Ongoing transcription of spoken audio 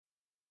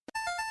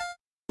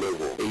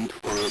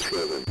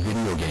5-7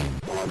 Video Game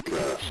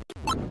Podcast.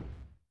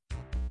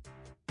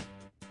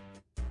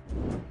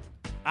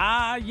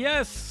 Ah,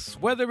 yes.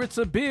 Whether it's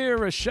a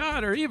beer, a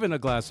shot, or even a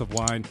glass of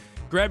wine,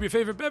 grab your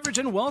favorite beverage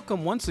and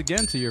welcome once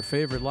again to your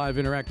favorite live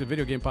interactive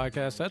video game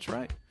podcast. That's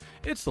right.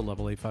 It's the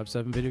Level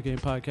 857 Video Game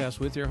Podcast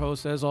with your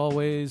host, as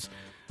always,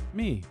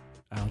 me,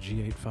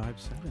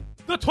 Alg857.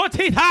 The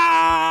 20th!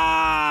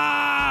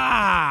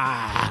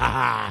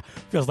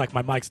 Feels like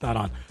my mic's not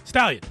on.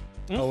 Stallion.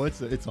 Oh,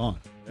 it's on.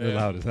 You're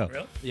loud as hell.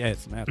 Really? Yeah,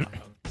 it's mad loud.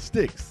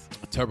 Sticks.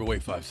 Turbo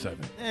 857.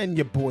 And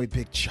your boy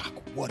Big Chuck.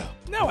 What up?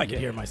 Now I can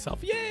hear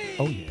myself. Yay!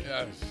 Oh, yeah.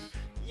 Yes.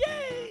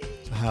 Yay!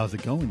 So how's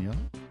it going, y'all?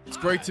 It's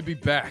great to be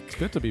back.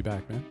 Good to be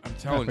back, man. I'm I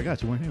telling you.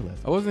 forgot you weren't here last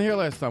I time. wasn't here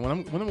last time.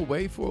 When I'm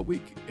away for a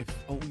week, it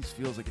always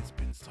feels like it's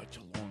been such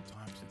a long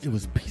time since. It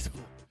was peaceful.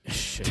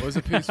 Shit. Was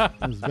it peaceful?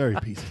 It was very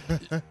peaceful.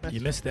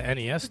 You missed the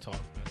NES talk,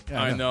 man.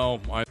 Yeah, I know.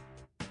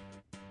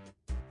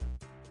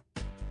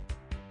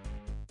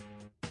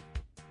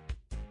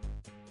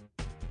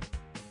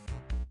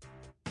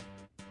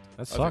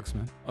 That sucks,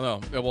 man. Oh,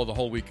 no. Yeah, well, the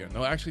whole weekend.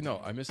 No, actually,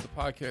 no. I missed the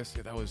podcast.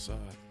 Yeah, that was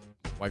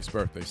wife's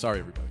birthday. Sorry,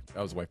 everybody.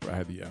 That was wife's birthday. I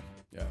had the,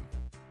 yeah.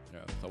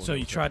 So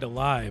you tried to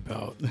lie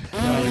about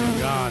how you were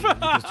gone.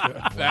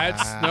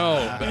 That's, no.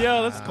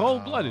 Yeah, that's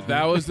cold-blooded.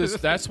 That was this.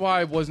 That's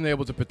why I wasn't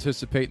able to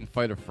participate in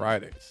Fighter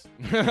Fridays.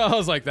 I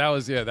was like,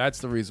 that's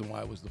the reason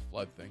why it was the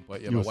flood thing.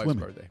 But yeah, You my were wife's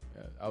swimming. birthday.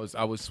 Yeah,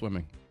 I was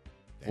swimming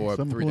for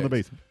Swimming 3 pool in the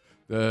days.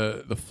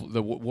 basement.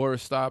 The water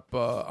stop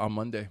on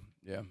Monday.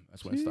 Yeah,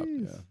 that's when it stopped.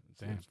 Jeez. Yeah,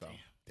 that's when it stopped.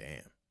 Damn.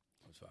 It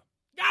stopped.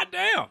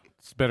 Goddamn.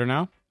 It's better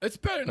now? It's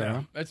better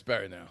now. Yeah. It's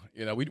better now.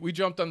 You know, we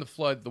jumped on the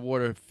flood, the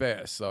water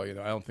fast, so I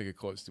don't think it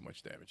caused too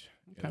much damage.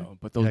 You know,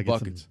 but those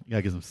buckets. You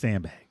gotta get some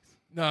sandbags.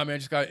 No, I mean, I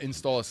just got to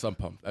install a sump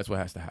pump. That's what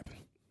has to happen.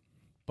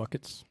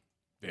 Buckets?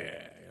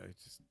 Yeah,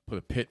 just put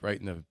a pit right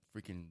in the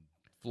freaking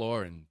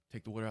floor and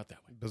take the water out that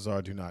way.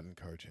 Bizarre, do not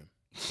encourage him.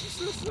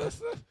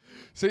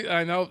 See,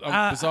 I know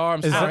I'm bizarre.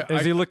 I'm sorry.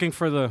 Is he looking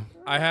for the...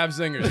 I have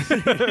zingers.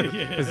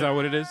 Is that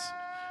what it is?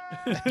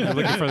 You're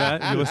looking for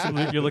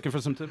that? You're looking for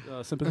some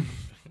sympathy?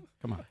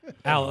 Come on.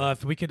 Al,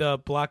 if we could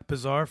block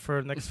Bizarre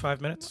for the next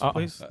 5 minutes,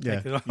 please. Yeah,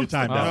 Take it off. you're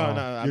timed No, out.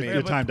 no, I mean-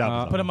 you're timed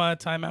out. Put him on a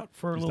timeout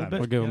for a little time. bit.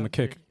 We'll give him a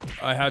kick.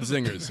 I have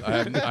zingers. I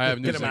have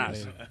new Get him out.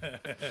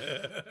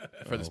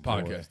 zingers for this Oh, boy.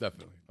 podcast.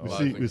 Definitely. A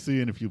lot of We'll zingers. see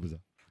you in a few bizarre.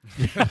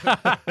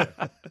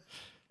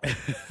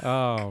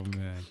 Oh,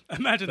 man.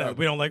 Imagine that.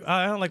 We don't like.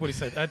 I don't like what he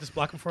said. I just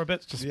block him for a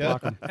bit. Just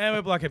Block him. and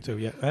we block him too.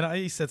 Yeah, and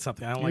he said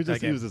something. I don't like that He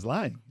game. was just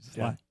lying. He was just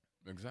Yeah. lying.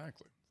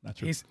 Exactly. Not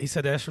true. He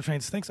said the astral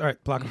train stinks. All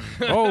right, block him.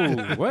 Oh,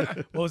 what?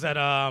 What was that?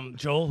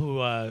 Joel, who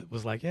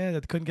was like, yeah, they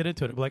couldn't get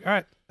into it. We're like, all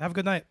right, have a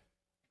good night.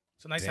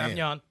 So nice having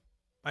you on.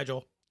 Bye,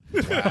 Joel.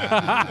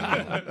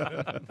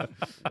 Wow.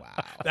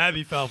 That'd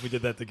be foul if we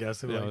did that to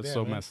guests. Yeah, it's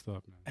so messed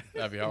up, man.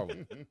 That'd be horrible.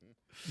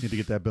 Need to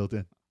get that built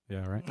in.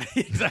 Yeah, right?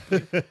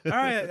 Exactly. All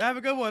right, have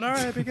a good one. All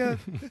right, be good.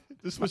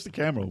 Just switch the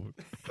camera over.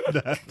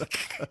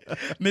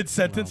 Mid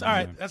sentence. Oh, All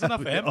right, man. that's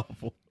enough for him.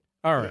 Awful.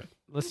 All right.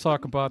 Let's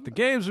talk about the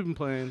games we've been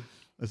playing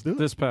Let's do it.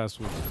 this past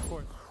week. Of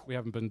course, we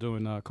haven't been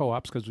doing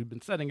co-ops because we've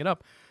been setting it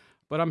up.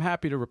 But I'm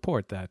happy to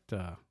report that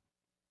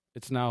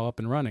it's now up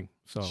and running.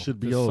 So Should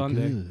be this all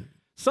Sunday. good.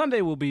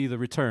 Sunday will be the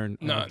return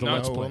No, of the no,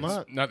 Let's it will Plays.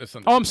 not. Not this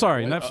Sunday. Oh, I'm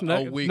sorry. A Next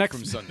week next,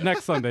 from Sunday.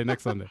 Next Sunday.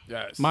 Next Sunday.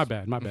 Yes. My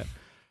bad.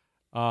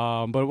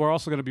 But we're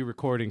also going to be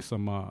recording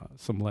some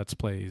Let's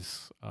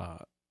Plays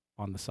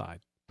on the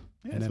side.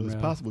 Yeah, And so then,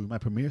 it's possible we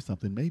might premiere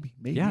something. Maybe.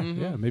 Yeah, Mhm.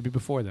 yeah, maybe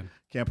before then.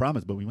 Can't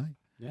promise, but we might.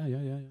 Yeah.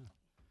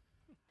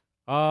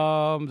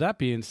 That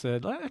being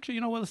said, actually,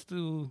 you know what?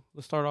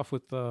 Let's start off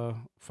with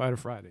Fighter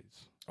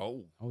Fridays.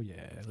 Oh. Oh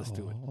yeah, let's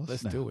do it. Oh,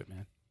 Let's snap. do it,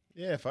 man.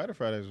 Yeah, Fighter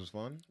Fridays was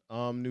fun.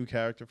 New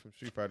character from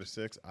Street Fighter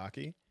 6,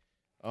 Aki.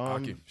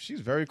 Aki.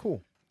 She's very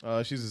cool.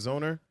 She's a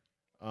zoner.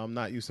 I'm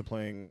not used to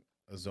playing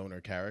a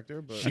zoner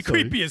character, but She saw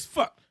creepy as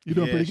fuck. You're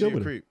doing pretty she good a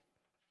with it. creep.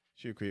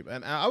 She a creep,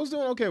 and I was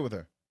doing okay with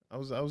her. I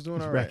was doing Just all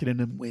right. racking in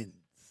them wins.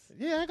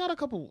 Yeah, I got a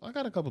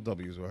couple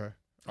W's with her.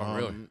 Oh,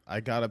 really?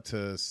 I got up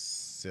to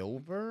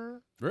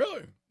silver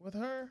Really? with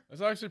her.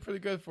 That's actually pretty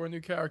good for a new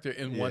character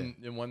in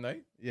Yeah. one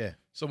night. Yeah,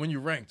 So when you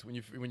ranked, when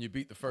you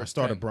beat the first I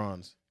started 10,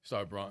 bronze.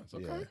 started bronze.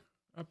 Okay. Yeah.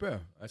 Not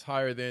bad. That's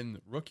higher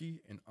than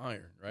rookie and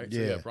iron, right? So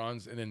Yeah. yeah,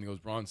 bronze, and then it goes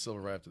bronze,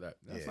 silver right after that.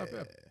 That's not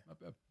bad. Not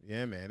bad.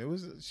 Yeah,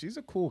 man. She's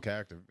a cool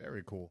character.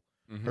 Very cool.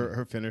 Mhm.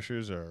 Her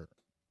finishers are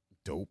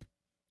dope.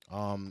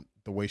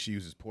 The way she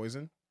uses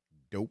poison,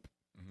 dope.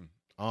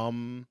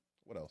 Mhm.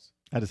 What else?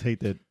 I just hate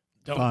that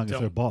Fong is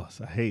her boss.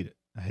 I hate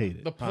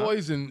it. The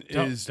poison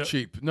is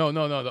cheap. No.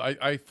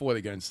 I fought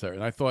against her,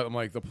 and I thought, I'm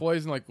like, the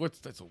poison, like,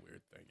 that's a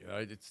weird thing. You know,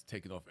 it's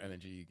taking off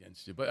energy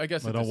against you. But I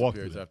guess Well, it don't walk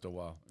disappears through that. after a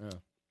while. Yeah.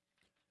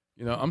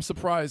 You know, I'm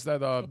surprised that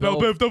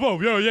Bill,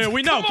 yeah,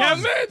 we know, Come on,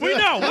 Kev. man. We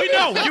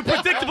know. You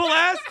predictable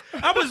ass.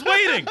 I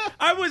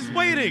was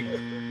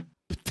waiting.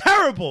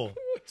 Terrible.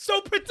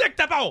 So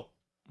predictable.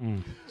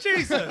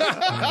 Jesus.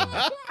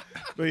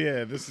 But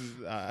yeah, this is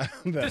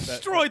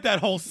Destroyed that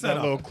whole that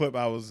setup. little clip.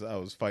 I was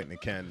fighting a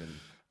Ken and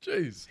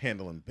Jeez.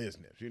 handling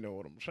business. You know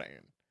what I'm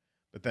saying?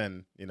 But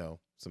then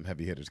some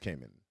heavy hitters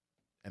came in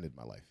ended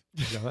my life.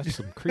 Yo, that's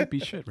some creepy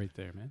shit right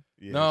there, man.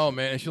 Yeah, No,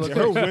 man. She looks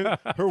her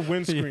like her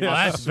windscreen. Oh,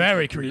 that's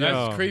very creepy.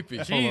 That's Yo, creepy.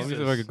 Hold on, let me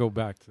see if I could go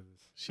back to this.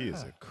 She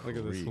is a Look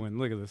at this creep. one.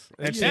 Look at this.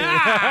 And she,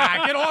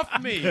 Get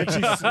off me. and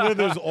she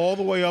slithers all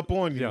the way up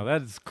on you. Yo,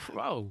 that is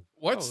crow.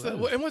 What's that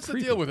the is what's the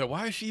creepy. deal with her?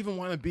 Why does she even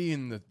want to be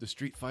in the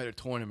Street Fighter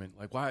tournament?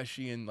 Like, why is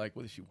she in? Like,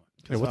 what does she want?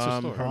 Hey, what's the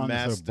story? Her Fong is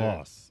her master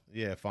boss.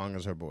 Yeah, Fong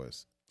is her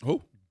boss.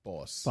 Who?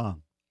 Boss.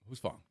 Fong. Who's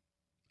Fong?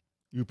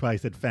 You probably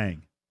said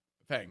Fang.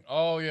 Fang.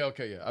 Oh yeah,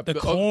 okay, yeah. The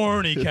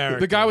corny character.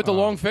 the guy with the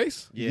long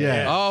face.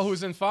 Yeah. Oh,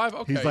 who's in 5?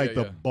 Okay, He's like yeah,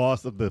 the yeah.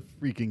 boss of the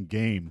freaking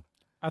game.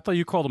 I thought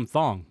you called him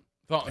Thong.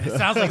 It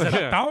sounds like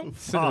a thong.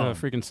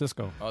 Freaking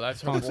Cisco. Oh,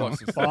 that's her Thong boss.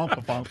 Fong,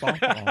 Fong, Fong,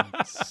 Fong.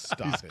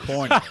 Stop it.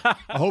 Corny.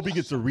 I hope he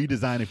gets a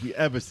redesign if we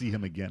ever see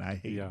him again. I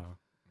hate him.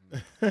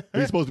 Yeah.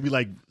 He's supposed to be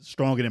like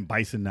stronger than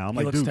Bison now. I'm He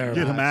like, looks dude, terrible.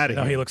 get him out of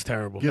No, here. he looks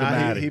terrible. Get him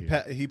Nah, outta he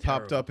here. he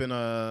popped up in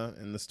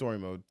the story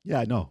mode. Yeah,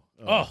 I know.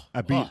 Oh,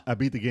 I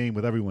beat the game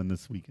with everyone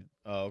this weekend.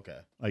 Oh, okay.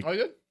 Like Oh, you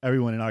did?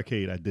 everyone in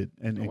arcade, I did,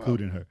 and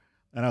including her.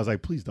 And I was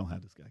like, please don't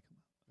have this guy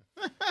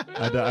come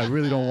out. I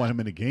really don't want him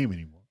in the game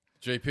anymore.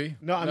 JP.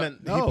 No, I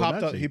meant no, he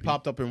popped not up. He JP.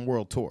 popped up in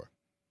World Tour.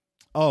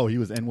 Oh, he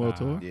was in World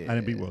Tour. Yeah. I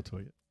didn't beat World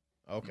Tour yet.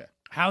 Okay.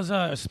 how's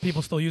is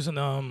people still using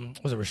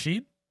was it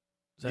Rashid?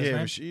 Is that his Yeah,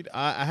 name? Rashid.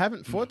 I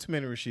haven't fought too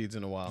many Rashids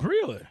in a while.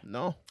 Really?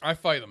 No. I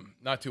fight him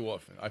not too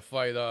often. I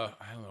fight. I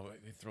don't know.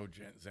 They throw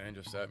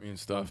Zanjus at me and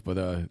stuff, but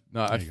no.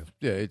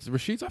 Yeah, it's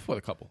Rashid's. I fought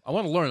a couple. I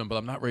want to learn them, but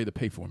I'm not ready to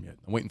pay for them yet.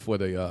 I'm waiting for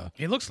the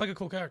He looks like a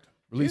cool character.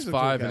 release He's a cool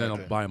 5, and then I'll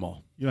character. buy them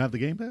all. You don't have the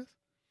Game Pass?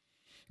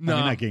 No, I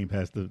mean, not Game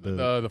Pass.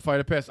 the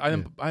fighter pass. I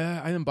didn't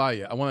buy it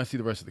yet. I want to see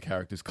the rest of the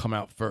characters come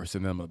out first,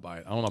 and then I'm gonna buy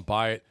it. I want to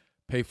buy it,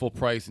 pay full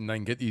price, and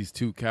then get these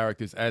 2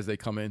 characters as they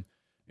come in.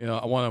 You know,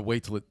 I want to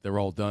wait till they're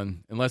all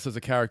done. Unless there's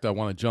a character I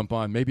want to jump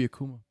on, maybe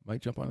Akuma.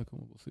 Might jump on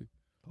Akuma. We'll see.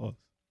 Pause.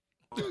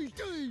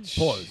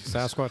 Pause.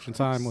 Sasquatch in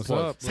time. What's Pause.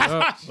 up? What's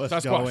up? What's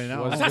Sasquatch. going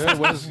on? What's good?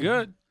 What's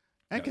good?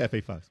 And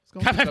Cafe Fox.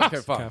 What's going on? Cafe Fox.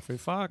 Okay, fine. Cafe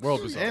Fox.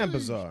 World Bizarre. And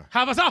bizarre.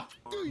 How about that?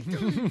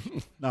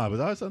 No, it was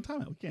always on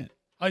time. We can't.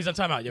 Oh, he's on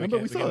timeout. Yeah, Remember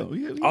we can't- saw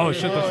can't- it. Oh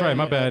shit, that's right.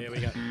 My bad. Yeah, we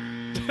got-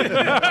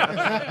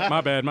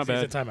 My bad. My He's in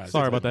bad. timeout.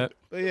 Sorry about that.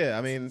 But yeah,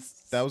 I mean,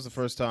 that was the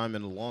first time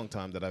in a long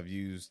time that I've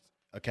used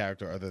a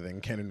character other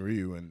than Ken and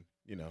Ryu, and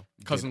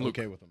Cousin been Luke.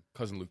 okay with them.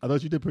 Cousin Luke. I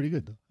thought you did pretty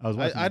good though. I was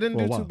watching I it didn't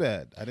for a do while. too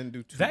bad. I didn't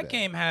do too That bad.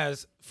 game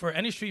has, for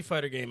any Street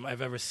Fighter game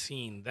I've ever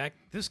seen,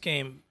 this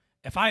game,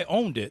 if I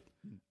owned it,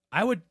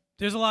 I would.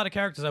 There's a lot of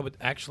characters I would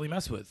actually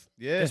mess with.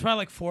 Yeah. There's probably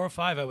like 4 or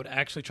 5 I would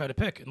actually try to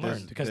pick and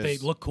learn because they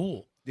there's- look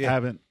cool. Yeah.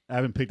 I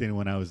haven't picked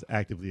anyone I was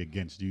actively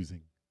against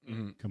using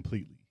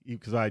completely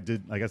because I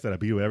did, like I said, I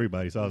beat with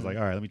everybody. So I was like,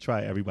 all right, let me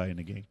try everybody in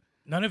the game.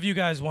 None of you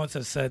guys once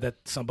has said that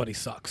somebody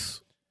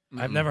sucks.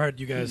 I've never heard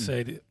you guys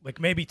say like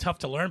maybe tough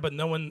to learn, but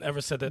no one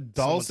ever said that.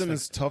 Dawson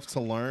someone's is tough to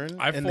learn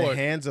I in fought- the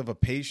hands of a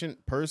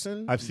patient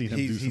person. I've seen him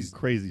do he's some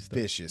crazy stuff.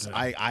 vicious.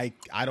 I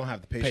don't have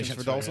the patience Patience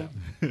for for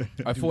Dawson.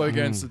 I fought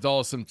against the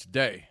Dawson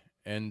today,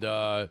 and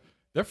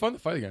they're fun to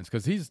fight against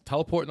because he's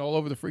teleporting all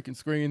over the freaking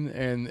screen,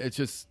 and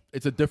it's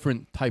a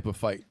different type of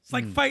fight. It's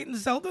like fighting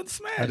Zelda and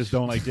Smash. I just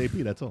don't like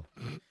JP. That's all.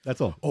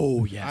 That's all.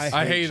 Oh yes,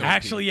 I hate him.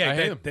 Actually, yeah, I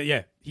hate him.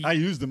 yeah. I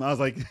used him. I was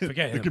like,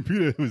 Forget the him.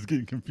 computer was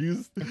getting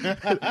confused.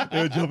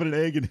 They were jumping an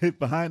egg and hit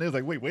behind. It was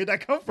like, wait, where'd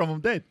that come from?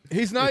 I'm dead.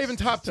 He's not It's even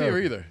top tier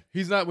terrible. either.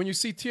 He's not. When you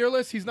see tier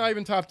lists, he's not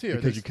even top tier.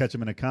 Because you catch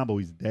him in a combo,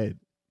 he's dead.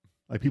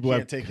 Like people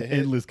Can't have take the hit.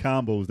 endless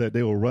combos that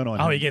they will run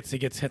on. Oh, him. he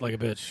gets hit like a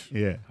bitch.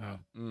 Yeah,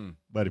 Oh.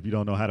 but if you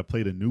don't know how to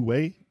play the new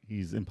way,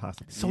 he's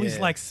impossible. So he's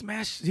Yeah. like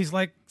Smash. He's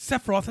like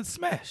Sephiroth and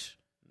Smash.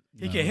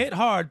 He can hit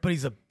hard, but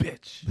he's a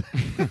bitch.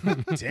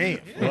 Damn.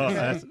 Well,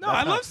 that's, No,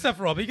 I love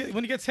Sephiroth.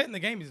 When he gets hit in the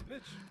game, he's a bitch.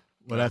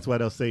 well, that's why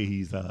they'll say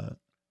he's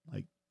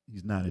like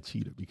he's not a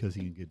cheater because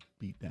he can get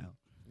beat down.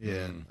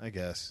 Yeah, I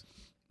guess.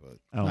 But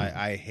I don't know.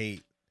 I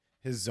hate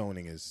his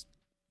zoning is.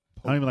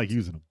 I don't even like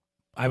using him.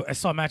 I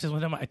saw matches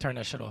with him. I turned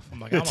that shit off. I'm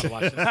like, I want to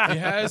watch this. He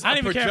has I a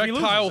don't even care if he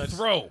loses. projectile I just-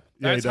 throw. Yeah,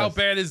 That's he how does.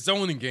 bad his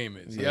zoning game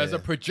is. He has Yeah. a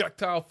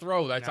projectile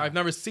throw. That's Nah. I've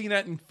never seen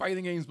that in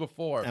fighting games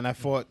before. And I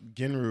fought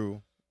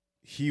Ginru.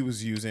 He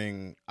was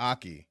using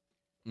Aki.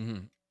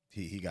 Mhm.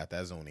 He got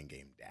that zoning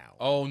game down.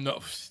 Oh no,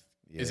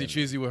 is he Yeah.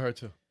 cheesy with her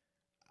too?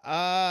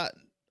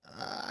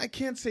 I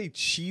can't say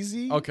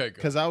cheesy. Okay, good.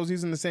 Because I was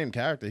using the same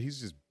character. He's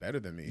just better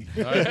than me.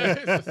 All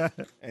right.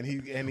 and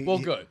he Well,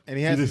 good. And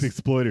he He has just this,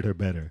 exploited her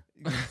better.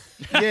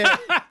 yeah.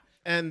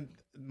 And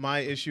my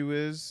issue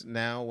is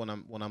now when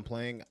I'm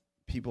playing,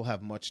 people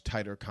have much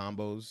tighter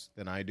combos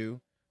than I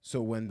do.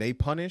 So when they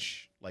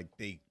punish, like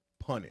they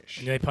punish.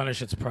 And they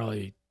punish. It's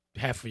probably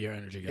half of your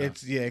energy. Gone.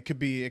 It can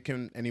be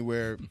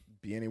anywhere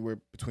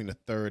between a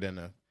third and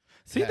a.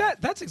 See Yeah.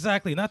 that's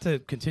exactly, not to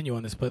continue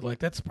on this, but like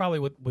that's probably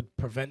what would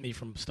prevent me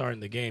from starting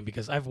the game,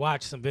 because I've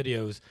watched some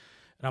videos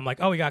and I'm like,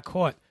 oh, he got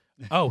caught.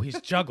 Oh, he's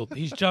juggled.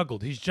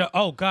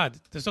 Oh God.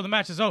 So the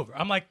match is over.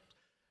 I'm like,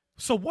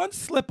 so one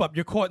slip up,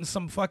 you're caught in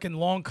some fucking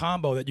long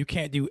combo that you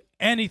can't do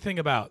anything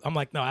about. I'm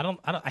like, no, I don't.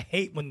 I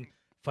hate when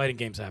fighting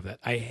games have that.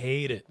 I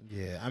hate it.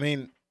 Yeah, I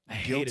mean, I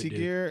hate Guilty it, dude.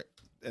 Gear.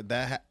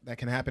 that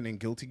can happen in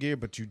Guilty Gear,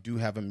 but you do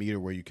have a meter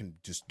where you can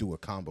just do a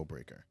combo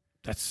breaker.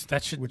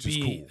 That should Which be is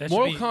cool. that should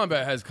Mortal be,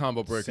 Kombat has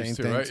combo breakers Same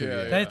too, thing right? too,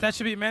 yeah. That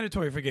should be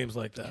mandatory for games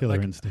like that. Killer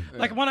like, Instinct.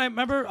 like when I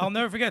remember, I'll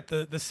never forget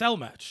the Cell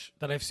match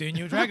that I've seen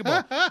you in Dragon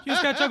Ball. You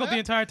just got juggled the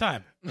entire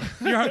time.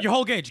 Your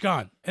whole gauge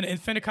gone. An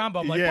infinite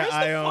combo. I'm like, Yeah, where's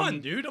the I, fun,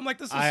 dude? I'm like,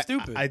 this is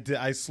stupid.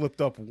 I slipped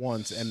up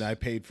once and I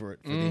paid for it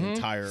for the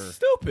entire.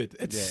 Stupid.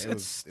 Yeah, It's it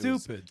was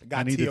stupid.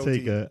 Got I need to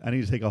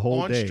TOT take a whole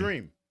on day.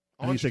 stream.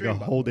 I need to take a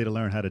whole day to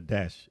learn how to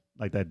dash,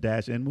 like that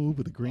dash in move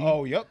with the green.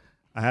 Oh, yep.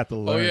 I have to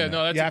learn. Oh yeah, that.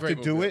 no, that's You a have great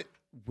to do move. it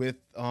with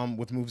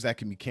moves that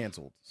can be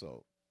canceled.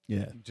 So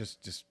yeah.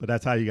 just But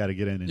that's how you got to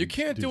get in. And You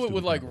can't do it stupid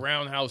with like combos.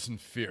 Roundhouse and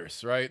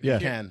Fierce, right? Yeah. You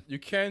can. You You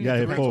gotta hit can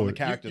depends on the forward.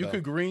 character. You though.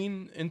 could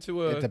green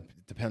into a. It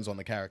depends on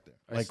the character.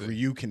 I Like see.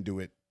 Ryu can do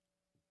it,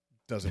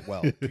 does it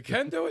well. You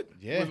can do it.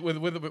 Yeah.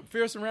 With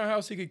Fierce and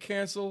Roundhouse, he could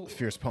cancel.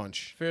 Fierce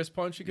punch. Fierce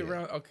punch, he could Yeah.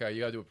 round. Okay, you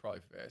gotta do it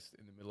probably fast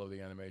in the middle of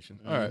the animation.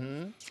 All right,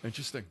 Mhm.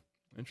 interesting.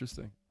 I'll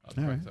All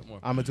practice right. that more.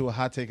 I'm gonna do a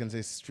hot take and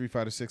say Street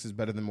Fighter 6 is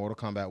better than Mortal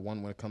Kombat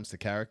 1 when it comes to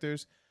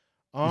characters.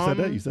 You said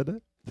that. You said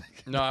that.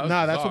 No,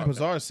 Nah, that's what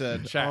Bazaar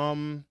said. Chat.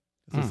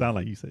 Doesn't sound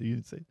like you said. You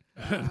didn't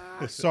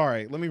say.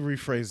 Sorry, let me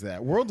rephrase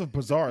that. World of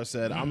Bazaar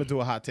said, I'm gonna do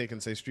a hot take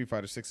and say Street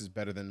Fighter 6 is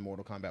better than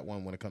Mortal Kombat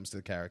 1 when it comes to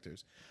the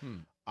characters.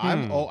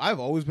 I've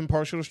always been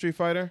partial to Street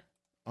Fighter.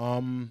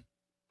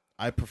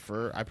 I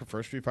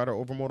prefer Street Fighter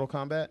over Mortal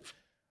Kombat.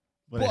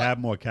 But they have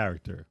more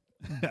character.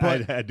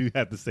 I do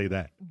have to say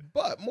that.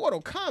 But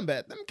Mortal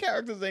Kombat, them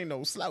characters ain't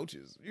no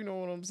slouches. You know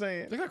what I'm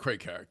saying? They got great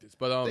characters,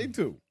 but They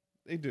do.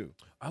 They do.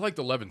 I like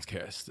the Levin's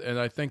cast, and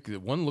I think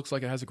that one looks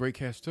like it has a great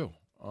cast too.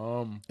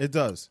 It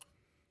does.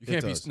 You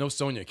can't be does. no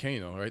Sonya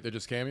Kano, right? They're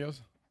just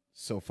cameos.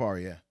 So far,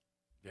 yeah.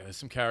 Yeah, there's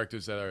some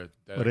characters that are.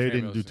 But they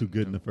didn't do too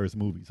good in the first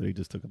movie, so they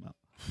just took him out.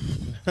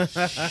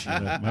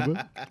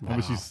 Remember?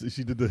 Remember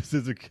she did the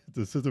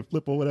scissor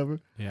flip or whatever,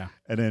 Yeah.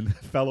 and then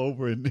fell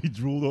over and he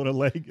drooled on her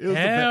leg. It was,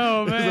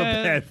 Hell, it was a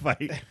man. bad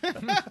fight.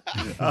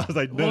 I was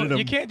like, none of Well, them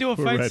you can't do a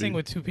were fight ready. scene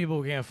with two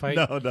people who can't fight.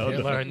 No.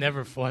 Hitler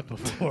never fought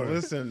before.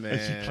 Listen, man.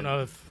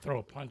 Another throw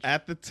a punch.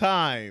 At the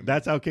time,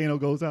 That's how Kano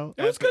goes out.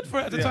 It was good for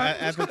at the yeah, time.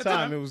 At the It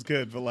time, it was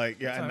good, but like,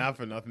 yeah, time. and not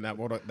for nothing.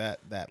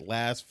 That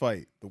last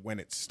fight, when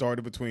it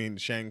started between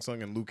Shang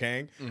Tsung and Liu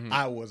Kang,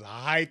 I was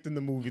hyped in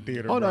the movie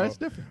theater. Oh, no, bro. that's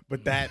different.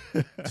 But that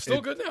Still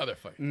good now. They're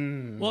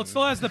fighting. Well, it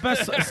still has the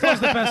best. It still has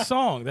the best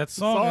song. That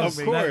song, Song, is,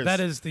 of course. that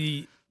is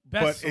the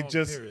best. but it song,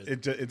 just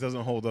period. it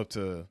doesn't hold up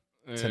to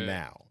Yeah.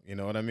 now. You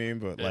know what I mean?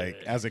 But like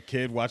as a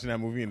kid watching that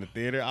movie in the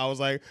theater, I was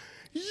like,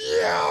 "Yo,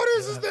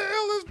 this is the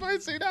illest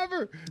fight scene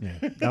ever."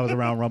 Yeah, that was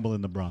around Rumble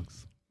in the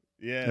Bronx.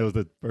 Yeah. It was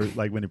the first,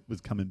 like when it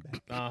was coming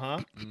back. Uh huh.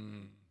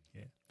 Mm.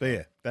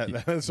 But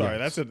yeah, sorry,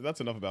 that's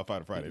enough about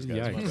Fighter Fridays, guys.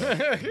 Yikes. My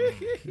bad.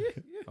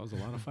 That was a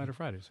lot of Fighter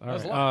Fridays. All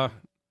was right. a lot.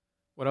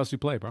 What else you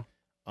play, bro?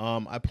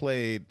 I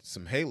played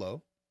some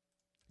Halo.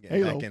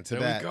 Getting Halo. back into There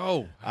that. we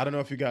go. I don't know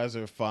if you guys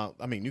are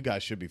you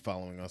guys should be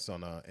following us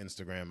on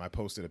Instagram. I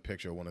posted a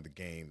picture of one of the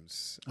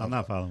games. I'm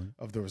not following.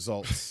 Of the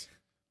results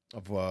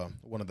of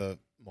one of the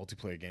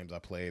multiplayer games I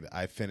played.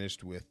 I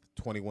finished with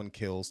 21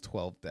 kills,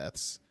 12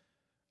 deaths.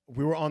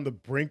 We were on the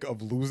brink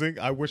of losing.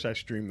 I wish I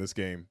streamed this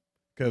game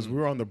because we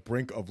were on the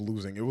brink of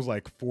losing. It was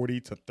like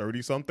 40 to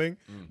 30 something.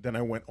 Then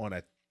I went on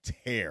a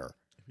tear.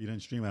 If you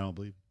didn't stream, I don't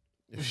believe.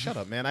 Shut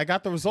up, man. I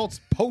got the results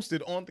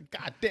posted on the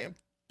goddamn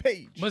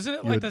page. Wasn't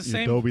it You like would- the you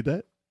same? Adobe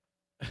that?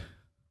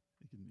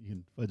 You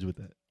can fudge with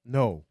that.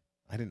 No,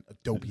 I didn't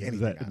Adobe Is anything.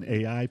 that an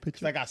AI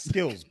picture? I got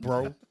skills,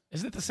 bro.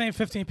 Isn't it the same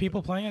 15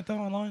 people playing it though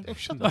online?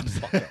 Shut the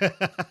fuck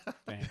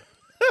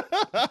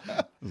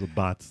up. Those are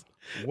bots.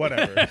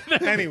 Whatever.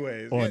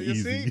 Anyways, On you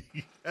easy.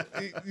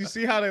 see, you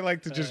see how they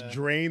like to just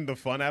drain the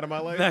fun out of my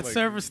life. That Like,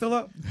 server's still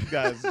up. these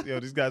guys,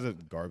 these guys are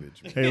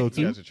garbage. Halo These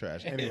 2? guys are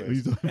trash. Were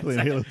Anyways, you playing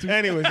Halo 2?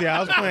 yeah, I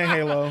was playing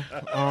Halo.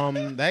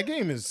 That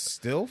game is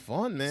still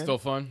fun, man. Still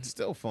fun.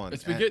 Still fun.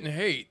 It's been getting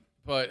hate,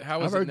 but how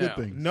I've is heard it now?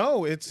 good things.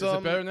 No, it's Is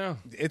it better now?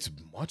 It's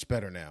much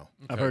better now.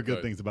 I've Okay, heard good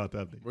good. things about the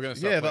update. We're gonna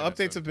start Yeah, the playing it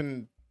updates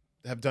soon.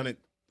 have done it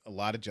a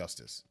lot of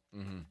justice.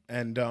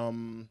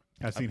 And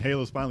I've seen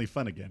Halo's finally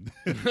fun again.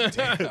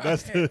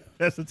 that's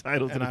the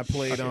title. to and the- I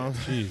played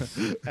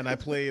and I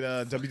played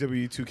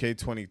WWE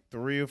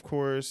 2K23, of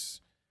course.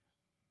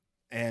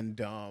 And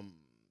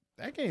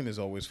that game is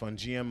always fun.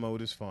 GM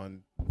mode is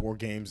fun. War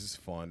games is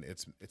fun.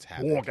 It's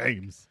happening. War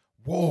games.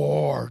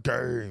 War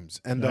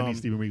games. And I need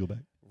Steven Regal back.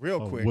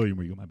 real Oh, quick, William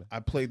Regal, my bad. I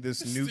played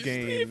this new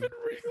game.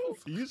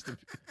 He used to be.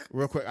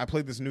 Real quick, I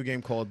played this new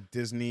game called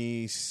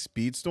Disney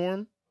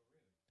Speedstorm.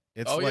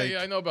 It's Oh like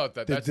yeah, I know about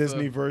that. the That's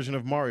Disney version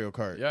of Mario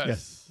Kart. Yes.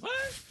 Yes. What?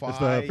 It's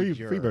the free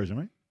Fire. version,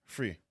 right?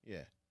 Free,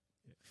 yeah.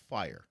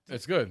 Fire.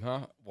 It's good,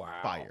 huh? Wow.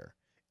 Fire.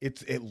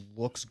 It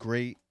looks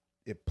great.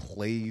 It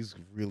plays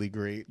really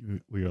great.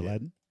 Were you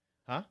Aladdin?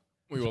 Huh?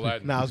 We were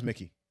Aladdin. No, I was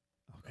Mickey.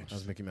 I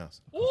was Mickey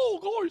Mouse.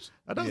 Oh, guys.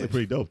 I thought it Yeah. looked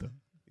pretty dope, though.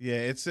 Yeah,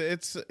 it's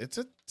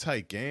a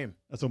tight game.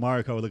 That's what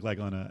Mario Kart would look like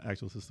on an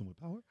actual system with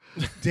power.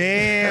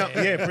 Damn.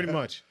 Yeah, pretty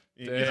much.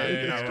 You're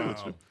not Damn.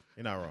 wrong.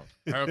 You're not wrong.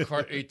 Mario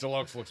Kart 8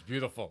 Deluxe looks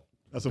beautiful.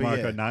 That's what But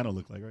Mario yeah. Kart 9 will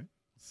look like, right?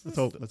 Let's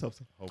hope. Let's hope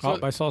so. Oh,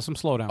 I saw some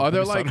slowdown. Are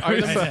there Let me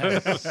like stop.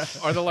 items?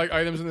 Are there like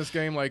items in this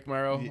game like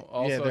Mario?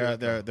 Also, Yeah,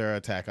 there are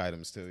attack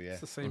items too. Yeah,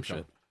 It's the same Okay.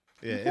 shit.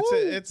 yeah.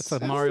 It's a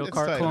Mario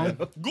Kart tight, clone?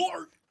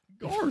 man.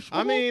 Gosh,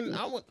 I mean,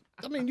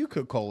 I mean, you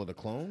could call it a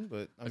clone,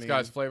 but I this mean,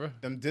 guy's flavor.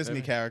 them Disney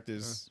maybe?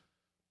 characters,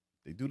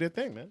 they do their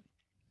thing, man.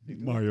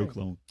 Mario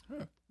clone.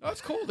 That's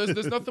cool.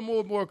 There's nothing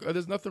more.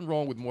 There's nothing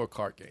wrong with more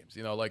kart games.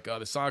 You know, like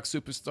the Sonic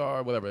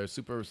Superstar, whatever,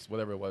 Super,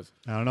 whatever it was.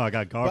 I don't know. I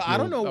got Garfield. But I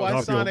don't know why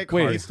Garfield. Sonic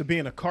Wait. needs to be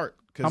in a cart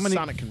How because many-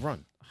 Sonic can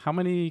run. How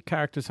many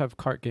characters have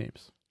kart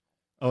games?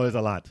 Oh, there's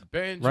a lot.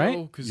 Banjo, Right?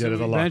 Kazooie, Yeah,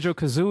 there's a lot. Banjo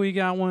Kazooie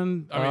got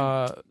one.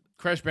 I mean,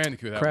 Crash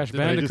Bandicoot. had Crash one,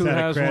 didn't They just Bandicoot had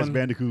a has Crash one.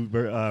 Bandicoot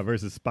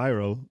versus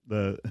Spyro,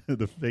 the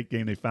the fake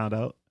game they found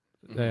out.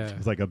 Yeah.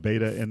 It's like a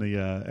beta in the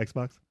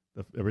Xbox,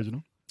 the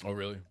original. they? Oh,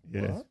 really?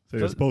 Yeah, What? so they're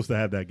Does- supposed to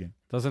have that game.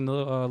 Doesn't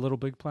Little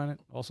Big Planet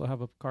also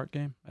have a kart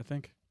game? I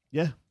think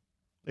Yeah,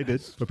 they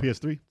did for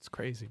PS3. it's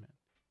crazy, man.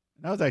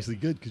 And that was actually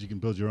good because you can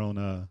build your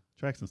own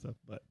tracks and stuff.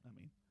 But I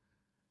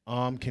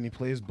mean, Can he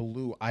play as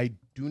Baloo? I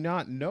do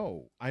not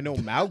know. I know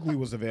Mowgli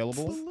was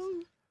available.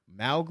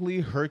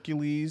 Mowgli,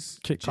 Hercules,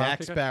 Kick Jack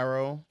Kicker?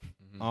 Sparrow,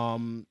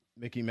 Mhm.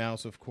 Mickey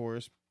Mouse, of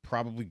course,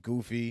 probably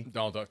Goofy.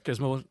 Donald Duck.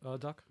 Gizmo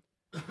Duck,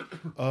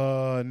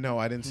 No,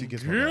 I didn't see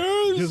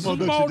Gizmo. Gizmo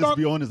Duck should just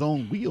be on his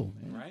own wheel.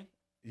 Man. right?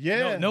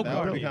 Yeah, No that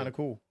would cart. be kind of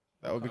cool.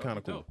 That would be kind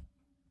of cool.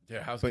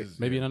 Yeah, how's But this?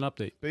 Maybe in an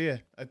update. But yeah,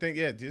 I think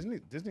Disney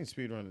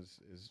speedrun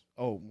is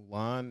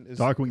Mulan is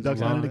Darkwing Duck's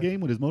not in the Mulan. game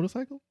with his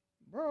motorcycle.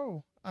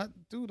 bro. I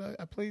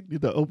played. You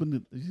have to open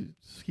it. You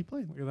just keep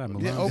playing. Look at that,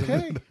 Mulan. Yeah,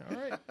 okay, all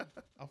right.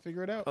 I'll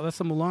figure it out. Oh, that's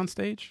a Mulan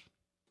stage.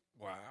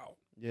 Wow.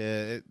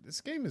 Yeah,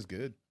 this game is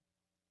good.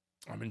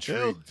 I'm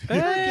intrigued.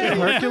 Hey,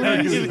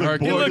 Hercules. He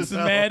Hercules. looks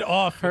mad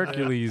off.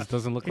 Hercules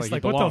doesn't look He's like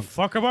like, he what the belongs.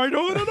 fuck am I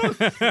doing in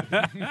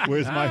this?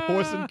 Where's my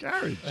horse and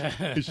carriage?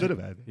 He should have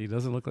had it. He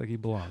doesn't look like he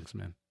belongs,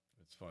 man.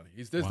 It's funny.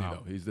 He's Disney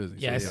Wow. though. He's Disney.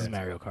 Yeah, so this is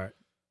Mario Kart.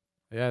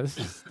 Yeah, this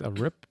is a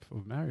rip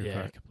of Mario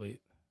Yeah, Kart. complete.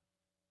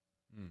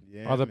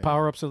 Yeah, Are the man.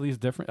 power ups at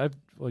least different?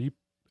 You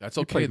That's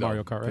You okay played though.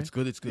 Mario Kart, right? It's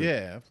good. It's good.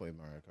 Yeah, I played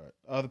Mario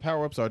Kart. The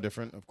power ups are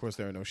different. Of course,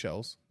 there are no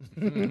shells.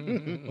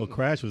 Well,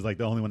 Crash was like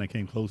the only one that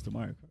came close to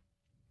Mario Kart.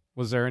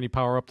 was there any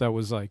power up that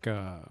was like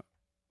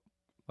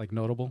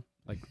notable,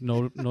 like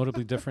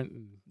notably different?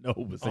 No,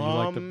 but So you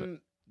like the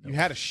You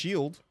had a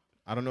shield.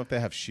 I don't know if they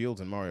have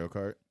shields in Mario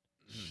Kart,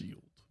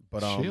 shield.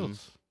 but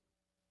shields?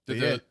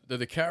 Do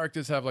the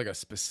characters have like a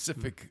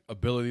specific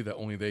ability that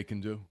only they can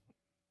do?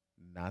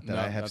 not that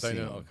I have not that I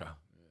seen. know. Okay.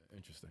 Yeah,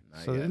 interesting.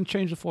 Not So they yet. didn't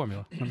change the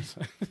formula.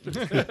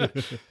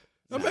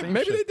 No, Same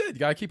maybe shit. they did. You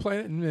gotta keep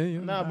playing it. And, you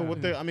know, Nah, but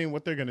what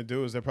they're gonna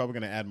do is they're probably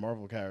gonna add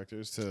Marvel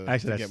characters to Actually,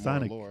 to that's get more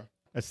Sonic. lore.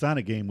 That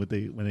Sonic game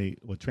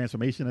with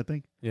transformation, I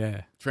think.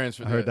 Yeah,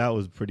 transfer. I heard that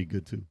was pretty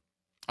good too.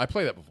 I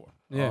played that before.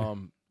 Yeah.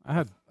 I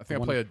had. I think I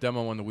one- played a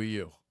demo on the Wii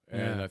U,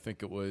 and Yeah. I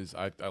think it was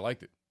I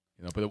liked it.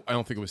 You know, but I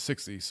don't think it was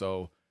 60.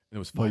 So it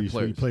was Well, five you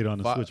players. played on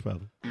the Five- Switch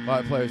probably.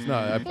 5 players. No,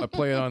 I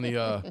played it on the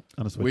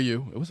On the Switch. Wii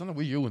U. It was on the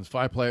Wii U, and it's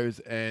 5 players,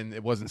 and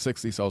it wasn't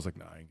 60. So I was like,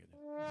 nah, I ain't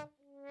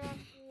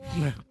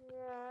getting it.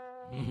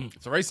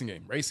 It's a racing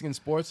game. Racing and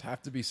sports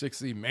have to be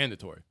 60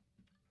 mandatory.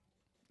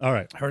 All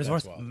right. Heard his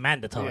voice? wild.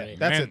 Mandatory. Yeah,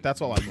 that's it.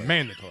 That's all I played.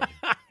 Mandatory.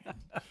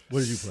 What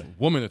did you play?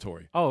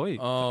 Womanatory. Oh wait,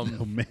 Oh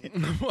man.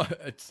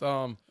 It's you,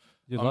 I'm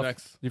left-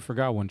 next. you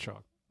forgot one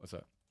chalk. What's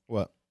that?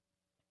 What?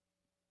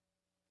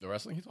 The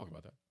wrestling? You talk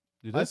about that.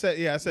 You I did? said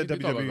You WWE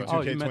talk about-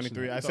 Oh, you mentioned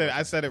 2K23. that.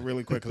 I said it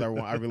really quick because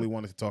I really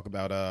wanted to talk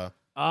about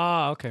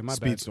Okay, my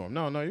bad. Speedstorm.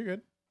 No, you're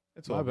good.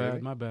 It's My all bad.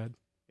 gravy. My bad.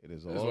 It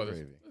is It is all what it is.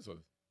 gravy. It is what it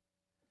is.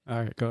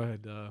 All right, go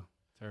ahead,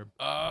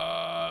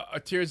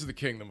 Terb. Tears of the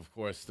Kingdom, of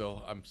course.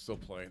 I'm still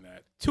playing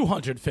that.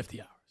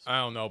 250 hours. I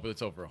don't know, but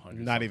it's over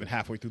 100. Not even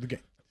halfway through the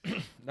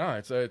game. No,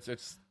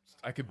 it's.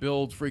 I could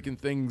build freaking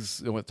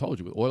things. You know, I told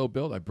you with oil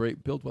build. I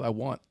build what I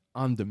want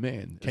on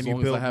demand. Can as you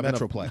long build as I have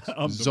enough Metroplex?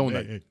 I'm the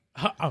Zona. man.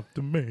 I'm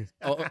the man.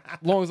 As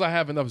long as I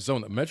have enough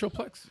Zona.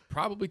 Metroplex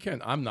probably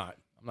can. I'm not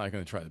going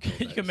to try to. Build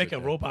You that can make shit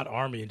a there. robot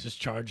army and just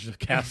charge the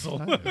castle.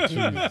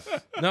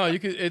 No, you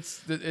could.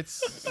 It's.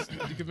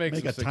 You could make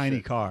Make some a sick tiny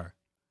shit. car,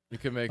 You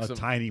can make a some.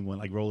 tiny one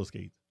like roller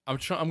skates. I'm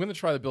going to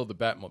try to build the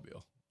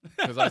Batmobile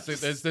because I think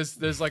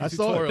there's like I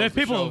saw it. tutorials. There's that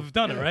people show- who've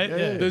done it, right?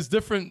 yeah. There's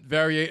different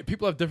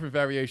people have different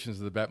variations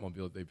of the Batmobile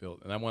that they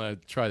built, and I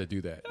want to try to do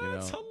that. You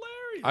That's know,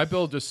 hilarious. I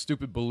build just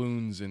stupid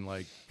balloons and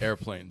like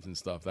airplanes and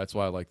stuff. That's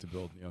why I like to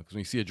build. You know, because when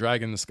you see a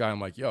dragon in the sky, I'm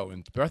like, yo.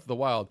 In Breath of the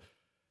Wild,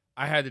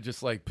 I had to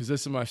just like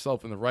position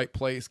myself in the right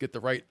place, get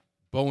the right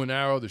bow and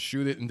arrow to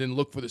shoot it, and then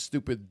look for the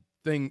stupid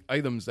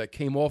items that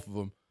came off of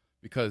them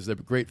because they're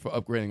great for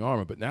upgrading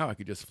armor. But now I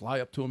could just fly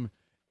up to them,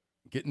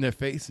 get in their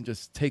face, and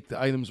just take the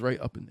items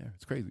right up in there.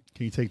 It's crazy.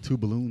 Can you take 2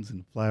 balloons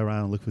and fly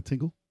around and look for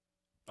Tingle?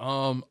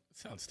 Sounds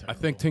I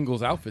terrible. think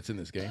Tingle's outfit's in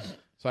this game.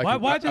 So I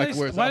Why could- I could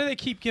wear his do outfit. they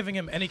keep giving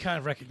him any kind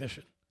of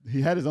recognition?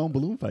 He had his own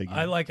balloon fight game.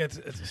 I like it.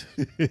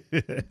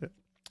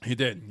 He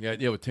did.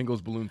 Yeah, with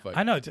Tingle's balloon fight.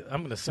 I know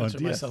I'm going to censor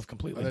DS. myself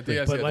completely, On the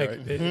DS, but yeah, like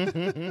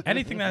right.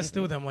 anything that has to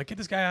do with him, like get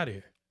this guy out of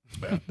here.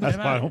 That's him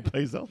why I out don't of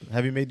play Zelda.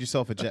 Have you made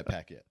yourself a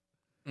jetpack yet?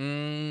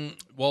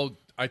 Well,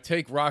 I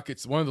take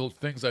rockets. One of the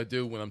things I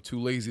do when I'm too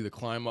lazy to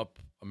climb up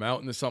a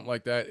mountain or something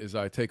like that is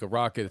I take a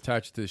rocket,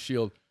 attach it to the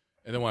shield,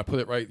 and then when I put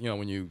it right,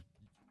 when you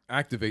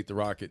activate the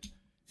rocket,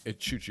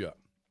 it shoots you up.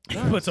 He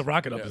puts a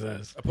rocket up his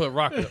ass. I put a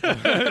rocket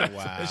up.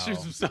 Wow. It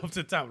shoots himself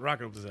to the top,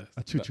 rocket up his ass.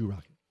 A choo-choo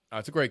rocket.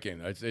 It's a great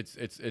game.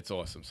 It's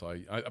awesome. So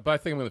but I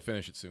think I'm going to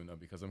finish it soon though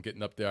because I'm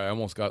getting up there. I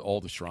almost got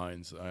all the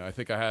shrines. I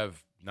think I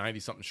have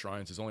 90 something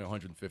shrines. There's only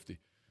 150.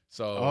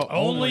 So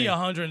Only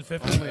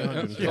 150.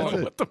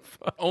 What the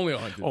fuck? only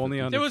 150. Only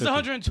on There was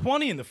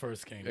 120 in the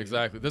first game.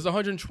 Exactly. There's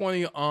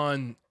 120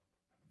 on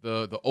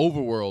the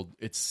overworld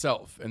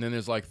itself, and then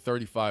there's like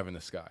 35 in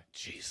the sky.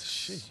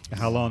 Jesus.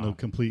 How long to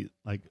complete,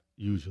 like,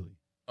 usually?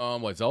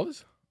 What,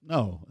 Zelda's?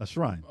 No, a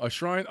shrine. A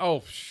shrine?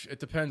 Oh, it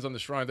depends on the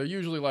shrine. They're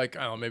usually like,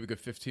 I don't know, maybe a good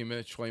 15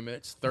 minutes, 20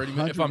 minutes, 30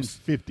 minutes.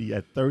 150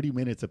 at 30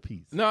 minutes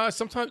apiece. No,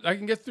 sometimes I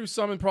can get through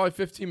some in probably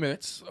 15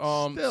 minutes.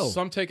 Still.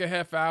 Some take a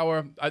half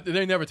hour.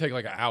 They never take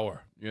like an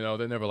hour.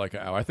 They're never like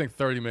an hour. I think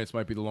 30 minutes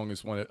might be the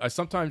longest one. I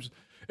sometimes,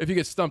 if you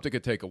get stumped, it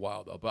could take a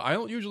while though. But I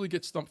don't usually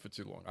get stumped for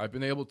too long. I've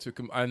been able to,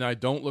 and I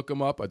don't look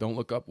them up. I don't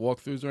look up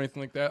walkthroughs or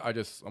anything like that.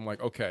 I'm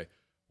like, okay,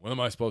 what am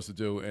I supposed to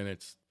do? And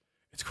it's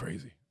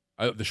crazy.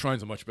 The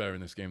shrines are much better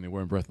in this game than they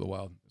were in Breath of the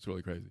Wild. It's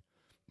really crazy.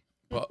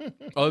 But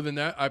other than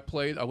that, I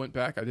went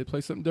back. I did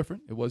play something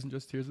different. It wasn't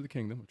just Tears of the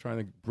Kingdom. I'm trying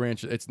to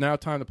branch it. It's now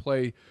time to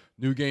play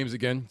new games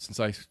again since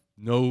I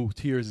know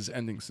Tears is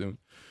ending soon.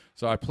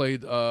 So I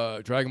played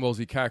Dragon Ball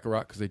Z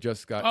Kakarot because they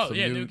just got some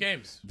new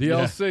games.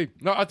 DLC. Yeah.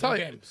 No, I'll tell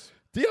you. Games.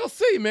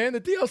 DLC, man.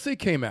 The DLC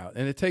came out,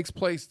 and it takes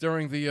place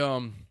during the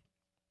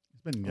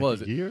It's been What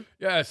is a it? year.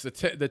 Yes, the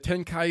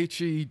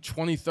Tenkaichi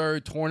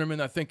 23rd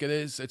tournament, I think it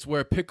is. It's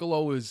where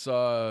Piccolo is,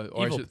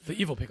 The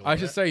evil Piccolo. I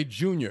should say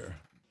Junior.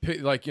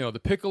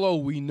 The Piccolo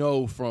we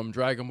know from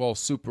Dragon Ball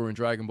Super and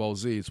Dragon Ball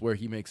Z is where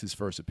he makes his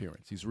first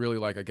appearance. He's really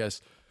like, I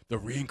guess, the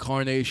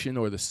reincarnation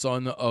or the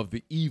son of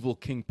the evil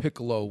King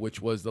Piccolo, which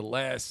was the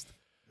last,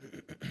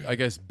 I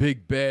guess,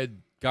 big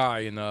bad guy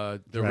in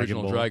the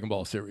original Ball. Dragon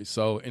Ball series.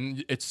 So,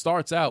 and it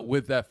starts out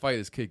with that fight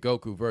as Kid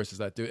Goku versus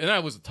that dude. And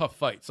that was a tough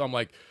fight. So I'm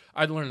like,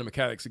 I'd learn the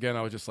mechanics again.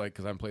 I was just like,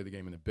 because I haven't played the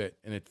game in a bit.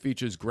 And it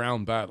features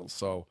ground battles.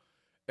 So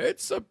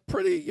it's a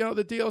pretty,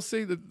 the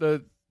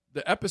DLC,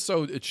 the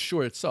episode, it's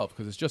short itself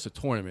because it's just a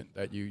tournament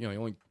that you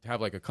only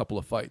have like a couple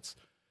of fights.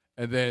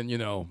 And then, you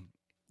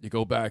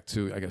go back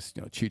to, I guess,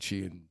 Chi-Chi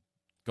and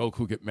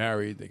Goku get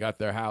married. They got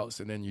their house,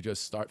 and then you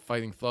just start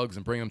fighting thugs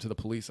and bring them to the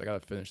police. I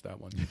gotta finish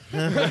that one.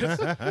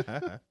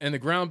 And the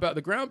ground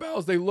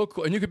battles, they look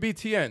cool, and you could beat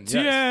Tien.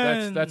 Tien!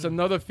 Yes, that's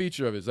another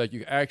feature of it. Is like you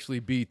can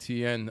actually beat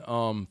Tien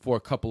for a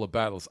couple of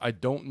battles. I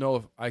don't know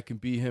if I can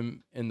beat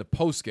him in the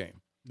post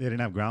game. They didn't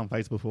have ground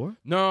fights before.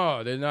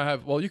 No, they did not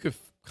have. Well, you could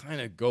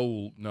kind of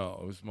go. No,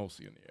 it was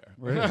mostly in the air.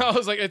 Really? I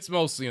was like, it's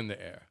mostly in the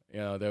air.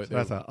 So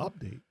that's an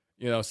update.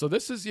 So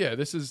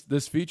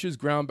this features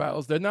ground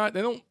battles.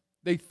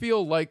 They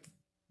feel like,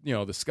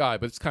 the sky,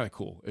 but it's kind of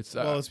cool. It's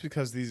it's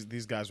because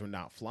these guys were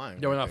not flying.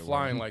 we're like not they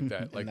flying were like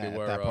that, like in they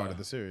were. that part of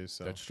the series.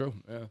 So That's true.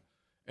 Yeah,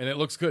 and it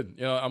looks good.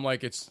 I'm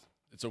like, it's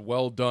a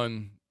well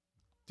done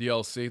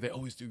DLC. They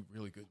always do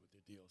really good with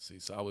their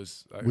DLC. So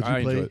I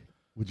enjoyed it.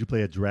 Would you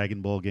play a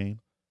Dragon Ball game?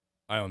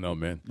 I don't know,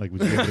 man. Like,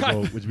 would you be able to go?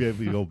 Would you be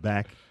able to go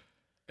back?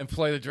 And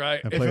play the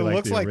dragon. And if play it like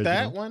looks the like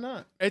that, original? why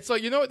not? It's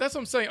like, that's what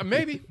I'm saying.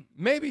 Maybe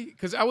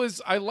because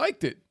I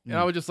liked it, and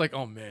I was just like,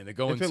 oh man, they're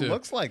going If it to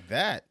looks like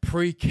that,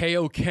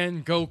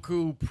 pre-Kaioken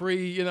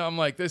Goku, I'm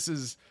like, this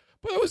is,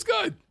 but it was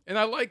good. And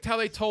I liked how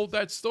they told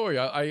that story.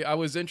 I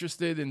was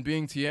interested in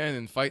being Tien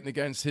and fighting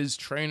against his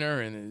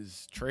trainer and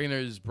his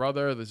trainer's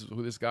brother. This is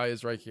who this guy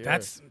is right here.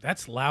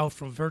 That's Lau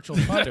from Virtual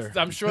Fighter.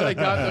 I'm sure they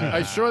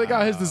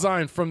got his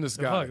design from this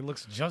guy. Fuck, it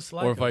looks just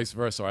like Or him. vice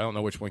versa. I don't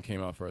know which one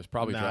came out first.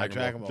 Probably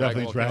Dragon Ball.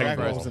 Definitely Dragon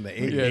Ball. was in the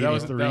 80s. Yeah, that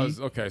was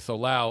 83. okay. So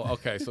Lau.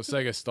 Okay, so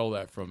Sega stole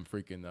that from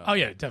freaking. Oh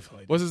yeah,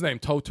 definitely. What's his name?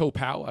 Toto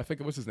Pao. I think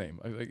it was his name.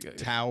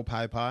 Tao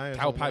Pai Pai.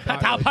 Tao Pai Pai.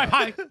 Tao Pai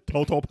Pai.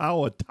 Toto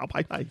Power, Tao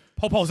Pai Pai.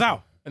 Popo's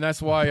out. And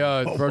that's why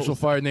Virtual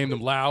Fire named him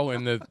Lao,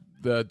 and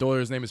the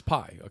daughter's name is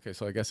Pai. Okay,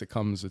 so I guess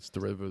it's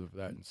derivative of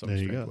that in some There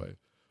you strange go. way.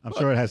 I'm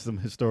sure it has some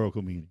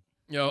historical meaning.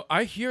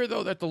 I hear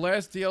though that the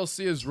last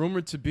DLC is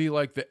rumored to be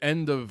like the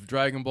end of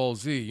Dragon Ball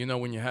Z.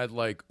 When you had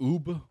like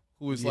Oob,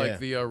 who was like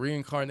the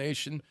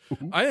reincarnation.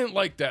 I didn't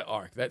like that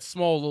arc, that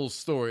small little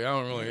story. I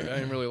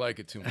didn't really like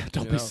it too much.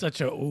 Don't be such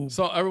a oob.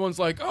 So everyone's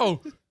like, oh,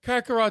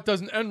 Kakarot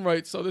doesn't end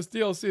right, so this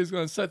DLC is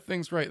going to set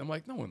things right. I'm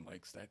like, no one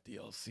likes that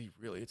DLC,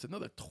 really. It's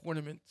another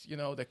tournament,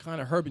 that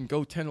kind of Herb and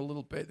Goten a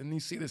little bit. And you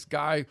see this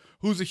guy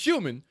who's a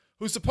human,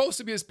 who's supposed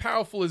to be as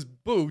powerful as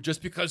Boo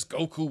just because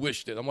Goku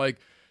wished it. I'm like,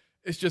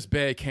 it's just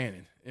bad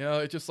canon.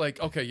 It's just like,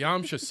 okay,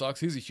 Yamcha sucks.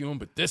 He's a human,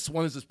 but this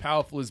one is as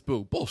powerful as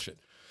Boo. Bullshit.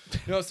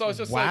 So it's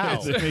just Wow.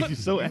 like, It makes you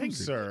so angry.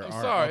 Sir, I'm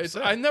are sorry.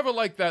 upset. I never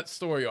liked that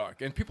story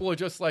arc. And people are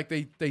just like,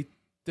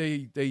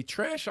 they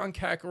trash on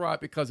Kakarot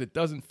because it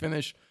doesn't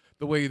finish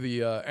the way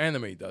the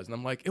anime does. And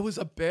I'm like, it was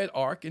a bad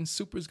arc, and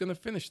Super's going to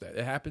finish that.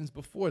 It happens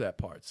before that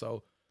part.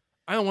 So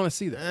I don't want to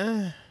see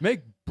that.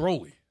 Make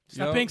Broly.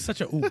 Stop being such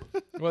a oob.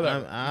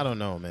 Whatever. I don't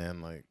know,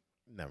 man. Like,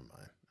 never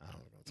mind. I don't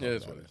know. talk Yeah,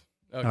 that's about what it is.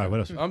 Okay. All right, what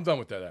else? I'm done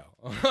with that,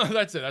 Al.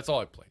 That's it. That's all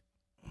I played.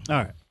 All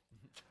right.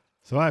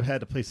 So I've had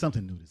to play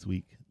something new this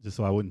week, just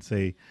so I wouldn't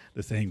say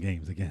the same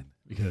games again,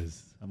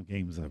 because some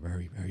games are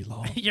very, very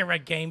long. You're a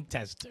game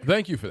tester.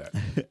 Thank you for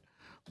that.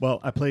 Well,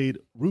 I played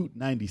Route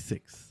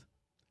 96.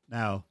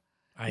 Now,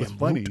 what's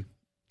funny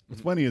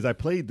is I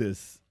played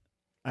this.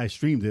 I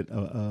streamed it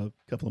a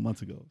couple of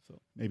months ago,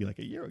 so maybe like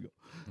a year ago.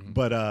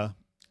 But I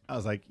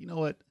was like, you know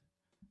what?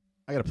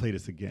 I got to play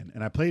this again.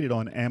 And I played it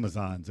on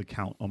Amazon's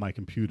account on my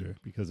computer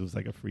because it was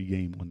like a free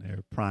game on their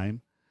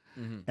Prime.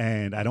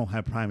 And I don't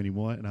have Prime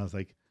anymore. And I was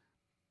like,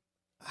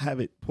 I have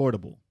it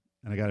portable.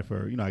 And I got it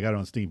for, I got it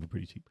on Steam for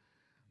pretty cheap.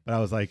 But I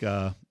was like,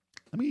 let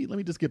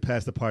me just get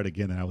past the part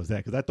again that I was at,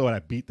 because I thought I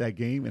beat that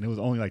game and it was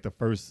only like the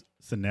first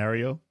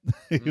scenario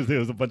because there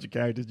was a bunch of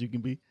characters you can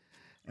be.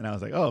 And I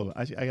was like, oh,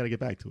 I got to get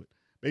back to it.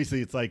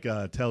 Basically, it's like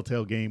a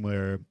Telltale game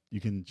where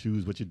you can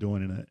choose what you're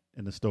doing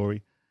in the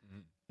story.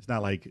 It's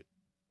not like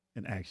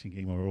an action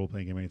game or a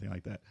role-playing game or anything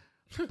like that.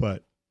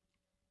 But,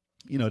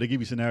 they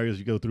give you scenarios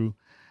you go through,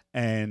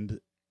 and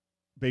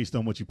based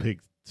on what you pick,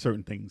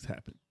 certain things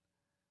happen.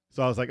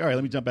 So I was like, all right,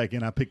 let me jump back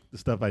in. I picked the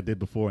stuff I did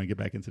before and get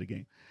back into the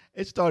game.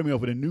 It started me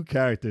off with a new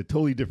character,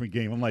 totally different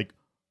game. I'm like,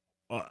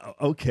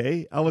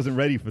 okay, I wasn't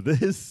ready for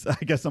this. I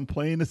guess I'm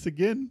playing this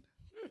again.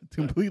 It's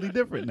completely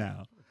different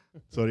now.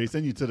 So they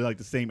send you to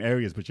the same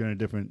areas, but you're a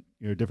different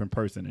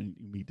person and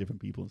you meet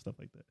different people and stuff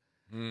like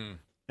that.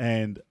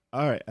 And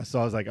all right, so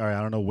I was like, all right,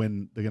 I don't know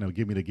when they're gonna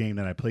give me the game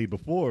that I played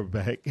before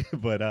back,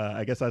 but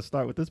I guess I'll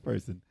start with this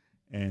person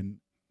and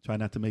try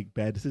not to make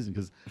bad decisions,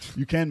 because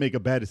you can make a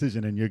bad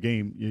decision in your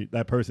game.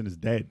 That person is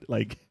dead.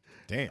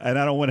 Damn. And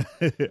I don't want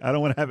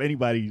to have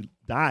anybody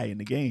die in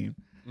the game.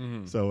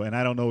 So, and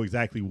I don't know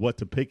exactly what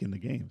to pick in the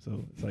game.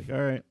 So it's like,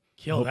 all right,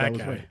 Kill that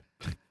guy. Right.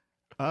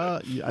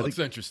 I That's think.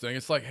 interesting.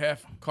 It's like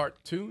half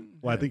cartoon.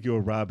 Well, I think you were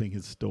robbing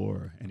his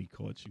store and he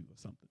caught you or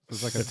something.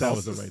 It's like If that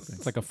was the right thing.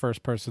 It's like a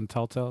first-person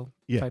Telltale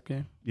type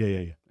game.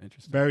 Yeah.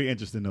 Interesting. Very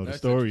interesting though. The That's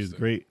story is interesting.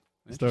 great.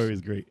 The story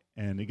is great,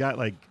 and it got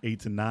like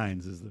 8s and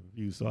 9s as the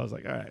review. So I was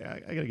like, all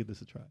right, I gotta give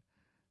this a try.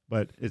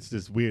 But it's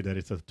just weird that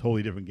it's a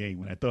totally different game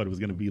when I thought it was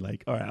gonna be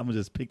like, all right, I'm gonna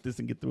just pick this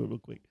and get through it real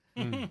quick.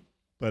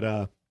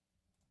 But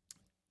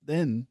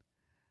then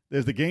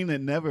there's the game that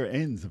never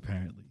ends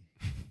apparently.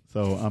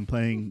 So I'm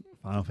playing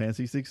Final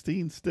Fantasy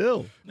 16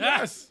 still.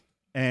 Yes.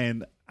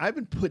 And I've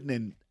been putting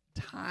in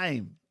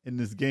time in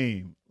this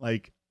game,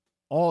 like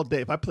all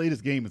day. If I play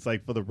this game, it's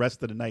like for the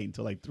rest of the night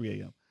until like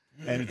 3 a.m.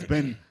 And it's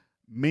been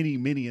many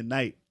a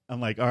night. I'm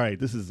like, all right,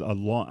 this is a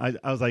long.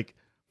 I was like,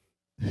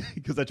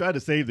 because I tried to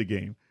save the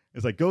game.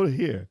 It's like, go to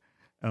here.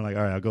 And I'm like,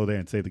 all right, I'll go there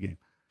and save the game.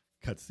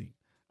 Cutscene.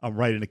 I'm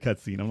right in a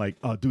cutscene. I'm like,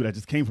 oh, dude, I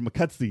just came from a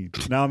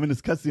cutscene. Now I'm in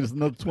this cutscene. It's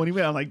another 20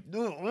 minutes. I'm like,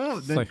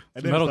 It's like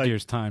Metal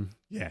Gear's time.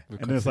 Yeah. And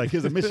then it's like,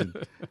 here's a mission.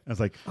 I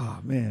was like, oh,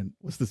 man,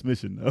 what's this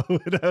mission, though?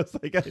 And I was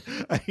like,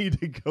 I need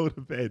to go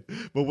to bed.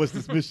 But what's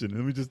this mission?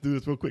 Let me just do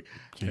this real quick.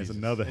 There's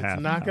another half.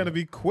 It's not going to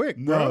be quick,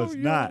 No, bro. it's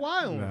You're not.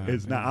 wild. No.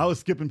 It's not. I was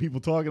skipping people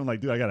talking. I'm like,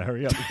 dude, I got to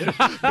hurry up.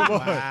 Come on.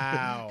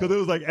 Wow. Because it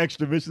was like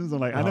extra missions. I'm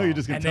like, I know you're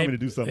just going And to tell me to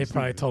do something. They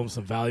probably stupid. told him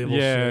some valuable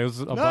Yeah, shit. I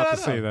was about to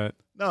say no. that.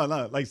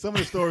 No. Like some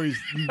of the stories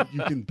you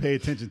can pay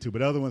attention to,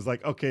 but other ones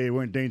like, okay,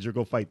 we're in danger.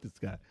 Go fight this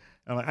guy.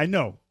 I'm like, I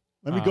know.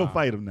 Let me go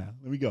fight him now.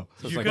 Let me go.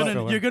 So it's You're like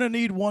gonna filler.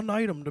 need one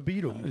item to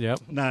beat him. Yep.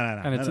 No.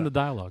 And it's in the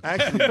dialogue.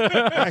 Actually,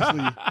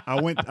 I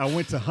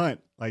went to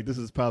hunt. Like this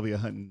is probably a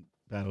hunting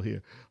battle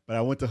here, but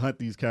I went to hunt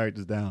these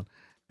characters down,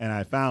 and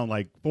I found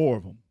like 4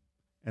 of them,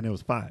 and it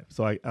was 5.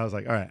 So I was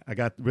like, all right, I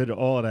got rid of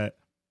all of that,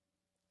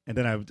 and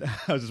then I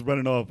was just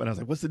running off, and I was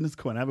like, what's in this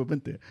corner? I haven't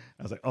been there.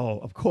 I was like, oh,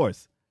 of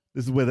course,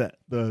 this is where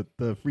the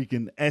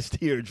freaking S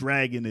tier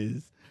dragon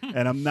is,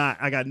 and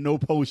I got no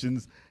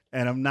potions,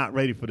 and I'm not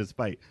ready for this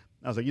fight.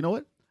 I was like, you know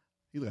what?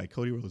 He looked like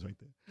Cody Rhodes right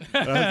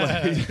there. And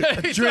I was like,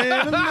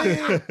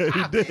 adrenaline.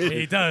 He did.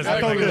 He does. I,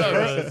 look thought like he was he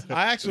does.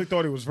 I actually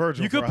thought he was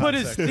Virgil. You for could a put hot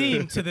his second.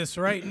 theme to this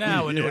right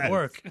now, and it would Yes.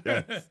 work.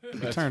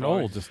 You turned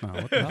old just now.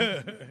 What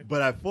the hell?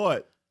 But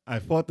I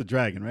fought the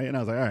dragon, right? And I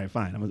was like, all right,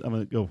 fine. I'm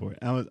gonna go for it.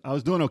 I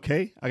was doing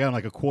okay. I got him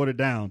like a quarter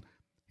down.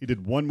 He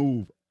did one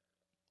move.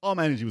 All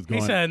my energy was He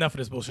gone. said enough of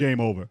this bullshit. Game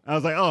over. I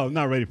was like, oh, I'm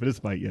not ready for this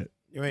fight yet.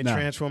 You ain't Nah.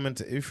 transformed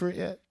into Ifrit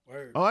yet?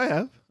 Oh, I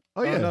have.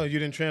 Oh, yeah. no, you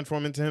didn't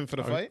transform into him for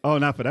the fight? Oh,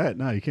 not for that.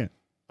 No, you can't.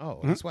 Oh,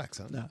 that's whack,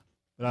 son. No.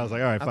 But I was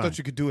like, all right, I fine. thought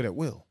you could do it at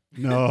will.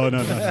 No.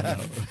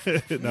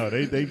 No,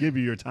 they give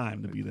you your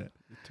time to be that.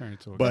 Turn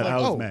into a But Like, I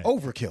was mad.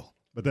 overkill.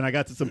 But then I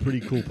got to some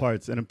pretty cool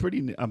parts, and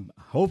I'm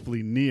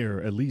hopefully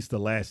near at least the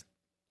last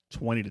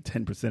 20 to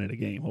 10% of the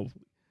game,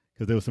 hopefully,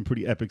 because there was some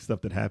pretty epic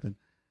stuff that happened.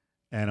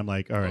 And I'm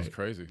like, all That right, was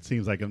crazy.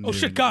 seems like I'm. Oh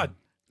shit, God!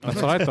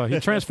 That's what I thought. He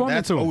transformed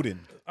That's into him. Odin.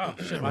 Oh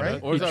shit, my Right?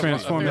 bad. Or is He that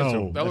transformed Rama? I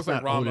think No, that's- that looks that's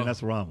like not Rama. Odin,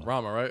 that's Rama.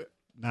 Rama, right?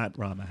 Not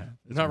Rama.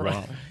 It's Not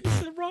Rama. Rama.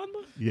 Is it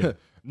Ranma? Yeah.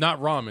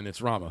 Not ramen,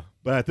 it's Rama.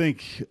 But I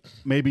think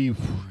maybe,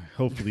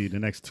 hopefully, the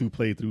next 2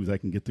 playthroughs I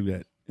can get through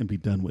that and be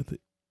done with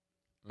it.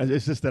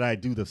 It's just that I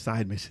do the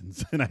side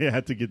missions and I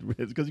had to get rid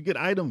because you get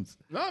items.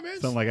 No, man.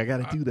 So I'm like, I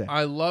got to do that.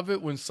 I love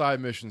it when side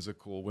missions are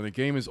cool. When a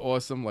game is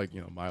awesome, like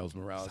Miles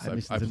Morales, Side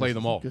missions I in play this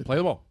them is all. good. Play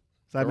them all.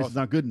 Side missions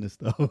aren't good in this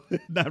though.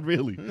 Not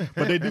really,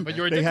 but they do. But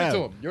you're they addicted have, to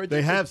them. You're They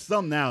addicted. have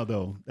some now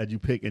though that you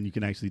pick and you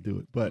can actually do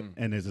it. But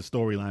and there's a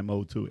storyline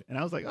mode to it. And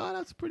I was like, oh,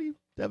 that's a pretty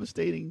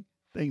devastating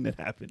thing that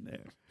happened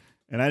there.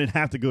 And I didn't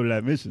have to go to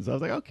that mission, so I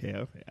was like,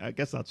 okay, I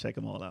guess I'll check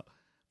them all out.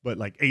 But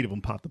like 8 of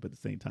them popped up at the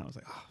same time. I was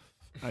like, oh,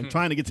 I'm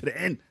trying to get to the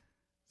end.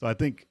 So I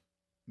think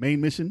main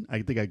mission,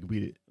 I think I could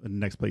beat it in the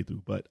next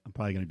playthrough. But I'm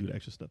probably gonna do the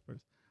extra stuff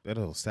first.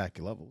 That'll stack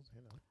your levels.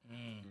 You know.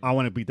 I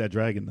want to beat that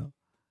dragon though,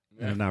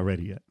 and I'm not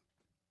ready yet.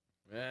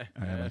 Yeah.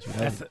 All right, how about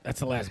you? That's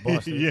the last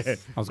boss. yeah,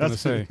 I was going to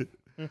say.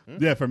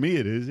 Yeah, for me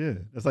it is. Yeah,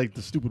 that's like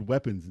the stupid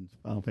weapons in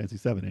Final Fantasy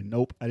VII. And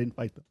nope, I didn't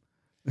fight them.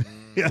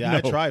 Yeah,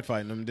 I no. tried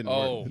fighting them. Didn't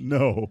Oh. work.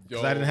 No,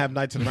 Because I didn't have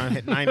Knights of the Round.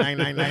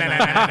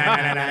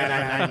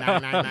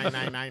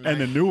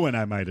 and the new one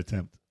I might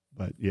attempt,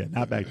 but yeah,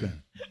 not back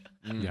then.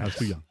 I was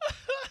too young.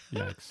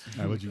 Yikes. All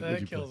right, what'd you That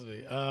play? kills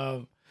me.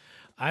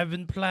 I've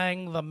been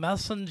playing The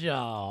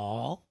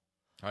Messenger.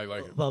 I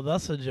like it. The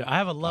Messenger. I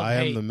have a love I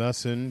am hate. the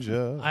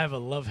messenger. I have a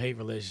love hate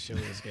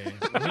relationship with this game.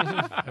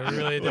 I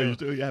really Oh,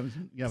 do. you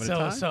having a So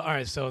time? all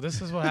right. So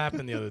this is what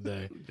happened the other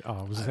day. Oh,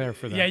 I was there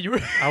for that. Yeah, you were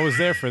I was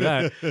there for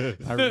that. I for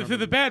remember.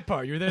 the bad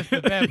part. You were there for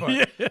the bad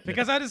part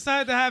because I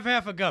decided to have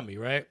half a gummy,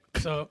 right?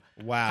 So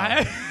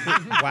Wow.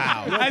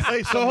 Wow.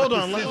 Play So something hold with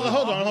on. the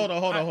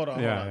Hold on.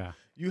 Yeah, yeah.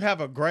 You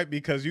have a gripe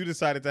because you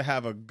decided to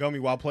have a gummy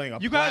while playing a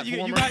you got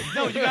platformer? you got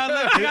no. You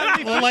got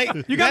to Well, like,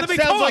 you got that to be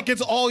sounds talk. like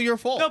it's all your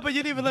fault. No, but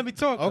you didn't even let me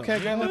talk. though. Okay,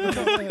 go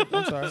ahead.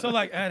 I'm sorry. So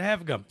like I had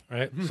half a gummy,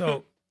 right?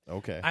 So.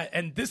 Okay.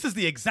 And this is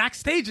the exact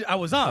stage I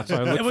was on. So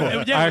I, looked It was- for,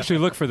 it- yeah, I actually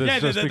looked for this yeah,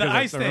 just the because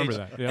ice I remember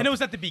stage. that. Yeah. And it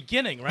was at the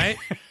beginning, right?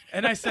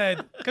 And I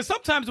said, because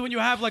sometimes when you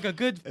have like a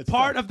good It's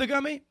part tough. of the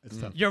gummy,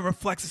 tough. your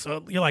reflexes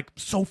are you're like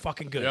so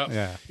fucking good. Yep.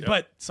 Yeah.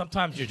 But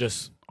sometimes you're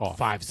just Off.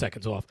 5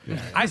 seconds off.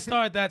 I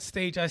started that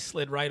stage, I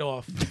slid right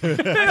off.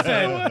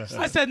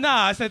 I said,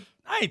 nah. I said,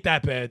 I ain't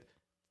that bad.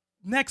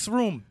 Next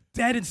room,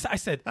 dead inside. I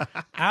said,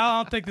 I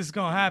don't think this is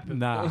gonna happen.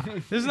 Nah.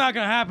 This is not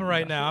gonna happen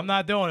right now. I'm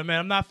not doing it, man.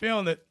 I'm not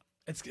feeling it.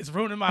 It's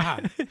ruining my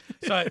high.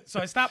 So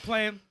I stopped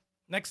playing.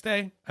 Next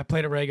day, I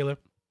played a regular,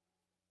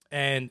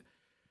 and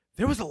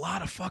there was a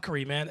lot of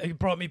fuckery, man. It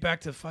brought me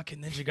back to fucking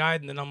Ninja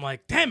Gaiden, and I'm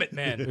like, damn it,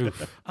 man.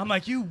 I'm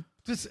like, you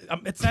just.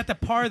 It's at the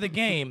part of the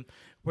game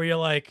where you're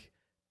like,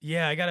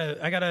 yeah, I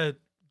gotta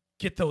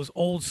get those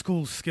old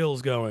school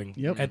skills going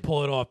Yep. and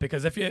pull it off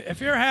because if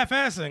you're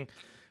half-assing,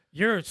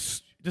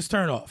 just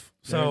turn off.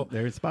 So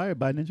they're inspired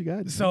by Ninja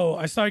Gaiden. so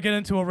I started getting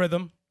into a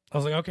rhythm. I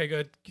was like, okay,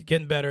 good,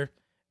 getting better.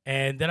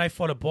 And then I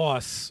fought a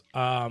boss.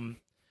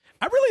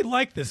 I really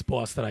liked this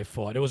boss that I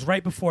fought. It was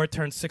right before it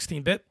turned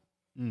 16-bit.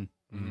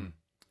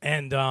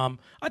 And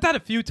I died a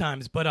few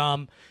times, but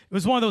it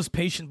was one of those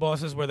patient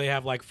bosses where they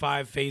have like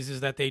 5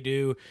 phases that they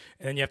do,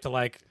 and then you have to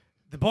like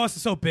the boss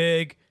is so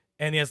big,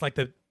 and he has like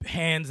the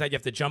hands that you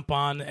have to jump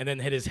on, and then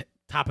hit his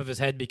top of his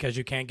head because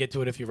you can't get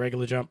to it if you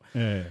regular jump.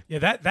 yeah.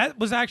 Yeah, that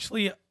was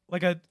actually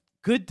like a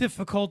good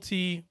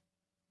difficulty,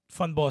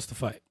 fun boss to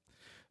fight.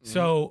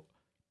 So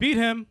beat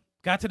him,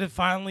 got to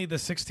finally the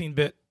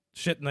 16-bit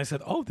shit, and I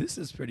said, "Oh, this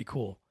is pretty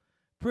cool,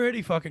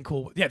 pretty fucking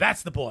cool." Yeah,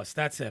 that's the boss.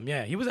 That's him.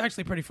 Yeah, he was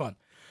actually pretty fun.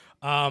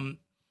 Yeah,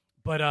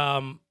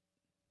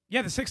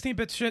 the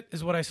 16-bit shit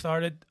is what I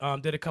started.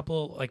 Did a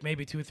couple, like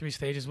maybe 2 or 3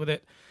 stages with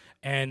it,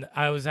 and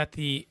I was at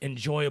the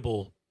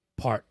enjoyable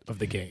part of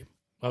the game.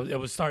 I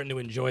was starting to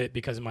enjoy it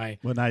because my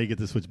Well, now you get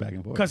to switch back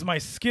and forth. because my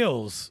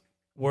skills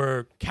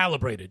were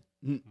calibrated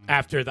Mm.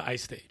 after the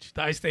ice stage.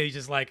 The ice stage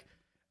is like,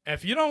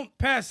 if you don't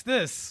pass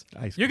this,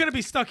 Ice you're gonna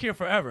be stuck here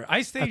forever.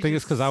 Ice stage. I think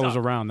it's because I was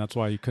suck. around. That's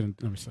why you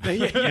couldn't. Let me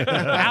say.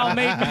 Al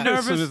made me As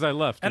nervous, soon as I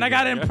left, and I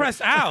got to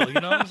impress Al.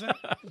 You know what I'm saying?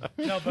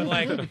 No, but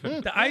like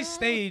the ice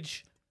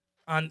stage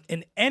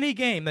in any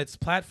game that's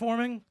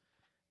platforming,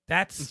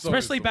 that's It's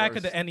always especially the back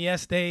in worst. the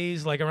NES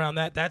days, like around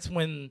that. That's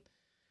when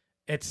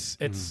it's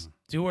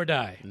do or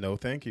die. No,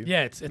 thank you.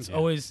 Yeah, it's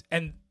always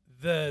and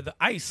the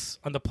ice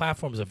on the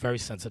platforms are very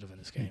sensitive in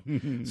this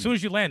game. As soon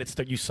as you land,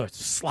 you start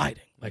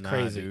sliding like Nah,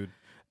 crazy. dude.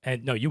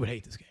 And no, you would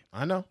hate this game.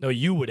 I know. No,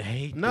 you would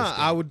hate. Nah,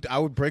 this game. I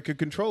would break a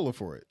controller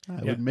for it.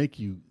 It Yeah. would make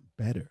you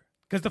better.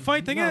 Because the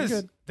funny thing No, I'm is,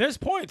 good. there's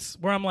points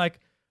where I'm like,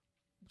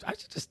 I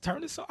should just turn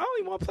this off. I don't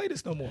even want to play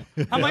this no more.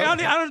 I'm like,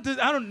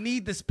 I don't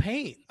need this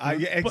pain. Yeah,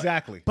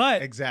 exactly.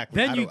 But exactly.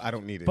 then I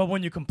don't need it. But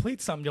when you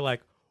complete something, you're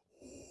like,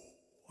 "Ooh,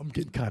 I'm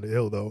getting kind of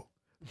ill though.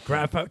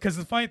 Because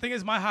the funny thing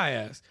is, my high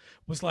ass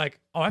was like,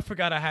 oh, I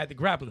forgot I had the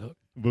grappling hook.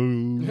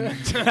 Boo.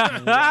 So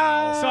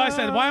I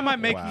said, why am I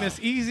making Wow. this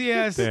easy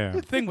ass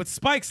Damn. thing with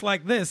spikes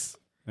like this?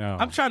 No.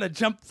 I'm trying to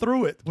jump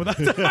through it. Without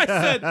I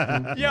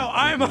said, yo,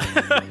 I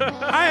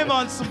am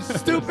on some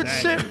stupid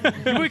shit.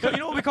 You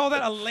know what we call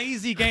that? A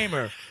lazy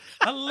gamer.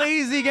 A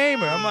lazy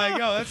gamer. I'm like,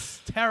 yo,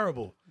 that's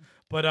terrible.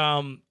 But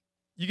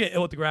you get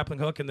ill with the grappling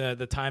hook and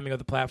the timing of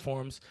the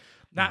platforms.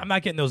 I'm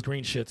not getting those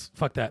green shits.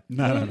 Fuck that.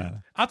 No.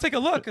 I'll take a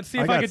look and see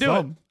if I got can do it.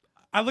 some.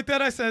 I looked at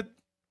it, I said,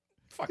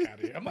 fuck out of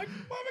here. I'm like,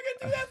 what am I going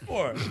to do that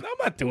for? No,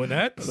 I'm not doing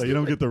that. So you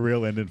don't get the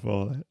real ending for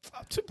all that.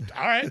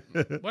 All right,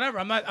 whatever.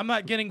 I'm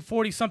not getting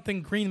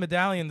 40-something green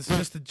medallions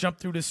just to jump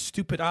through this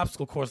stupid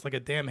obstacle course like a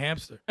damn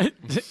hamster.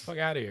 Fuck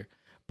out of here.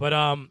 But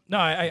no,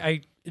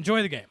 I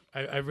enjoy the game.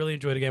 I really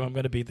enjoy the game. I'm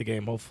going to beat the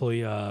game.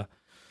 Hopefully,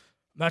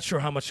 not sure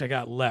how much I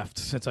got left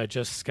since I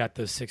just got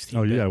the 16.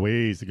 Oh, you got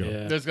ways to go.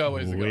 Yeah. There's got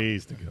ways to go.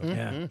 Ways to go.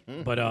 Yeah,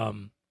 but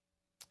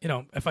you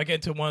know, if I get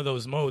into one of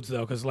those modes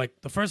though, because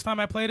like the first time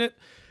I played it,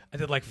 I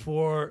did like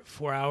four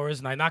hours,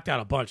 and I knocked out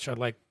a bunch. I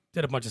like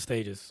did a bunch of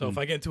stages. So if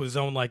I get into a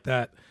zone like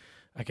that,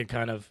 I can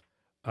kind of,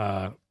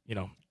 you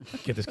know,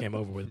 get this game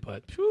over with.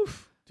 But whew,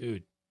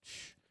 dude,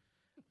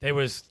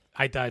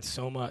 I died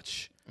so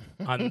much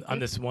on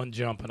this one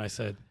jump, and I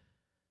said,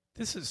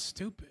 this is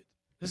stupid.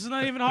 This is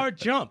not even a hard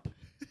jump.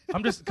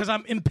 I'm just because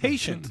I'm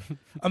impatient.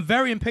 I'm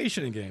very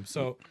impatient in games.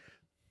 So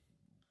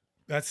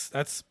that's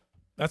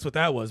what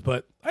that was.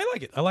 But I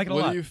like it. I like it a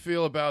lot. What do you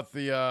feel about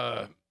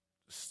the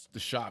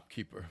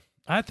shopkeeper?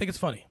 I think it's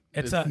funny.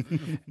 It's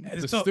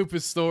The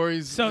stupid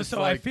stories. So it's I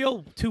like,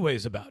 feel two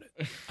ways about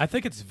it. I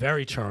think it's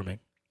very charming.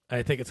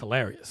 I think it's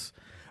hilarious.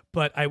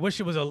 But I wish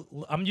it was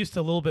I'm used to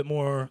a little bit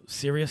more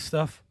serious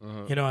stuff.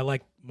 You know, I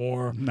like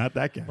more Not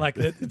that guy. like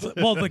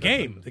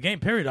the game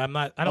period. I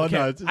don't Oh, no,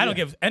 care. it's- I don't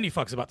yeah. give any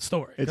fucks about the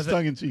story. It's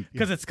tongue in cheek.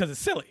 Because it's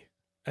silly.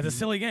 It's a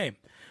silly game.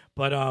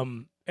 But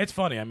it's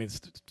funny. I mean,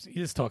 he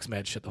just talks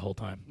mad shit the whole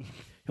time.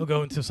 He'll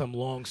go into some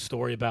long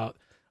story about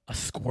a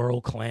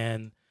squirrel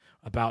clan,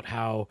 about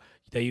how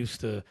they used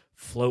to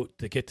float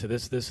to get to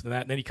this, and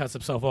that. And then he cuts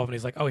himself off and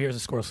he's like, oh, here's a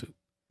squirrel suit.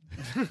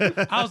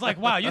 I was like,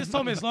 wow, you just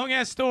told me this long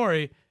ass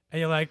story. And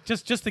you're like,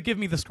 just to give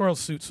me the squirrel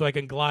suit so I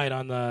can glide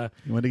on the.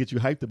 You want to get you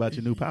hyped about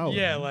your new power.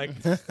 Yeah, like,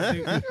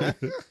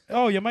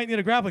 oh, you might need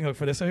a grappling hook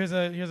for this. So here's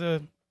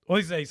a.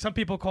 Well, some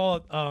people call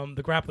it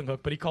the grappling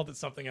hook, but he called it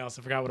something else.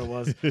 I forgot what it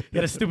was. He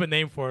had a stupid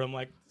name for it. I'm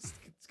like, this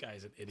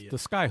guy's an idiot. The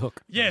sky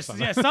hook. Yes,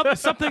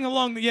 something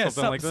along the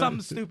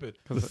something stupid.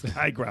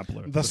 Sky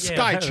grappler. The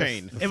sky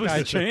chain. It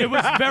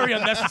was very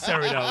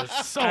unnecessary though.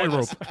 It's so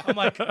rope. I'm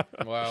like, wow.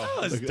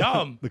 that was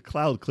dumb. The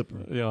cloud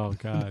clipper. Oh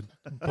God.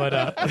 But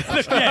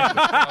yeah,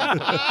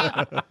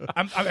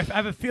 I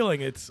have a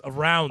feeling it's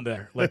around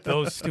there, like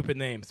those stupid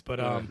names. But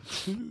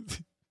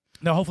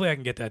no, hopefully I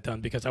can get that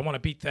done because I want to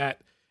beat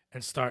that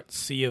and start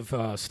Sea of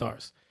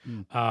Stars.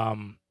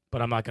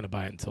 But I'm not going to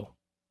buy it until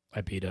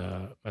I beat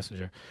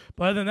Messenger.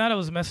 But other than that, I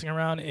was messing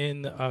around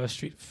in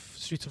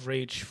Streets of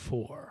Rage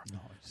 4.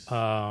 Nice.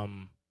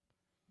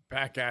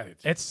 Back at it.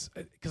 It's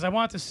because I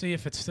wanted to see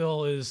if it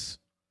still is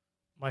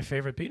my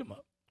favorite beat 'em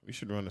up. We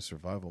should run a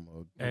survival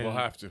mode. And, We'll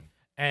have to.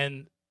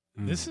 And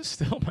this is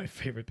still my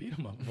favorite beat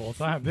 'em up of all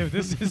time. Dude,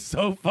 this is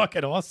so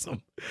fucking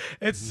awesome.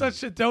 It's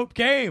such a dope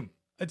game.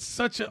 It's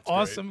such an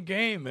awesome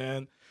game,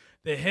 man.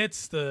 The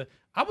hits,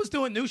 I was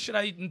doing new shit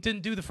I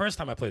didn't do the first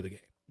time I played the game.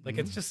 Like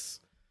it's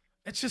just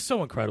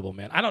so incredible,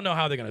 man. I don't know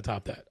how they're gonna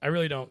top that. I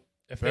really don't.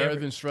 If they Better ever,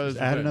 than Shredder's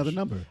Add Revenge. another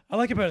number. I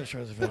like it better than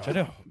Shredder's Revenge. I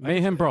do.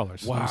 Mayhem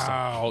Brawlers.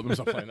 Wow. Let me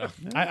stop playing now.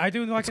 I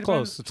do like It's it.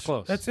 close. better. It's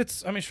close.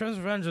 It's. I mean, Shredder's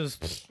Revenge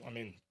is. I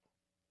mean,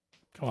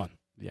 come on.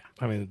 Yeah.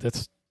 I mean,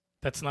 that's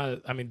not.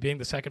 I mean, being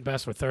the second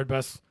best or third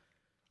best,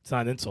 it's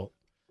not an insult.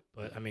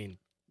 But I mean,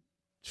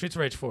 Streets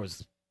of Rage 4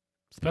 is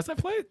the best I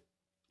played.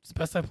 It's the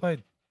best I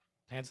played,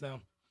 hands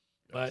down.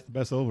 But The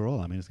best overall.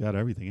 I mean, it's got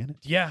everything in it.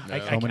 yeah,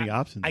 Yeah. So many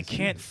options. I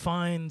can't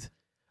find.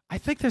 I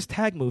think there's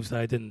tag moves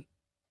that I didn't.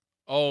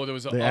 Oh, there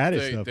was an They update.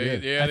 added stuff, they,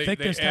 yeah. I think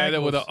they there's added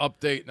tag with an moves.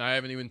 update, and I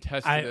haven't even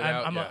tested it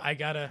out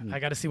yet. I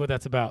gotta see what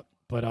that's about.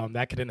 But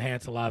that could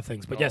enhance a lot of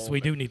things. But yes, Oh, we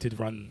do man. need to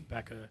run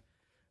back a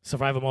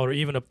survival mode or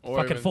even a Or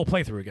fucking even- full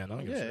playthrough again. I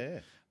don't give a Yeah, shit. yeah.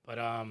 But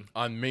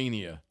On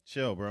Mania.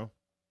 Chill, bro.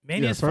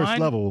 Mania's first fine.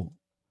 level.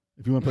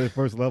 If you want to play the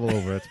first level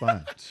over, it's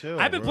fine. Chill.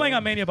 I've been bro. playing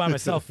on Mania by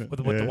myself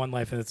with the Yeah. one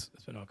life, and it's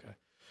been okay.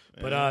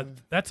 But Yeah.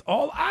 that's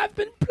all I've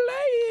been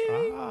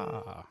playing.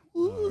 Ah.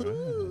 All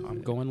right.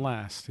 I'm going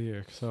last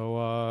here.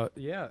 So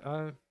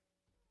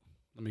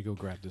let me go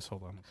grab this.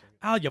 Hold on.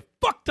 Al, you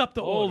fucked up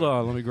the Hold order.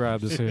 on, let me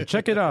grab this here.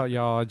 Check it out,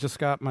 y'all. I just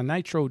got my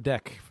Nitro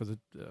deck for the.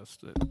 That's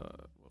the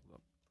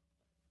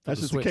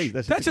just the Switch. case.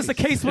 That's just a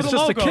case with It's a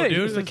just logo, a case.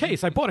 dude. It's a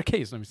case. I bought a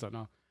case. Let me start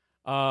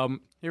now.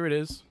 Here it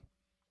is.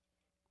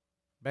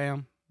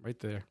 Bam, right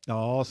there.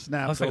 Oh,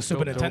 snap. Looks like a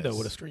Super Dope, Nintendo dope.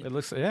 with a screen. It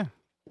looks, yeah.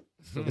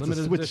 It's a It's a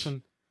limited Switch.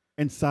 edition,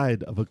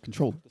 Inside of a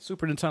controller. the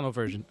Super Nintendo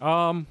version.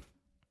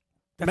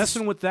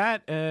 Messing with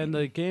that, and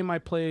the game I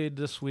played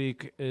this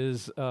week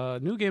is a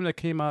new game that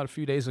came out a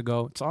few days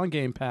ago. It's on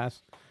Game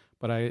Pass,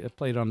 but I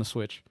played it on the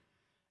Switch,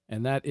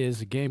 and that is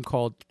a game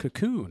called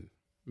Cocoon,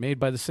 made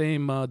by the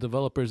same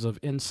developers of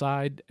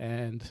Inside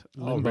and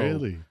Limbo. Oh,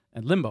 really?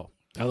 And Limbo.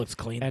 That looks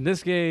clean. And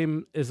this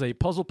game is a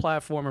puzzle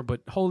platformer,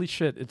 but holy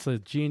shit, it's a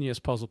genius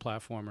puzzle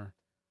platformer.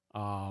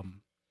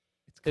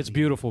 It's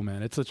beautiful,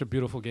 man. It's such a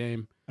beautiful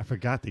game. I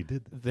forgot they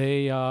did that.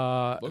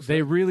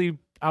 They really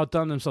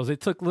outdone themselves. They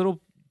took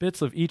little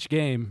bits of each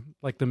game,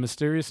 like the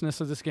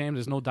mysteriousness of this game.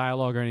 There's no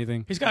dialogue or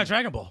anything. He's got a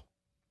Dragon Ball.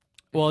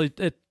 Well,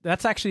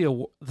 that's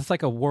actually that's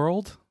like a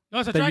world No,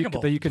 it's a that Dragon you,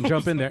 Ball. that you can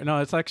jump in there. No,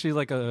 it's actually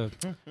like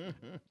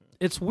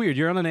it's weird.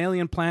 You're on an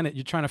alien planet.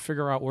 You're trying to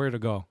figure out where to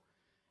go,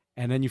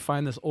 and then you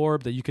find this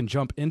orb that you can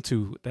jump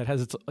into that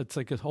has it's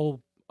like a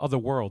whole other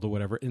world or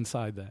whatever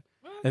inside that.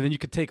 And then you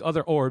could take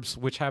other orbs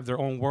which have their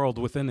own world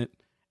within it,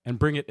 and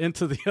bring it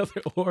into the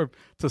other orb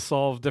to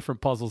solve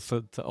different puzzles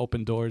to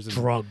open doors. And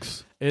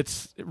Drugs.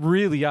 it's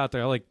really out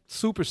there, like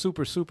super,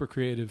 super, super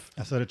creative.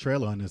 I saw the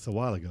trailer on this a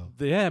while ago.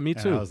 Yeah, me And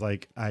too. I was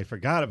like, I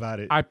forgot about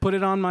it, I put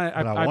it on my.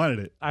 but I wanted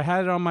it. I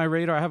had it on my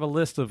radar. I have a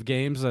list of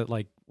games that,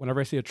 like, whenever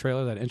I see a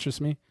trailer that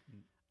interests me,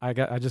 I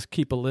just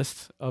keep a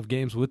list of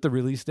games with the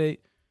release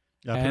date.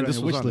 Yeah, I and put it this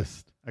on your was wish on there.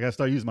 list. I gotta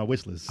start using my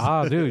wish list.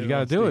 Ah, dude, you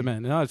gotta on do it, Steam.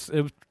 man. No,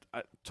 it was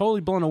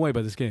totally blown away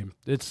by this game.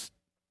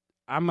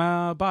 I'm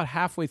about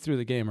halfway through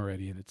the game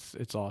already, and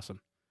it's awesome.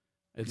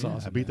 It's Yeah,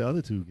 awesome. I beat man. the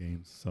other two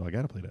games, so I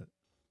gotta play that.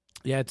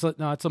 Yeah, it's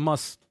a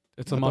must.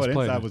 It's a I must thought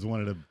play. Inside man. was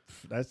one of the.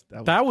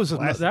 That was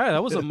classic.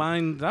 that was a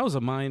mind. That was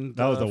a mind.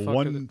 That was a fucking-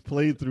 one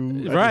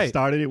playthrough. I Right. just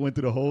started it, went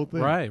through the whole thing.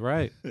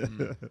 Right.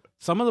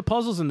 Some of the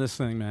puzzles in this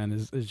thing, man,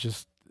 is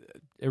just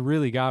it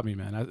really got me,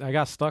 man. I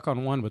got stuck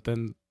on one, but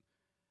then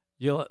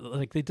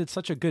they did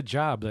such a good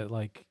job that,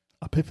 like,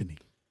 Epiphany.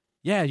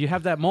 yeah, you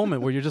have that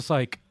moment where you're just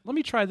like, let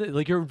me try this.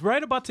 Like, you're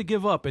right about to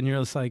give up, and you're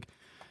just like,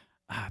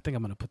 I think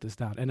I'm gonna put this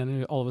down. And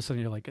then all of a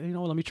sudden you're like, you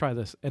know what, let me try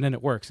this. And then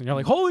it works. And you're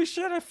like, holy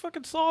shit, I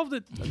fucking solved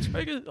it. That's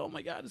freaking, oh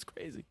my God, it's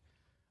crazy.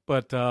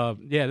 But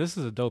yeah, this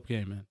is a dope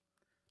game, man.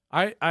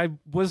 I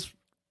was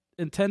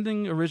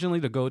intending originally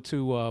to go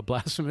to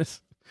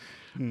Blasphemous,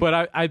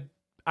 but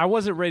I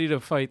wasn't ready to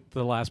fight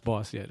the last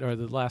boss yet, or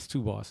the last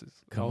two bosses.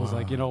 I was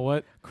like, you know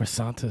what?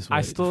 Croissantus.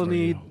 I still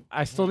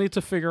need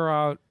to figure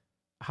out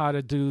how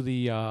to do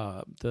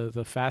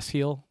the fast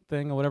heal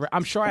thing or whatever.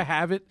 I'm sure I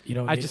have it. You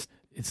know,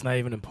 it's not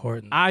even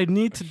important. I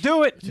need to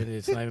do it.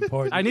 It's not even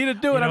important. I need to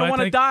do it. You I know don't what want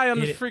to think? die on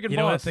this You freaking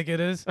know what I boss. think it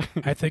is?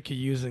 I think you're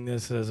using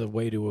this as a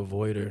way to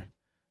avoid her.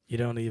 You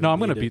don't even. No, I'm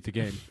gonna need beat it. the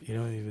game. You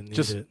don't even need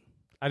Just it.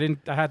 I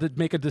had to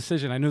make a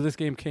decision. I knew this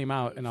game came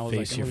out, and I was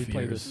Face like, your let me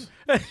play this.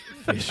 fears.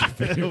 Face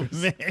your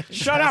fears.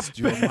 Shut up!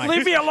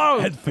 Leave me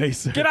alone! And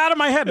face it. Get out of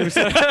my head!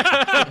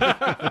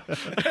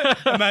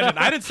 Imagine,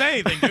 I didn't say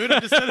anything, dude. I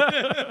just said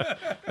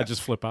I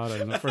just flip out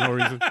at it for no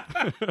reason.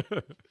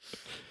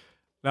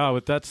 No,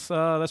 but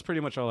that's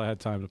pretty much all I had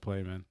time to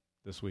play, man,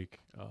 this week.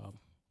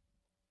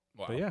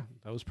 But yeah,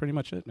 that was pretty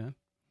much it, man.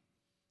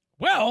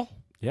 Well,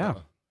 Yeah.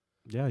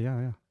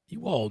 Yeah.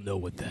 you all know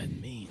what that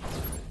means.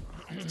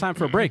 It's time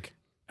for a break.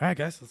 All right,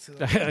 guys. Let's see.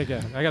 I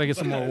gotta get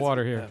some more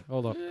water here.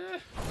 Hold up.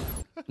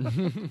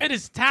 It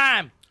is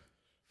time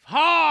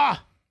for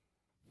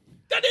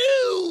the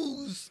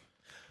news.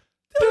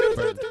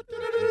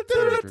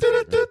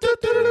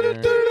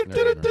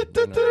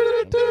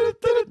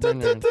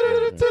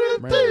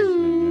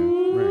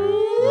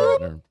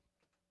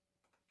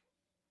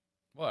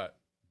 What?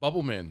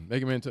 Bubble Man,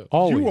 Mega Man 2.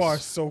 Always. You are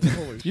so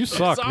foolish. You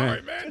suck,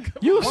 Sorry, man. man.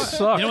 You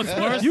suck. You know what's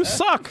worse? You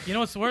suck. You know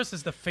what's worse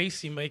is the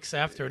face he makes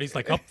after it. He's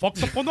like, "Oh,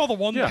 fucked up another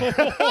one. Yeah.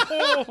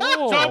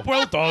 Job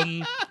well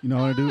done. You know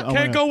what I do?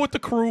 Can't go with the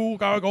crew.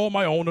 Gotta go on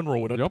my own and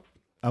ruin it." Yep.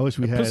 I wish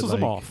we had Pisses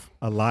them like off.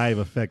 a live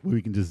effect where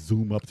we can just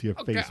zoom up to your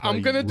face. while I'm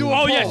you gonna do ruin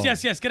a Oh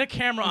it. yes. Get a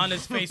camera on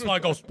his face while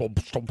it goes, boom,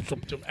 boom,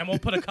 boom, boom, and we'll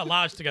put a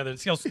collage together and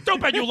see how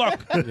stupid you look.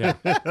 Yeah.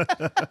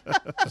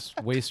 Just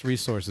waste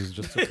resources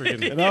just to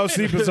freaking. No,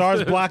 see,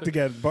 Bazaar's blocked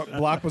again.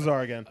 Block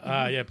Bazaar again.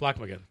 Yeah, block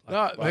him again.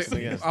 No,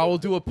 I will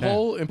do a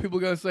poll, and people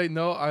are gonna say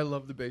no. I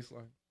love the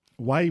baseline.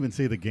 Why even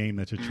say the game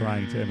that you're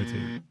trying to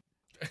imitate?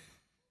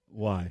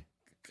 Why?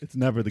 It's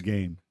never the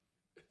game.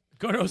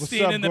 Gordo What's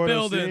Steen up, in the Gordo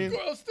building. Steen?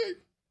 Well, Steve.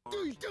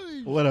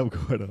 What up,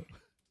 Gordo?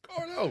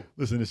 Gordo.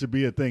 Listen, it should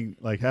be a thing.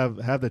 Like have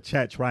the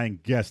chat try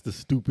and guess the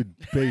stupid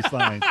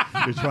baseline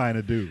you're trying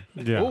to do.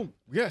 Yeah. Oh,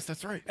 yes,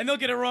 that's right. And they'll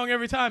get it wrong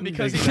every time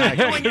because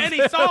Exactly. he's not doing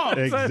any song.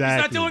 He's not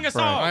Exactly. doing a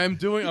song. I am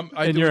doing.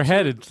 I In do your it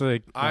head, too. it's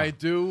like I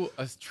do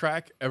a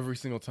track every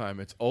single time.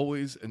 It's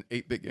always an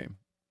 8-bit game.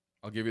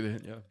 I'll give you the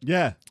hint. Yeah.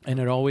 Yeah. and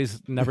it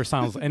always never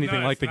sounds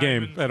anything No, like the it's not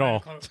game even- at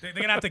all. They're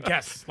gonna have to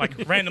guess,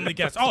 like randomly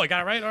guess. Oh, I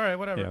got it right. All right,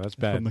 whatever. Yeah, that's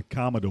From bad. the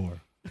Commodore.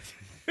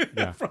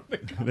 Yeah.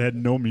 They had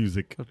no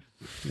music.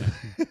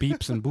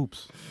 Beeps and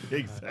boops.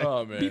 Exactly.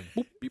 Oh man.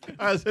 All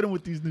right, let's hit him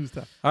with these news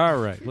topics. All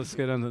right, let's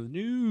get on to the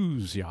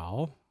news,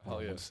 y'all. Hell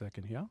Hold on yeah. a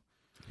second here.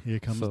 Here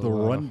comes So, the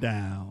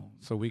rundown.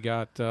 So we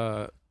got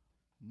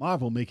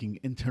Marvel making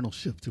internal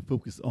shift to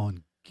focus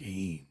on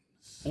games.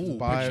 Ooh,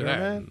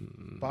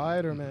 Spider-Man.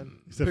 Spider-Man.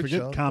 He said,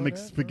 forget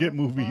comics, forget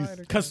movies.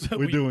 Because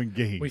We're doing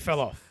games. we fell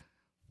off.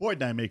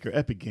 Fortnite maker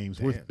Epic Games,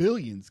 Damn. worth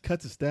billions,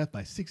 cuts its staff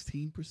by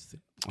 16%.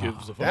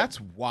 Gives a fuck.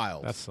 That's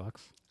wild. that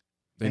sucks.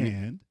 They need-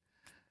 And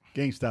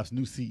GameStop's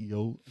new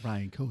CEO,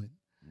 Ryan Cohen,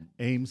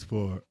 aims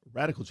for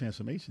radical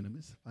transformation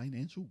amidst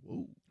financial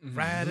woe.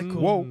 Radical.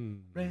 Whoa.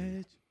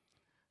 Reg.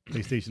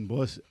 PlayStation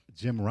boss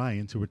Jim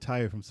Ryan to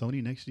retire from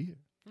Sony next year.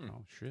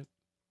 Oh shit.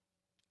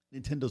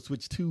 Nintendo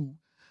Switch 2.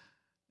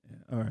 Yeah,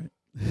 all right.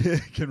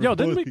 Yo,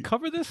 didn't we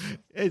cover this?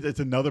 It's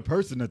another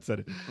person that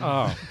said it.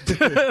 Oh,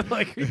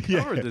 like we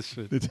Yeah. covered this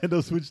shit.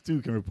 Nintendo Switch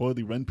 2 can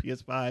reportedly run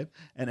PS5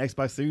 and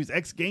Xbox Series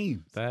X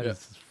games. That Yeah.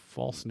 is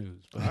false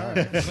news. But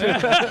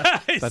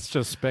That's that's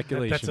just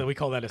speculation. we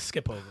call that a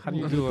skip over. How do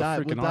you do a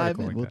freaking dive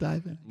article in. like We'll that?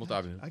 dive in. We'll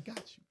dive in. I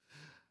got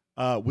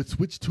you. With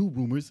Switch 2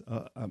 rumors,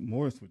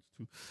 more Switch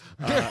 2,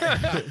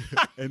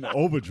 and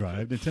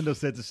Overdrive, Nintendo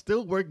says it's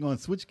still working on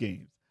Switch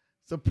games.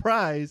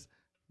 surprise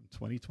in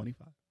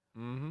 2025.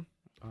 Mm-hmm.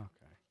 Okay.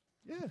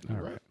 Yeah.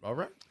 All right. All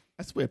right.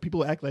 I swear,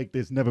 people act like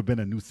there's never been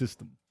a new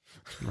system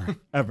Right.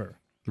 ever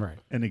Right.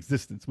 in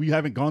existence. We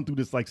haven't gone through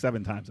this like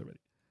 7 times already.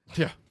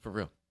 Yeah, for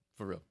real.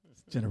 For real.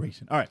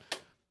 Generation. All right.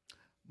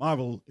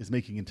 Marvel is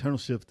making internal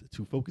shift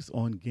to focus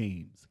on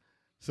games.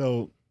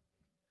 So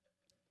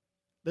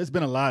there's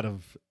been a lot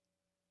of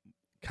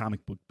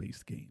comic book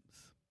based games.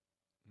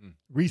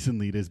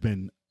 Recently, there's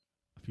been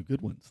a few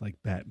good ones like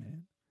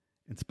Batman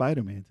and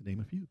Spider-Man, to name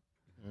a few.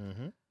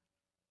 Mm-hmm.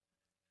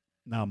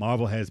 Now,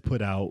 Marvel has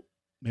put out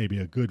maybe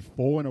a good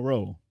 4 in a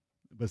row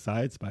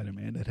besides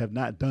Spider-Man that have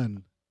not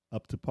done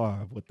up to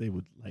par of what they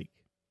would like,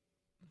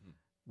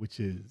 which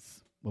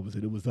is, what was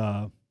it? It was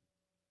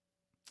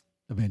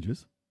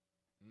Avengers,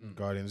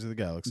 Guardians of the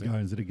Galaxy,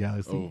 Guardians of the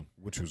Galaxy, Oh.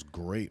 which was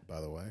great,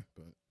 by the way.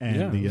 But and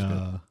Yeah, it was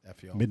the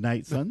F y'all.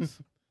 Midnight Suns.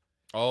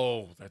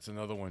 Oh, that's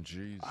another one.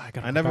 Jeez.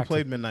 I never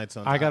played Midnight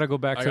Suns. I got to go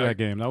back I to got- that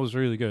game. That was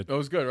really good. That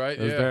was good, right?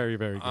 It was yeah. very,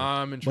 very good.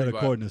 I'm But intrigued by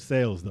it. according to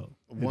sales, though,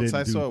 Once I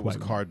didn't do saw it was quite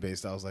well. card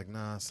based, I was like,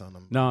 nah, son,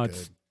 I'm No,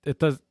 good. it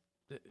does.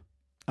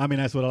 I mean,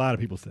 that's what a lot of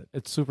people said.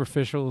 It's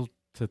superficial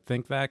to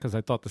think that because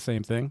I thought the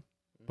same thing.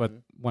 But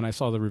when I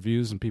saw the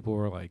reviews and people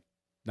were like,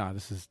 "Nah,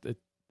 this is it."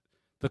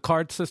 The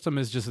card system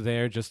is just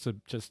there, just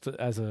to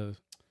as a.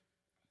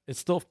 It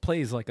still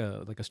plays like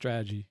a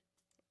strategy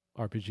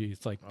RPG.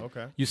 It's like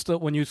Okay. you still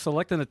when you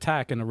select an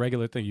attack in a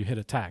regular thing, you hit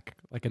attack.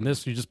 Like in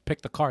this, you just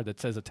pick the card that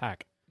says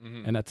attack,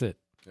 Mhm. and that's it.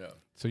 Yeah.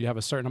 So you have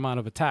a certain amount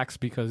of attacks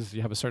because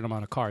you have a certain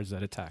amount of cards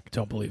that attack.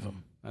 Don't believe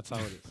him. That's how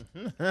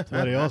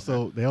it is.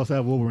 So they also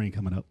have Wolverine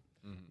coming up,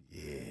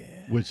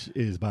 Mhm. which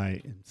is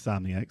by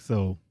Insomniac.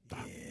 So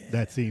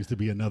that seems to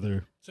be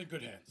another. It's in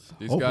good hands.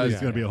 These Hopefully, guys,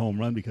 it's going to be a home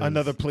run because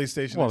Another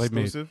PlayStation Well,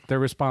 exclusive. they're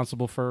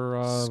responsible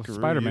for Screw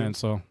Spider-Man, you.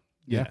 so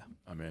yeah,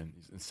 I mean,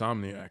 these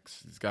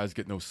insomniacs. These guys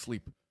get no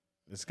sleep.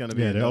 It's gonna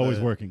be. yeah, they're always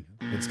another- working.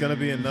 It's gonna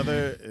be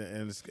another,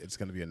 and it's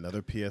gonna be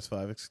another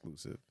PS5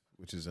 exclusive,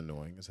 which is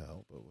annoying as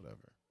hell, but whatever.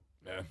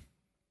 Yeah.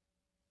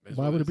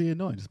 Why would it be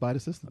annoying? Just buy the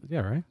system. yeah,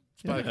 right.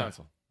 It's by the Yeah.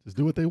 console. Just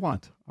do what they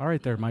want. All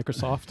right, there,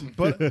 Microsoft,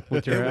 But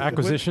with your it-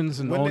 acquisitions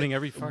and wouldn't owning it-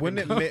 every fucking.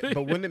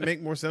 wouldn't it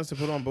make more sense to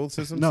put on both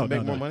systems No, to make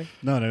no, more no. money?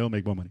 No, they don't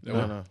make more money.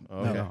 No.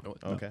 Okay. No.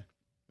 Okay.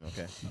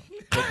 Okay.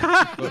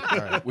 Look, all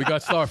right, we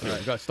got Starfield.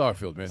 We got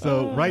Starfield, man.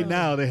 So right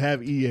now they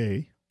have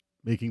EA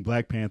making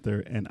Black Panther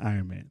and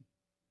Iron Man.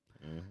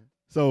 Mhm.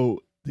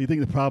 So do you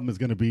think the problem is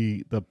going to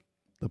be the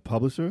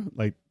publisher,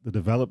 like the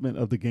development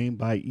of the game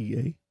by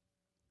EA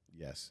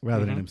Yes.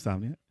 rather than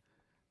Insomniac?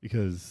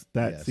 Because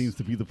that Yes. seems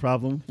to be the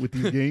problem with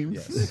these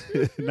games.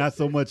 Not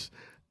so much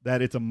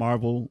that it's a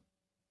Marvel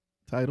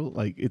title,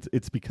 like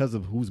it's because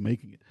of who's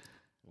making it.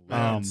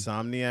 Man,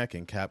 Insomniac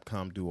and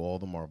Capcom do all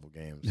the Marvel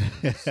games.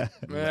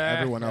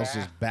 Everyone else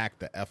just back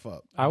the F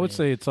up. I would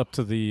say it's up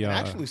to the. And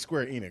actually,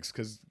 Square Enix,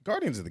 because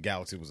Guardians of the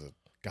Galaxy was a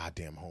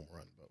goddamn home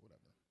run, but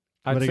whatever.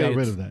 I'd But they say got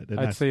rid it's- of that. They're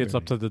I'd not say it's Square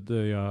up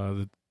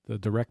to the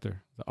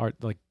director, the art,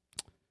 like,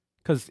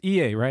 because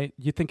EA, right?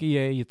 You think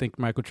EA, you think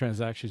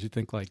microtransactions, you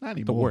think like Not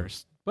the anymore.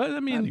 worst. But I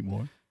Not mean,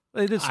 anymore.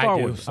 they did I Star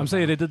do, Wars. I'm somehow.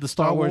 saying they did the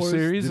Star Star Wars Wars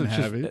series. didn't It's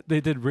just have it.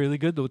 they did really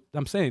good.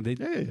 I'm saying they,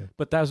 Yeah.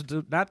 but that's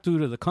not due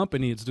to the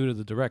company. It's due to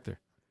the director.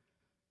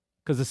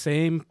 Because the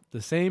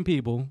same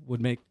people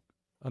would make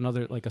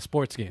another like a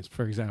sports games,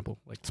 for example,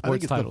 like I think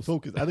sports it's titles. the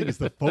focus. I think it's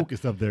the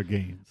focus of their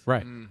games.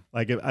 Right.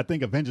 Like I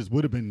think Avengers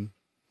would have been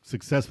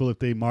successful if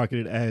they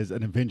marketed it as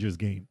an Avengers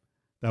game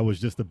that was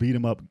just a beat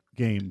 'em up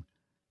game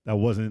that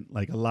wasn't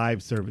like a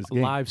live service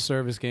game. Live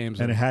service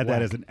games. and are it had that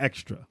whack. as an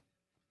extra,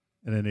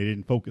 and then they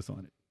didn't focus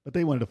on it. But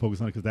they wanted to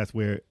focus on it because that's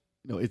where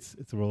it's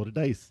a roll of the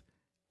dice.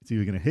 It's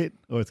either gonna hit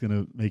or it's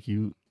gonna make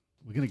you.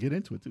 We're gonna get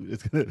into it too.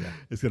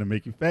 It's gonna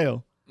make you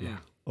fail. Yeah.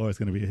 Or it's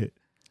gonna be a hit,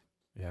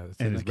 Yeah. That's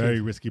and it's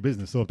very risky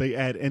business. So if they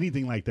add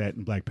anything like that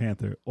in Black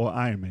Panther or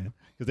Iron Man,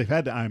 because they've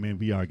had the Iron Man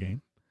VR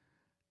game,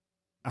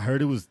 I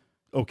heard it was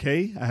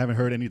okay. I haven't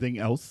heard anything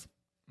else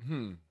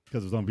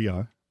because it was on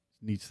VR,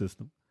 niche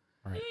system.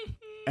 Right.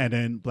 And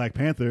then Black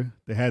Panther,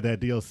 they had that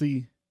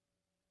DLC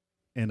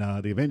in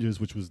the Avengers,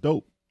 which was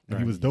dope. And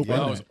he Right. was dope.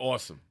 That in was that.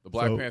 awesome. The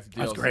Black So- Panther DLC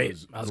That's great.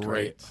 was That's great.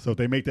 great. So if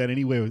they make that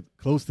anywhere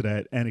close to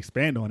that and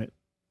expand on it,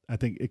 I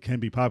think it can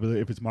be popular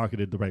if it's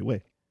marketed the right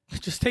way.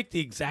 Just take the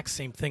exact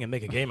same thing and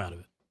make a game out of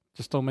it.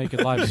 Just don't make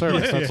it live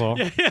service. That's all.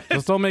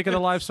 Just don't make it a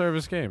live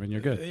service game, and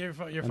you're good. You're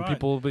And fine.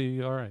 people will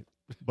be all right.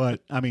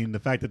 But I mean, the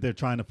fact that they're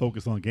trying to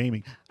focus on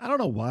gaming, I don't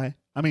know why.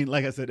 I mean,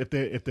 like I said, if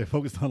they're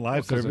focused on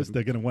live Well, 'cause service,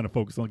 they're going to want to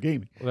focus on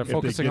gaming. Well, they're If they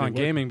focusing get it on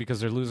working. gaming because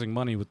they're losing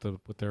money with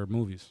their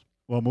movies.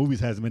 Well, movies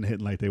hasn't been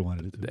hitting like they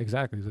wanted it to.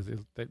 Exactly.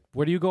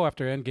 Where do you go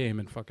after Endgame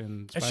and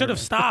fucking? It should have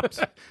Spider-Man?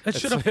 stopped. It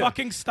should have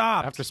fucking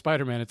stopped. After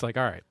Spider-Man, it's like,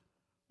 all right.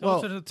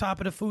 Those Well- are the top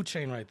of the food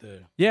chain right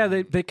there. Yeah,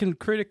 they can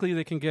critically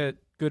they can get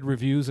good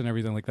reviews and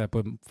everything like that,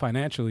 but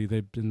financially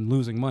they've been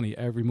losing money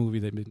every movie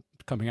they've been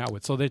coming out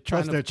with. So they're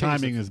trying Plus, to their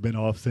change timing it. has been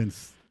off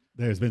since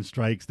there's been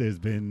strikes, there's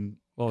been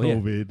Well, yeah.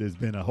 COVID, there's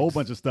been a whole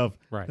bunch of stuff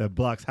Right. that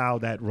blocks how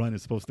that run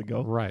is supposed to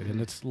go. Right,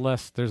 and it's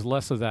less. There's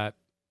less of that.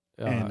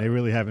 And they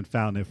really haven't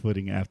found their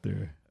footing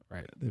after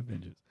Right. the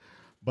Avengers.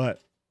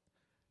 But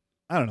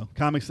I don't know.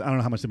 Comics, I don't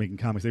know how much they make in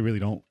comics. They really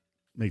don't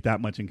make that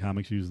much in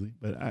comics usually.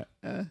 But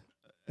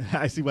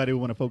I see why they would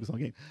want to focus on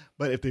games.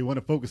 But if they want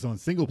to focus on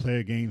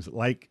single-player games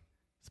like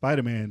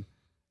Spider-Man,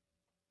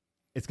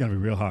 it's going to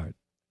be real hard.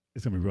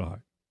 It's going to be real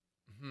hard.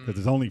 Because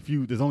there's only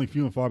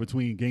few and far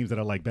between games that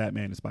are like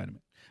Batman and Spider-Man.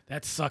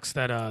 That sucks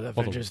that the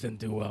Avengers didn't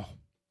do well.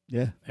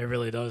 Yeah. It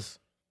really does.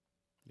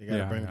 You got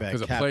to bring back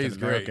 'cause it Captain plays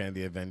America great. and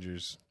the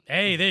Avengers.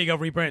 Hey, there you go,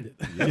 rebranded.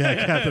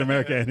 Yeah, Captain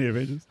America and the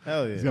Avengers.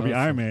 Hell yeah. It's going to be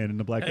Iron Man and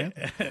the Black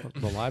Panther.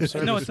 The live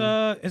service. No,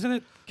 it's isn't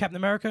it Captain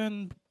America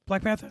and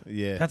Black Panther?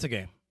 Yeah, That's a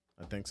game.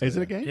 I think so. Is it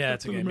yeah. a game? Yeah,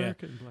 it's a Captain game. Yeah.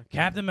 America and Black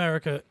Captain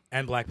America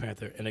and Black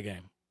Panther in a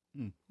game,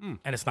 Hmm.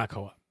 and it's not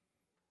co-op.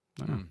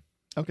 Panther.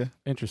 Okay.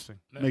 Interesting.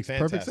 Makes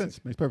perfect Fantastic.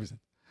 sense. Makes perfect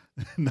sense.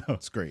 No.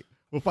 It's great.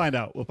 We'll find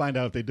out. We'll find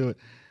out if they do it.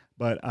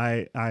 But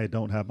I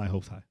don't have my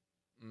hopes high.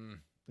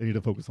 They need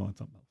to focus on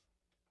something else.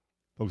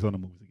 Focus on the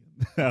movies again.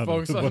 I don't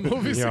Focus know. on the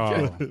movies Yo.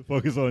 again.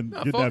 Focus on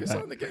No, get that focus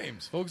back. on the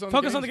games. Focus on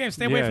Focus the on the games.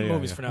 game. Stay away Yeah, from yeah,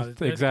 movies yeah. for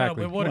now.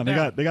 Exactly. We're Come watered on,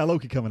 down. they got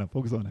Loki coming up.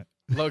 Focus on that.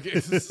 Look,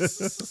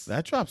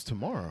 That drops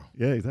tomorrow.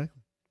 Yeah,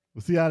 exactly.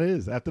 We'll see how it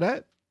is. After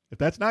that, if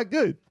that's not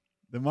good,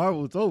 then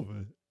Marvel, it's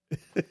over.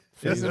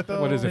 Is it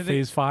though? What is it? They-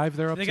 Phase 5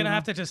 they're up They're to gonna now?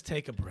 have to just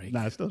take a break.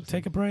 Nah, it's still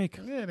Take a break.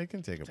 Yeah, they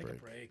can take a Take break.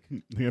 a break.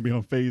 They're going to be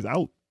on phase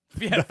out.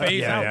 Yeah,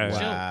 phase Yeah, out.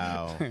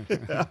 yeah, Chill.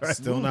 Wow.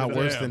 Still not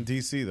worse than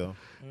DC though.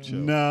 Chill.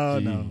 No.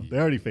 Gee. They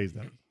already phased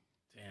out.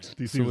 Damn. DC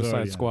was Suicide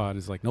already out. Squad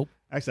is like, nope.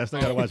 Actually, I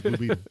still got to watch Blue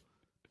Beetle.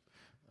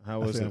 How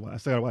was it? I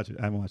still got to watch it.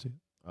 I haven't watched it.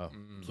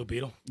 Blue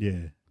Beetle. Yeah,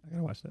 I got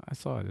to watch that. I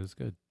saw it. It was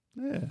good.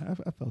 Yeah,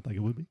 I felt like it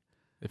would be.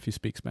 If you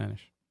speak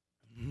Spanish.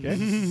 Okay.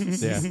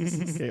 Yeah.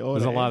 Okay, all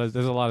There's a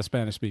that. lot of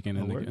Spanish speaking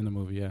Oh, word? in the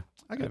movie, yeah.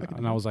 I got,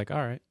 And I was like, all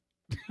right.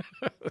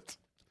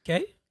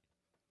 Okay.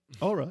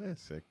 all right.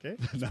 It's okay.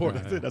 No,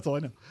 that's it. That's all I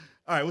know.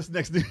 All right, what's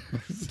next news?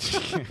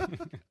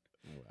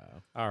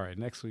 Wow. All right,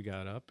 next we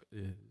got up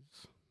is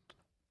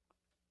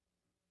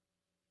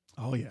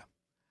Oh yeah.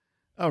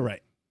 All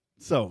right.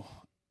 So,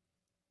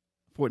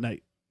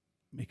 Fortnite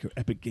maker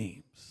Epic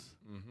Games.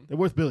 They're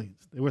worth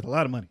billions. They're worth a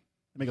lot of money.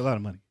 They make a lot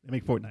of money. They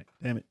make Fortnite.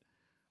 Damn it.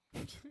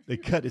 They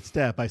cut its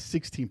staff by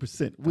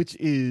 16%, which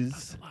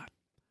is a lot.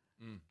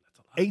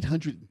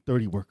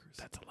 830 workers.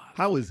 That's a lot.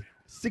 How is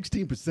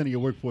 16% of your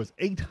workforce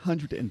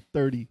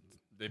 830?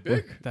 They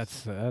big.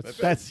 that's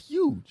That's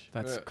huge.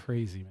 that's Yeah.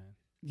 crazy, man.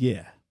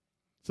 Yeah.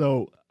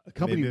 So a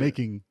company Maybe-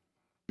 making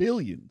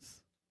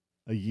billions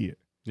a year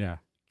Yeah.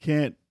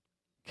 can't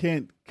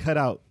cut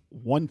out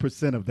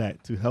 1% of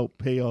that to help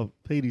pay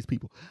these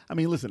people. I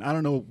mean, listen, I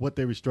don't know what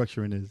their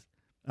restructuring is.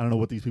 I don't know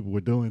what these people were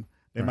doing.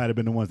 They might have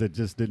been the ones that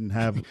just didn't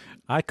have.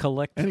 I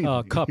collect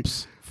Anything.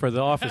 cups for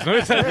the office.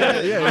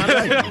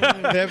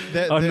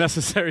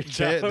 Unnecessary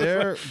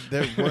job.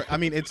 I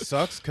mean, it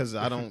sucks because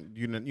I don't.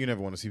 You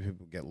never want to see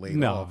people get laid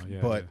No, off. yeah,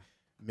 but yeah.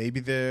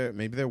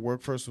 maybe their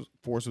workforce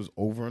was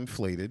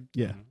overinflated.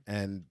 Yeah.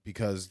 And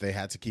because they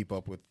had to keep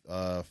up with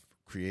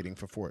creating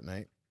for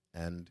Fortnite,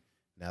 and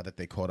now that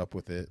they caught up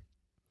with it,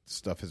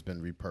 stuff has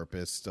been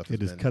repurposed. Stuff They has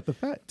just been cut the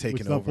fat. taken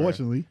which, over.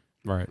 Unfortunately,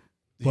 Right.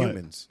 but-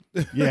 humans.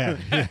 yeah.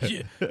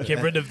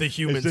 Get rid of the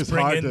humans. just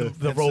Bring hard in to-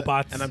 the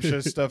robots. And I'm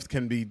sure stuff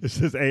can be. It's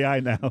just AI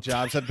now.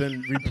 Jobs have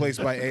been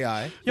replaced by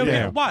AI. Yo,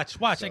 Yeah. watch.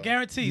 I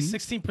guarantee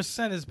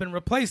 16% has been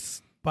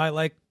replaced by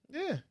like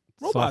Yeah.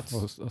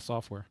 robots.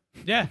 Software.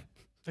 Yeah,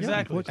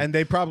 exactly. And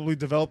they probably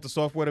developed the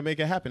software to make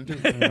it happen too.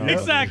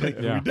 Exactly.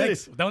 Yeah. We did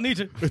Thanks. it. Don't need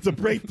you. It's a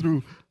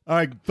breakthrough. All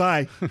right,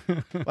 bye.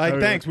 Like,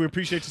 thanks, we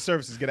appreciate your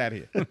services. Get out of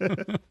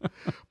here.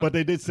 But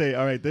they did say,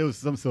 all right, there was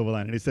some silver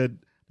lining. They said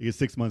they get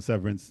 6 months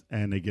severance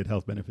and they get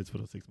health benefits for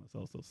those 6 months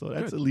also. So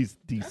that's at least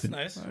decent.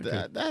 That's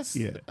nice. That's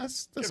Yeah.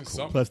 that's Give 'em cool.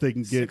 something. Plus they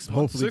can get 6 months.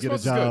 hopefully 6 get a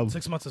months is good. job.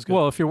 6 months is good.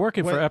 Well, if you're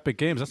working for Well, Epic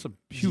Games, that's a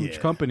huge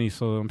yeah. company,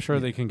 so I'm sure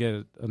they can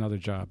get another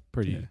job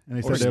pretty. Yeah. And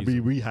they or said they'll easy.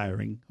 be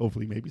rehiring.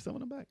 Hopefully, maybe some of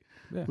them back.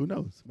 Yeah. Who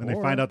knows? When they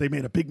Or- find out they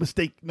made a big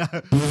mistake. Nah.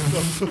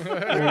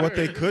 Or what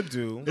they could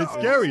do. It's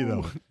scary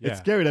though. Yeah. It's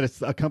scary that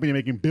it's a company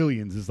making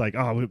billions. It's like,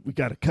 oh, we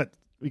got to cut.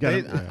 We got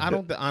They, to I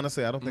don't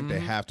honestly. I don't think they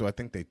have to. I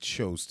think they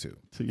chose to.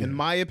 yeah. In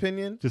my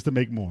opinion, just to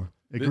make more.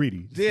 They're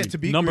greedy. yeah, to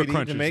be Number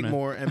greedy, to crunchers, make man.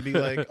 more, and be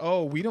like,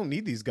 oh, we don't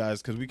need these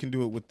guys because we can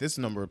do it with this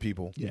number of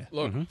people, Yeah.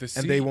 Look, the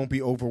and they won't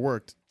be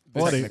overworked.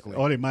 Technically,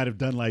 Or they might have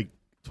done like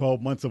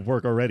 12 months of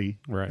work already,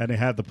 Right. and they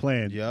had the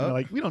plan. Yup. They're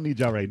like, we don't need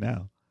y'all right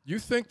now. You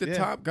think the Yeah.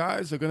 top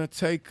guys are going to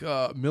take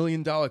 $1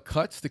 million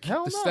cuts to keep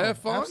hell the no,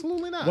 staff on?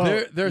 absolutely not.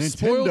 Well, They're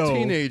spoiled Nintendo-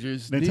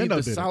 teenagers need Nintendo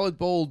the did it. solid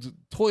bold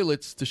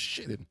toilets to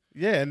shit in.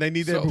 yeah, and they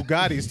need their So-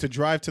 Bugattis to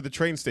drive to the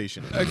train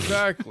station.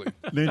 Exactly.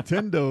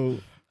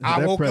 Nintendo, I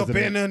their woke up in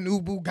president, a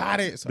new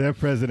Bugatti. Sorry. their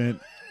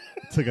president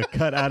took a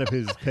cut out of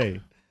his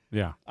pay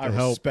Yeah. I to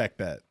help respect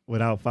that.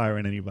 without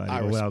firing anybody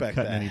I or without respect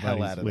cutting the hell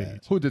anybody's out of wage.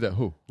 that. Who did that?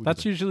 Who?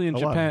 That's usually in Iwata.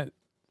 Japan.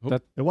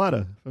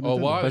 Iwata. from Oh,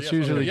 Nintendo. wow. That's yes,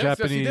 usually yes, yes,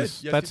 he Japanese. did.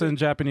 Yes, he that's did. in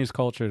Japanese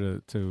culture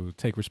to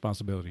take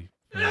responsibility.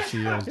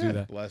 CEOs do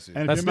that. Bless you.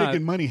 And if That's you're not-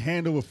 making money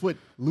hand over foot,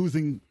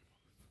 losing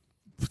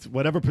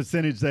whatever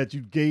percentage that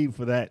you gave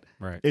for that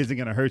Right. isn't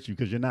going to hurt you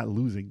because you're not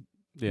losing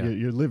Yeah.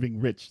 You're living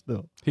rich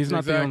still. He's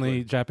not the Exactly.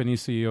 only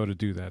Japanese CEO to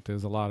do that.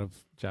 There's a lot of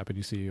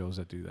Japanese CEOs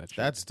that do that shit.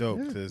 That's dope.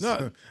 'Cause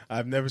No.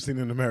 I've never seen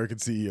an American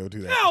CEO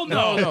do that. Hell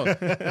no.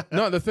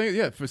 No. The thing,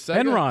 for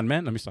Sega. Enron,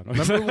 man. Let me stop.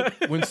 Remember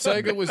when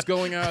Sega was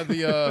going out of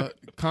the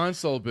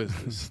console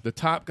business? The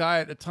top guy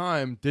at the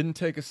time didn't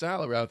take a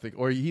salary, I think,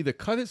 or he either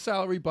cut his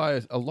salary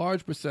by a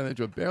large percentage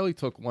or barely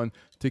took one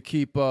to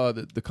keep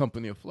the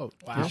company afloat.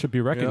 It should be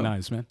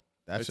recognized, man.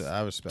 That's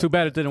I respect. Too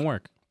bad it didn't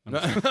work.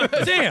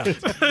 Damn.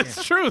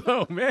 It's true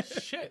though, man.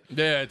 Shit.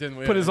 Yeah, it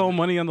didn't Put his own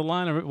money on the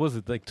line, or was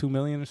it like $2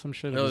 million or some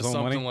shit? It of was his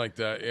own something money, like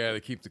that. Yeah, to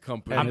keep the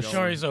company. I'm going.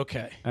 sure he's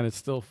okay. and it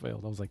still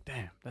failed. I was like,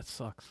 damn, that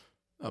sucks.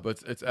 No,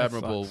 but it's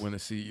admirable sucks. when a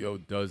CEO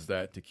does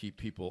that to keep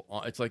people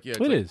on. It's like, It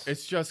is.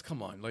 It's just,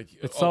 come on, like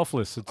It's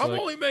selfless. It's I'm like,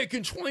 only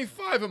making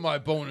 25 of my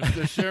bonus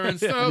this year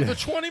instead of the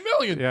 20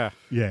 million. yeah.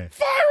 Yeah.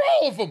 Fire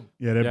all of them.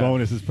 Yeah, their Yeah.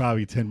 bonus is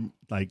probably 10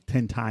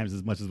 times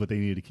as much as what they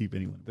need to keep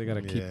anyone. They got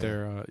to keep Yeah.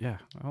 their I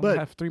only But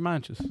have 3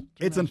 matches.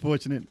 It's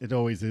unfortunate. It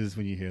always is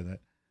when you hear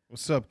that.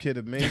 What's up, Kid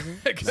Amazing?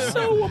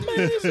 So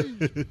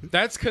amazing.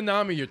 That's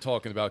Konami you're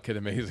talking about, Kid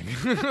Amazing.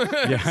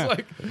 It's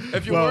like,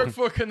 if you Well- work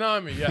for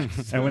Konami,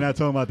 yes. And we're not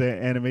talking about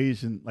their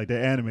animation, like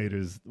their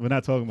animators. We're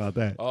not talking about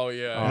that. Oh,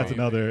 yeah. that's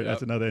another. Yep.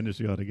 That's another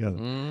industry altogether.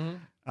 Mhm.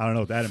 I don't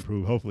know if that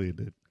improved. Hopefully it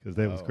did, because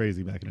that was Oh.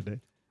 crazy back in the day.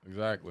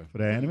 Exactly. For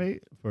the anime,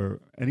 for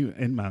any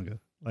in manga,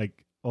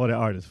 like all the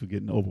artists were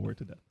getting overworked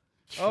to death.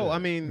 Oh, I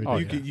mean, Oh,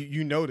 you, yeah.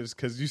 you notice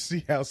because you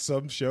see how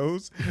some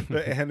shows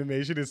the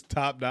animation is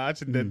top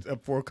notch, and then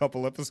for a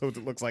couple episodes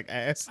it looks like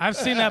ass. I've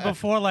seen that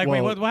before. Like,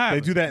 Well, wait, what They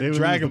happened? do that They in would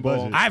Dragon lose the Ball.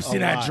 budget. I've seen a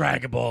that lot.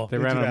 Dragon Ball. They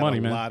They ran do out of that money,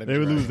 a man. lot in They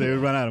would Dragon lose. They would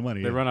run out of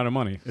money. They run out of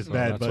money. It's So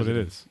bad That's budget. what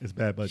it is. It's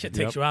bad Shit budget.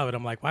 takes you out of it.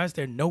 I'm like, why is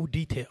there no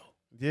detail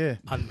Yeah.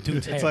 on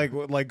dude's It's hair?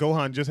 like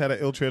Gohan just had an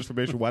ill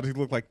transformation. Why does he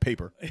look like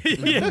paper?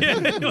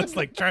 it looks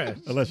like trash.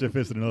 Unless you're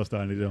Fist of the North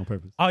Star and they did it on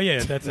purpose. Oh yeah,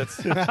 that's. I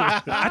think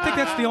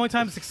that's the only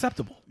time it's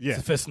acceptable. Yeah. It's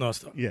a fist no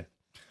stuff. Yeah.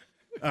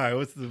 All right.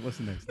 What's the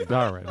next thing?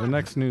 All right. The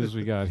next news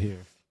we got here.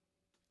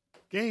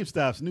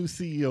 GameStop's new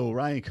CEO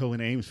Ryan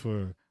Cohen aims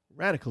for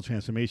radical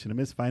transformation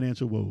amidst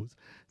financial woes.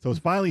 So it's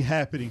finally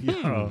happening,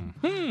 y'all.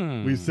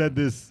 We've said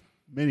this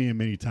many and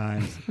many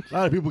times. A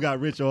lot of people got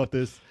rich off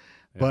this,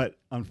 but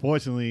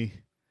unfortunately,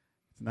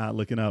 it's not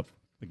looking up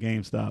for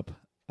GameStop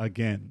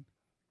again.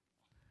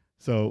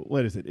 So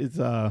what is it? It's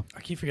I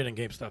keep forgetting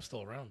GameStop's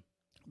still around.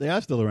 they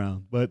are still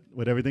around, but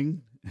with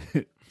everything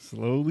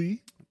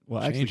slowly,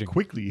 well, actually Changing.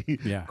 quickly,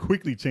 Yeah.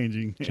 quickly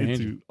changing into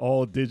Changing.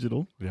 all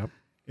digital. Yep.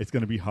 It's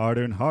going to be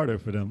harder and harder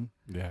for them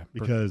Yeah.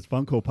 because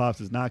Funko Pops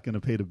is not going to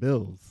pay the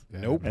bills.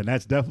 Nope. And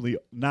that's definitely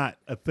not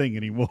a thing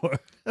anymore.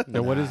 Yeah,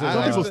 what is it? I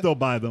Some people just- still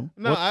buy them,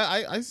 No,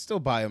 I still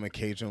buy them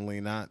occasionally.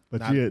 Not,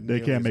 but not they nearly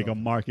can't as make a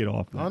often. market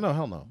off them. Oh no,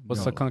 hell no.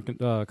 What's No.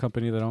 the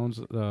company that owns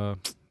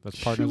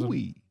that's partners? with-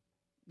 Chewy.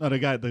 No, the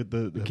guy, the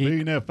Geek?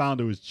 billionaire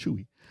founder was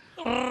Chewy.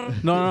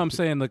 No, I'm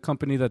saying the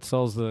company that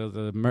sells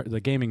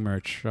the gaming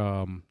merch.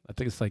 I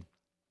think it's like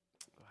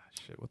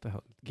shit. What the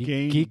hell?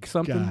 Geek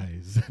something.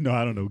 Guys. No,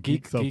 I don't know.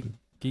 Geek something.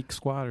 Geek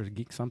Squad or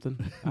Geek something.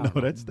 I No, don't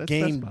know. that's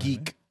Game fine,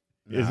 Geek.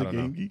 man. Is Nah, it I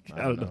Game don't Geek? know.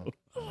 I don't know.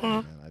 Oh, man,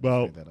 I just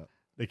Well, made that up.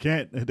 They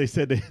can't. They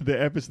said their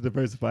efforts to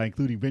diversify,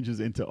 including ventures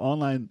into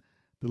online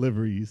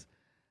deliveries,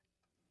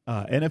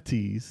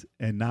 NFTs,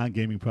 and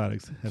non-gaming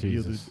products, have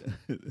Jesus.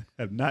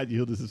 have not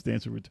yielded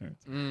substantial returns.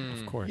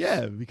 Of course.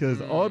 Yeah,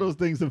 because all those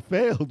things have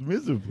failed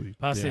miserably.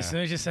 As Yeah. soon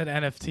as you said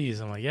NFTs,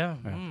 I'm like, yeah.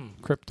 Yeah.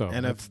 Crypto.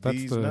 That's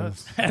NFTs the,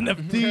 nuts.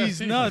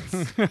 NFTs nuts.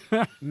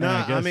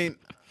 Nah, guess- I mean,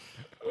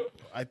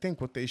 I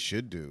think what they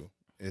should do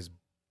is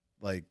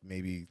like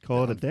maybe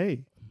Call it a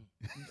day.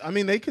 I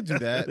mean, they could do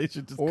that. They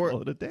should just Or-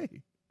 call it a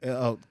day.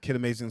 Kid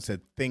Amazing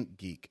said Think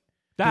Geek.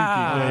 There you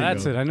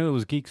That's go. it. I knew it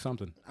was Geek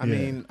something. I Yeah.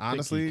 mean,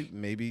 honestly,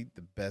 maybe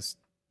the best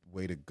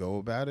way to go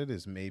about it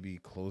is maybe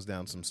close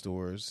down some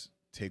stores,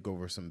 take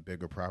over some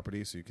bigger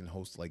properties so you can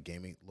host like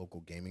local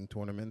gaming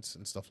tournaments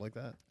and stuff like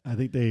that. I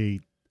think they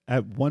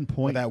at one But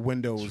point that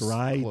window is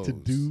tried to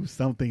closed. do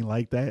something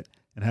like that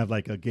and have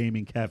like a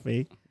gaming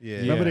cafe. Yeah.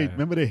 Yeah.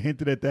 Remember they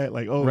hinted at that,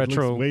 like, oh, it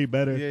Retro- looks way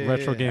better. Yeah.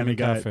 Retro gaming And they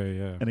got- cafe.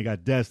 Yeah. And they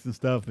got desks and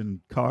stuff and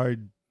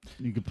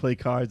you can play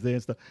cards there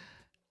and stuff.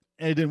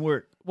 And it didn't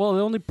work. Well,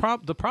 the only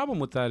the problem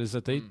with that is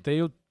that they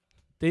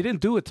didn't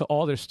do it to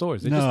all their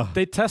stores. No.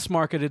 They test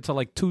marketed to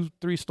like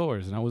 2-3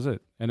 stores, and that was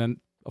it. And then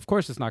of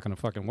course it's not going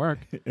to fucking work.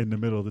 In the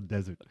middle of the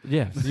desert.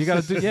 Yeah, you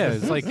got to do. Yeah,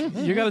 it's like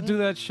you got to do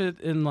that shit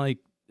in like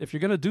if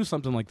you're gonna do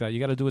something like that, you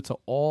got to do it to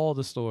all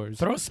the stores.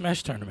 Throw a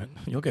Smash tournament.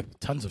 You'll get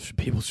tons of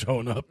people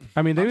showing up.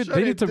 I mean, I'm sure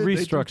they need to did-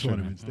 they threw restructure. man.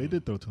 tournaments. They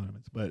did throw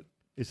tournaments, but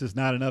it's just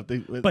not enough.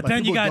 But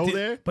then you got go to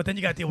there. But then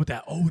you got to deal with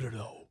that odor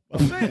though.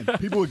 I'm saying,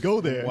 people would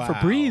go there. Wow.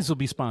 Febreze will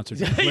be sponsored.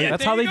 Yeah,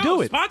 That's there how you they go.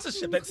 do it.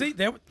 Sponsorship. See,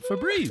 there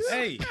Febreze.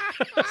 Hey,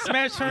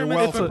 Smash welcome.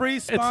 tournament.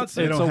 Febreze sponsor.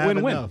 They It's don't a have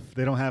win-win. enough.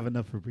 They don't have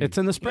enough for Breeze. It's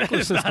in the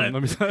sprinkler system.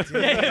 Let me tell you.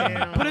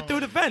 Yeah, put it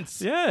through the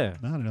vents. Yeah,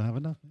 No, they don't have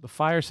enough. the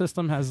fire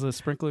system has the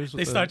sprinklers.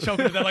 They with start the,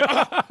 choking. They're like,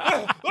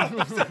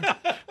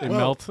 they Well,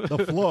 melt.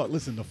 the flaw.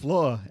 Listen, the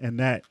flaw in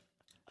that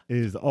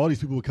is all these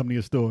people who come to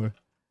your store.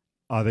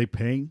 Are they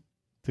paying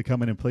to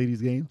come in and play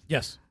these games?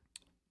 yes.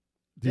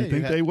 Do you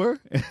think they were?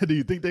 Do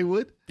you think they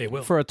would? They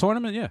will. For a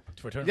tournament, yeah.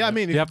 For a tournament. Yeah, I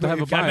mean, You have to have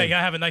a You gotta, buy-in.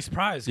 have a nice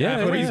prize. Yeah,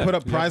 Gotta What have do a- you put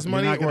up prize You're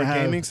money not or gonna a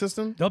have- gaming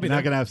system? They'll be You're not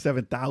there. going to have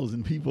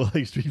 7,000 people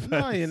like Street Fighter.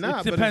 No, you're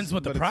not. It but depends it's-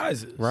 what the but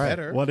prize it's is.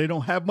 Better. Well, they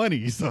don't have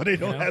money, so they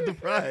don't have the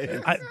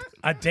prize.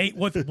 A date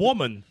with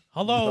woman.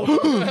 Hello.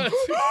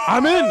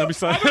 I'm in. Let me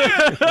sign.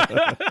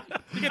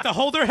 You get to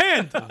hold her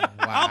hand.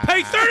 I'll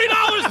pay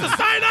 $30 to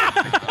sign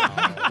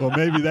up. Well,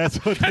 maybe that's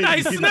what Can they I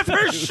need. sniff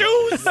her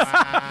shoes?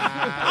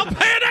 I'll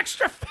pay an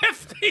extra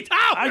 $50.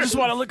 I just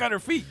want to look at her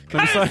feet.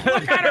 Can I just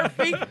look at her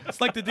feet?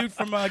 It's like the dude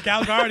from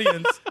Gal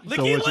Guardians. Licky,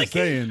 So what you're licky.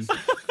 saying?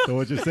 So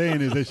what you're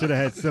saying is they should have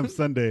had Simp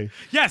Sunday,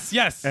 Yes,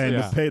 yes. and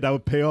Yeah. that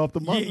would pay off the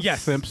month.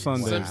 Yes. Simp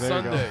Sunday. Simp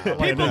Sunday.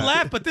 People not?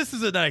 laugh, but this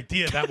is an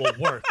idea that will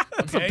work.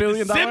 It's $1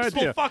 billion Simps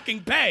idea. will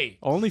fucking pay.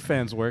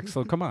 OnlyFans work,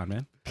 so come on,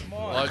 man.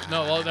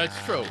 Well,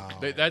 that's true.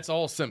 That's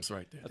all simps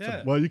right there.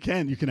 Yeah. Well, you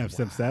can have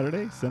Simp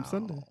Saturday, Simp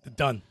Sunday.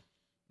 Done.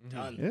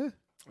 Yeah,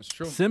 That's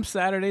true. Simp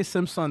Saturday,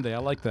 Simp Sunday. I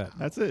like that.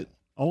 that's it.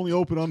 Only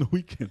open on the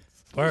weekends.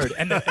 Word.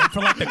 And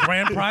for like the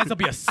grand prize, there'll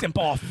be a simp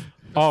off.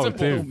 Oh,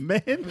 Simple. Oh dude.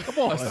 man, come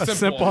on, A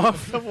Simp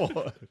off. come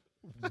on.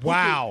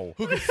 Wow.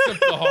 Who can simp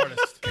the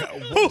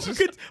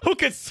hardest? Who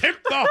could simp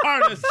the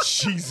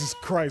hardest? Jesus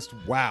Christ.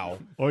 Wow.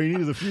 All you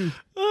need is a few.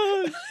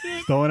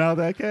 Throwing out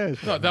that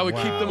cash. No, that would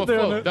keep them They're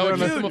afloat. on That would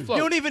the- keep them You afloat.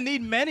 don't even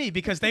need many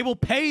because they will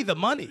pay the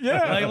money.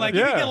 Yeah. Like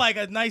you Yeah. can get like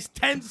a nice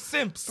 10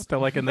 simps. They're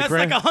like in the That's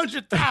grand, like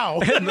 100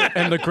 thou.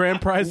 and the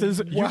grand prize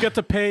is you get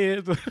to pay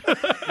it.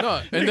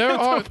 No, and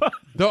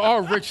there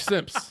are rich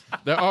simps.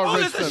 There are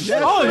rich there's a simps.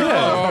 shit- Oh, There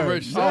yeah. are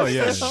rich simps. Oh,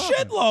 yeah. A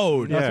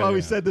shitload. That's Yeah, why we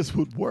yeah. said this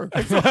would work.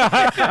 It's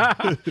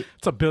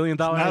 $1 billion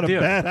Not idea.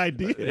 a bad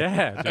idea.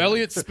 Yeah. dude.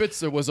 Elliot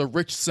Spitzer was a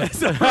rich simp.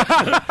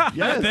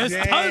 Yes. There's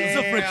tons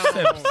of rich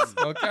simps.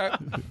 Okay.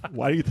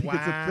 Why do you think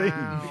it's a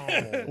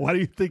thing? Why do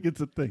you think it's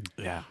a thing?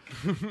 Yeah.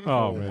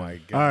 Oh, man. My All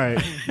God. right.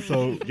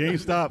 So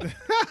GameStop,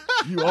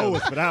 you owe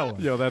us for that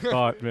one. Yo, that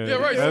thought, man. Yeah,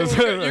 right.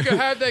 So you can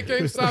have that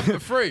GameStop for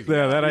free.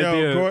 Yeah, that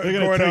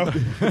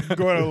idea.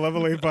 Gordo,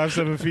 level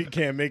 857 feet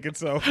can't make it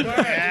so.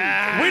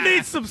 We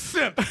need some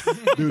simps.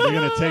 Dude, they're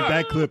gonna take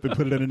that clip and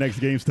put it in the next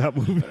GameStop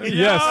movie.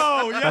 Yes.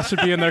 Yo, That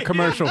should be in their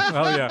commercial.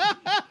 Hell yeah.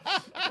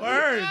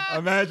 Word.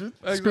 Imagine.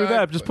 Screw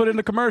that. Just put it in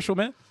the commercial,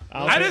 man.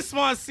 I just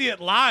want to see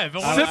it live. I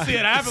want to see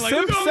it happen. Like,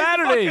 Simp look at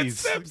all these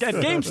Saturdays fucking simps. at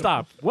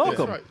GameStop.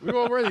 Welcome. That's right.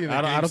 We're already in the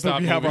I don't think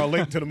we have movie. our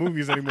link to the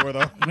movies anymore,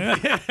 though.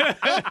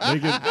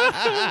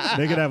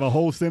 They could have a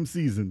whole Sim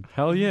season.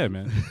 Hell yeah,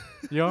 man.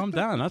 Yo, I'm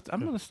down.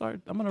 I'm gonna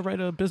start. I'm gonna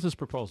write a business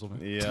proposal,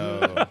 man.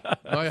 Yo.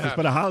 No, you have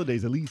For the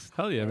holidays, at least.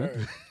 Hell yeah,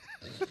 man.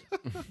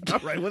 All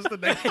right, what's the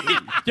next one?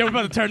 Yeah, we're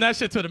about to turn that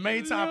shit to the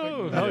main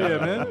topic. Hell yeah,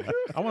 man.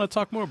 I want to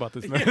talk more about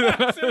this, man.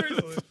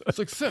 Seriously. It's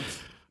like simps.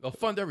 They'll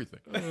fund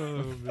everything.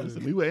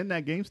 Listen, we were in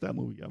that GameStop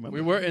movie. I remember.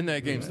 We were in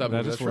that GameStop movie. That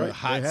is That's right. right.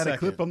 Hot They had a second.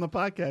 clip on the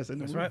podcast. And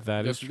that's right.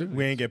 That is Yes, we true.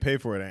 We ain't get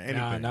paid for it or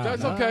anything. Nah.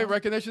 That's okay.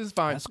 Recognition is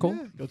fine. That's cool.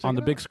 go check On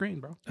it the big out. screen,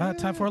 bro.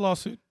 Time for a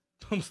lawsuit.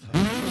 I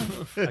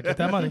get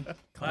that money.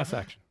 Class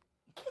action.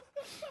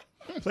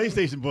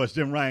 PlayStation boss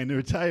Jim Ryan to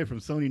retire from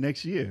Sony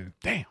next year.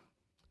 Damn.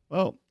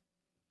 Well,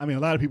 I mean, a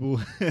lot of people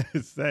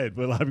it's sad,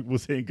 but a lot of people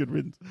saying good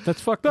riddance.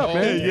 That's fucked up, Oh,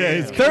 man. yeah,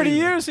 it's 30 crazy.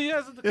 years he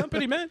has at the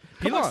company, man.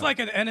 He Come looks on. like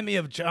an enemy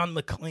of John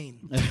McClane.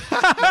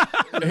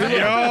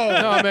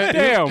 No, man.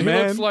 Damn, he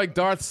man. looks like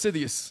Darth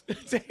Sidious.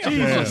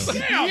 Jesus.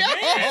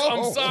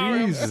 I'm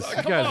sorry. Jesus. I'm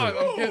You sorry. guys Come are-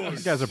 on. I'm kidding. You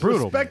guys are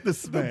brutal. Respect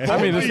this man.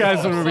 I mean, this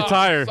guy's gonna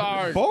retire.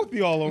 Sorry. Both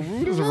y'all are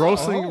rude as hell.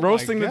 roasting- Oh, my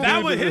roasting the God.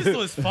 That was his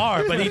was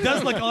far, but he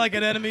does look like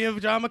an enemy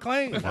of John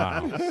McClane.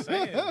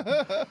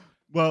 Wow.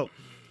 Well,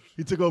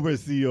 he took over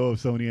as CEO of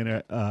Sony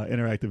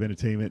Interactive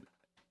Entertainment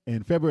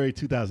in February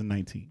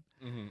 2019,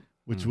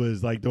 which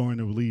was like during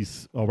the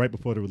release or right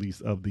before the release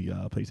of the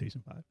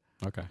PlayStation 5.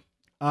 Okay.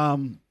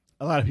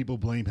 A lot of people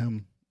blame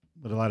him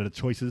with a lot of the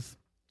choices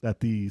that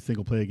the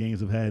single player games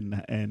have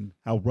had and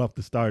how rough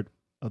the start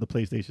of the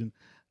PlayStation,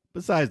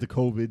 besides the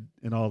COVID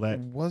and all that.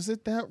 Was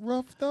it that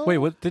rough, though? Wait,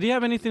 what? Did he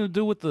have anything to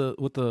do with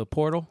the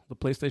portal, the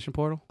PlayStation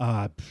portal?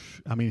 I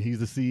mean, he's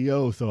the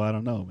CEO, so I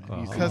don't know, man.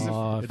 He's- Because it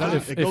if, doesn't-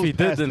 if, it if goes he did,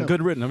 past then him.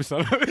 good written. I'm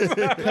sorry.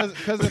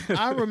 Because if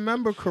I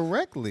remember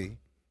correctly,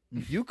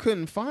 you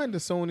couldn't find the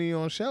Sony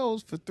on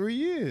shelves for 3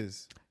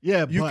 years.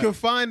 Yeah, You but could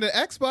find the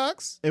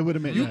Xbox. it would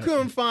have been. You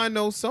couldn't find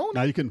no Sony.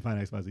 No, you couldn't find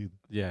Xbox either.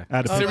 yeah. I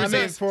had to pay, Series I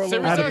mean, S. for a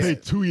Series I had to S. pay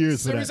 2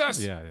 years for Series that. S.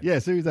 Yeah. Yeah,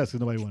 Series S because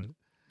nobody wanted it.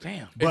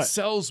 Damn. But It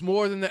sells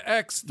more than the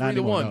X not 3 to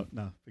anymore. 1.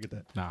 No, forget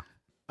that. Nah.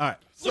 All right.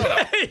 Look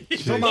at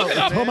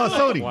Talking about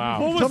Sony.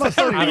 Wow. What Talking was about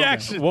that Sony right now.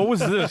 reaction? What was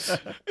this?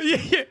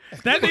 Yeah.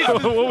 That needs,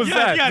 What was you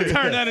that? gotta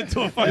turn that into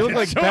a It fucking looked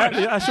like short.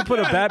 I should put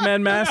a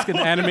Batman mask and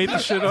animate the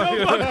shit on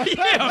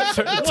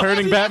Yeah.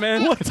 turning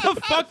Batman. What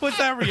the fuck was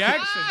that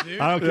reaction, dude?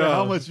 I don't care Yeah.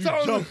 how much you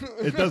jump,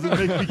 it doesn't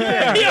make me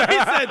care. Yeah, he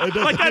said,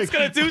 doesn't like that's make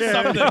gonna me do care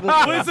something. anymore.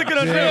 What is it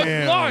gonna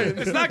Damn.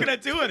 do? It's not gonna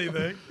do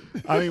anything.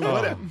 I mean,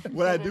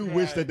 what I do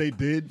wish that they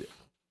did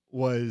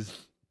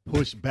was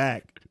push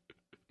back.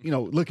 You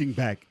know, looking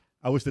back,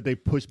 I wish that they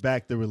pushed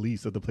back the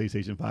release of the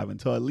PlayStation 5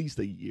 until at least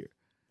a year.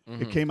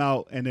 It came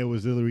out and there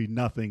was literally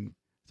nothing,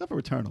 except for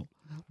Returnal.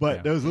 But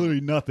Yeah. there was literally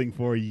nothing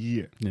for a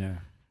year. Yeah.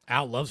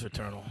 Al loves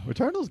Returnal.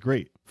 Returnal's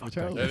great.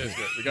 Returnal, That is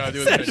good. You gotta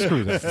do it.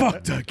 Screw that.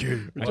 Fuck that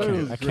game.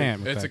 Returnal's I great. can't.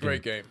 with It's that a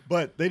great game.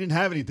 But they didn't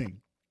have anything.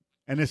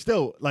 And it's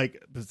still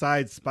like,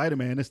 besides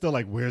Spider-Man, it's still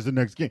like, where's the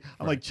next game?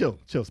 I'm like, chill.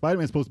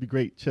 Spider-Man's supposed to be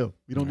great. Chill.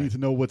 We don't need to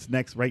know what's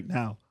next right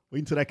now. Wait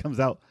until that comes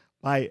out.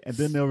 Buy it, and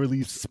then they'll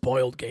release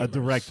Spoiled gamers. a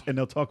direct, and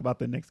they'll talk about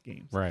the next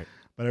games. Right.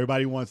 But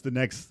everybody wants the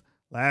next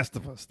Last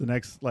of Us, the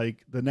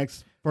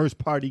next first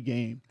party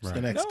game. It's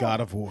the next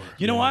God of War.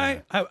 You know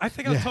why? I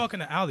think I was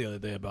talking to Al the other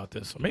day about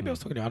this, or maybe I was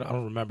talking to Al, I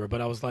don't remember,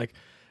 but I was like,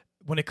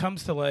 when it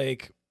comes to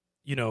like,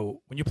 you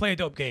know, when you play a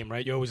dope game,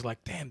 right? You're always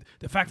like, damn,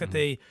 the fact that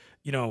they,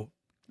 you know,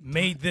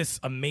 made this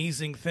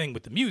amazing thing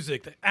with the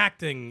music, the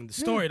acting, the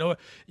story.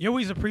 You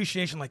always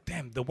appreciation, like,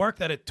 damn, the work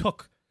that it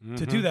took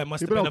to do that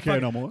must People have don't been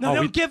care no more. No, Oh, they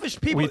we- don't give a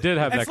people. we did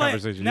have it's that like,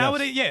 conversation,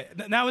 Nowadays,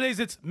 nowadays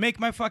it's make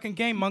my fucking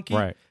game, monkey.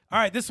 Right. All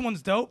right, this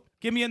one's dope.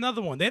 Give me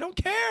another one. They don't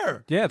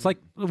care. Yeah, it's like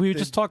we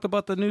just talked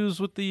about the news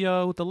with the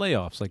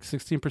layoffs. Like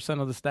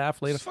 16% of the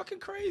staff laid It's off. fucking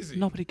crazy.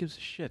 Nobody gives a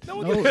shit. No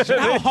one gives a shit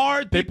how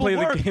hard They people play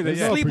the work. game, they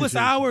Sleepless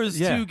appreciate it. hours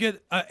Yeah. to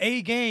get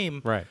a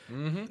game. Right.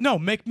 No,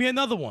 make me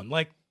another one.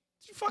 Like,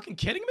 you fucking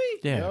kidding me?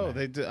 Yeah. No, man.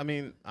 they do. I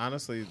mean,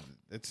 honestly,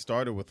 it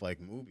started with like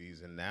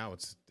movies, and now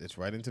it's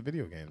right into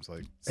video games.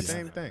 Like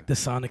same thing. The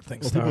Sonic thing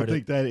Well, people started.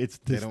 think that it's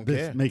They this, don't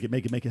this care. make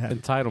it happen.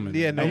 Entitlement.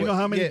 Yeah, man. no, And you know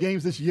how many Yeah.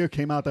 games this year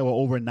came out that were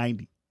over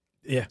 90?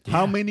 Yeah.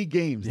 How many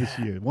games this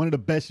year? One of the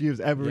best years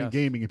ever in Yes.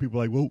 gaming, and people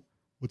are like, "Whoa,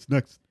 what's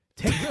next?"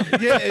 Take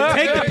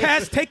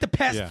the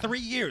past Yeah. 3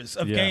 years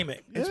of Yeah. gaming.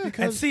 It's and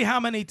because- see how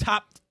many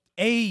top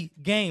A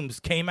games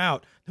came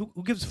out. Who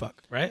gives a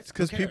fuck, right? It's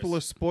because people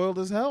are spoiled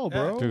as hell,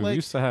 bro. Dude, we like,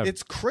 used to have-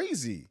 it's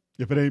crazy.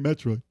 If it ain't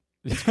Metroid,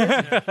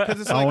 Because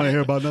it's I don't want like, to hear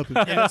about nothing.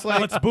 and it's like,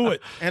 Let's boo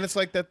it. and it's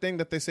like that thing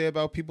that they say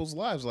about people's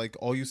lives. Like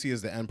all you see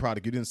is the end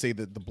product. You didn't say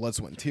that the blood,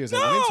 sweat, and tears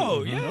that went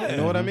No, into it. yeah. You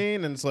know what I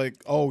mean? And it's like,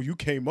 oh, you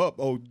came up.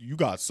 Oh, you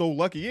got so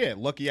lucky. Yeah,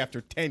 lucky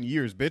after 10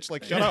 years, bitch.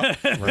 Like, shut up.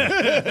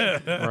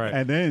 Right.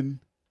 And then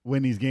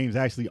when these games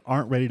actually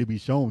aren't ready to be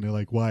shown, they're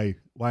like, "Why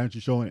aren't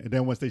you showing it?" And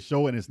then once they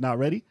show it and it's not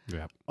ready,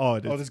 Yeah. Oh,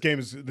 this game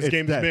is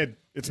dead. mid.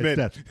 It's It's mid.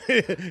 death.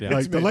 Yeah.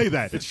 like delay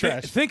that. It's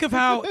trash. Think of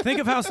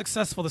how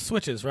successful the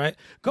Switch is, right?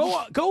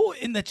 Go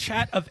in the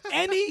chat of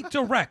any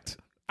direct.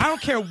 I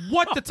don't care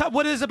what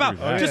what it is about.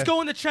 Just go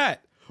in the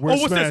chat. Where's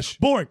what's Smash? this?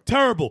 Boring,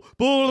 terrible.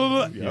 Blah,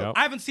 blah, blah. Yep.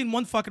 I haven't seen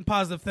one fucking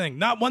positive thing.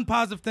 Not one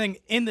positive thing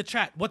in the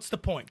chat. What's the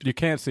point? You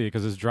can't see it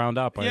because it's drowned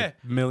out by Yeah.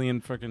 a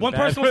million freaking. One bad-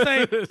 person will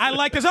say, "I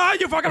like this." Oh,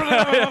 you fucking.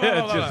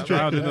 It's just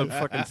drowned in the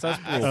fucking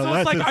cesspool. So Unless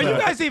it's like, it's, are you uh,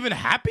 guys even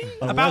happy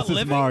about Unless it's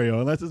living?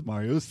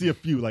 Mario, you'll see a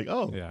few like,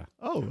 "Oh, Yeah.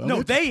 oh,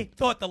 No, they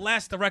thought the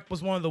last direct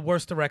was one of the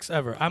worst directs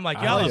ever. I'm like,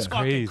 y'all Oh, are yeah.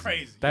 fucking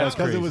crazy. That's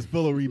because crazy. it was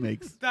full of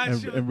remakes That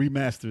and, shit- and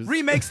remasters."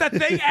 Remakes that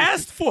they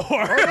asked for.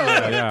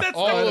 Yeah. That's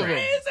All the of them.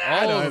 reason.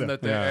 All of them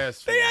that they Yeah.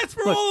 asked for. They asked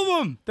for all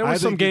of them. There were I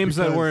some think it's games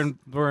that because-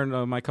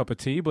 weren't my cup of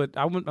tea, but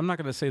I'm not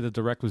going to say the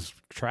direct was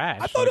trash.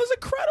 I thought it was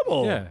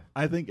incredible. Yeah.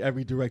 I think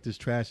every direct is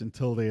trash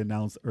until they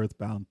announce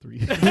Earthbound 3.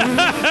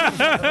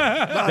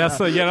 That's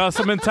the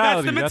That's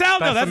mentality. the mentality. That's the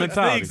That's the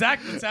mentality.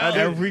 exact mentality.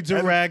 Every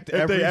direct, if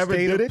they every ever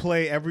state did of it-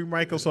 play, every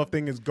Microsoft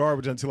thing is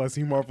garbage until I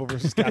see Marvel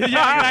vs. Capcom.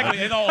 Yeah, exactly.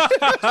 It all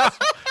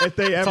if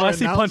they ever So I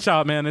see announce, Punch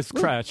Out, man. It's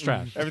trash.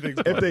 Everything's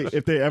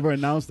if they ever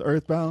announced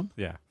Earthbound,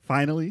 Yeah.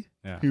 finally,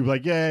 Yeah. people were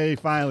like, "Yay,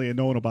 finally," and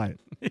no one will buy it.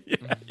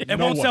 it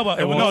won't sell well.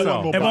 It won't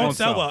sell. It It won't won't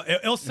sell sell. well.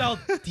 It'll sell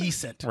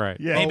decent. Right.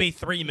 Yeah. Maybe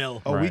 3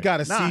 mil. Oh, we Right.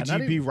 got a Nah, not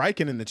CGB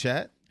Riken in the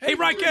chat. Hey,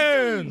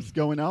 Riken. What's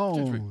going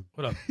on?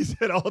 What up? He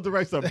said all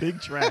directs are big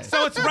trash.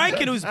 So it's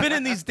Riken who's been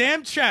in these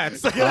damn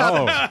chats.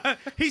 Oh.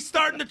 He's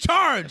starting to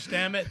charge,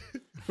 damn it.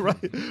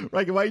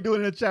 right, why are you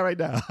doing it in the chat right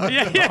now?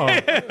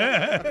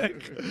 Yeah.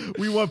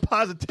 We want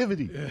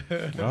positivity.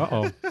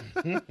 Uh-oh.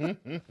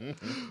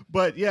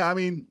 But yeah, I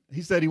mean,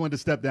 he said he wanted to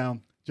step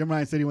down. Jim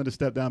Ryan said he wanted to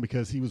step down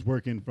because he was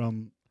working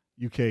from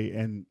UK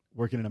and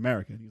working in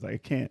America. He's like, I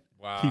can't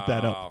keep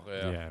that up.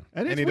 Yeah.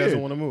 And it's And he weird.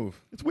 doesn't want to move.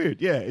 It's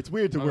weird. Yeah, it's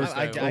weird to work.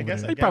 I over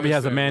guess there. He probably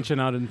has a mansion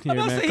out in here, I'm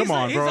about to man. say, Come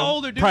on, he's bro.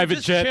 older, dude. Private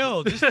just jet.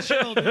 chill. Just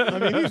chill, dude. I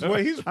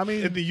mean, he's I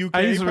mean, in the UK.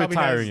 he's he a probably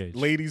retiring has age.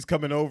 ladies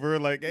coming over,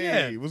 like, hey,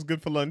 Yeah. it was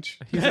good for lunch.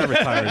 He's at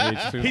retiring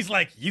age, too. He's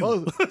like you.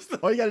 Well,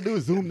 all you got to do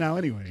is Zoom now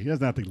anyway. He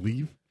doesn't have to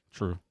leave.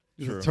 True.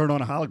 Just turn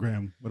on a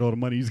hologram with all the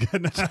money he's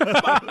got now.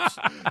 Just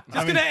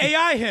gonna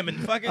AI him and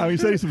fucking. I mean, he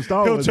said he's some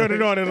Star He'll Wars. turn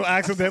it on. It'll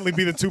accidentally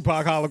be the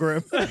Tupac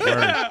hologram.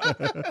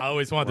 I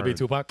always wanted to be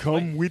Tupac.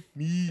 Come with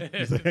me.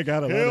 He's like, I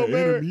got a lot Hail of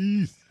Mary.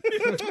 enemies.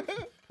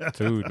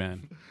 Dude,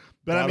 man.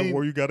 But I mean,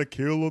 where you gotta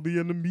kill all the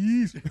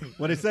enemies.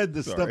 when they said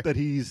the stuff that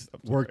he's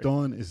worked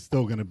on is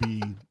still going to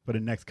be for the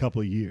next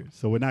couple of years.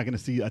 So we're not going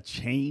to see a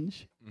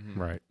change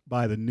Right.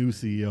 by the new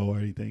CEO or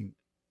anything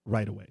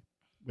right away.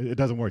 It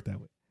doesn't work that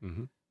way.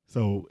 Mhm.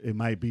 So it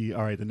might be,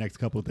 all right, the next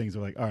couple of things are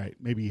like, all right,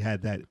 maybe he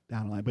had that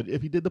down the line. But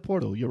if he did the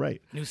portal, you're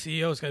right. New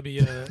CEO's gotta be.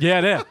 Yeah,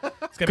 yeah.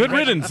 It's gotta Good be Reggie,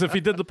 riddance if he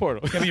did the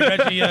portal. Gotta be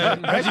Reggie. Reggie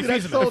Actually,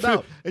 that's Fils-Aimé. sold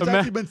out. It's Ima-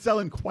 actually been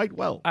selling quite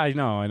well. I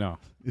know.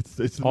 It's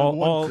the All number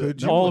one.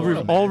 Could you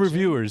all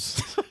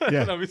reviewers.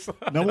 Yeah,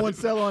 number one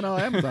seller on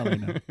Amazon right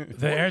now.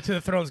 The heir to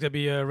the throne is gonna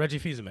be Reggie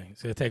Fils-Aimé.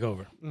 He's gonna take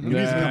over. He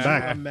needs to come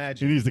back.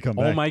 Imagine. He needs to come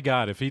back. Oh my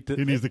God! If he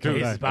He needs to come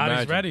His back. body's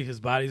Imagine. ready. His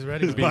body's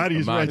ready. His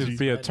body's Imagine. ready.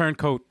 be a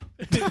turncoat.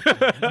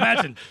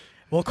 Imagine.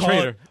 We'll call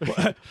Traitor.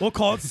 it. We'll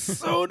call it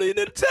Sony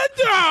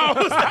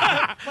Nintendo.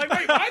 Like,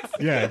 wait, what?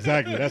 Yeah,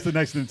 exactly. That's the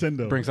next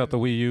Nintendo. Brings out the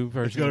Wii U It's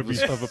version gonna of be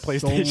a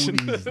PlayStation.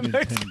 Sony's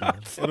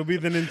Nintendo. It'll be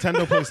the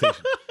Nintendo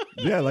PlayStation.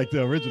 Yeah, like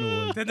the original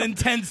one. The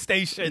Nintendo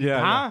Station. Yeah,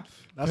 Huh?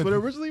 That's what it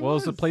originally Well,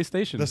 was. it's the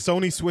PlayStation. The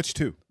Sony Switch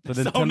 2. The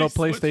Sony Nintendo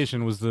Switch.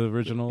 PlayStation was the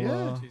original.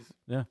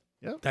 Yeah.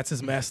 Yeah. That's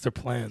his master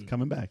plan.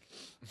 Coming back.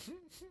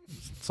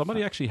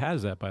 Somebody actually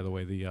has that, by the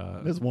way. The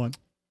There's one.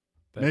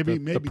 the, maybe- the,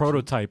 maybe the two.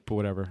 prototype or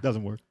whatever.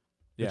 Doesn't work.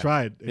 Yeah. They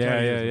tried. They Yeah,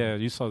 tried yeah, this yeah.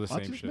 one. You saw the Why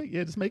don't same you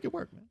shit. just make it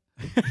work, man.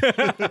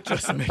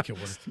 Just make it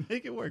work.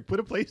 Make it work. Put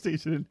a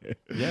PlayStation in there.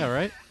 Yeah,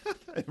 right.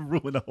 And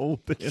ruin the whole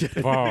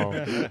thing. Wow.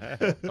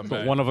 Imagine.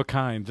 But one of a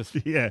kind, just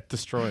Yeah.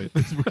 destroyed.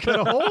 Cut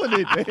a hole in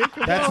it, man.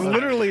 Come That's on.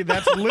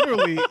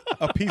 literally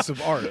a piece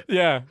of art.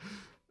 Yeah.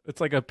 It's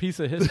like a piece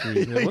of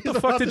history. What the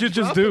He's fuck about did to you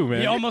just drop do, He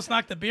man? almost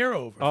knocked the beer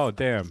over. Oh,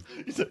 damn.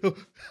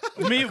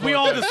 We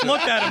all just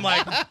looked at him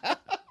like,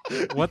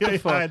 What Yeah, the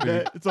fuck, hide dude?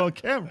 that. It's on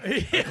camera.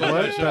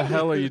 What the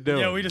hell are you doing?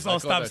 yeah, we just all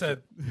call stopped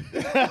that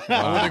said,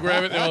 I went to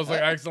grab it and I was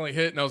like, I accidentally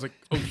hit and I was like,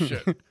 oh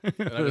shit.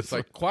 And I just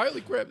like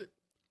quietly grabbed it.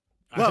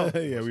 Well,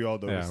 Yeah, we all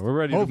know Yeah, this. we're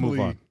ready to move hopefully,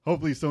 on.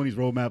 hopefully Sony's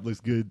roadmap looks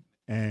good,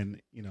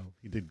 and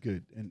he did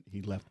good, and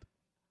he left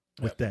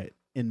with that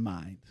in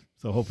mind.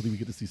 So hopefully we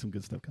get to see some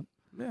good stuff come.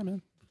 Yeah,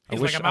 man. he's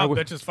like, I'm out,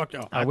 bitches, fuck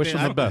y'all. I wish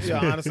him the best. Yeah,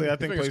 man. honestly, I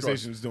think Fingers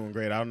crossed. PlayStation's doing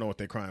great. I don't know what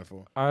they're crying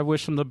for. I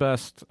wish him the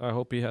best. I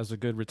hope he has a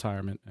good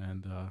retirement.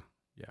 And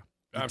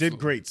You Absolutely. did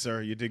great,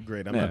 sir. You did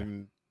great. I'm Yeah. not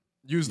even.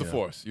 Use the Yeah.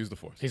 force. Use the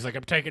force. He's like,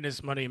 I'm taking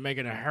this money and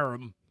making a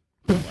harem.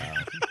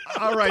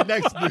 All right,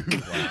 next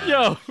news.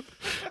 yo,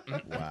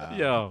 Wow.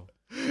 yo.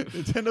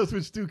 Nintendo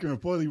Switch 2 can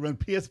reportedly run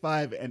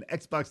PS5 and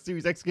Xbox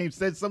Series X games,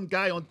 said some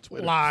guy on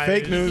Twitter. Lies.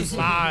 Fake news.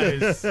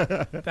 Lies.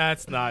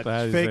 That's not.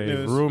 That is Fake a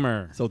news.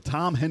 rumor. So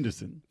Tom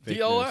Henderson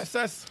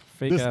DLSS.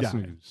 Fake This ass guy.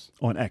 news.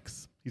 on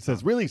X, he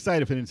says, really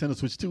excited for Nintendo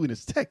Switch 2 and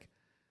its tech.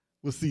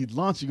 We'll see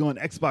launching on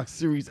Xbox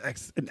Series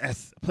X and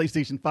S,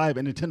 PlayStation 5,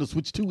 and Nintendo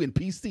Switch 2 and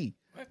PC.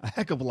 A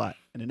heck of a lot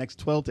in the next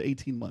 12 to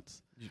 18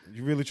 months.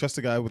 You really trust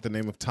a guy with the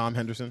name of Tom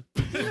Henderson?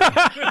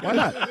 Why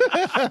not?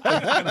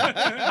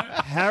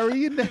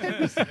 Harry and the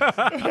Henderson.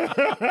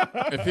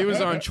 If he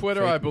was on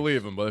Twitter, I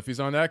believe him. But if he's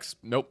on X,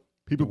 nope.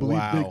 People believe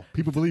Wow.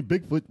 people believe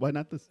Bigfoot. Why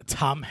not this?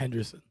 Tom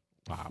Henderson.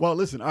 Well,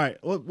 listen. All right.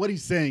 What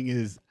he's saying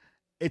is,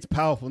 it's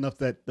powerful enough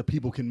that the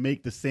people can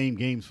make the same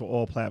games for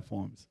all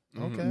platforms.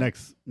 Okay.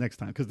 Next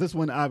time, because this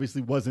one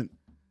obviously wasn't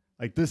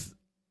like this.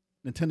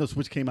 Nintendo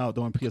Switch came out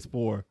during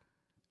PS4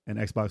 and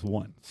Xbox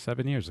One.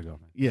 7 years ago,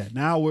 man. Yeah.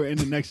 Now we're in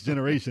the next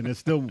generation. They're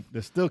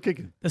still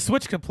kicking. The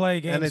Switch could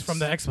play games it's- from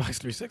the Xbox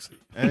 360.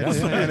 And it's,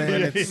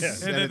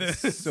 Yeah. and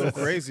it's so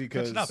crazy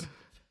because, up.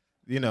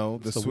 the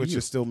It's the Switch Wii U.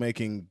 is still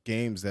making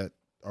games that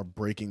are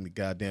breaking the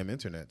goddamn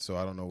internet. So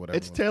I don't know what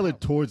It's everyone's tailored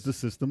problem. towards the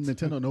system.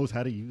 Nintendo knows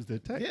how to use their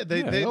tech. Yeah,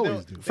 they always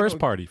know, do. they First know-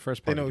 party.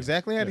 They know game.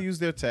 exactly how to use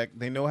their tech.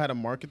 They know how to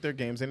market their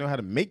games. They know how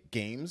to make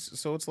games.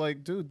 So it's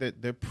like, dude,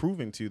 they're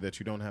proving to you that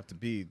you don't have to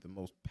be the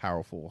most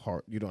powerful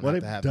heart. You don't Well,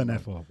 have they've to have done the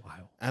that most- for a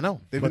while. I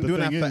know they've But been the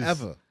doing that thing is,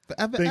 forever.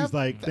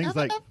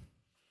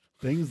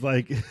 Things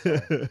like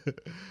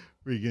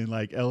freaking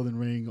like Elden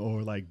Ring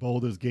or like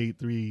Baldur's Gate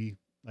 3,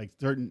 like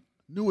certain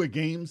newer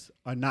games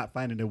are not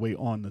finding their way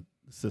on the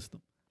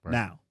system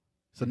now.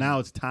 So now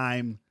it's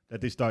time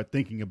that they start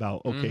thinking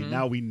about, okay,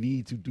 now we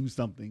need to do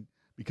something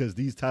because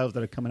these titles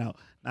that are coming out,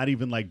 not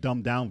even like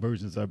dumbed down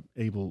versions are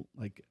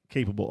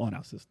capable on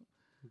our system.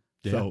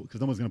 Yeah. So, because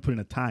no one's going to put in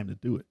the time to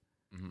do it.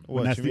 What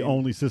And that's you the mean?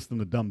 only system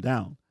to dumb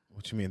down.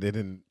 What you mean? They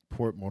didn't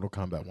port Mortal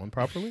Kombat 1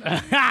 properly?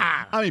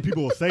 I mean,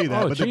 people will say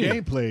that, Oh, but gee.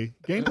 the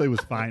gameplay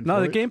was fine. No,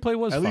 for the it. gameplay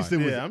was At fine. least it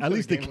was. Yeah, I'm at sure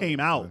least the it game came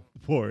was out fine.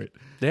 for it.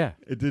 Yeah.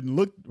 It didn't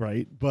look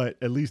right, but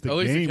at least the At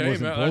least it game came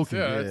wasn't out.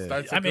 broken.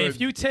 That's I mean, good-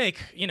 if you take,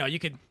 you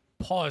could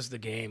pause the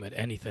game at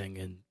anything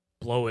and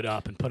blow it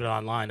up and put it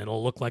online, and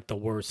it'll look like the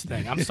worst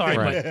thing. I'm sorry,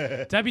 Right.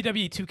 but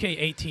WWE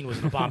 2K18 was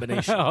an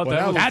abomination. Oh,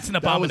 Well, that That's an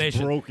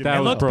abomination. That was broken. That It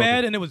was looked broken.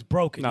 bad and it was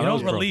broken. No, you that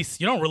don't was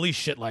release. You don't release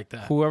shit like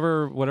that.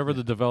 whatever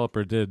the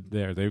developer did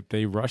there,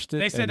 they rushed it.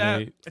 They said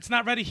and that it's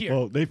not ready here.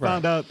 Well, they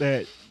found out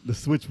that the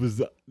Switch was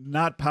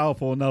not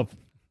powerful enough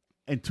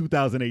in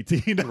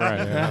 2018.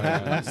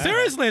 Right.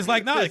 Seriously, it's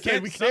like no, They it said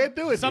can't, we can't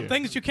do it Some here.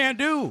 things you can't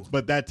do.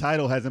 But that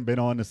title hasn't been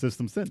on the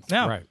system since.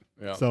 No, Right.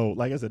 yeah. So,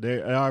 like I said,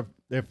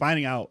 they're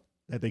finding out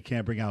that they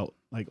can't bring out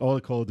like all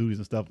the Call of Duties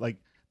and stuff. Like,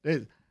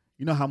 you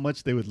know how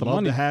much they would love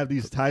money- to have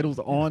these titles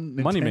on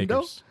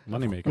Nintendo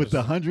Moneymakers. with the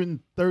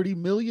 130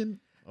 million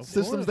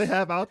systems course. they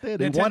have out there.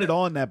 They Nintendo- want it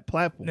on that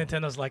platform.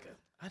 Nintendo's like,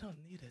 I don't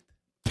need it.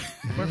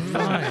 We're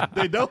fine.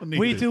 They don't need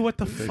We it. do what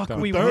the fuck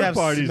don't. we Third We want. have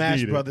parties Smash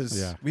need it. Brothers.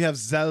 Yeah. We have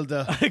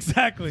Zelda.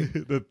 Exactly.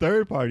 The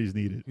third parties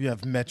need it. We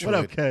have Metroid. What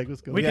up, Keg?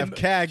 What's going We on? have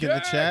CAG in the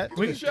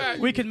chat.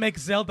 We can make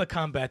Zelda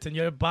combat and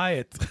you'll buy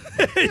it.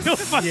 You'll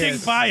fucking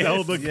Yes. buy it.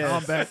 Zelda Yes.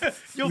 combat.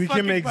 You'll We fucking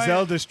can make buy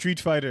Zelda Street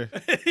Fighter.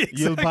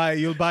 You'll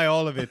buy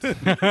all of it. it.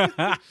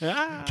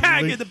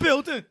 Kang in the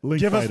building. Link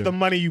Give us Fighter. the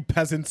money, you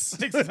peasants.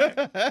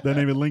 Their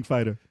name is Link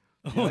Fighter.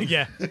 Oh,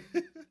 yeah.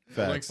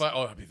 Facts.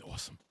 Oh, that'd be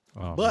awesome.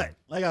 Oh, But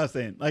like I was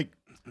saying, like,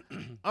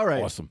 all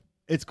right, Awesome.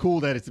 it's cool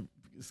that it's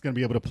going to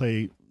be able to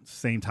play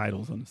same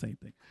titles on the same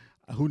thing.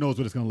 Who knows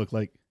what it's going to look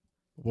like?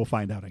 We'll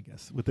find out, I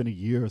guess, within a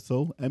year or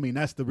so. I mean,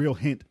 that's the real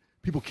hint.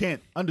 People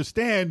can't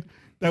understand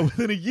that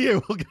within a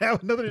year we'll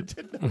have another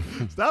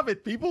Nintendo. Stop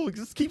it, people.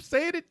 Just keep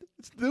saying it.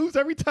 It's news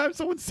every time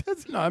someone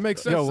says it. No, it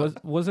makes sense. Yo,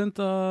 wasn't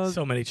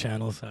So many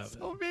channels have it.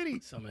 So many.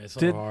 So many. It's so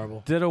did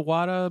horrible. did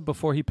Iwata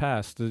before he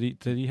passed? Did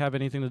he have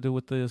anything to do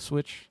with the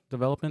Switch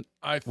development?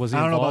 Was he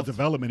I don't know about involved?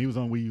 development. He was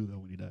on Wii U though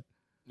when he died.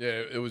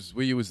 Yeah, it was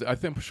Wii U. Was I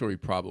think for sure he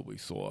probably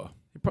saw.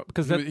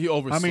 Because He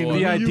oversaw. I mean, The Wii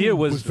U idea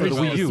was for the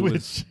basically Wii a U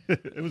was- Switch.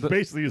 It was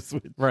basically a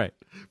Switch, right.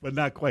 but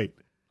not quite.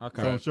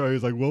 Okay. So I'm sure he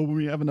was like, "Well,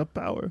 we have enough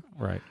power,"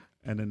 Right.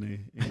 and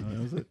then that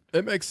was it.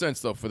 It makes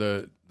sense though for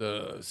the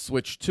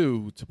Switch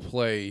 2 to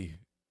play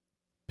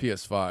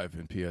PS5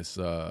 and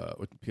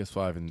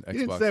PS5 and Xbox. He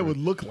didn't say it would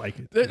One. look like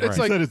it. It's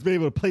He like said it's be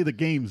able to play the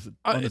games.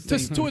 On the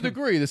just same to a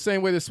degree, the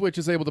same way the Switch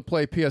is able to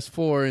play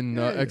PS4 and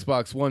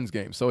Xbox One's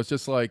games. So it's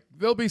just like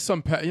there'll be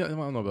some. I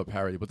don't know about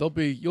parity, but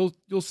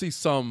you'll see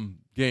some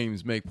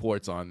games make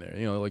ports on there.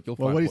 You know, like you'll.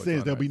 Well, find what he's ports saying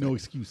is on there'll there, be I no think.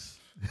 excuse.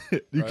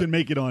 You can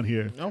make it on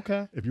here.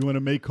 Okay. If you want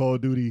to make Call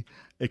of Duty,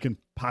 it can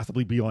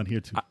possibly be on here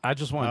too. I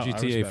just want I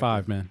GTA respect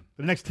 5, man.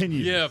 For the next 10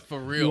 years. Yeah, for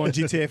You real. want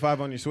GTA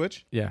 5 on your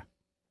Switch? Yeah.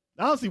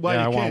 I don't see why Yeah,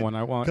 you I want can't. one.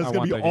 I want- Because I it's going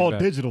want to that be all game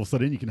back. digital, so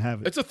then you can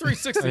have it. It's a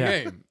 360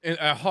 Yeah. game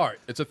at heart.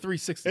 It's a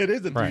 360. It is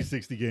a Right.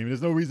 360 game.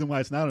 There's no reason why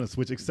it's not on a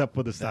Switch except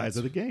for the size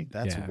of the game.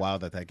 That's Yeah.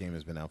 wild that game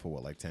has been out for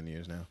like 10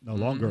 years now. No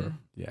longer.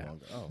 Yeah.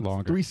 Longer. Oh,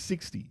 Longer.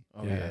 360.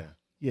 oh Yeah. yeah.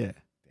 Yeah. Damn.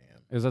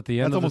 It was at the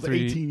That's end of almost the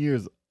 3. 18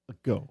 years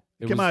ago.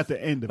 It It came was- out at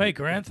the end of Wait, it.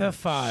 Grand Theft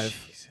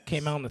 5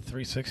 came out on the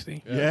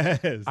 360?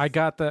 Yes. I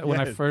got that when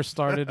I Yes. first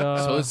started.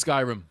 So it's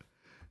Skyrim.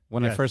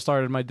 When I Yes. first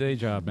started my day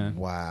job, man.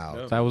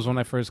 Wow. That was when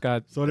I first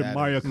got So did That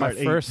Mario is- Kart my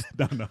 8. first-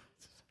 No.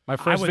 my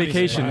first wouldn't be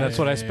vacation. surprised. That's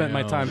what I spent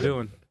my time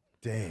doing.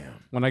 Damn.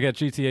 When I got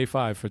GTA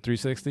 5 for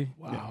 360.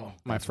 Wow.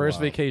 My That's first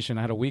wild. vacation.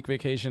 I had a week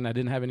vacation. I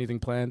didn't have anything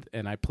planned,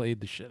 and I played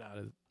the shit out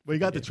of it. Well, you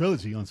got the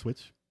trilogy on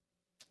Switch.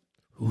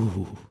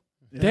 Ooh.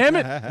 Damn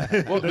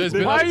it. Well, there's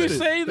been Why are you updates.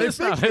 saying They this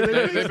now? fixed it.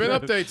 They There's been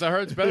updates. I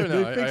heard it's better now.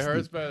 They I fixed heard it.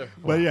 it's better.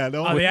 But yeah, the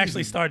Oh, only they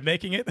actually started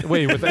making it?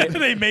 Wait, with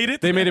they made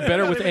it? They made it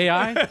better with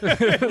AI?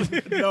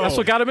 no. That's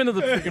what got him into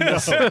the freaking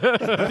mess.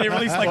 They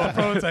released like the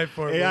prototype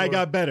for it. AI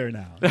got better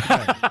now.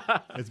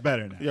 It's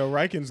better now. Yo,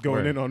 Riken's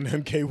going Right. in on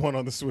MK1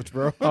 on the Switch,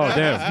 bro. Oh,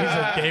 damn. He's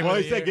a game Well,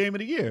 of he the said year. game of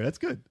the year. That's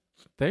good.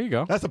 There you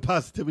go. That's the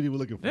positivity we're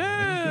looking for.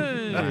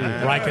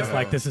 Yeah. Riken's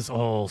like, this is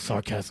all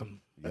sarcasm.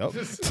 Yep.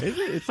 Is it?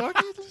 It's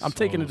sarcasm? I'm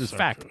taking it as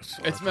fact.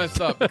 It's messed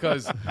up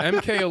because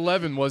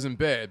MK11 wasn't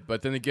bad,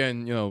 but then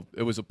again, you know,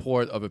 it was a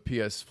port of a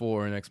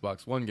PS4 and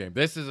Xbox One game.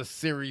 This is a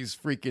Series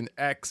freaking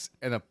X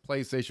and a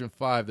PlayStation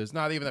 5. There's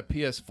not even a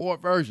PS4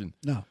 version.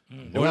 No.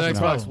 It Well, was an that's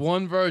the Xbox problem.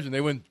 One version.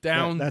 They went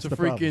down that's to the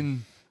freaking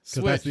problem.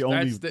 Switch. that's the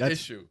only- that's the that's-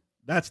 issue.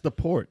 That's the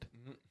port.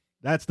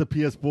 That's the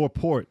PS4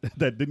 port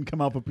that didn't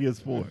come out for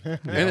PS4.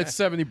 And it's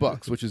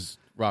 $70, which is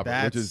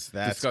Robert, which is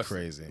That's disgusting.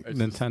 crazy. It's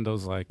just-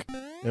 Nintendo's like,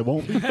 It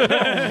won't be.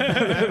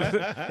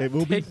 It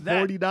will be Take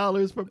that.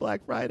 $40 for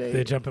Black Friday.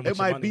 They're jumping with It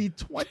your might money. be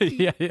 20.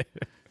 yeah.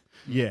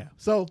 Yeah.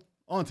 So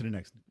on to the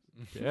next.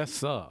 Yes,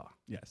 sir.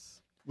 Yes.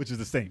 Which is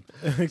the same.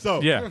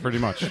 So Yeah, pretty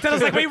much.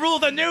 Nintendo's like, we rule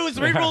the news,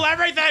 we rule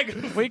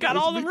everything. We got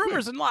all the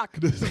rumors in lock.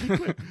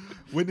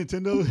 with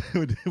Nintendo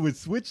with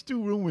Switch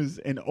 2 rumors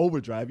and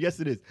overdrive, yes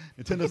it is.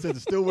 Nintendo says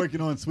it's still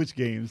working on Switch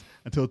games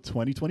until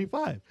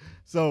 2025.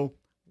 So,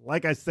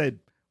 like I said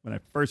when I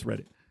first read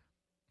it,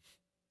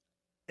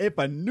 if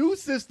a new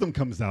system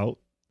comes out,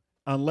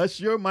 unless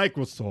you're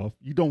Microsoft,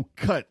 you don't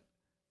cut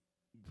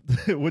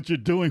what you're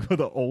doing with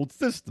an old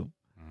system.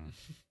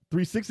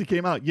 360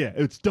 came out, yeah,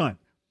 it's done.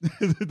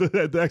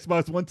 the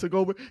Xbox One took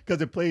over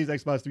because it plays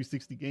Xbox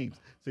 360 games.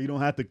 So you don't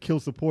have to kill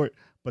support,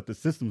 but the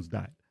systems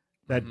died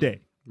that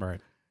day. Right.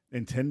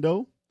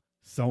 Nintendo,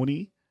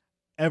 Sony,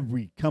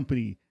 every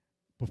company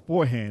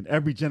beforehand,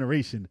 every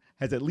generation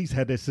has at least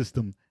had their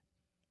system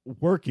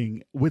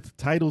working with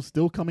titles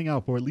still coming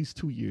out for at least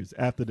 2 years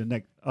after the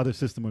next other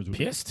system was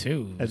released.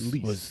 PS2 At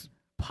least. was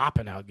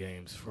popping out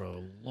games for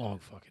a long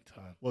fucking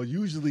time. Well,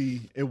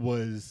 usually it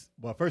was,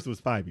 well, first it was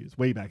 5 years,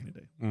 way back in the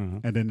day.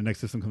 Mhm. And then the next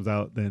system comes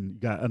out, then you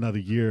got another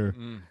year,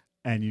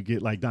 and you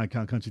get like Donkey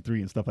Kong Country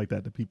 3 and stuff like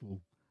that. The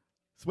people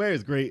swear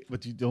is great,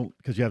 but you don't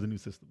because you have the new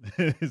system.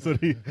 So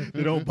they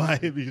don't buy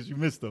it because you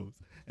missed those.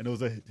 And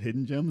those are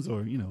hidden gems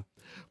or, you know.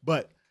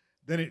 But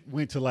then it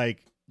went to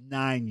like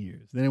 9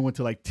 years. Then it went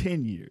to like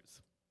 10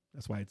 years.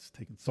 That's why it's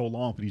taking so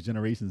long for these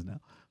generations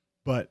now.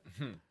 But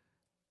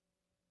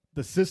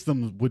the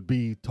systems would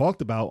be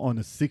talked about on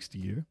the 6th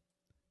year.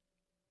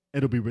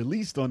 it'll be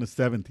released on the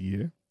 7th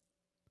year,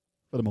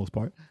 for the most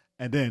part,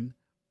 and then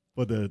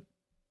for the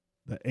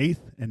 8th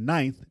and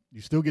 9th,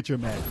 you still get your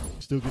Madden,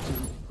 you still get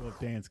your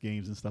dance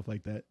games and stuff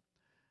like that.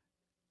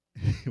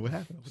 What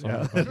happened? Sorry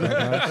about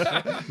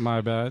that, guys. My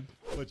bad.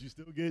 But you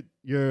still get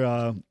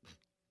your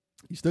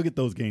you still get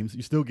those games.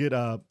 You still get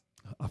a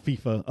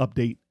FIFA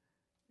update.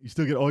 You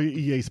still get all your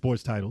EA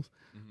Sports titles.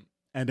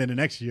 And then the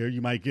next year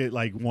you might get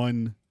like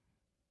one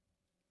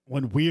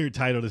weird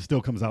title that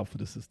still comes out for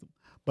the system.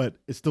 But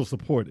it's still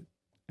supported.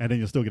 And then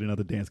you'll still get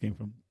another dance game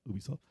from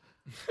Ubisoft.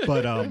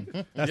 But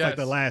that's like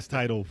the last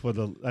title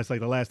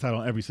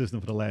on every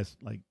system for the last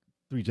like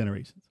 3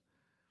 generations.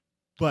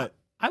 But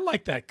I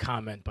like that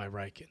comment by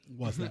Riken.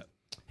 what's that?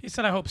 He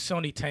said, "I hope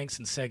Sony tanks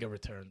and Sega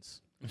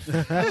returns."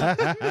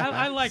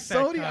 I like that.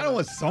 Sony, comment. I don't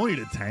want Sony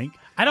to tank.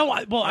 I don't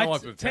want. Well, I don't I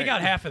want them to take tank.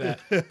 out half of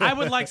that. I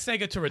would like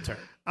Sega to return.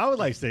 I would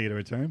like Sega to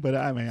return, but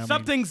I mean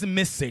Something's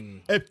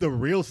missing. if the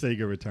real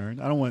Sega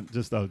returned, I don't want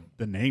just the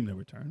name to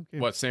return.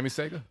 Okay. What, Sammy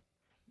Sega?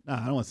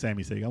 Nah, I don't want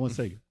Sammy Sega. I want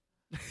Sega.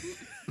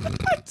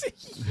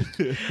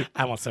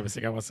 I want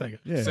Sega. I want Sega.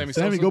 Yeah, Sammy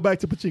Sammy, Sosa? go back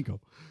to Pachinko.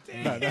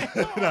 Nah, they're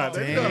doing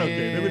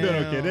okay. They're doing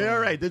okay. They're all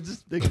right.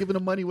 They're giving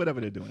them money, whatever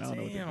they're doing. I don't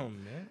know what they're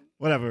doing.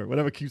 Damn, man.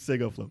 Whatever keeps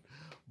Sega afloat.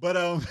 But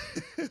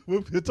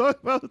we're talking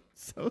about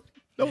Sony.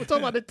 No, we're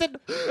talking about Nintendo.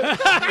 We're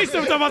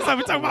talking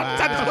about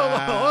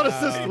Nintendo. All the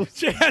systems.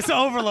 She has to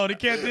overload. He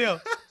can't deal.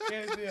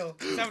 Can't deal.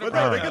 But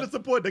no, they're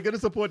gonna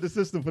support the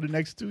system for the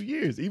next 2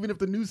 years. Even if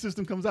the new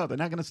system comes out, they're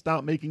not gonna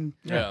stop making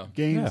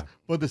games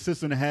for the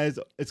system that has.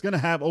 It's gonna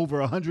have over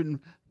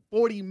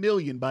 140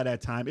 million by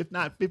that time, if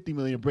not 50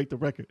 million, break the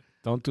record.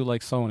 Don't do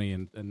like Sony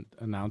and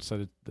announce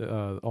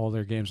that all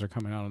their games are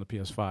coming out on the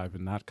PS5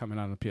 and not coming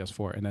out on the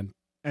PS4, and then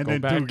And go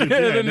then, back, and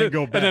then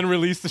go back. and then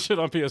release the shit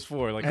on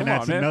PS4. Like, And come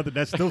that's on, man. another.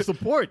 That's still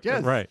support.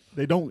 Yes, Right.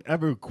 They don't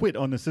ever quit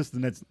on the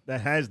system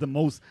that has the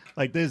most.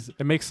 Like there's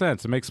It makes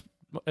sense. You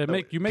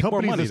make more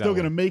companies money. are still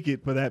that going to way. make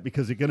it for that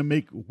because they're going to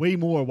make way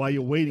more while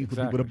you're waiting for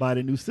people Exactly. to buy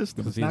the new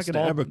system. It's The not going to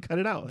install- ever cut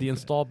it out. The like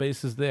install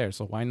base is there,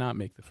 so why not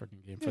make the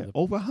freaking game that. for Yeah, the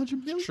over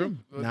 100 million. True.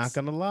 Not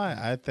gonna lie,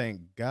 I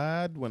thank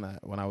God when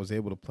I was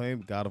able to play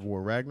God of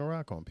War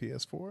Ragnarok on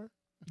PS4.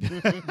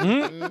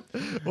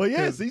 Well,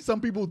 yeah. See,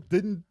 some people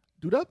didn't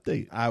do the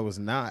update. I was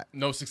not.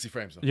 No 60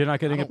 frames, though. You're not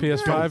getting a don't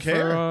PS5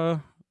 care.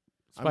 for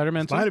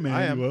Spider-Man 2? Spider-Man,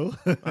 I am. you will.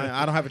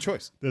 I don't have a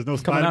choice. There's no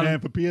coming out Spider-Man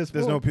for PS4.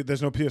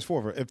 There's no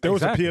PS4. If there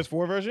was Exactly. a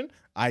PS4 version,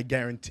 I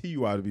guarantee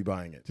you I would be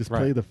buying it. Just Right.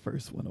 play the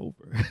first one over.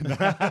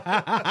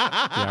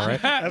 Yeah,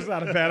 right. That's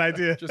not a bad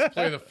idea. Just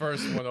play the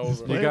first one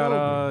over. Play You it got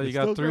over. you It's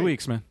got still 3 great.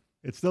 weeks, man.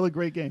 It's still a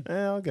great game.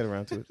 I'll get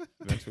around to it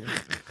eventually.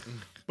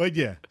 But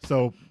yeah,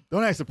 so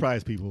don't act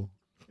surprised, people.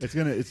 It's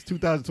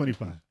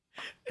 2025.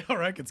 All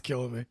right, it's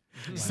killing me.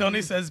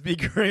 Sony says be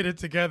created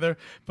together,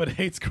 but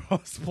hates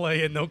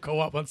crossplay and no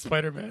co-op on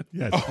Spider-Man.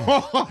 Yes.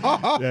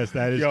 Yes,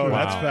 that is Yo, true.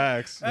 that's Wow.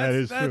 facts. That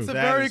is That's true. a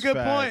That very is good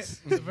facts.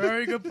 point. It's a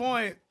very good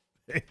point.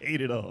 They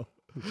hate it all.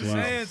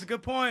 Saying it's a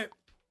good point.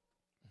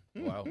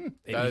 Wow.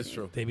 They That be- is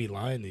true. They be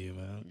lying to you,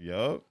 man.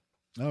 Yup.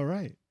 All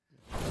right.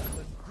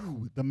 Let's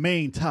do the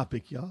main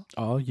topic, y'all.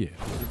 Oh yeah.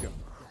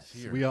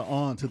 Here. We are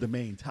on to the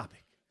main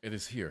topic. It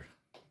is here.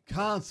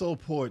 Console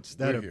ports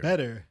that We're are here.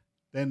 better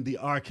than the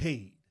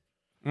arcade.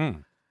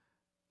 Mm.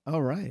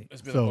 All right.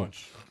 It's been a So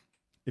bunch.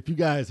 if you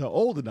guys are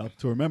old enough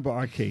to remember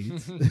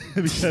arcades,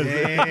 because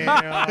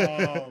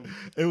Damn.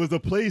 it was a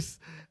place,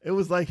 it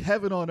was like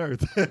heaven on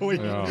earth. When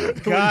Yeah.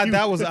 God, you-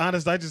 that was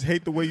honest. I just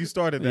hate the way you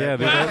started Yeah,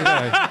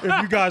 that. they,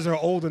 If you guys are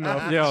old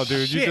enough. yo,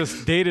 dude, you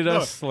just dated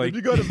Look, us like if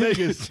you go to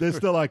Vegas, there's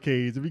still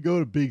arcades. If you go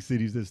to big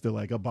cities, there's still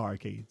like a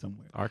barcade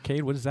somewhere.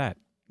 arcade. What is that?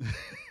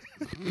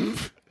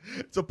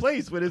 It's a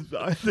place where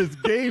there's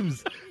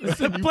games. It's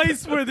a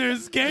place where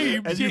there's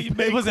games. And you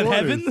pay Was it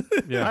quarters. heaven?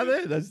 Yeah.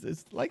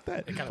 It's like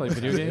that. Play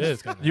video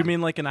games. You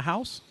mean like in a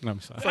house? No, I'm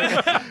sorry.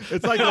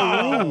 It's like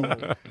a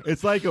room.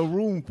 It's like a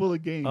room full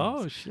of games.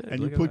 Oh shit! And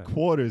you look at put that.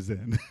 quarters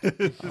in.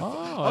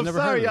 Oh, I I'm never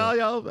sorry, heard of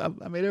y'all. that.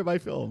 I made everybody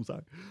feel. I'm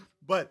sorry,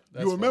 but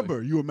That's you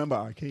remember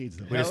arcades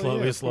though. We just, Hell yeah,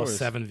 we just of lost course.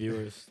 7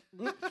 viewers.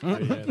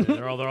 Yeah,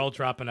 they're all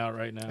dropping out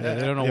right now. Yeah,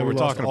 they don't know Yeah, what we we're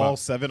lost talking all about.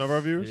 7 of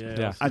our viewers.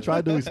 Yeah. I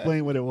tried to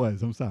explain what it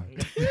was. I'm sorry.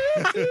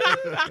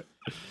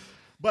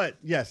 But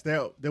yes,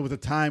 there was a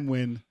time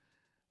when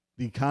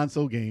the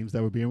console games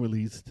that were being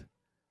released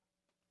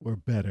were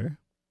better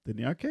than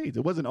the arcades.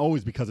 It wasn't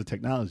always because of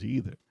technology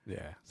either.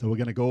 Yeah. So we're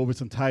going to go over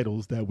some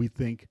titles that we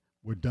think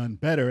were done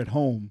better at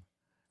home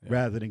Yeah.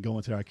 rather than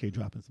going to the arcade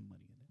dropping some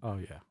money in it. Oh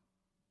yeah.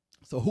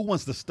 So who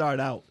wants to start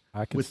out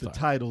I can with start. the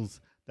titles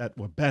that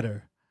were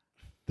better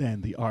than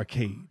the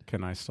arcade?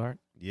 Can I start?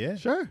 Yeah.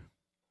 Sure.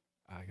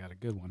 I got a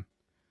good one.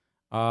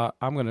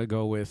 I'm gonna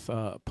go with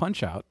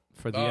Punch Out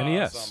for the Oh,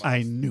 NES. that's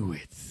I knew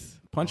it.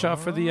 Punch Out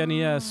for the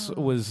NES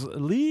was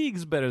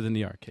leagues better than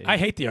the arcade. I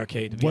hate the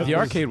arcade. to be What the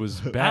honest. arcade was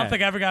bad. I don't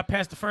think I ever got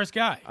past the first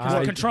guy because I-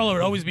 the controller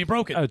would always be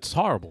broken. It's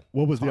horrible.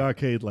 What was the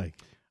arcade like?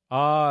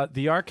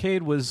 The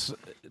arcade was,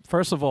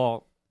 first of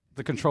all,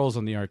 the controls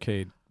on the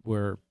arcade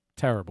were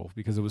terrible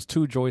because it was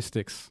 2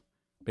 joysticks,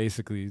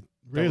 basically. That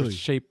Really? was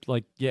shaped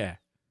like, yeah.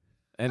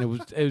 And it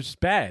was just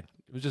bad.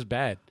 It was just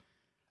bad.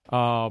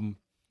 And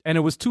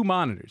it was 2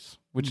 monitors,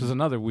 which is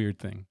another weird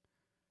thing.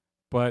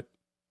 But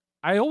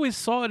I always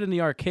saw it in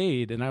the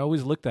arcade, and I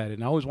always looked at it,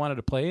 and I always wanted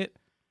to play it.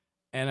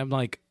 And I'm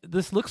like,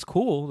 this looks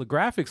cool. The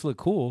graphics look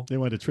cool. They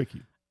wanted to trick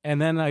you.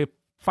 And then I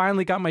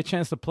finally got my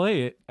chance to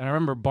play it, and I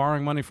remember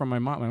borrowing money from my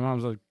mom. My mom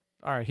was like,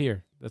 all right,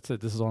 here. That's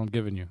it. This is all I'm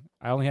giving you.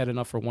 I only had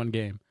enough for 1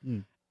 game.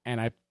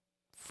 And I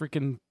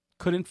freaking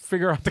couldn't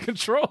figure out the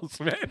controls,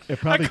 man.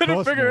 I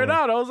couldn't figure it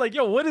out. I was like,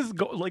 yo, what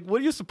are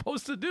you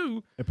supposed to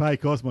do? It probably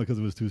cost more because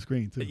it was 2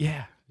 screens, too.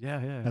 Yeah.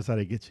 That's how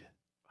they get you.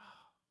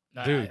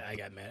 No, Dude. I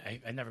got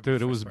mad. I never.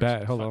 Dude, it was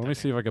bad. Hold on. Fuck Let me that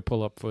see if I can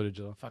pull up footage,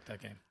 though. Fuck that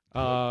game.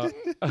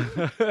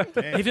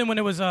 Even Even when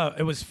it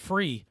was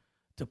free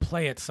to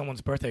play at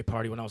someone's birthday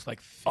party when I was like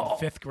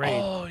fifth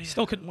grade,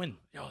 still couldn't win.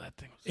 Yo, that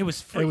thing It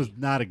was free. It was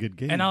not a good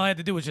game. and all I had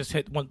to do was just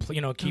hit one,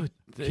 keep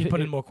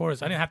putting in more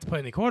quarters. I didn't have to put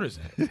any quarters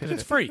in because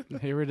it's free.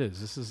 Here it is.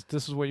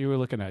 This is what you were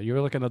looking at. You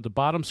were looking at the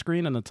bottom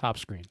screen and the top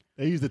screen.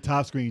 They used the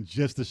top screen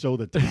just to show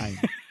the time.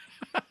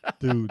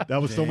 Dude,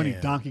 that was so many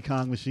Donkey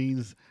Kong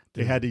machines.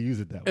 They had to use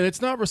it that And way.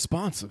 it's not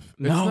responsive.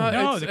 No. it's not,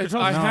 No, it's, the it's,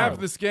 controls I are have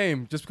not. this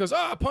game just because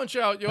punch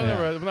out.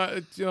 I'm not, I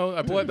played and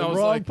I The was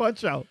wrong like,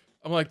 punch out.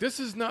 I'm like, this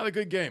is not a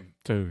good game.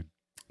 Dude,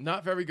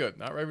 Not very good.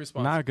 Not very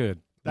responsive. not good.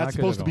 That's Not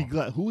supposed to good be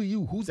at all. Who are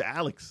you? Who's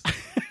Alex? I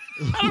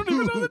don't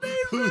even know the name.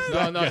 Who's No,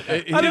 that no. guy? I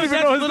didn't even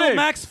That's know his Little name.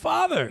 Mac's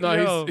father. No,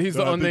 Yo. he's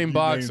No, the I think unnamed you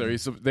boxer.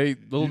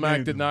 named Little You Mac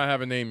named did him. not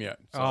have a name yet.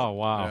 So, Oh,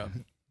 wow. yeah.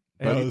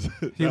 That And was- he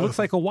that looks was-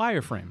 like a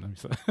wireframe. Let me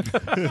say.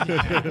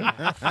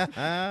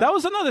 That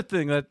was another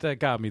thing that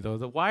got me, though.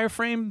 The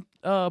wireframe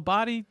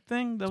body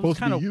thing. That was supposed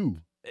kind to of be you.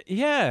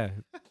 Yeah,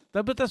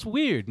 but that's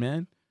weird,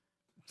 man.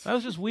 That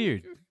was just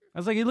weird. I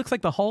was like, he looks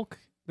like the Hulk.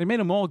 They made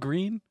him all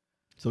green.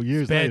 So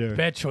years later,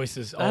 Bad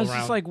choices all I was around.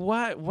 just like,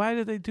 why? Why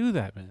did they do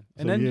that, man?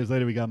 And so then, years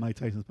later, we got Mike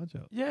Tyson's Punch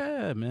Out.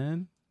 yeah,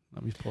 man.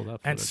 Let me pull that.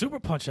 and footage. Super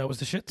Punch Out was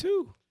the shit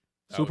too.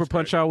 That Super was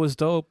Punch great. Out was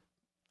dope.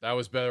 That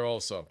was better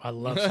also. I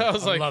love. I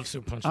was I like- love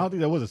Super Punch I don't Out.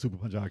 think there was a Super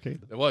Punch Out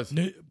arcade. It was.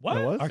 What?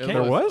 There was? Arcade?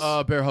 There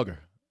was? Bear Hugger.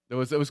 It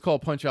was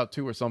called Punch Out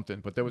 2 or something,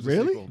 but there was a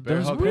Really? sequel. Bear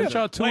There's Hugger. Punch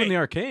Out 2 in Wait. the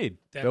arcade.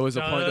 That There was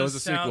a point- there was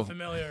does a sound sequel.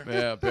 Familiar.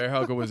 Yeah, Bear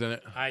Hugger was in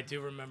it. I do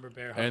remember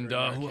Bear Hugger. And in the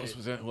who arcade. else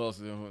was in it? Who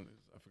else?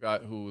 I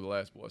forgot who the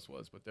last boss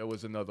was, but there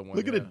was another one.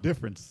 Look at yeah. the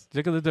difference.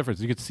 Look at the difference.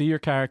 You could see your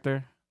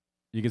character.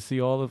 You could see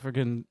all the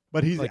freaking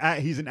But he's Like-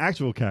 he's an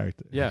actual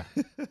character. yeah.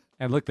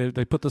 And look,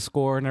 they put the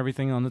score and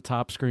everything on the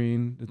top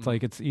screen. It's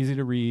like it's easy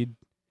to read,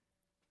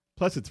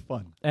 Plus, it's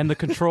fun. and the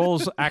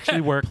controls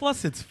actually work.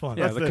 Plus, it's fun.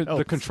 Yeah, Plus, that the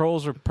helps.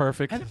 controls are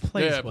perfect. And it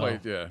plays Yeah, it well.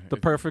 played. Yeah, The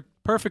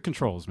perfect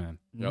controls, man.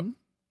 Yep. Mhm.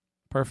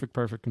 Perfect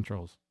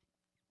controls.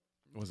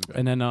 it wasn't bad.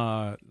 And then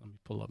let me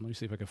pull up. Let me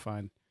see if I can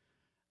find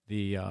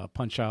the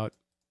Punch Out.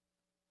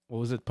 What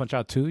was it? Punch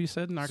Out 2? You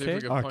said in See if we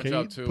arcade. can Punch Arcade?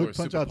 Out 2 Put or Punch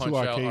Super Out 2 Punch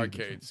Out arcade.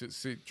 arcade.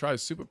 See, try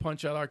Super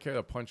Punch Out arcade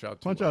or Punch Out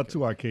 2. Punch Out arcade.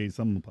 2 arcade,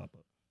 something will pop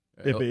up.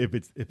 Yeah,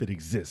 If it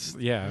exists.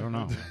 Yeah, I don't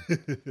know.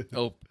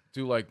 it'll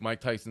do like Mike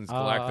Tyson's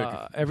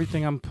Galactic.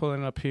 Everything I'm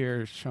pulling up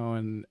here is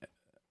showing.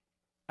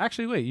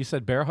 Actually, wait. You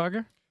said Bear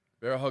Hugger?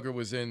 Bear Hugger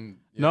was in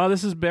No,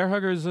 this is Bear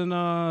Hugger's in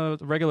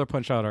regular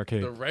Punch Out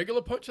arcade. the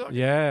regular Punch Out.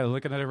 Yeah,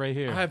 looking at it right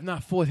here. I have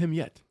not fought him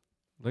yet,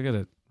 Look at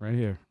it right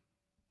here.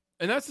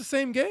 and that's the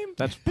same game.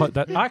 That's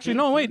that. Actually,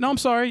 no, wait, no, I'm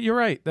sorry. You're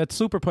right. That's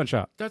Super Punch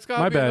Out. That's got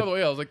My to be bad. another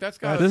way. I was like, that's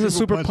got. This is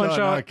Super Super Punch Punch Out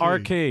Out arcade.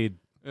 arcade.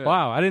 Yeah.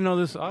 Wow, I didn't know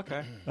this.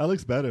 Okay, That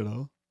looks better,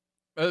 though.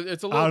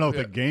 It's a little. I don't know if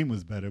yeah. the game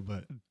was better,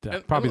 but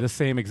That's probably the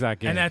same exact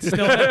game. And that's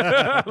still.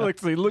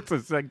 he looks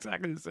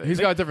exactly the same. He's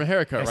got a different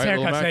haircut, His right?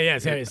 Lil haircut's, Mac?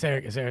 yeah,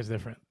 his hair's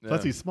different.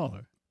 plus Yeah. he's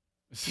smaller.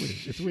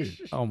 It's weird.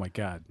 Oh my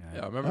god, man.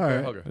 Yeah, I remember All Bear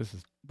right. Hugger. This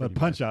is But pretty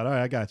Punch Out, all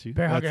right, I got you.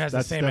 Bear Hugger That's- has the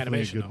that's same definitely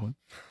animation, a good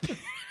though. one.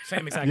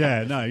 Same exact.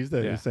 Yeah, no, he's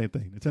the Yeah. same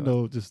thing.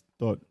 Nintendo just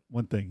thought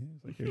one thing.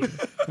 It's like, here you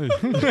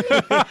go.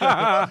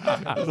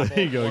 bad. It's like,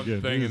 here you go One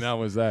again. thing, and that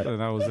was that. And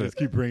that was Just it.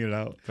 keep bringing it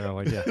out. They're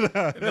like,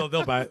 yeah,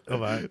 They'll buy it. They'll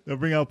buy it. They'll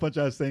bring out Punch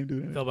Out, same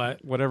dude. They'll buy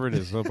it. whatever it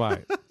is, they'll buy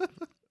it.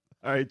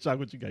 All right, Chuck,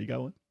 what you got? You got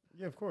one?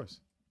 Yeah, of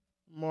course.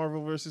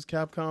 Marvel versus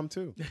Capcom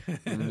 2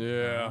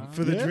 Yeah.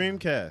 for the Yeah.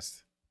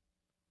 Dreamcast.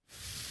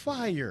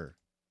 Fire.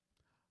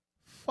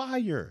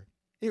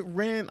 It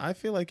ran. I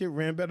feel like it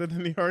ran better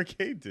than the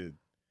arcade did.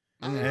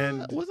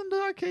 And Wasn't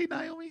the arcade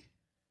Naomi?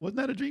 Wasn't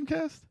that a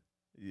Dreamcast?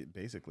 yeah,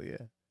 basically,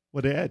 yeah,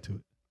 What they add to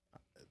it?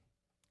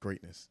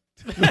 greatness.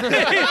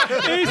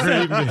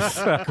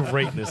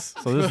 Greatness.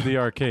 So this is the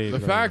arcade. The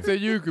right fact here.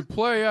 that you could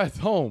play at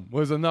home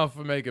was enough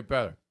to make it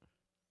better.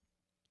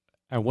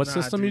 And what Nah,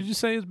 system dude. did you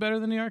say is better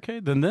than the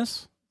arcade? Than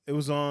this? It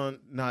was on.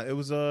 It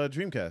was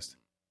Dreamcast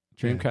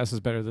Dreamcast is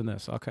better than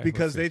this. Okay.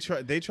 because let's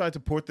see. they tried to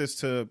port this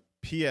to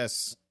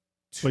PS2,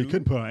 But you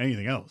couldn't put on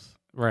anything else.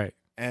 right.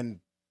 and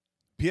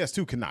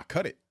PS2 could not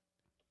cut it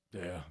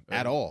Yeah.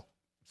 at all.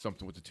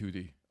 Something with the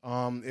 2D.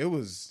 It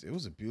was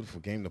a beautiful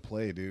game to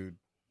play, dude.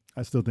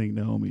 I still think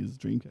Naomi is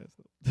Dreamcast,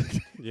 though.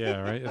 Yeah,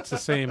 right. It's the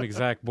same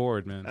exact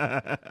board, man.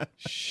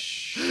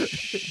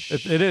 Shh.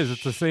 It is.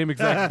 It's the same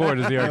exact board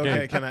as the arcade.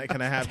 Okay,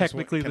 can I have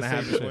Technically this the one? Can I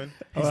have same this shit. one?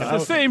 It's the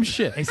same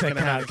shit. He said,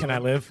 "Can I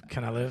live?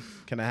 Can I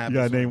live?" Can I have You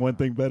got this to name one? one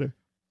thing better.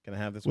 Can I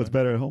have this What's one?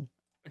 better at home?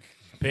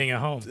 Being at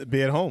home.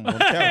 Be at home on the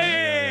couch.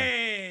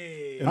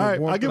 Hey! In All the right,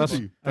 warmth I'll give of it to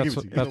the- you. I'll give it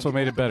to you. That's what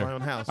made it better. my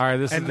own house. All right,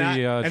 this is And the not-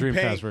 and Dreamcast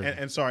paying,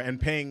 version. and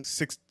paying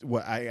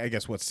I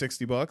guess what,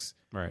 $60,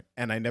 Right.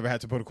 and I never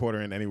had to put a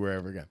quarter in anywhere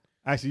ever again.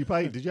 Actually,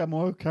 did you have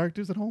more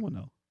characters at home or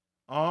no?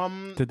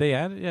 Did they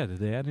add? Yeah. Did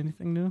they add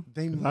anything new?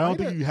 They I might don't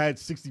think have- you had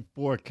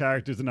 64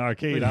 characters in the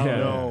arcade. I Yeah. don't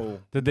know. No,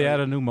 Did they add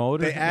a new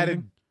mode? or they added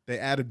anything? they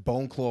added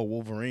Bone Claw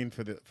Wolverine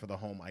for the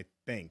home, I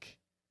think.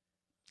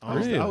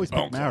 Really? I always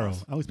Bone pick Marrow.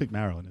 Claws. I always pick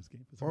Marrow in this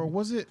game. Or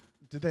was it?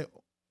 Did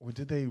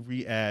they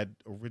re-add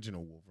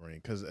original Wolverine?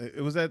 Because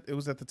it was at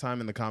the time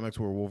in the comics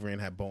where Wolverine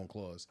had bone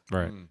claws.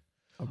 Right.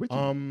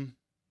 Original.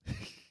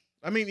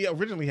 I mean, yeah,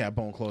 originally he had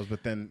bone claws,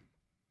 but then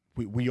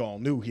we all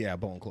knew he had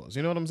bone claws.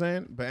 You know what I'm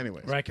saying? But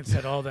anyways, Riken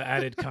said all the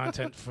added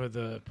content for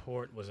the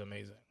port was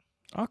amazing.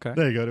 Okay.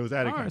 There you go. There was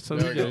added. All right. So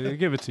content. we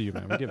give it to you,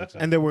 man. We give it to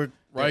you. and there were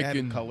they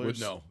added Riken colors. would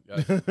know.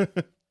 Yes.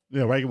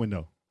 Yeah, Reagan would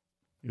know.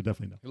 You would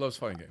definitely know. He loves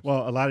fighting games.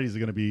 Well, a lot of these are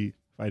going to be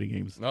fighting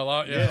games. Not a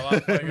lot. Yeah, a lot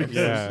of fighting games.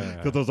 Yeah.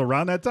 Because those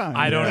around that time.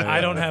 I don't. Yeah.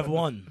 I don't have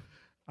one.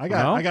 I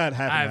got. No? I got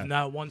half. I and have half.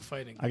 not one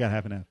fighting. I got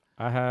half and half.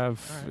 I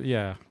have.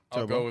 Yeah.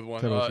 I'll go with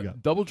one. Tell me what you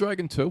got. Double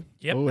Dragon 2.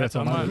 Yep, Oh, that's that's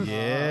on on mine. mine.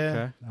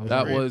 Yeah. Okay.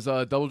 That great. was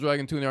Double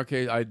Dragon 2 in the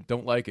arcade. I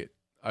don't like it.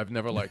 I've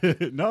never liked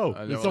it. No,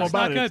 I know. there's It's something not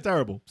about it. It's good.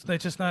 terrible. They're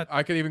just not.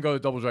 I could even go to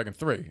Double Dragon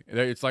 3.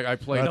 It's like I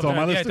played That's Double on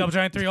my list Yeah, too. Double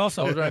Giant 3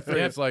 also. Dragon 3.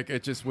 Yeah. It's like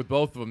it just with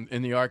both of them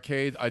in the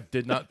arcade. I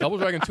did not. Double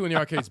Dragon 2 in the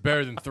arcade is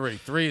better than 3.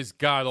 3 is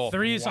god awful.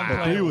 3 is But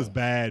unplayable. 3 was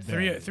bad.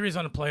 Three is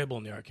unplayable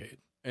in the arcade.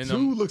 And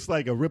 2 looks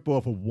like a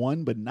ripoff of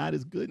 1, but not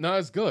as good. no,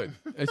 it's good.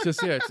 It's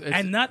just it's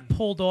And not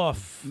pulled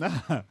off.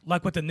 Nah.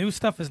 Like with the new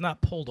stuff is not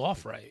pulled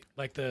off right.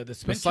 Like the the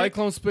spin kick.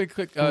 Cyclone spin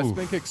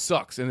kick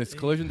sucks, and its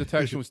collision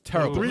detection was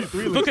terrible.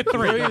 3 Look at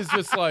 3. 3 is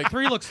just like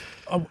 3 looks.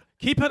 Oh,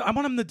 keep it. I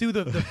want him to do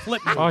the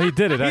flip move. Oh, he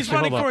did it. He's Actually,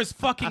 running hold for up. his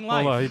fucking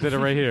life. Hold on. He did it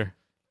right here.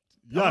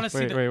 I wanna Yuck. see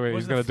Wait. the- He's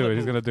where's gonna the do it. flip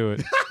He's move? gonna do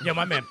it. Yeah,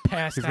 my man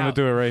passed He's out. gonna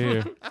do it right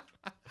here.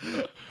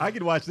 I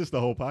could watch this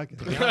the whole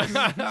podcast.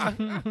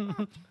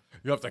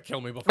 you have to kill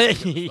me before.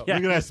 You get Look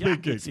at that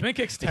spin kick. Spin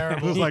kick's It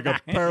terrible. was like a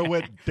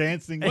pirouette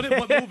dancing. what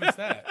move is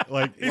that?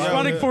 Like He's Wow.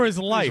 running for his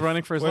life. He's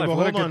running for his Wait, life. but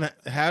Look hold at-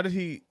 on. How did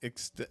he?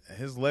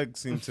 His legs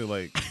seemed to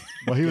like.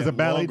 well, he was get a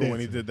ballet longer dancer. when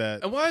he did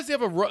that. And why does he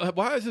have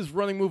why is his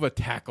running move a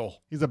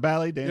tackle? He's a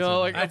ballet dancer. You know,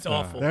 like That's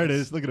awful. there it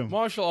is. Look at him.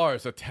 martial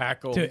arts, a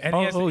tackle. Dude, and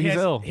he's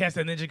ill. He has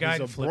the Ninja He's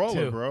Gaiden a flip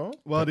brawler, too. bro.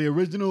 Well, the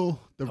original,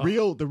 the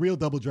real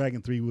Double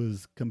Dragon 3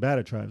 was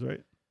Combator Tribes,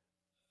 right?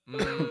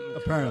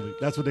 Apparently,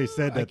 that's what they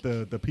said. That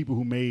the people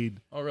who made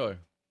Oh, really?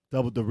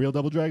 the real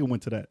Double Dragon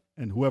went to that,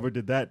 and whoever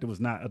did that, there was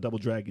not a Double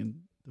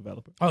Dragon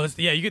developer. Oh,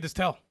 yeah, you get this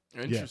tell.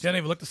 They Interesting. don't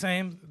even look the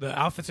same. The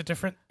outfits are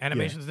different.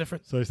 Animation's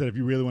different. So they said if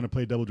you really want to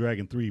play Double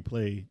Dragon 3,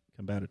 play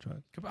Combator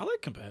Tribes I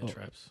like Combatant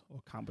Traps.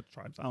 or Combat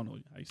Tribes. I don't know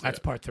how you say That's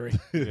it. part 3. Yeah.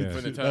 For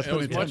Nintendo. That's It for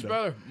was much Nintendo.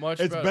 better. Much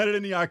It's better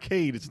than the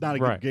arcade. It's not a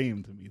Right. good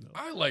game to me though.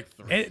 I like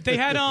 3. They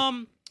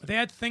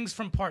had things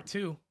from part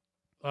 2.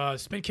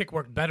 Spin kick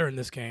worked better in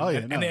this game. Oh, yeah,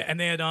 and, no. and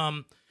they had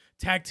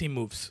tag team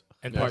moves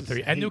in part Yes.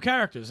 3 and new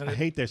characters. And I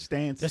hate their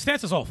stance. the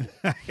stance is awful.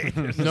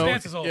 The No,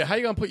 stance is awful. yeah, how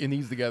you gonna put your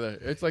knees together?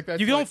 It's like that.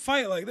 You don't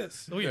fight like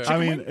this. Oh, Yeah. I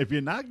mean, if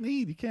you're knock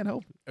kneed, you can't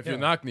help it. if you're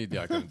knock-kneed,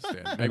 yeah, I can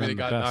understand. Maybe they then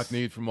got the best.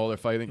 knock-kneed from all their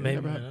fighting. maybe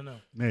Never I had- don't know.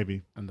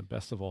 Maybe And the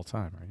best of all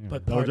time, right? Yeah.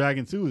 But Double part,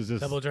 Dragon 2 is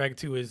just Double Dragon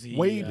 2 is the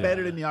way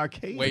better than the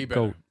arcade. Way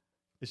better. Goat.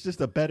 It's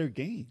just a better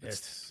game.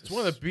 It's It's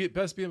one of the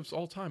best beat 'em ups of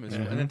all time. It's a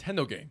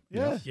Nintendo game.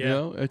 Yeah. Yeah. You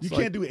know, it's You like,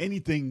 can't do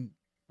anything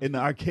in the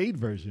arcade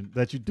version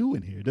that you do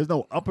in here. There's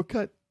no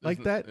uppercut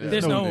like that. yeah.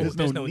 There's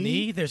no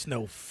knee. There's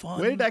no fun.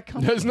 Where did that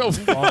come There's from? no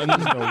Fun, no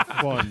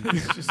fun.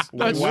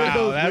 Where did Wow,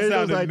 those- that where did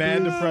those sounded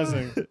mad ideas-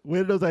 depressing.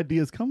 Where did those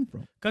ideas come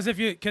from?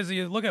 Because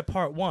you look at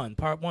part 1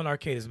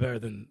 arcade is better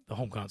than the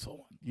home console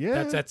one.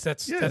 Yeah.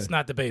 That's Yeah.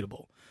 not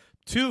debatable.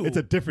 2, It's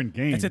a different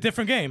game. it's a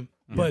different game,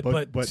 but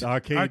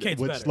arcade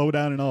arcade's with better.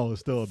 slowdown and all is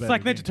still a better It's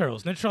like game. Ninja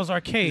Turtles. Ninja Turtles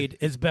arcade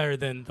is better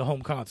than the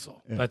home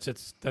console. Yeah. That's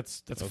a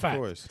Of fact.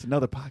 course. It's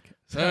another podcast.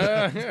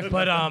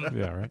 But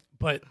yeah, right.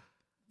 but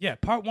yeah,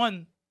 part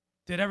 1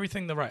 did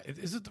everything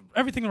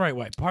everything the right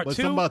way. Part But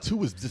 2 something about 2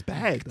 was just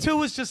bad. 2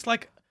 was just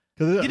like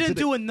 'Cause you didn't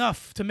do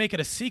enough to make it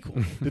a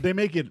sequel. Did they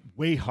make it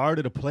way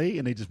harder to play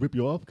and they just rip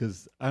you off?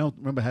 Because I don't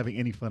remember having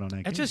any fun on that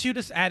game. It's just you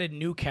just added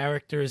new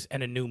characters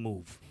and a new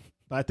move.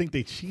 But I think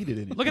they cheated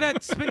in it. Look at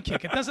that spin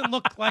kick. It doesn't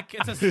look like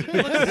it's a.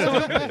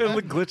 It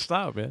looked glitched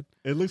out, man.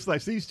 It looks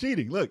like, see, he's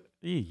cheating. Look,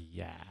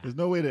 Yeah. there's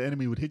no way the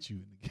enemy would hit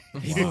you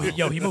in the game.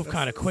 Yo, he moved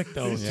kind of quick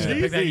though. He's To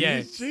pick that- cheating. yeah,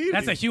 He's cheating.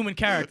 that's a human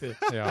character.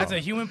 Yeah. That's a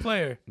human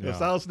player. The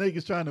Solid Snake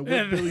is trying to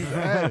whip Billy's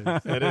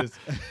ass. It is.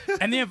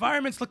 And the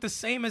environments look the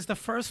same as the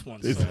first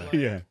one. So It's- like,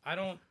 yeah. I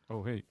don't.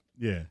 Oh, wait.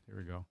 Yeah. Here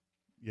we go.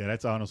 Yeah,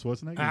 that's Arnold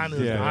Schwarzenegger.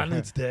 Arnold's, Yeah.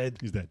 Arnold's dead.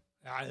 He's dead.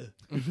 Ah.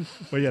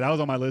 But yeah, that was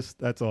on my list.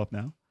 That's off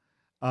now.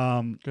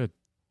 Good.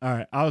 All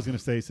right. I was going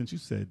to say, since you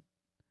said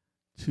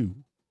 2,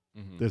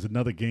 Mhm. there's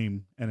another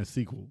game and a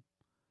sequel.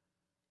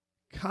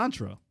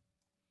 Contra.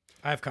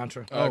 I have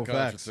Contra. Oh, Contra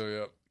facts. too,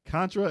 yeah.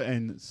 Contra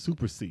and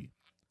Super C.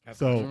 Have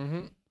So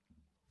Mhm.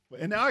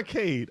 in the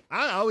arcade,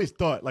 I always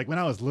thought, like when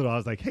I was little, I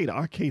was like, hey, the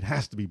arcade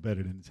has to be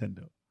better than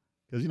Nintendo.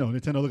 because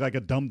Nintendo looked like a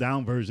dumbed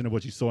down version of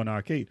what you saw in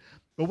arcade.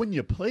 But when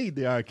you played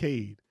the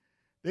arcade,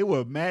 they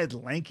were mad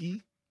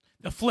lanky.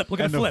 The flip. Look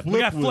at And the flip.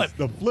 Look at flip.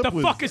 The flip The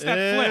was fuck is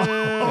that flip?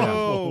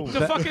 Oh.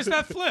 The fuck is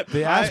that flip?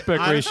 The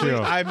aspect Honestly,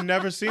 ratio. I've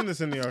never seen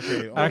this in the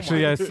arcade. Oh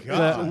Actually, my yes, God. the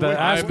I have the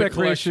aspect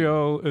collection.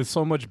 ratio is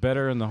so much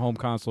better in the home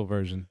console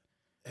version.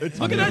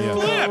 Look at that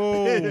Yeah.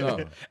 flip.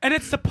 No. And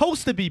it's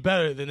supposed to be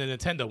better than the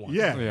Nintendo one.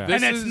 Yeah. Yeah. And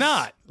This it's is-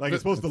 not. Like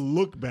it's supposed to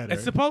look better.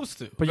 It's supposed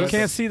to. But you This-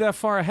 can't see that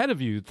far ahead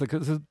of you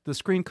because the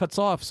screen cuts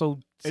off so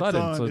It's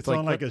sudden. on, so it's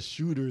on like a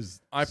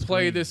shooter's. I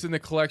play screen. this in the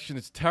collection.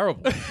 It's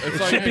terrible. It's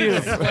like should be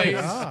it's, a- plays-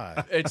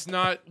 God. it's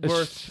not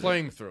worth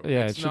playing through.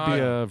 Yeah, It's it should not- be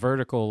a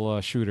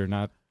vertical shooter,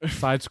 not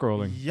side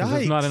scrolling.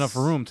 There's not enough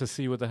Yikes. room to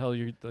see what the hell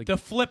you're like. The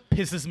flip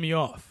pisses me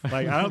off.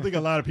 Like I don't think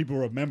a lot of people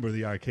remember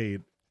the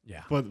arcade.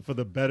 Yeah. For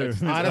the better.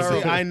 It's Honestly,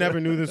 terrible. I never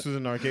knew this was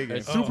an arcade game.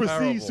 It's Super C,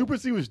 terrible. Super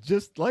C was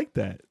just like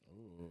that.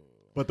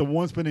 But the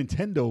ones for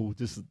Nintendo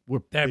just They're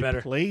they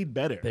better. played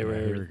better. They were.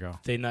 here we go.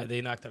 They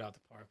knocked it out the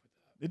park.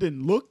 It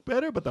didn't look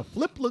better, but the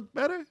flip looked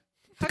better.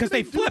 How Because could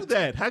they do flipped.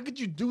 that. How could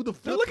you do the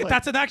flip? Look at like-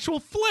 that's an actual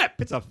flip.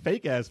 It's a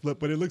fake ass flip,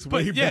 but it looks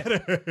But way yeah.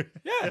 better.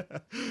 Yeah.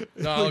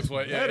 No, it's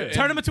way, yeah,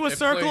 Turn them into a it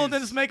circle plays- and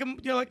then just make them.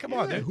 You're like, come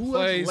on, Yeah, dude. who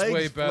plays wants legs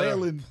way better.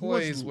 flailing?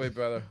 Plays way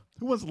better.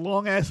 Who wants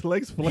long ass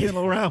legs flailing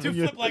around? Dude when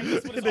you're- flip like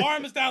this with his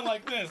arm is down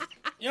like this.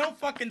 You don't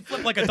fucking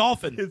flip like a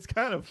dolphin. It's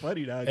kind of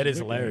funny now. It is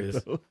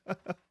hilarious.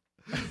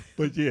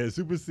 But yeah,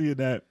 Super C and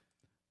that,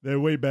 they're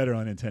way better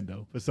on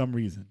Nintendo for some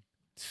reason.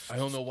 I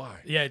don't know why.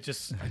 Yeah, it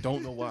just I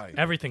don't know why.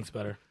 everything's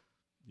better.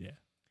 Yeah.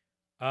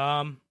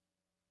 All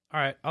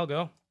right, I'll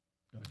go.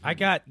 I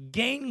got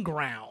Gain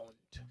Ground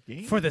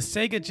Game? for the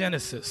Sega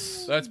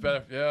Genesis. That's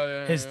better.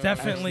 Yeah. It's yeah.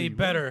 definitely Actually,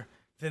 better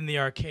than the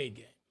arcade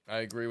game. I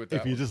agree with that.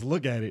 If you one. just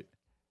look at it,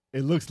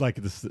 it looks like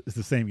it's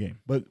the same game,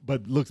 but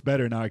looks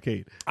better in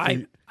arcade.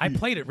 So I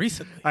played it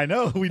recently. I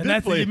know we And did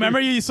that's play. you remember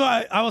you saw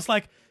it? I was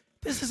like,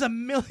 this is a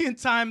million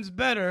times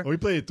better. We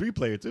played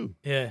 3-player too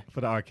Yeah.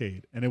 for the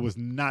arcade, and it was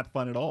not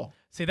fun at all.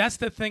 See, that's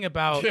the thing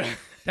about Yeah.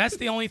 that's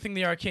the only thing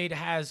the arcade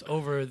has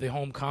over the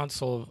home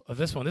console of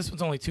this one. This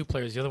one's only 2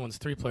 players, the other one's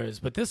 3 players.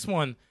 But this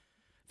one,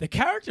 the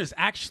characters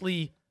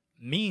actually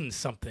mean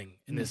something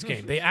in this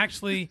game. They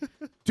actually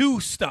do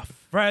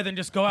stuff rather than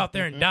just go out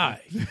there and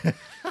die.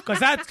 Because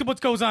that's what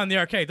goes on in the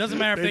arcade. Doesn't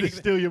matter They if just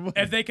steal your money.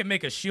 if they can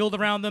make a shield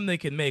around them, they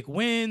can make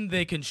wind,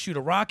 they can shoot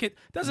a rocket.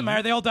 Doesn't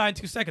matter. They all die in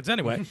 2 seconds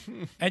anyway.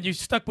 And you're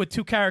stuck with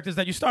 2 characters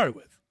that you started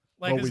with.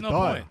 Like, But there's we no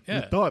thought point. Yeah.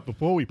 we thought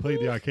before we played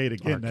the arcade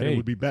again that it Arcade.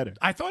 would be better.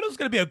 I thought it was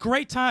going to be a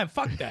great time.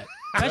 Fuck that.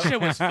 That shit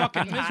was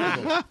fucking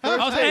miserable. I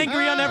was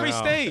angry on every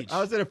stage.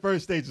 I would say the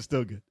first stage is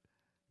still good.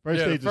 First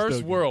yeah, the stage is first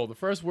still world. The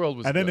first world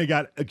was. good. And then good. they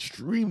got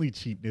extremely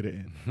cheap near the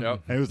end.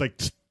 Yep. And it was like,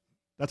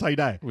 that's how you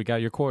die. We got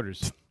your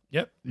quarters.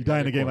 Yep. You die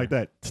in a game like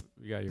that.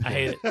 We got your. I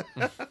hate it.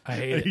 I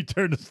hate And you it.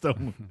 turn the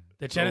stone.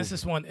 The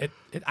Genesis one,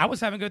 I was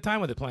having a good time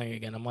with it playing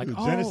again. I'm like, Dude,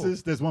 oh.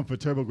 Genesis, there's one for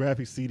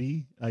TurboGrafx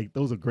CD. Like,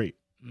 those are great.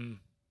 Mm.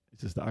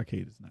 It's just the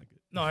arcade is not good.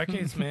 No,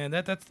 arcades, man.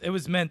 It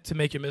was meant to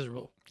make you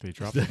miserable. They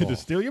dropped the ball. to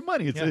steal your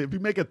money. It's Yeah. if you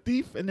make a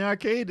thief in the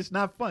arcade, it's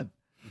not fun.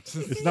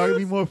 It's not gonna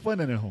be more fun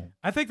than at home.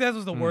 I think that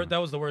was the worst. That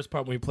was the worst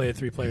part when we played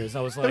 3 players.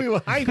 I was like, we were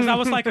hyped. because I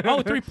was like,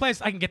 oh, 3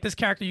 players, I can get this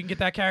character, you can get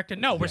that character.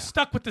 No, we're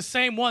stuck with the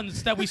same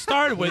ones that we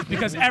started with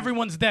because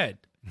everyone's dead.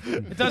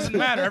 It doesn't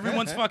matter.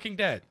 Everyone's fucking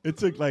dead. It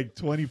took like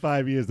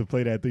 25 years to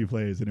play that 3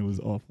 players, and it was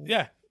awful.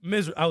 Yeah,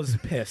 I was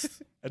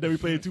pissed. And then we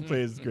played 2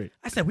 players. It's great.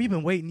 I said, we've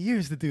been waiting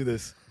years to do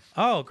this.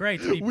 Oh, great.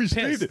 To be We pissed.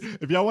 streamed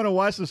it. If y'all want to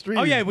watch the stream,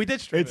 Oh, yeah, we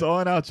did stream It's it.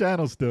 on our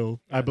channel still,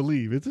 I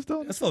believe. Is it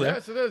still? It's still there.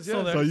 Yes, it is. Still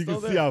Yeah. there. So you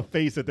Still can see our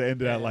face at the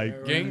end of that,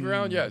 like Game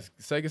Ground, yes.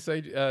 Sega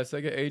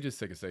Ages.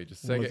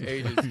 Sega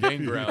Ages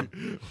Game Ground.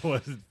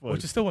 was it fun?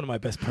 Which is still one of my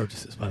best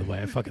purchases, by the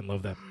way. I fucking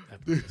love that.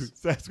 Dude,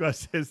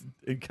 Sasquatch says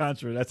in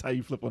Contra, that's how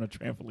you flip on a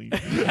trampoline.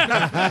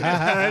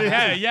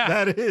 Yeah.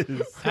 That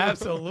is.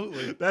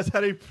 Absolutely. That's how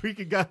they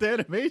freaking got the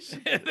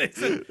animation. They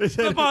said, They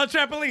said- flip on a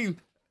trampoline.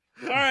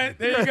 All right,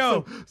 there you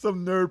go.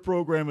 Some nerd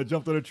programmer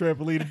jumped on a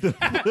trampoline and did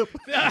a flip.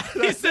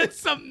 He said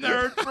some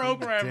nerd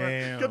programmer.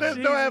 Damn. Because there's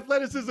no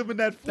athleticism in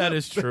that flip. That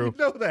is true. You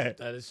know that.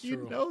 That is You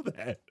true. know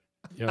that.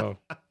 Yo,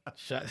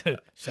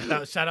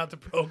 shout out to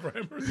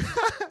programmers.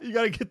 You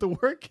got to get the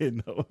work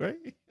in, though, right?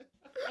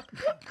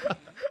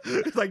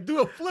 It's like,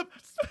 do a flip,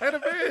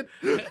 Spider-Man.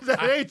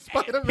 That ain't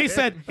Spider-Man.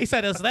 He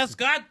said, "Is this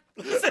good?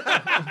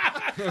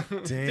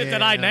 Damn,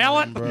 Did I nail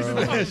it?" bro.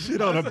 that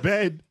shit on a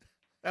bed.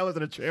 That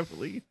wasn't a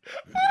trampoline.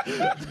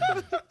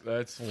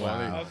 That's funny.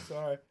 Wow. I'm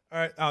sorry. All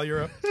right, Al,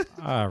 you're up.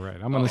 All right,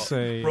 I'm gonna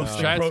say. roast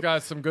Chat's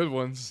got some good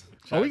ones.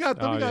 Oh, we got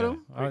them. Oh, We got yeah.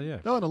 them. Oh, yeah.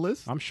 They're on the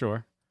list. I'm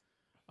sure.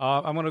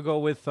 I'm gonna go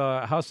with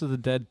House of the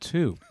Dead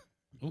 2.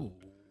 Ooh.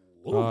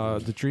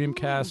 The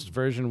Dreamcast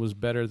version was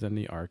better than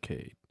the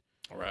arcade.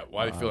 All right.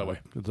 Why do you feel that way?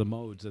 The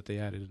modes that they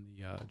added in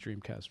the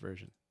Dreamcast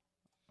version.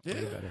 Yeah.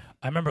 Way better.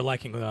 I remember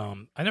liking.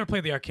 I never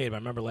played the arcade, but I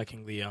remember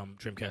liking the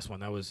Dreamcast one.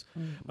 That was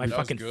my That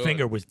was fucking good.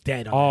 finger was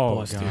dead on Oh, that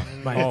boss, God.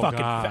 dude. My Oh, fucking.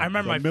 God. I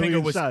remember A my finger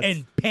million was shots.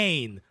 in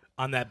pain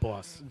on that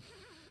boss.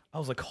 I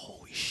was like,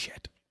 holy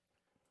shit.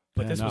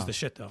 But Yeah, this was no. the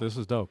shit though. This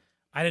is dope.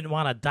 I didn't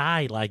want to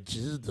die like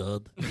Jesus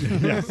did.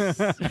 Yes.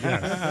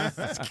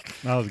 That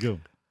was good.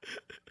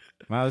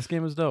 Wow, this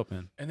game was dope,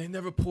 man. And they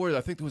never poured.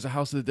 I think there was a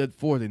House of the Dead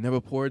 4. They never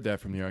poured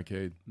that from the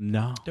arcade.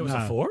 No. There was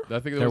Nah. a 4? I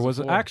think There was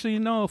a 4. actually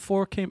no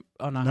 4 came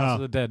on No. House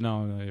of the Dead.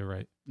 No, you're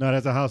right. No,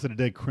 that's a House of the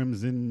Dead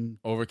Crimson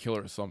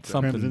Overkill or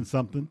something. Crimson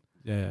something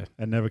Yeah,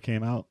 that never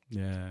came out.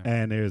 yeah.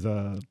 And there's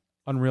a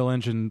Unreal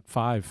Engine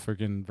 5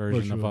 freaking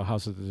version of Virtual.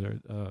 House of the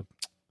Dead.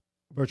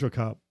 Virtual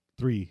Cop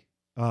 3.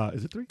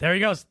 Is it 3? There he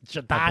goes.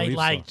 Die believe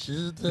like so.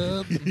 Jesus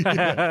did.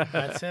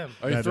 That's him.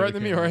 Are you That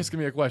threatening me never or came asking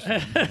me a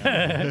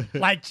question?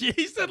 Like G.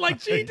 He said like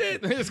G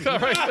did. It's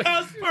got right.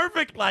 That was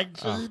perfect like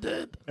G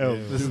did. Oh,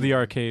 This is the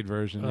arcade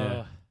version.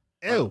 Yeah.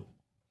 Ew.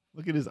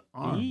 Look at his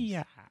arms.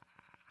 Yeah.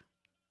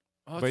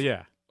 Oh, But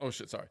yeah. Oh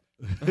shit! Sorry.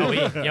 Oh,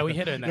 we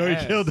hit her in the No, he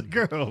ass. killed the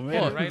girl, man.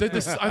 Yeah, Oh, right did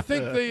there. I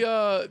think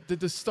did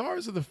the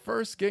stars of the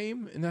first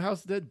game in the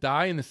House of the Dead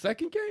die in the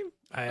second game?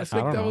 I asked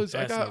think don't that know. was I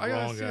That's got the I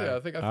gotta wrong see guy. that. I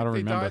think don't they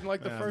remember. died in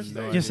like the I have first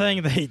no day. You're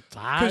saying they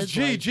died? Because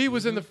like G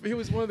was in the he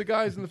was one of the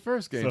guys in the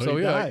first game. So So,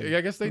 he yeah, died.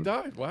 I guess they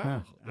died.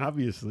 Wow.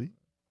 Obviously.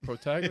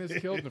 Protagonist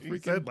killed in the He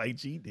freaking said like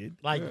G did.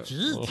 like Yeah.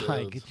 G did.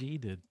 Like G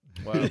did.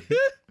 wow.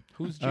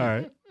 Who's G? All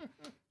right.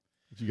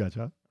 What you got,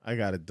 Chop? I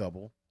got a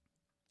double.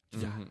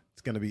 Mhm.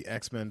 It's gonna be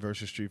X-Men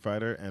versus Street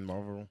Fighter and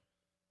Marvel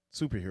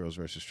Superheroes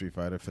versus Street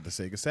Fighter for the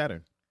Sega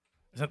Saturn.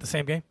 Is that the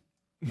same game?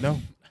 No,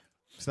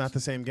 it's not the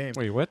same game.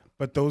 Wait, what?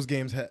 But those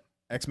games had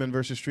X-Men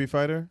versus Street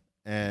Fighter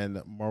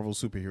and Marvel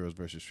Superheroes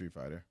versus Street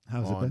Fighter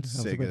How's it on better?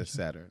 How's it Sega better?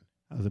 Saturn.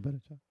 How's it better,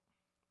 Chop?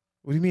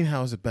 What do you mean?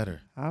 How is it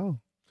better? How?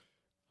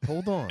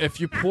 Hold on. If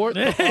you port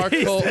the He's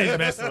arcade,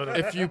 messing with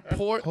it. if you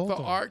port Hold the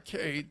on.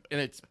 arcade and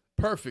it's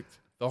perfect,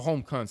 the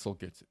home console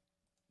gets it.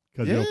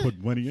 Because you don't Yeah. put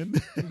money in?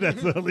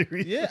 That's the only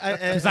reason. yeah,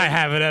 Because I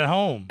have it at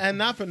home. and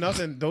not for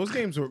nothing, those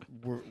games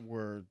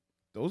were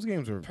those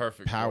games were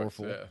Perfect.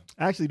 powerful. choice,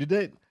 Actually,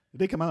 did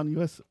they come out in the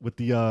U.S. with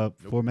the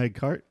 4 meg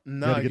cart?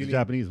 No, you had to get you the need-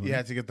 Japanese one. You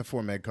had to get the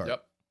 4 meg card.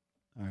 Yep.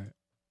 All right.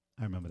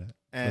 I remember that.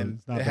 And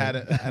it's not it had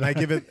bad. and I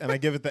give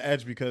it the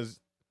edge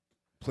because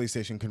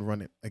PlayStation can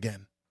run it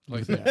again.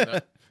 Like,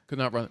 could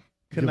not run it.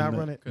 Could not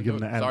run it. You give Couldn't them do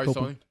the it. Adam Sorry,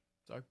 Copeland?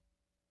 Sony.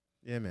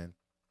 Yeah, man.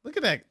 Look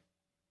at that.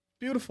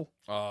 Beautiful.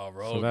 Oh,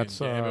 Rogan. that's,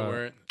 damn it,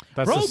 we're in-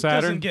 That's Rogue the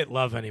Saturn. doesn't get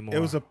love anymore. It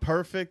was a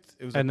perfect.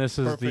 It was And a this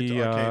is perfect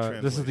the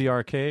arcade this is the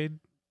arcade,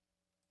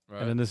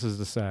 right. and then this is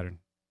the Saturn.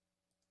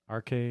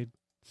 Arcade,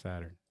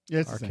 Saturn. Yeah,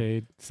 it's the same.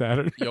 Arcade,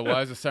 Saturn. Yo,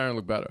 why does the Saturn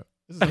look better?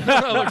 This is the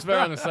same. It looks better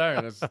on the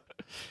Saturn.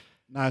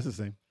 Nah, it's the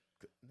same.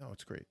 No,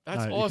 it's great.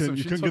 That's Nah, you awesome. couldn't-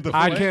 you She couldn't took get the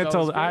I flash, can't that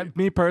tell. was great.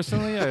 Me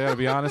personally, I gotta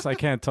be honest. I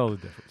can't tell the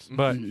difference.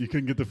 But you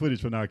couldn't get the footage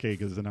from the arcade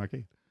because it's an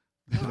arcade.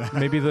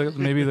 maybe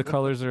the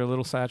colors are a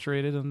little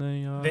saturated in the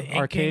the inking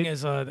arcade.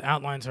 is the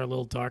outlines are a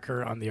little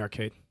darker on the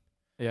arcade.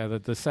 Yeah,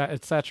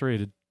 it's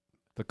saturated.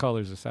 The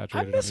colors are I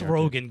saturated. on miss the arcade.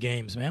 Rogan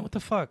games, man. What the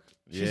fuck?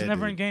 She's Yeah,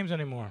 never dude. in games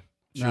anymore.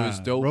 She was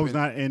dope Rogue's in-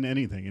 not in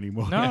anything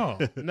anymore. No.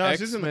 No,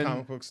 she's in the X-Men.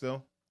 comic book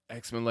still.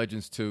 X-Men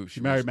Legends 2.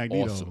 she married was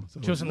Magneto. Awesome. so-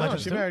 She was in No,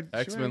 Legends she too? married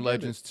X-Men Gambit.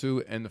 Legends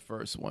 2 and the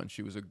first one.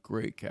 She was a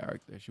great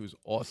character. She was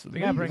awesome. They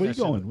Where, gotta bring where you that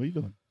shit going? up. Where you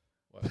going?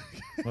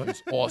 She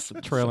was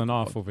awesome. Trailing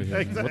off over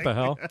here. man. What the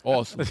hell?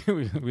 Awesome.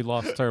 we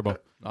lost Turbo.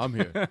 I'm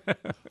here. All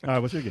right,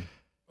 what's your game?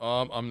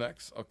 I'm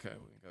next. Okay,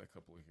 we got a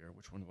couple here.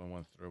 Which one do I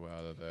want to throw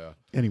out of there?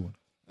 Anyone?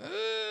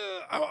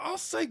 I'll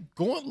say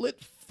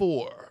Gauntlet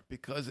 4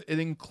 because it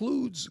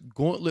includes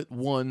Gauntlet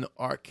 1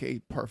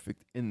 Arcade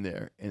Perfect in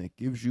there, and it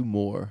gives you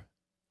more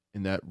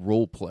in that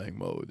role-playing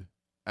mode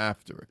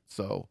after it.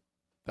 So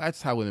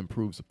that's how it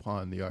improves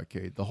upon the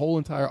arcade. The whole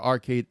entire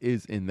arcade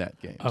is in that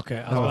game. Okay.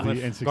 I Oh, was the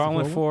about- N64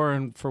 Gauntlet one? 4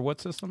 and for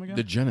what system again?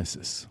 The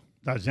Genesis.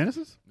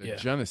 Genesis? The Yeah.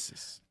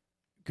 Genesis.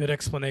 Good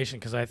explanation,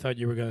 because I thought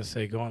you were going to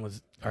say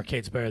Gauntlet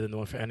arcade's better than the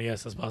one for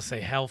NES. I was about to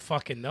say hell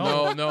fucking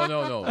no.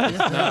 No. It's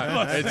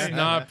not. It's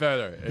not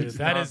better. Dude, It's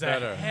that not is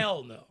better. a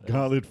hell no.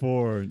 Gauntlet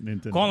 4,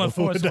 Nintendo. Gauntlet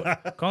 4 is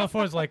Gauntlet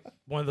 4 is like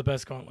one of the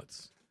best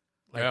gauntlets.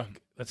 Like, Yeah.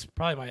 That's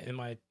probably in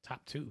my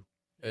top 2.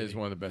 It is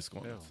one of the best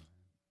gauntlets.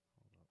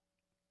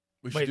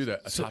 We should Wait, do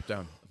that. A so- top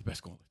down of the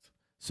best gauntlets.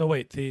 So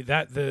wait,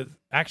 the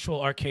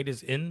actual arcade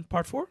is in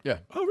part 4? Yeah.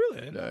 Oh, really?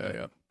 I didn't know that.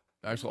 Yeah.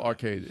 The actual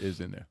arcade is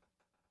in there.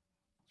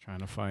 Trying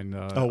to find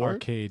Oh, word?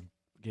 arcade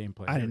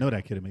gameplay. I didn't know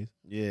that, Kid Amaze.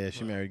 Yeah,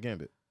 she married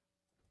Gambit.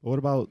 What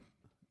about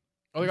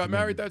Oh, they got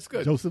married. That's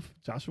good. Joseph?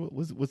 Joshua?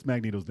 What's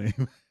Magneto's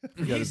name?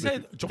 He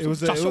said It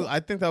was, I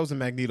think that was a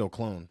Magneto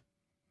clone,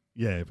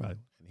 Yeah, probably.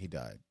 and he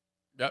died.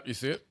 Yep, you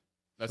see it?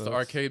 That's So the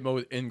that's- arcade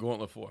mode in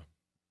Gauntlet 4.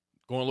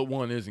 Gauntlet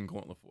 1 is in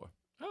Gauntlet 4.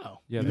 Oh,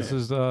 Yeah, this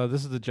is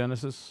the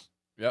Genesis,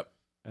 Yep.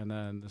 and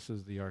then this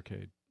is the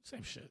arcade.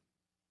 same shit.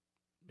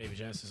 Maybe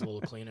Genesis is a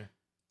little cleaner.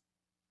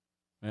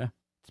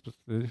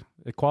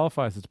 It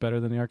qualifies. It's better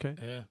than the arcade.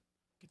 Yeah.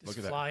 Get this Look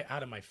at that. fly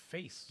out of my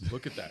face.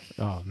 Look at that.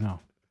 Oh no,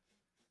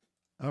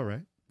 All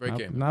right. Great not,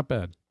 game. not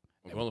bad.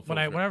 Gauntlet 4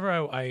 When is great. whenever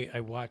I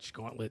watch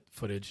Gauntlet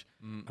footage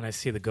Mm. and I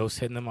see the ghost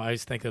hitting them, I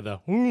always think of the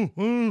the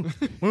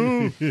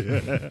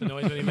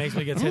noise when he makes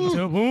when he gets hit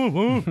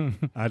into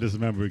it. I just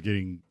remember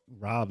getting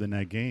robbed in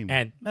that game.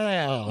 And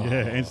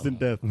yeah, instant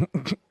death.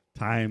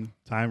 Time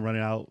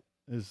running out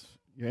is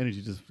your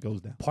energy just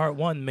goes down. Part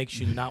 1 makes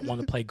you not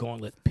want to play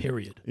Gauntlet.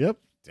 Period. Yep.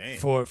 Damn.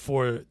 For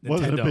Nintendo.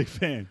 Wasn't a big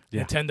fan.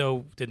 Yeah.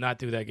 Nintendo did not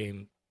do that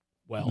game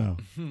well.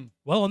 No.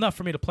 Well enough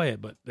for me to play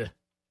it, but All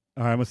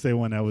right, I'm gonna say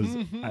one that was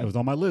I was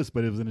on my list,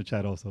 but it was in the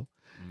chat also,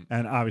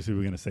 and obviously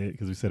we're gonna say it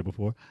because we said it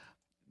before.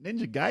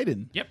 Ninja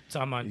Gaiden, yep, it's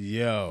on mine.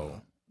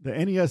 Yo, the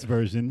NES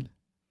version,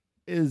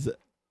 is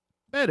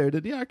better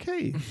than the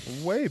arcade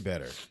way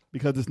better.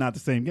 because it's not the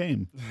same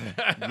game.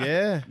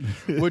 Yeah.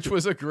 Which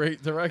was a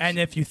great direction. And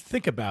if you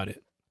think about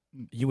it,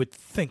 you would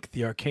think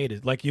the arcade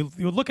is like you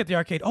would look at the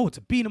arcade. Oh, it's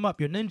a beat 'em up.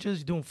 You're ninjas.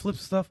 You're doing flips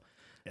and stuff.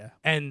 Yeah.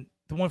 And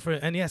the one for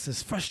NES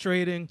is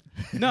frustrating.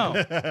 No,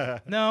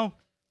 no,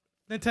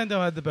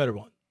 Nintendo had the better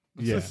one.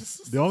 Yeah,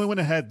 the only one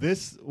that had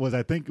this was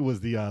I think it was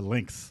the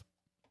Lynx.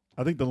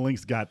 I think the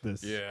Lynx got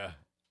this. yeah.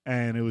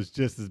 and it was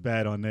just as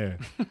bad on there.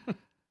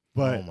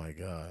 But Oh my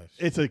gosh.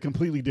 it's a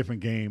completely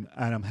different game,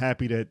 and I'm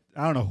happy that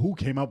I don't know who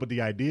came up with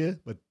the idea,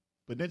 but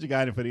Ninja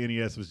Gaiden for the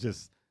NES was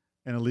just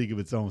in a league of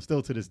its own,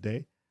 still to this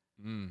day,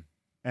 Mm.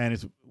 and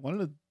it's one of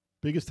the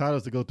biggest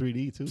titles to go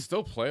 3D too.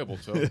 Still playable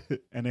too.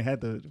 And they had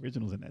the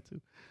originals in that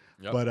too.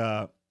 Yep.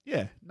 But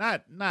yeah,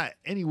 not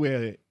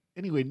anywhere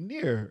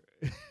near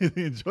the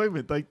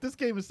enjoyment. Like this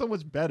game is so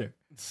much better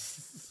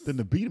than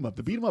the beat 'em up.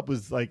 The beat 'em up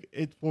was like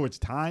it for its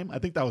time. I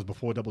think that was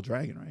before Double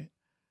Dragon, right?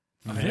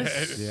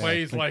 It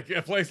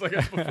plays like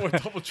it's before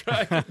Double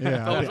Dragon.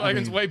 Yeah, Double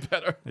Dragon's mean- way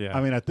better. Yeah.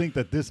 I mean, I think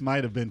that this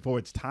might have been for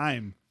its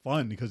time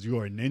fun because you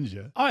are a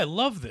ninja Oh, I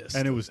love this.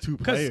 and it was two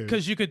players,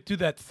 Because you could do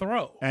that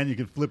throw. and you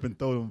could flip and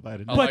throw them by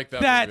the I But like that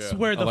move, that's yeah.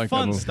 where I the like that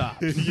fun move.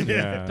 stops.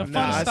 yeah. The fun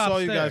Nah, I stops saw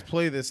you there. guys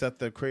play this at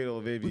the Cradle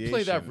of Aviation.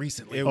 played that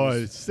recently. It Oh,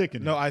 was, it's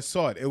sickening. no, I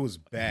saw it. It was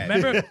bad.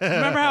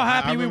 Remember how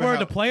happy we remember were how-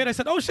 to play it? I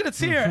said, "Oh shit, it's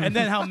here!" And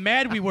then how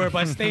mad we were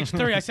by stage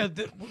 3. I said,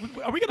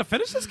 "Are we gonna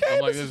finish this game?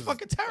 I'm like, This is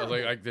fucking terrible."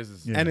 Like this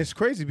is. Yeah. And it's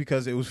crazy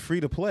because it was free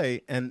to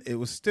play and it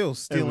was still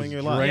stealing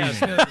your life.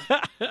 draining.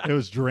 Yeah, It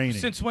was draining.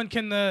 since when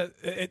can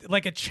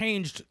it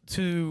changed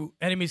to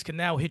enemies can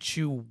now hit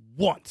you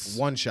once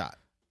One shot.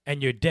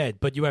 and you're dead,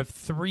 but you have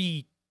 3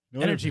 You know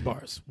what energy it-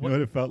 bars. You know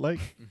what it felt like?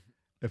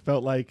 It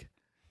felt like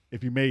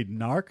if you made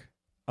Narc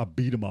a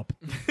beat 'em up,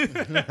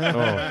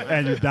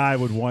 and you die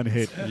with one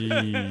hit.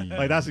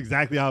 Like that's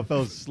exactly how it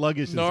felt.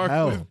 Sluggish as Narc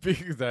hell. with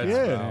big. That's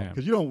Yeah, wow.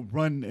 because you don't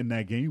run in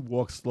that game. You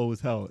walk slow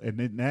as hell, and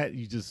in that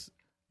you're just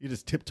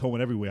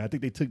tiptoeing everywhere. I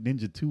think they took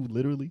Ninja 2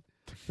 literally.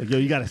 Like, yo,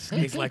 you gotta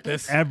sneak He's like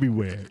this.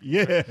 everywhere.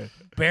 Yeah,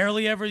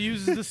 Barely ever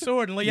uses the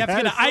sword, and you have to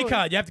had get a an sword.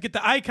 icon. You have to get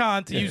the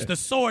icon to use the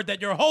sword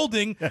that you're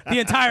holding the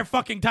entire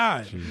fucking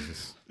time.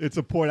 Jesus. it's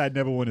a port I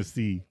never want to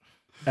see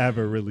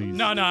ever released.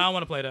 No, I don't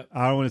want to play that.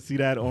 I don't want to see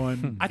that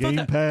on I thought Game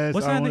that Pass.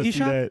 wasn't I that don't in the want to see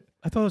eShop. that.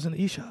 I thought it was in the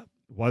eShop.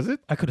 Was it?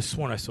 I could have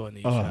sworn I saw it in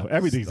the Oh, eShop.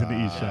 everything's in the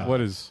eShop. What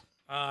is?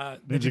 Ninja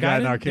Gaiden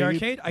Gaiden Arcade? The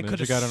arcade? I Ninja could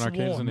have Gaiden Arcade's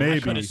in sworn. the I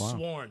Maybe. could have Wow.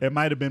 sworn. It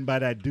might have been by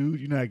that dude.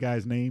 You know that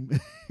guy's name?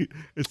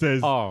 It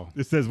says Oh.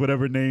 it says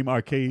whatever name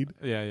arcade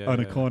Yeah. on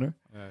the yeah. corner.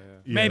 Yeah.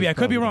 Yeah, Maybe it's I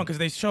could be probably wrong because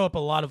they show up a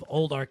lot of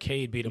old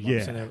arcade beat 'em ups.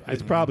 Yeah, in there.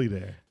 it's probably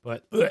there.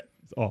 But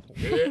It's awful.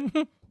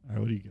 All right,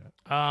 what do you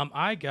got?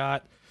 I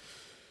got.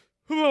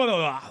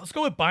 Let's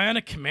go with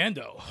Bionic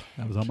Commando.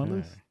 That was on my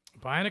list.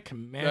 Bionic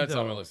Commando That's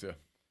on my list. Yeah.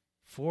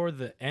 for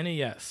the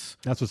NES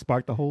That's what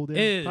sparked the whole damn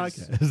Is-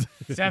 podcast.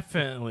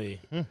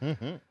 definitely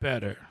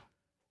better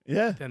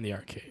Yeah, than the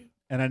arcade.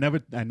 and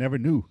I never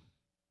knew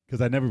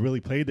because I never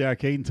really played the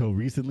arcade until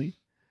recently,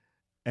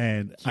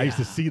 and I used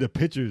to Yeah. see the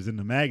pictures in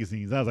the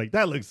magazines. I was like,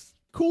 that looks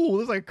cool. It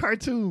looks like a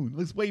cartoon. It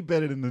looks way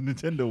better than the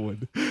Nintendo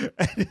one,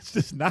 and it's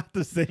just not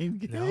the same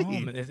game. No,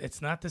 man,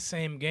 it's not the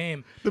same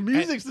game. The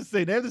music's the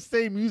same. They have the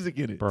same music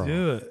in it. Bro,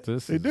 Dude.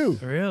 this They is- do.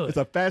 Really? It's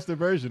a faster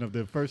version of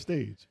the first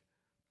stage.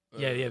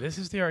 Yeah. This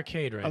is the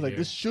arcade right I was like, here.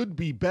 this should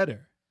be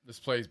better. This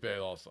plays bad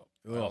also.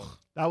 Ugh.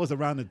 That was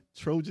around the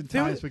Trojan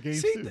There times was- for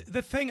games see, too.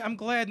 the thing, I'm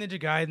glad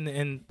Ninja Gaiden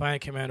and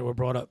Bionic Commando were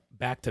brought up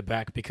back to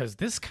back because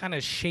this kind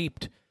of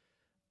shaped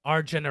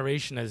our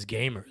generation as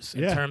gamers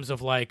in Yeah. terms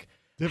of like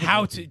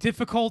how to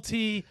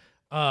difficulty,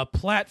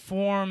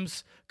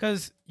 platforms,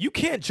 because you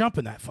can't jump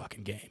in that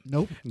fucking game.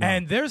 Nope.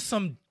 And there's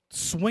some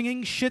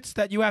swinging shits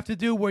that you have to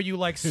do where you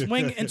like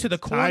swing into the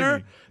corner,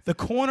 Timing. the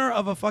corner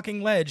of a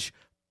fucking ledge,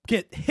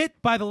 get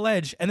hit by the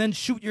ledge, and then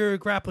shoot your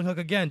grappling hook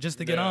again just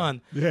to get Yeah.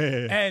 on.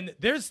 Yeah. And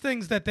there's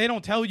things that they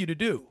don't tell you to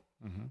do.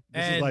 This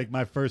And is like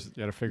my first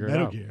You got to figure it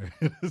Metal out. Gear.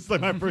 It's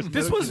like my first.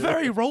 this Metal was Gear.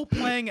 very role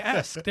playing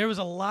esque. There was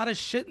a lot of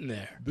shit in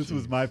there. This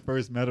was my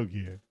first Metal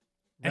Gear,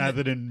 And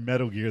rather than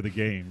Metal Gear the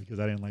game because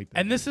I didn't like that.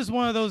 And this is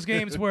one of those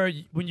games where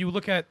when you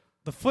look at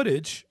the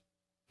footage,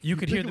 you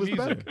could hear think the it was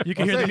music. better. You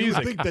can hear the I'm saying,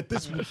 music. I think that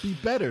this would be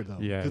better though.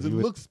 Yeah, because it you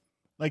would- looks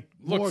like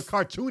more Looks-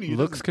 cartoony. It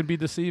Looks doesn't- could be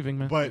deceiving,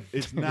 man. but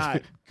it's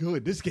not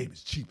good. This game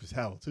is cheap as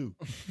hell too.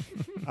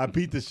 I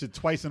beat this shit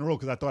twice in a row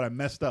because I thought I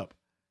messed up.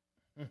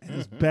 And it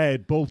was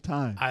bad both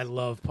times. I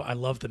love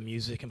the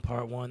music in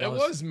part one. It That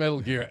was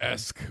Metal Gear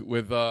esque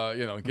with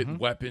getting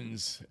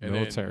weapons and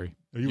then- Military.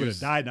 You would have Yes.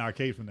 died in the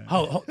arcade from that.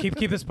 Oh, keep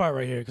this part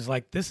right here because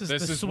like this is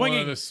This the is swinging.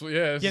 one of the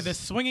this Yeah, the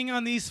swinging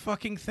on these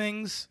fucking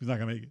things. He's not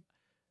gonna make it.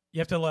 You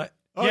have to like.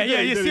 Oh, yeah.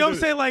 he You did, see he what I'm did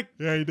it. saying? Like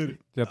Yeah, he did it.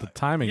 Yeah, the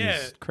timing Yeah.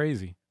 is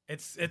crazy.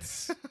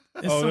 It's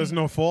there's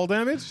no fall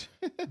damage?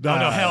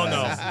 no, hell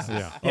no. Yeah.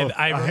 Yeah, Oh,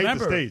 I remember. hate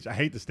the stage. I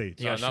hate the stage.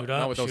 Yeah, not, shoot not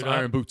up, with those shoot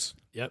iron up. boots.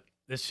 Yep,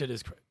 this shit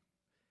is crazy.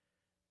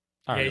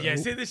 All right. Yeah.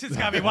 See, this shit's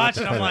got me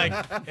watching. I'm like,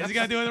 is he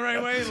gonna do it the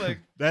right way? Like,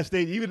 That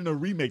stage, even in the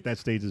remake, that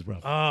stage is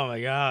rough. oh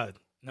my god.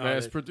 No,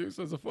 Mass produced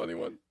is a funny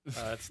one.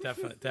 it's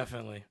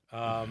definitely.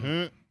 All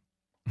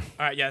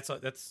right, yeah,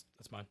 that's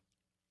mine.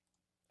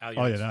 Al,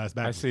 Oh yeah, yours. no, that's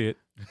back. I see it.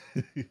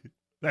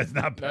 That's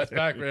not better. That's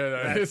back,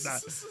 man.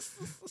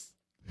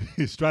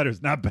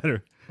 Strider's not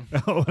better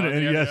on the the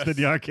NES NES. than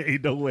the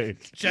arcade. No way.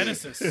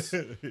 Genesis.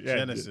 Yeah,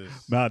 Genesis.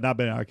 No, not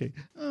better in arcade.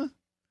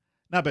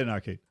 Not better in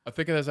arcade. I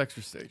think it has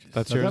extra stages.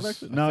 That's Does it have yours.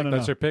 extra? No, no,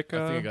 That's no. your pick.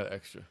 I think it got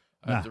extra.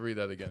 I have to read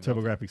that again.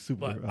 TurboGrafx Super.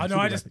 But uh, no,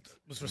 I just SuperGrafx.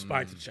 was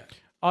responding to chat.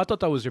 Oh, I thought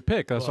that was your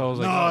pick. That's why I was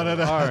like, No, oh, no,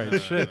 no. all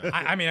right, shit.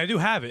 I mean, I do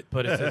have it,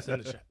 but it's in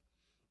the chat.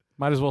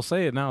 Might as well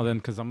say it now then,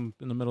 because I'm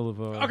in the middle of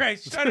a. Okay,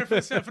 Strider for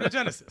the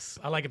Genesis.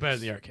 I like it better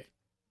than the arcade.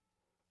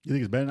 You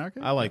think it's better in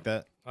arcade? I like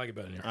that. I like it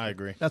better than the arcade. I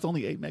agree. That's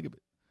only 8 megabits.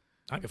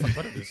 I can fuck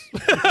what it is.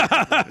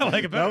 I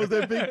like it better. That was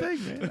their big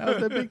thing, man. That was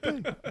their big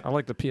thing. I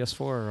like the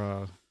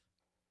PS4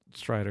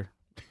 Strider.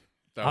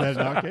 Better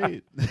than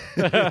arcade.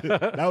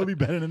 That would be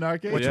better than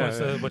arcade. Which Yeah, one's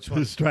yeah. which The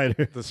one?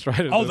 Strider. The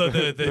Strider. Oh,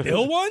 the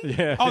ill one?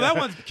 Yeah. Oh, that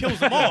one kills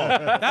them all.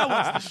 That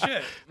one's the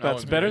shit.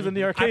 That's better than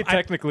the arcade, I-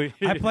 technically.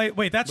 I play.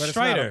 Wait, that's But it's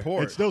not a Strider.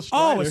 port. It's still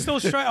Strider. Oh, it's still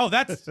Strider. Oh,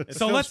 that's It's so.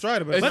 still Let's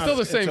Strider, but It's not- still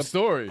the same a-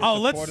 story. oh,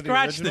 let's port of the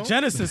scratch the original?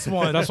 Genesis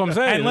one. That's what I'm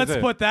saying, And let's that's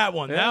it. put that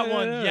one. Yeah, That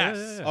one, yeah, yes.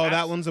 yeah, yeah. Oh,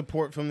 that one's a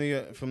port from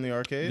the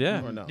arcade?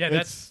 Yeah. Or no? Yeah,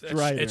 It's that's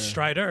Strider. It's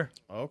Strider.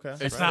 Okay.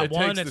 It's not it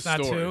one. takes It's the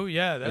not story. two.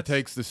 Yeah, It that's.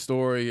 takes the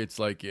story. It's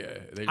like, yeah.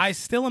 They I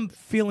still am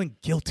feeling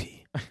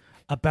guilty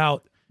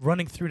about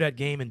running through that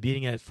game and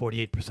beating it at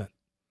 48%.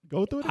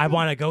 Go through it. I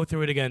want to go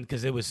through it again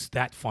because it was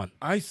that fun.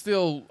 I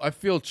feel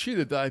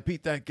cheated that I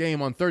beat that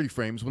game on 30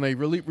 frames when they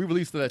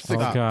re-released it at 60.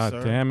 Oh, God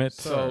sir. damn it.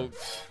 So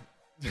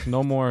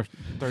No more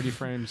 30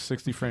 frames,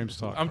 60 frames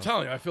talk. I'm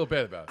telling you, I feel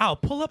bad about it. I'll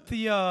pull up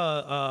the.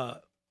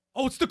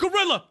 Oh, it's the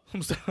gorilla.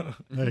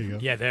 There you go.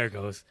 Yeah, there it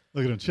goes.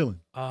 Look at him chilling.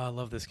 Oh, I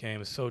love this game.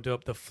 It's so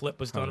dope. The flip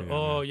was done. yeah,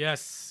 Oh, man.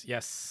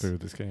 yes. Dude,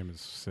 this game is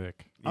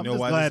sick. I'm know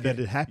just why glad this that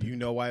game- it happened. You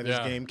know why this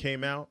Yeah. game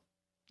came out?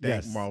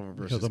 Yes, Thank Marvel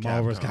because vs. of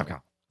Marvel vs.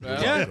 Capcom.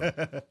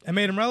 Yeah. I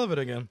made him relevant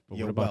again. But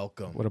You're what about,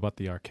 welcome. What about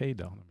the arcade,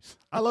 though? Let me see.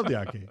 I love the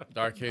arcade. The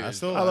arcade. I is-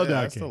 still, I love the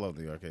I arcade. still love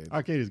the arcade.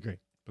 Arcade is great.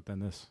 But then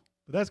this.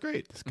 But that's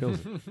great. This kills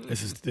it.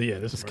 This is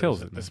this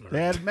kills it, This man. They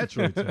added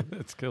Metroid to it.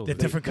 It's kills the it.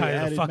 different They kind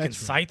of added fucking Metroid.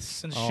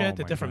 sights and Oh shit.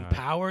 The my different God.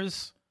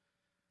 powers.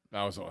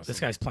 That was awesome. This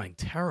guy's playing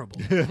terrible.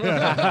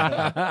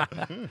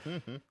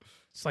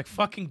 It's like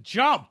fucking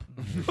jump.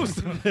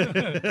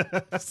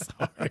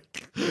 Sorry.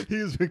 He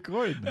was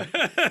recording that.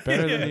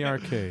 Better than the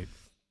arcade.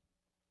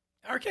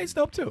 Arcade's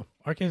dope too.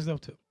 Arcade's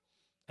dope too.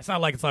 It's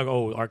not like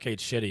oh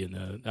arcade's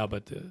shitty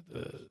but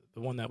the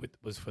one that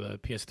was for the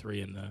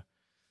PS3 and the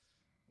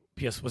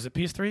was it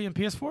PS3 and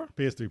PS4?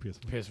 PS3, PS4.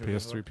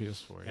 PS3,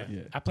 PS4. Yeah.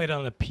 Yeah. I played it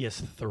on the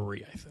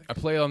PS3, I think. I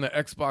played on the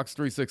Xbox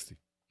 360.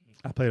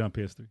 I played on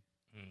PS3.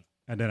 Mm.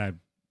 And then I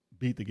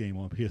beat the game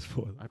on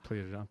PS4. I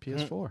played it on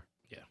PS4.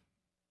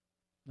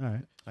 All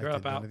right. I You're did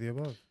up none out. of the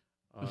above.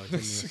 Give me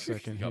a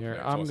second Got here.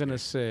 that I'm toss going to game.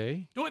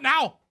 say Do it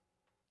now.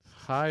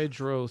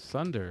 Hydro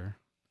Thunder.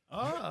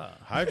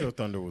 Hydro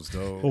Thunder was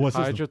dope. Well, what's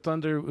this? Hydro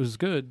Thunder was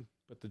good,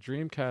 but the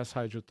Dreamcast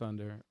Hydro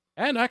Thunder,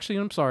 and actually,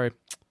 I'm sorry,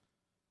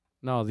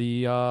 no,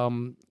 the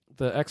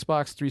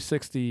Xbox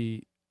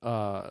 360,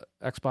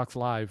 Xbox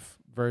Live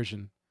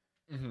version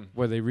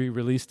where they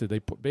re-released it, they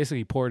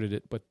basically ported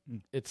it, but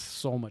it's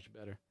so much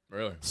better,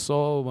 Really?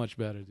 so much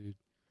better, dude.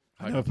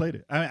 I never played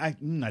it. I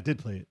did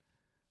play it.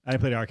 I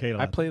didn't play the arcade a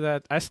lot. I play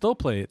that. I still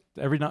play it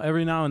every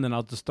now and then.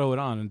 I'll just throw it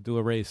on and do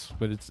a race,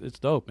 but it's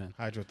dope, man.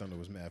 Hydro Thunder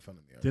was mad fun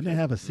in the arcade. Didn't they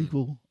have a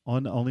sequel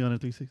only on the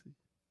 360?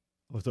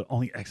 Or was it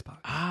only Xbox?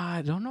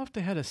 I don't know if they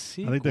had a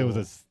sequel. I think there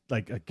was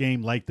a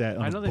game like that.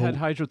 On I a know they had boat.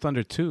 Hydro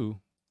Thunder 2.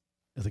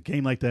 There's a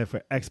game like that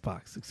for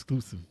Xbox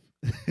exclusive.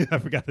 I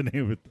forgot the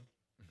name of it,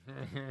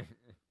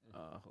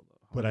 Hold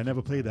but I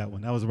never played that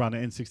one. That was around the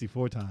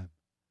N64 time.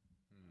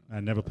 I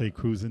never played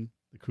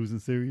the Cruising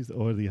series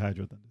or the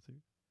Hydro Thunder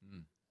series.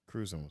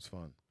 Cruising was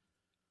fun.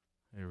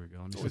 Here we go.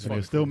 Let me It's see always if And fun.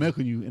 they're still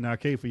milking you in the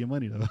arcade for your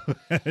money though.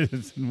 I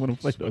just didn't want to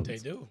play That's what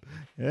those. they do.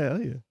 Yeah,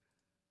 hell yeah.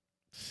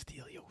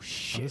 Steal your Oh,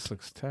 shit. this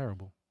looks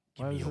terrible.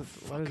 Give Why me does, your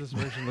why does this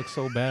version look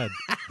so bad?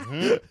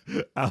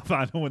 I'll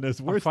find the one that's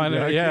I'm worse. finding,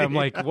 than the yeah, arcade. I'm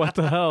like, what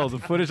the hell? The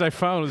footage I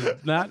found was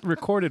not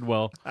recorded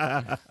well.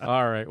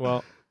 All right,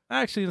 well,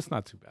 actually, it's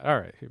not too bad. All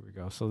right, here we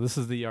go. So this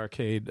is the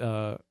arcade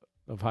of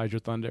Hydro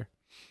Thunder,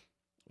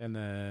 and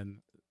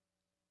then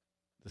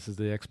this is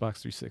the Xbox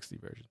 360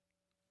 version.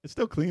 It's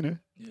still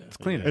cleaner. It's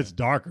cleaner. It's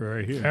darker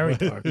right here. Very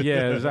dark.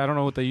 Yeah, I don't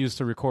know what they used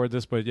to record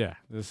this, but yeah,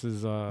 this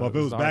is. Well, if it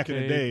this was is back in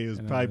the arcade, day, it was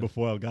and probably then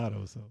before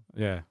Elgato. So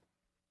Yeah.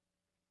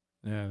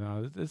 Yeah,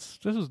 no, this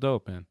was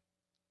dope, man.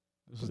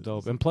 This was What is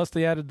dope. this? And plus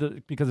they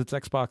added because it's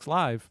Xbox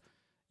Live,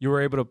 you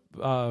were able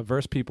to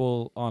verse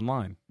people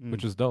online,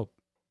 which is dope.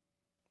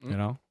 You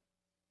know?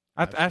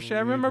 Actually, I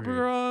Absolutely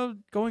remember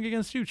going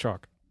against you,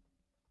 Chalk.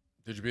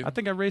 Did you beat I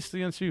think I raced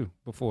against you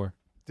before.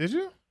 Did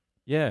you?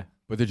 Yeah.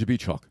 But did you beat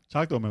Chalk?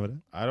 Chalk don't remember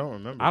that. I don't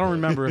remember. I don't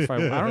remember if I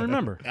don't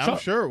remember. I'm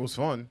sure it was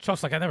fun.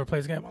 Chuck's like, I never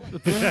played this game. I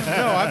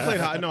played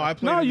in the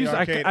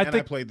arcade I and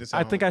think I played this.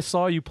 I think I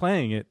saw you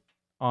playing it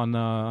on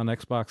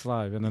Xbox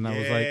Live, and then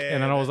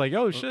I was like,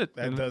 oh shit,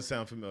 That and, does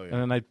sound familiar.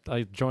 and then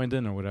I joined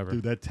in or whatever.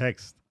 Dude, that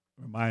text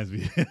reminds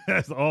me.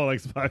 That's all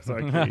Xbox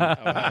Arcade.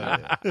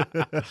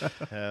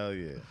 Hell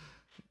yeah.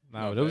 No,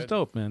 Not it was bad.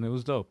 dope, man. It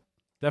was dope.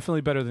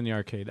 Definitely better than the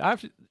arcade.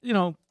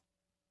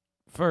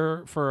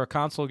 For a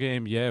console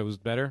game, yeah, it was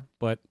better.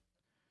 But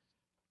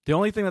the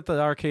only thing that the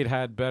arcade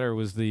had better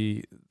was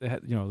they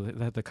had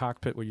the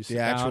cockpit where you sit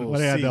down. actual Well,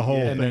 they had the seat, whole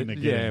yeah. thing.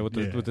 And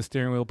with the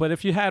steering wheel. But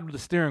if you had the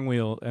steering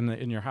wheel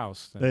in your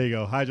house, then, There you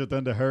go. Hydro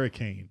Thunder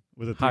Hurricane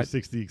was a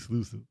 360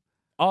 exclusive.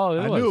 oh,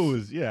 I knew it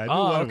was. Yeah, I knew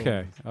Oh, one of them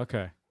okay, was.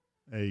 okay.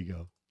 There you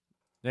go.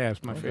 Yeah,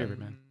 it's my favorite,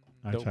 man.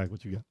 All right, Dope. Chuck,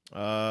 what you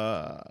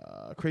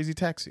got? Crazy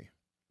Taxi.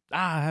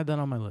 I had that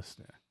on my list.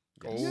 Yeah.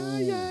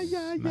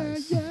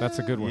 Nice. That's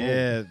a good one.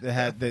 Yeah,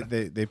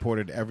 they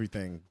ported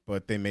everything,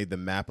 but they made the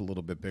map a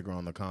little bit bigger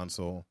on the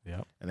console.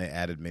 Yep. And they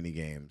added mini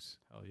games.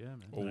 Oh yeah,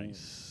 man.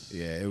 Nice.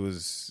 Yeah, it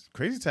was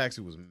Crazy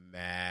Taxi was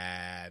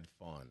mad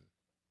fun.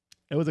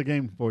 It was a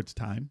game for its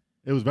time.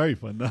 It was very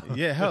fun, though.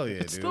 Yeah, hell yeah,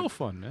 It's dude. still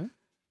fun, man.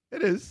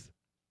 It is.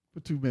 For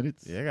 2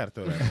 minutes. Yeah, I gotta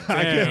throw that.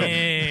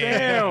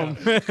 Damn.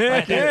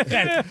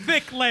 That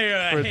thick layer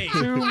of hate.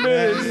 2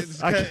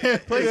 minutes. I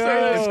can't play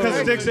It's because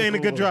Sticks ain't a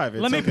good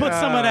driver. Let me It's put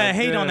some of that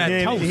hate on he that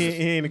ain't, toast. he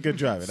ain't a good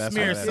driver. That's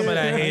Smear all that some of is.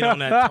 that hate on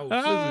that toast.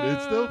 Listen,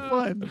 it's still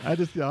fun. I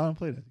don't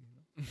play that.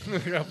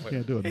 I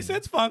can't do it. He no said more.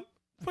 it's fun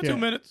for 2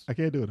 minutes. I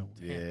can't do it no more.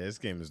 Yeah, this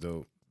game is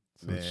dope.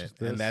 So Man. it's just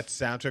this. And that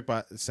soundtrack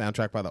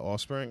by the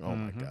Offspring. Oh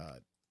my Mhm.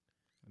 god.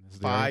 This is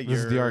the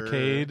Fire.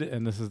 arcade,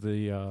 and this is the.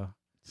 Yeah.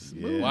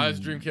 Why does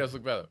Dreamcast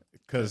look better?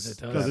 Because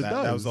Because it does.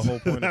 that was the whole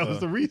point. That of was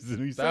the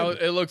reason. We said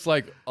It looks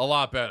like a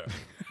lot better.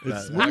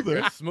 it's that- smoother.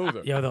 It's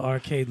smoother. Yo, the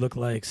arcade looked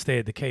like Stay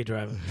at the K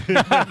driver.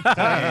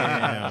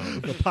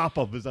 Damn. The pop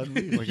up is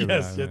unreal. Look at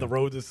that, man.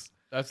 road is.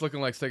 That's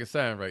looking like Sega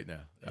Saturn right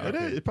now. It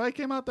is. It probably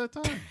came out that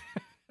time.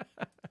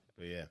 But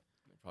yeah.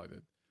 Probably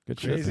did. Good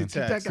shit. Crazy man.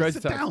 Taxi. Guy, Crazy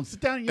sit Taxi. down. Sit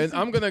down. in your And seat.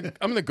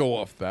 I'm gonna go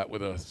off that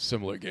with a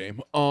similar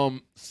game.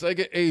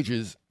 Sega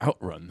Ages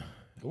Outrun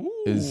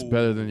is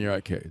better than your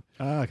arcade.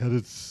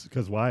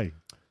 Because why?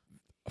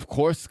 Of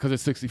course, because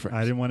it's 60 frames.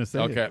 I didn't want to say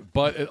Okay, it.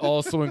 but it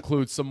also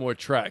includes some more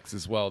tracks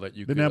as well that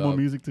you Didn't could have more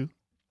music too.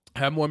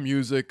 have more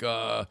music.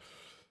 Not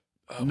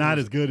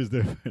as good as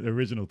the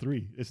original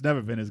 3. It's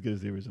never been as good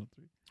as the original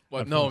 3.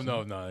 Well, no.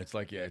 It's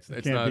like it's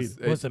Can't not. beat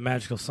it. What's the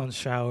magical sun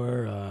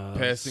shower?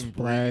 Passing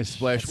Splash.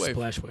 splash wave.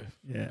 Splash wave.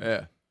 Yeah.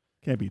 Yeah.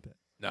 Can't beat that.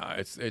 Nah,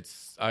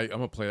 I'm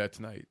gonna play that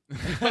tonight.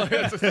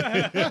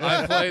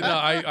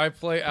 I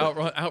play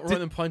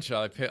Outrun and Punch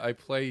Out. I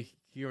play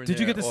here and Did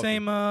you there get the often.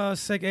 same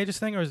Sega Ages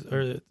thing or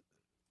Wait,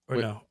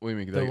 no? What do you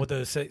mean? The, with the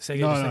Sega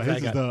No, Ages no, thing his I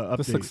is got. the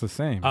This update. looks the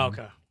same. Oh, man.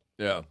 okay.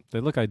 Yeah, They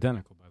look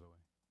identical, by the way.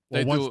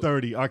 Well, they one's do-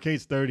 30.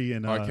 Arcade's 30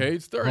 and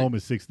Arcade's 30. home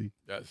is 60.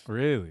 yes.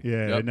 Really?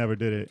 Yeah, Yep. they never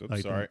did it. Oops,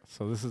 like sorry. that.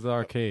 So this is the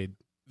arcade.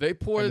 They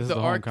ported this is the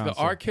the home the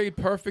console. Arcade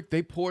Perfect.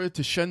 They ported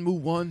to Shenmue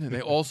 1, and they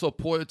also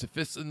ported to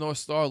Fist of the North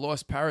Star,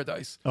 Lost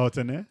Paradise. Oh, it's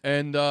in there?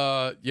 And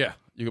yeah,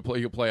 you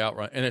can play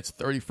Outrun, and it's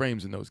 30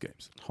 frames in those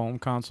games. Home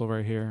console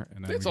right here.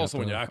 And I then think it's we got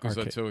also in the Yakuza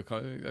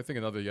arcade. too. I think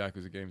another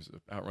Yakuza games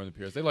Outrun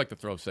appears. They like to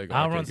throw Sega.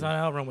 Outrun's arcade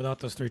not Outrun without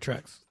those 3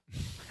 tracks.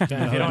 No, If you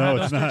don't no, have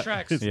it's those 3 not.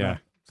 tracks, It's Yeah.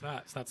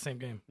 not. it's not the same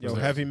game. Yo,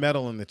 heavy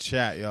metal in the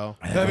chat, yo.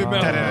 Heavy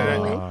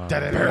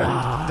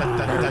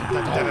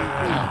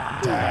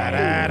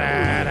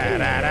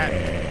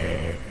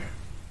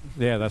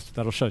Yeah,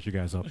 that'll shut you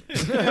guys up.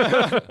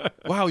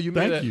 Wow, you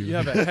made Thank a, you. you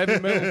have a heavy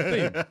metal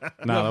theme.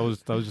 No,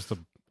 that was just a.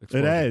 It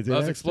explosion. adds. That's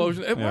adds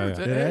explosion. It Yeah, worked.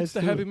 yeah. It It adds adds the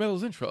to heavy it.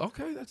 metal's intro.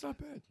 Okay, that's not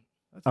bad.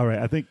 All right,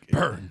 I think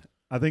Burn.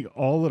 I think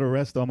all of the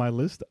rest on my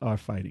list are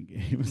fighting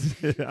games.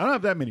 I don't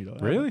have that many though.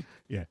 Really?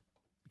 Yeah,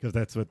 because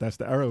that's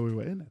the era we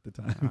were in at the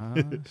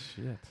time.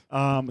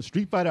 Shit.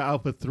 Street Fighter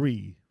Alpha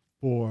 3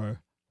 for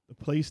the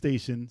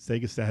PlayStation,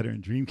 Sega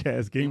Saturn,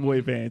 Dreamcast, Game Boy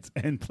Advance,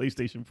 and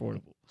PlayStation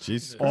Portable.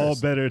 Jesus. All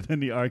better than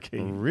the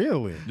arcade.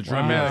 Really? The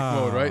dramatic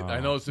Wow. mode, right? I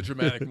know it's the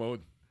dramatic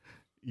mode.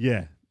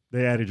 Yeah,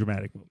 they added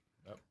dramatic mode.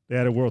 Yep. They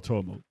added World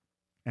Tour mode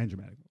and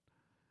dramatic mode.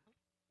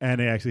 And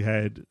they actually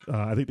had,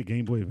 I think the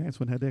Game Boy Advance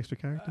one had the extra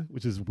character,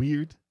 which is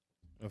weird.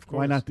 Of course.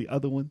 Why not the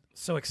other one?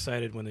 So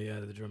excited when they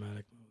added the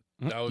dramatic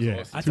mode. That was Yeah.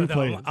 awesome. I Two thought that,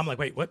 players. I'm like,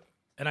 wait, what?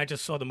 And I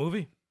just saw the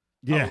movie.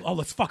 Yeah, Oh,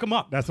 let's fuck him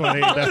up. that's why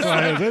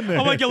I was in there.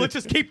 I'm like, yo, let's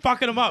just keep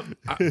fucking him up.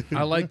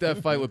 I like that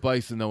fight with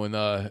Bison though in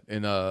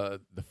the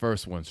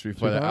first one, Street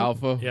Fighter Fighter?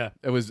 Alpha. Yeah.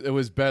 it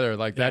was better.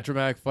 Like that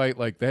dramatic fight,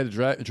 like they had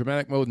a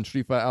dramatic mode in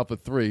Street Fighter Alpha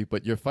 3,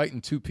 but you're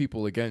fighting 2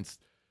 people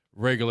against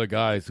regular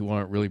guys who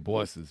aren't really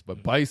bosses.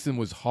 But Bison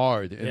was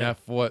hard in Yeah. that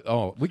fight.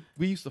 Oh,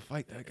 we used to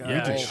fight that guy.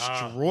 Yeah. Oh,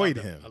 destroyed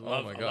him. I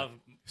love, my I God. love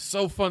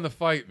so fun to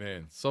fight,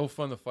 man. So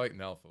fun to fight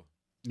in Alpha.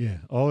 Yeah,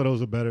 all of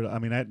those are better. I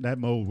mean, that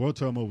mode, World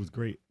Tour mode was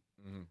great.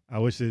 Mhm. I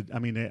wish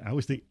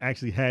they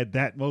actually had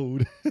that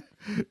mode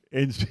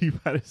in Street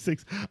Fighter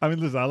 6. I mean,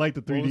 listen, I like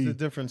the 3D. What was the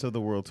difference of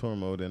the World Tour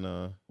mode and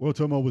World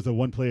Tour mode was a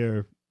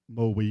one-player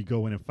mode where you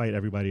go in and fight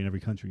everybody in every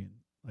country,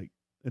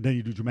 and then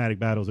you do dramatic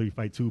battles, or you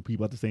fight 2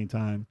 people at the same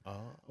time,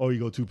 or you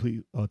go 2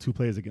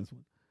 players against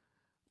one.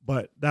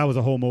 But that was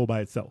a whole mode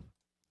by itself,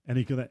 and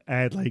you can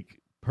add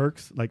like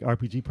perks, like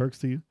RPG perks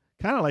to you,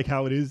 kind of like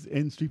how it is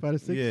in Street Fighter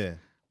 6. Yeah.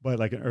 But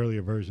like an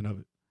earlier version of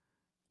it.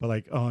 But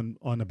like on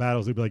the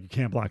battles, they'd be like, you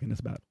can't block in this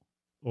battle,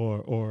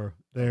 or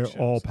they're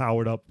all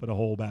powered up for the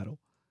whole battle.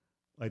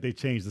 Like they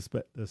changed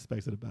the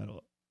specs of the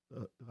battle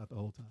throughout the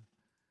whole time.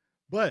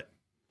 But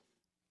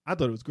I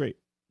thought it was great,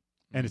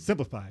 and it's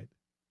simplified.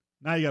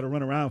 Now you got to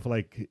run around for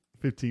like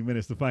 15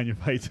 minutes to find your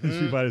fights in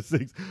Street Fighter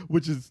 6,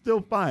 which is still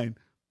fine.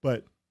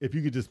 But if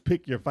you could just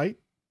pick your fight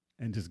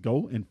and just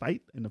go and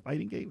fight in the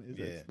fighting game,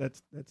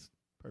 that's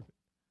perfect.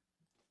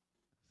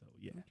 So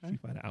yeah, Street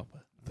Fighter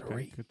Alpha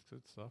 3. Good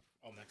stuff.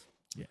 Oh, next one.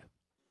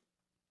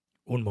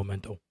 Yeah. Un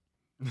momento.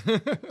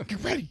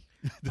 Get ready.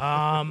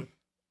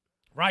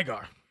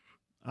 Rygar.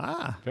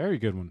 Very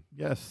good one.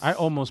 Yes. I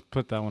almost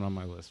put that one on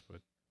my list,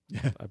 but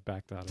Yeah. I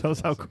backed out. Tell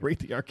us how great. great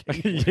the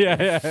arcade was.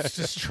 Yeah. It's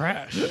just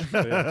trash.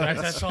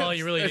 That's all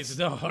you really need to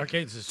know.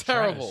 Arcades is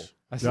terrible. trash.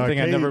 That's The the thing.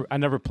 arcade- I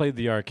never played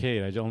the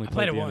arcade. I only I played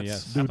played it the once.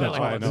 NES. I Dude, played that's it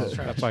why I once. know. It's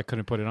trash. That's why I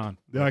couldn't put it on.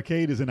 The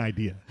arcade is an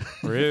idea.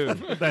 Really?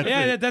 That's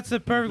Yeah, it. that's the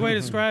perfect way to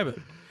describe it.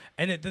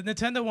 And the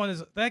Nintendo one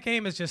is that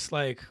game is just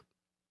like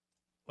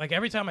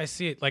every time I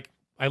see it, like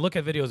I look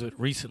at videos of it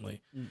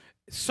recently,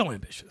 it's so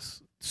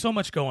ambitious, so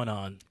much going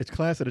on. It's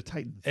Clash of the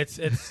Titans. It's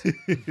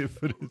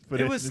For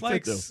it was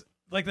like Nintendo.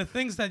 like the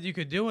things that you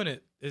could do in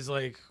it is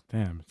like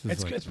Damn. This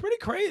is it's pretty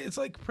crazy. It's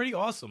like pretty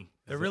awesome.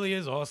 It really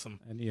is awesome.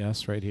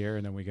 NES right here,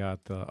 and then we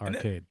got the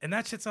arcade. And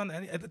that shit's on.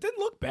 It didn't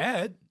look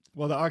bad.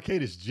 Well, the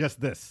arcade is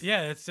just this.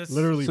 Yeah, it's just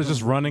Literally So it's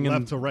just from running left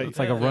and to right. It's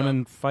like a Yeah. run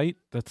and fight.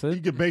 That's You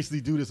it. could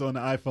basically do this on the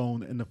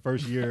iPhone in the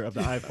first year of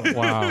the iPhone.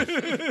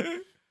 Wow.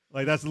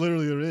 Like that's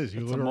literally what it is.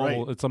 You It's go a to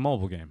mobile. right. It's a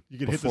mobile game. You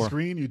can hit the Before-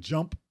 screen. You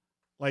jump.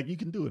 Like you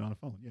can do it on a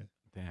phone. Yeah,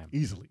 Damn.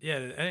 easily.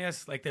 yeah. I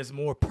guess like there's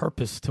more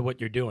purpose to what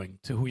you're doing,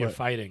 to who you're But-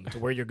 fighting, to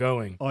where you're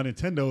going. On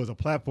Nintendo, as a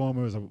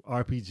platformer, as an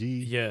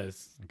RPG.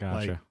 Yes.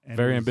 Gotcha. and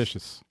Very it was-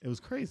 ambitious. It was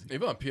crazy.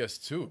 Even on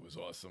PS2, it was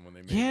awesome when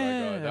they made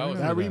Yeah, Rygar. That I was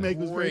That a remake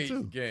was great,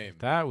 too. game.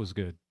 That was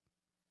good.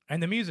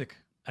 And the music.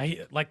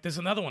 There's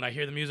another one. I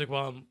hear the music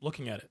while I'm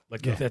looking at it.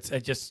 Like Yeah.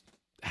 it just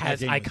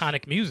has game was-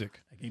 iconic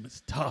music. That game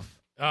is tough.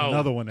 Oh,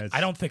 Another one that's.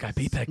 I don't think I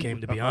beat that game,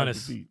 to be super hard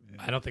honest. beat, yeah.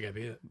 I don't think I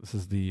beat it. This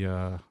is the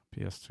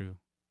PS2.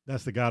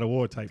 That's the God of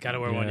War type. God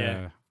of one. War one,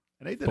 yeah.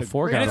 And they did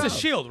Before a great God And of it's a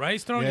job. shield, right?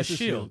 He's throwing Yeah, a it's a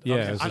shield. shield. Yeah,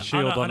 Okay. it's a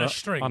shield on a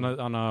string. on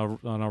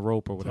a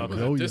rope or whatever.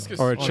 Yo-yo. Discus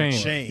Or a on chain.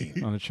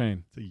 Chain. On a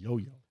chain. It's a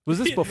yo-yo. Was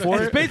this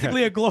before? It's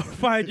basically a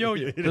glorified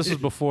yo-yo. This was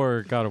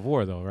before God of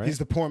War, though, right? He's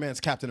the poor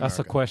man's Captain That's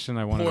the America. question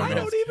I wanted Poor to I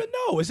know. don't even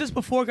know. Is this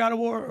before God of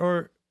War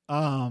or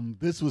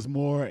This was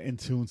more in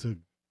tune to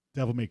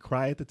Devil May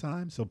Cry at the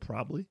time, so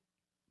probably.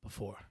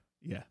 before?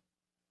 Yeah.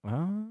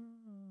 Ah.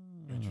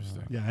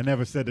 Interesting. Yeah, I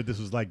never said that this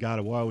was like God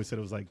of War. I always said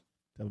it was like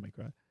Devil May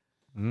Cry.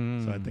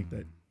 Mm. So I think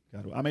that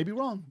God of War. I may be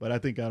wrong, but I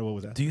think God of War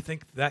was that. Do you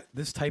think that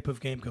this type of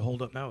game could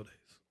hold up nowadays?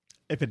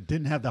 If it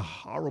didn't have the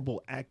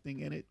horrible acting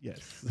in it,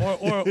 yes. Or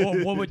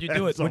what would you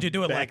do it? That's Would you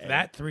do it so like bad.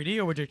 that 3D,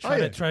 or would you Oh,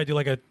 yeah. try to do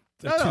like a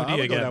No, no, 2D I would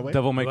go again? that way.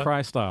 Devil May What?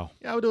 Cry style.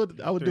 Yeah, I would do it.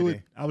 I would do 3D.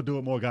 it. I would do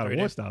it more God of 3D.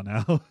 War style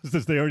now,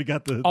 since they already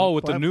got the. Oh,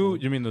 with the new,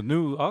 platform. you mean the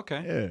new?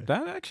 Okay. Yeah.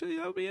 That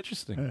would be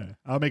interesting. Yeah.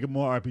 I'll make it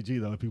more RPG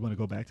though if you want to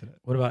go back to that.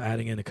 What about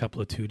adding in a couple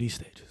of 2D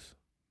stages?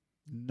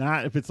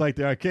 Not if it's like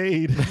the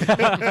arcade.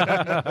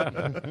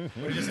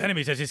 Or just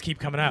enemies that just keep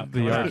coming out.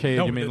 The arcade,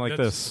 you mean like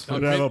that's- this?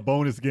 Would have a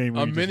bonus game.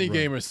 where A you just mini run.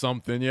 game or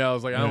something. Yeah, I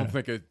was like, I Yeah. don't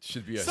think it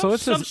should be a. So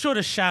it's some just- sort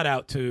of shout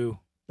out to.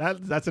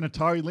 That's an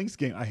Atari Lynx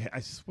game. I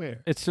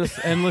swear. It's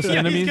just endless Yeah,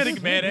 enemies. he's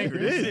getting mad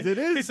angry. It is. It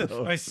is. He said,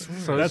 though. I swear.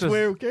 So That's it's just-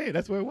 where it came.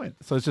 That's where it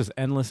went. So it's just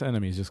endless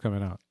enemies just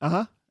coming out.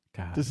 Uh-huh.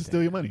 God. Just to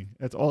steal your money.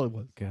 That's all it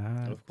was.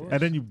 God. Of course. And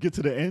then you get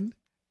to the end,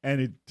 and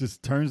it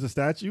just turns the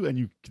statue, and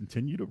you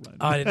continue to run.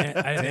 I didn't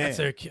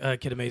answer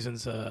Kid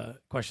Amazing's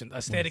question.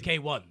 State of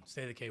K1.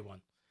 State of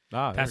K1.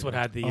 Ah, That's what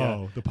had the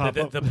the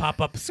pop-up. the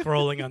pop-up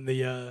scrolling on the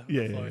Yeah,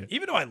 floor. yeah.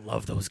 Even though I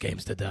love those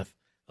games to death.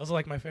 Those are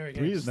like my favorite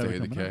 3 games. is never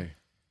State of coming out. Decay.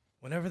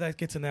 Whenever that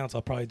gets announced,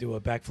 I'll probably do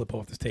a backflip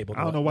off this table.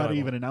 I don't know why No, I they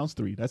won't. even announced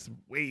 3. That's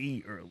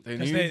way early. They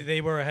Because need,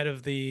 they were ahead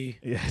of the.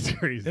 Yeah, it's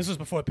crazy. This was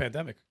before the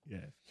pandemic. yeah.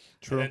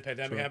 And then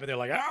pandemic happened. They're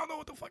like, I don't know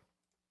what the fuck.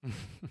 I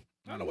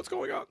don't know what's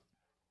going on.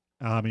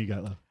 How many you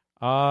got left?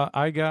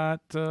 I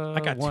got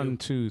got 1,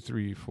 2,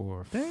 3,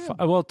 4, Damn.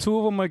 5. Well, 2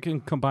 of them I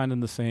can combine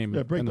in the same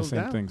Yeah, break in the those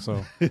same down. thing.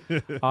 So,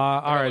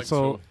 all right. like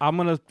So 2. I'm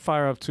gonna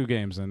fire up 2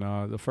 games, and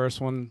the first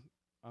one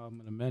I'm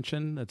gonna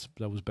mention that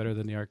was better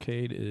than the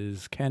arcade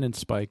is Cannon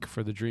Spike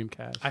for the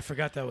Dreamcast. I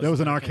forgot that was. There was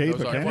an arcade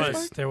Those for are Cannon There arcades.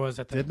 was. Spike? There was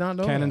at the. Did not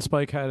know. Cannon that.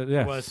 Spike had it.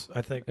 There Yes, was.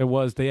 I think. it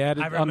was. They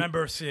added. I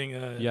remember seeing.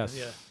 yes,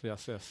 Yeah.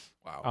 yes.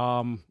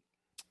 wow.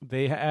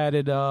 They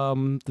added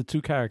the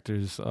 2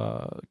 characters,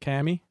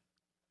 Cammy.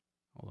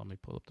 Hold on, let me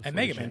pull up the And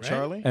footage. Mega Man, And right?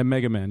 Charlie. And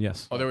Mega Man.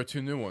 Yes. Oh, there were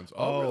 2 new ones.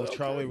 Oh, really? Okay.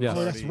 Charlie was. Yes.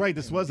 Oh, that's already right.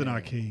 This in was the an game.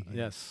 arcade.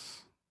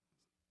 Yes.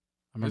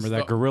 I remember This that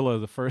is the- gorilla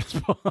the first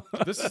one.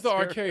 This is the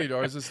arcade,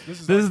 or is this?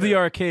 This This is the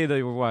arcade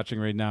that we're watching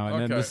right now, and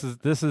then Okay.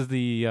 this is the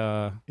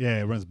Yeah,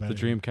 it runs better.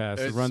 Dreamcast.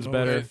 It It's runs so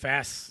better.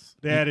 Fast.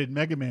 They added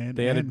Mega Man.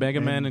 They added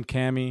Mega Man and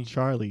Cammy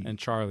Charlie. and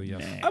Charlie.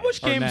 Yes. Man. I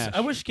wish Or games. Nash. I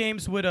wish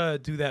games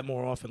would do that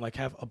more often. Like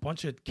have a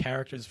bunch of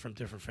characters from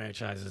different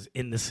franchises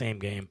in the same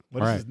game.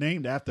 What is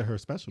named after her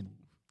special move?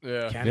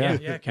 Yeah. Can Yeah.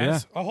 yeah. Can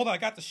Oh, hold on, I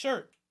got the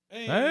shirt.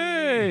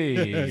 Hey,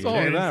 look So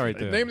at that right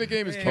The there. name of the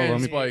game is Hey. Candy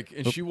Hold on, Spike,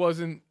 and she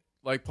wasn't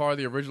like part of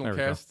the original There we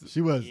go. cast. She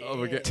was. Of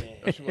a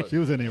ga- she was. She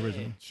was in the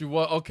original. She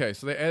was okay.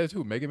 So they added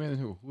who? Mega Man and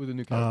who? Who were the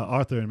new characters?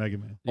 Arthur and Mega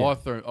Man. Yeah.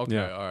 Arthur. Okay,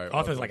 Yeah. all right.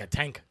 Arthur's like a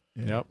tank.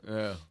 Yep.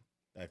 Yeah.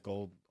 That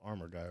gold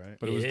armor guy, right?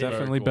 But it was Yeah.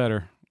 definitely Very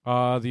cool.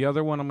 better. The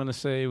other one I'm going to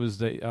say was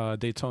the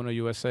Daytona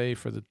USA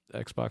for the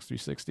Xbox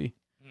 360.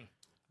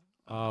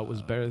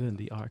 Was better than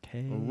the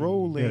arcade.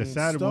 Rolling Yeah, the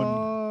Saturn one.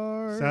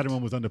 Stars. Saturn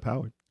one was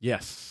underpowered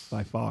Yes.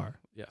 by far.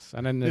 Yes.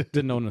 And then it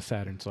didn't own a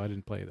Saturn, so I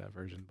didn't play that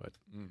version, but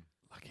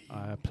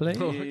I played.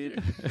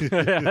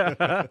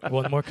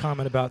 One more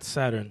comment about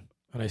Saturn,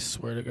 and I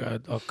swear to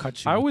God, I'll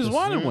cut you. I with always this.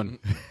 wanted one.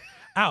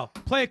 Al,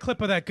 play a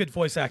clip of that good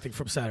voice acting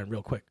from Saturn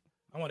real quick.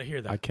 I want to hear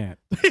I that. can't.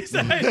 He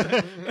said-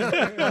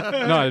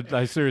 No,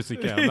 I seriously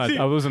can't.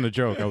 I wasn't a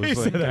joke. I was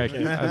like, said I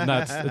can't. I'm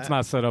not, it's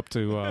not set up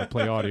to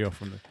play audio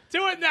from the.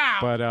 Do it now.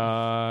 But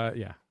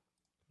yeah,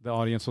 the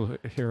audience will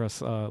hear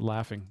us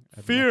laughing.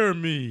 Fear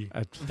me.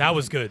 That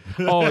was good.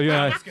 Oh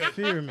yeah.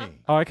 Fear me.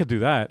 Oh, I could do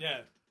that. Yeah.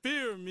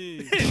 Fear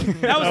me.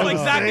 That was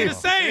exactly the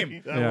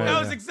same. That Yeah, That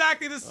was, was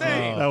exactly the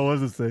same. that was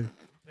the same.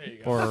 There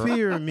you go. Or,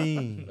 Fear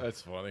me.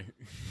 That's funny.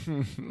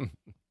 hold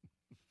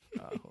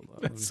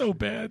on, It's so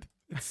bad.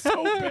 It's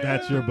so bad.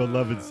 That's your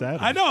beloved Saturn.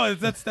 I know.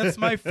 That's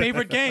my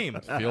favorite game.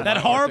 Feel That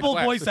my horrible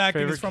heart to voice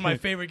acting Favorite is from my game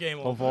favorite game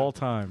of all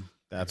time.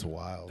 That's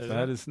wild.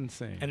 That is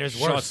insane. And there's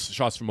worse.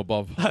 Shots from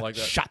above. I like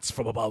that. Shots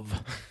from above.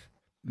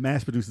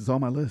 Mass produces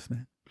on my list,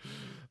 man.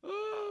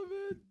 Oh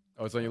man.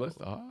 Oh, it's on your list.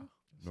 Ah.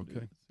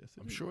 Okay. Yes,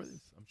 I'm sure it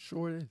is. I'm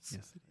sure it is.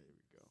 Yes,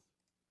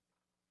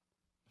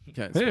 it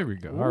Can't There we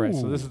go. All right,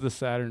 so this is the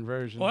Saturn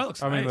version. Oh, that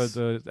looks I mean, nice.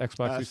 the Xbox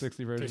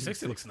 360 version.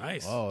 360 looks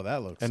nice. Oh,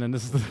 that looks. And then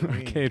this is the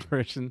green. arcade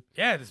version.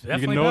 Yeah, it's You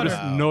definitely can notice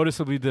better. Wow.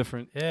 noticeably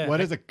different. Yeah.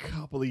 What is a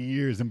couple of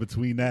years in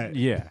between that?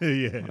 Yeah.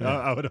 yeah.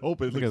 I would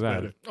hope it Look looks at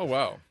that. better. Oh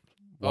wow.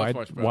 Wide,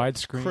 Much better.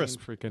 widescreen, Crisp.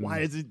 freaking.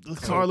 Why is it? The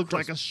car looks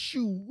like a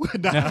shoe.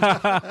 Kind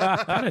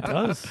of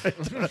does.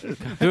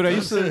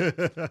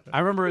 Dude, I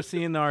remember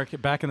seeing the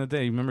arcade back in the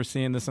day. You remember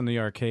seeing this in the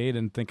arcade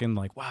and thinking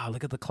like, "Wow,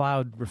 look at the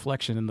cloud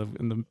reflection in the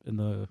Look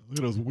at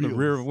those the wheels.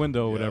 rear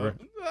window, or whatever."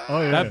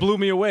 Oh yeah. That blew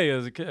me away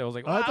as a kid. I was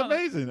like, Oh, "Wow, that's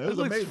amazing. That That was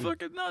looks amazing.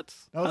 fucking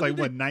nuts." That was How like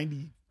did what they-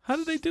 90. How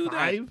did they do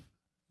that?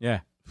 Yeah,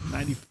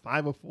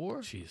 95 or 4?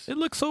 Jeez. it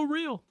looks so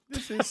real.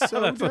 This is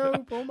so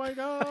dope. Oh my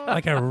god.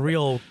 Like a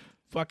real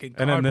fucking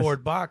And then this-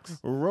 cardboard box.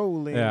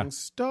 Rolling Yeah.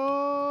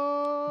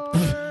 Stars.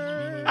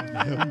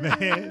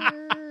 Man.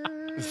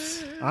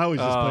 I always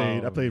just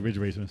played. I Oh. played Ridge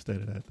Racer instead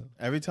of that though.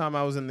 Every time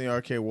I was in the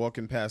arcade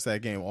walking past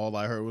that game, all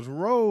I heard was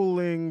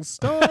Rolling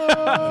Stars.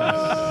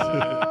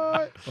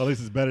 Well, at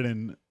least it's better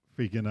than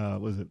freaking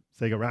was it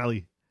Sega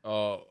Rally?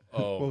 Oh.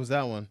 What was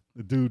that one?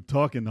 The dude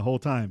talking the whole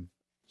time.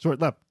 Short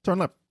left, turn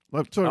left,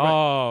 left, short right,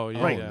 Oh,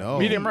 yeah, right, yeah. no.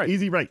 Medium right,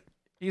 easy right,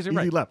 easy easy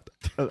right. left.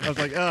 I was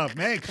like, oh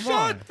man, come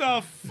on.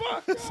 the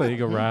fuck?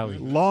 Sega Rally.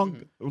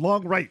 Long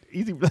right,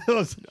 easy.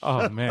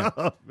 Oh man.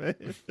 Oh, man.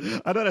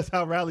 I know that's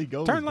how Rally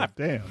goes. Turn but left.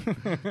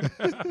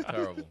 Damn.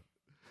 Terrible.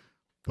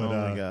 But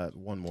I only got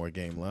one more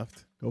game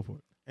left, go for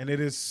it. and it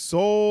is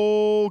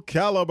Soul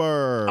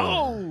Calibur.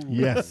 Oh.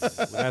 Yes.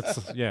 That's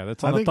I on the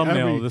think thumbnail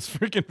every- of this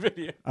freaking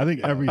video. I think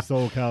every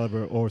Soul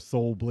Calibur or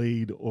Soul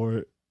Blade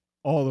or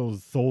all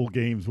those Soul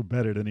games were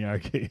better than the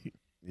arcade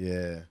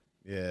Yeah.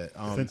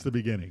 since the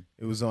beginning.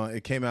 It was on.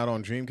 It came out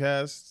on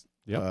Dreamcast.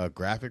 Yep.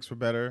 Graphics were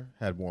better.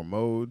 Had more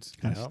modes.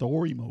 Had Yep.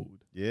 story mode.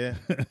 Yeah.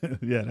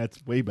 Yeah,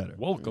 that's way better.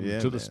 Welcome Yeah,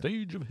 to the man.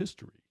 stage of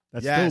history.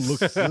 That Yes. still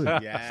looks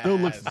good. Yes. Still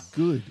looks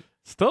good.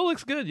 Still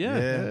looks good, yeah.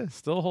 Yeah.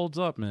 Still holds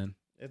up, man.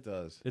 It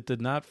does. It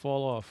did not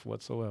fall off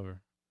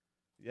whatsoever.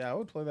 Yeah, I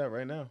would play that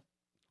right now.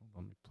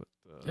 Let me put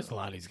There's a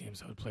lot of these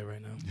games I would play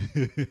right now,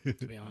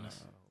 to be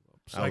honest.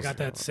 So I got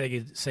that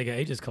Sega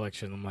Ages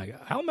collection. I'm like,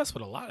 I'll mess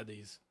with a lot of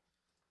these.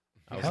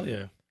 Hell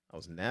yeah. I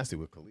was nasty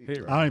with Khalid.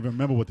 Here. I don't even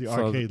remember what the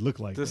So arcade looked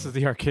like. This though. is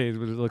the arcade,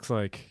 what it looks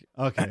like.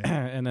 Okay.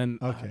 And then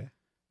Okay.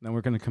 then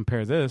we're going to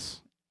compare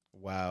this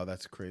Wow,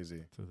 that's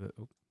crazy. to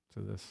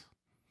this.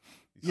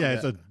 You see Yeah,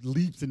 it's that? a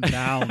leaps and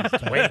bounds.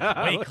 thing. Wait,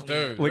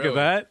 Dude, Look really. at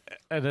that,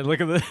 and then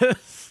look at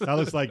this. That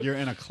looks like you're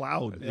in a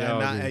cloud. Yeah,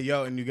 and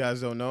dude. and you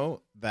guys don't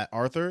know that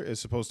Arthur is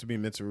supposed to be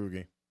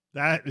Mitsurugi.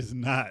 That is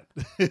not.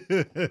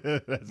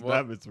 That's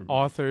What? not Mitsurugi.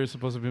 Author is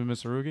supposed to be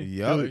Mitsurugi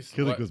Yep.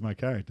 Killick What? was my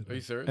character. Are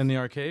you serious? in the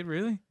arcade,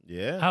 really?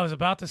 Yeah. I was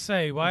about to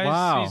say, why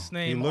Wow. is his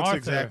name He looks Arthur?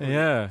 exactly-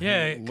 Yeah.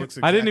 Yeah, He looks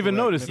I didn't exactly even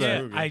like notice that. yeah,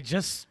 Mitsurugi. I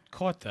just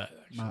caught that.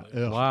 My,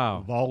 Actually. ugh,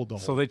 Wow. Valdo.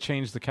 So they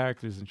changed the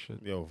characters and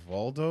shit. Yo,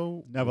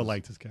 Valdo. never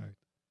liked his character.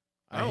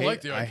 I don't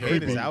like the I arcade.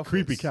 hate his Creepy, outfits.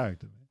 creepy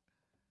character. Man.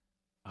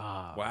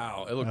 Ah,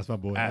 Wow, it looks That's my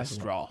boy.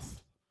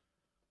 Astroth.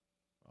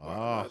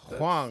 Ah,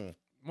 Huang.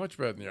 Much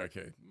better than the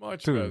arcade.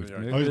 Much Dude, better than the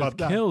arcade. Oh, he's it about to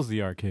die. kills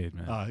the arcade,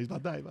 man. He's about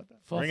to die. He's about to die.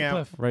 Fall off Ring the out.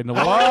 cliff. Right in the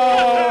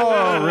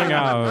whoa! Ring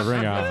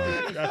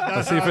out.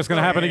 Let's see if it's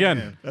gonna happen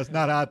again. That's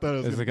not how I thought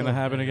it was. Is it gonna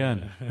happen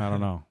again? I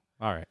don't know.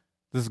 All right,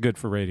 this is good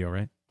for radio,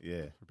 right?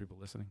 Yeah. For people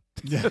listening.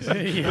 Yeah, it's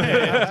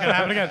gonna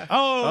happen again.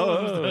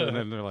 Oh, and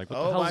then they're like, "What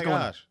the Oh hell's my going on?"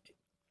 gosh.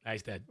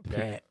 nice dead.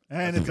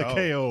 And it's a Oh.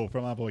 KO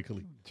from my boy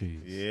Khalid.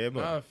 Jeez, Yeah, I'm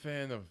but not a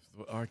fan of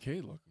the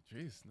arcade look.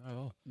 Jeez, not at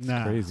all.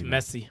 Nah. crazy. man.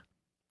 Messy.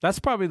 That's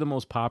probably the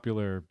most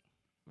popular,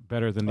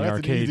 better than the That's an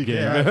arcade easy game.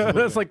 game.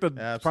 Absolutely. That's like the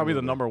probably the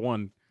Absolutely. number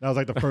one. That was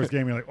like the first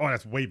game. You're like, oh,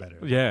 that's way better.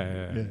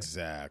 Yeah.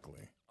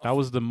 exactly. That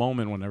was the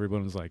moment when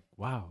everyone was like,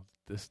 "Wow,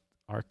 this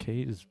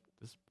arcade is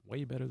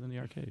way better than the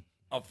arcade."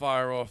 I'll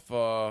fire off.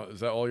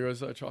 Is that all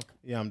yours, Chuck?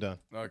 Yeah, I'm done.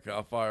 Okay,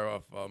 I'll fire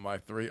off my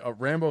 3.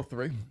 Rambo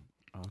 3.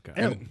 Okay.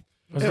 And-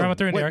 Was Rambo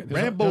 3 in the wait, arcade?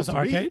 There Rambo was an 3?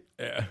 arcade?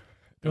 Yeah.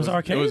 It was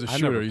arcade? It was a I never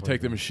shooter. You played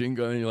take the that. machine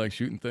gun and you like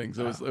shooting things.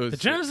 It was The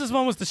Genesis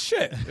one was the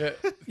shit. Yeah.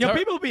 Yo,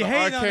 people be the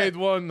hating on arcade it.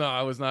 one. No,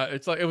 I was not.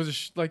 It's like it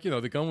was like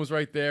the gun was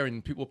right there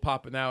and people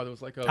popping out. It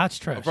was like a That's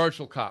trash. a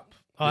virtual cop.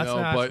 Oh, that's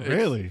not but actual.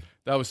 Really?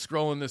 that was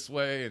scrolling this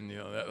way and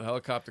that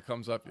helicopter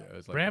comes up. Yeah,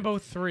 it's like Rambo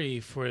 3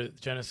 for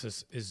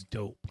Genesis is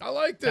dope. I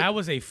liked it. That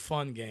was a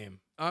fun game.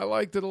 I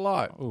liked it a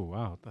lot. Oh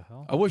wow, what the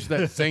hell? I wish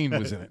that Zane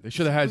was in it. They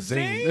should have had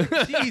Zane.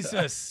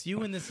 Jesus,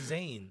 you and this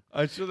Zane.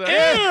 I should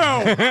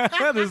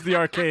have. This is the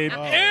arcade. Ew!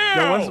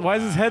 Why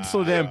is his head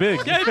so damn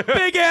big? That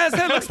big ass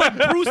head looks like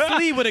Bruce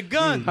Lee with a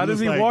gun. How does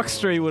he Looks like- walk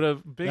straight with a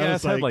big That ass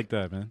was head like- like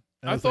that, man?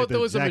 I thought there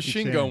was a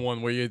machine gun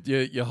one where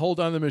you hold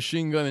on the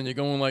machine gun and you're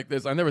going like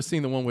this. I never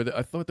seen the one with it.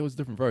 I thought there was a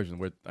different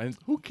version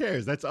Who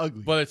cares? That's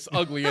ugly. but it's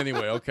ugly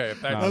anyway. Okay,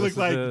 if Nah, that this looks is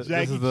like the- this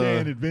Jackie is the-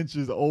 Chan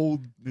Adventures,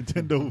 old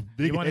Nintendo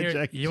big You want to head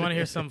hear? Jackie You want to Chan.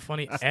 hear something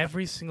funny?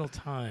 Every single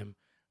time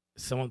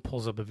someone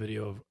pulls up a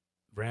video of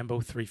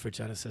Rambo 3 for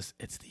Genesis,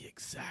 it's the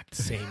exact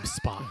same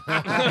spot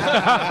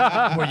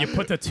where you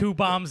put the 2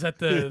 bombs at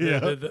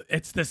the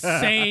it's the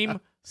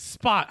same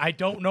spot. I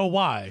don't know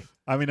why,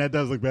 I mean, that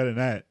does look better than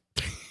that.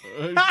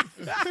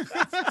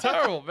 it's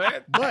terrible,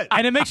 man. But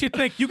and it makes you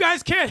think you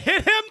guys can't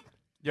hit him.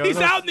 Yo, He's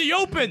no- out in the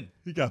open.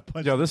 he got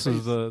punched. Yo, in the this is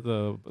face.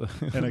 the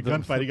in a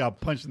gunfight. He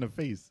got punched in the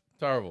face.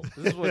 Terrible.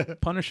 This is what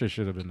Punisher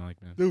should have been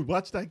like, man. Dude,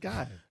 watch that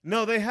guy.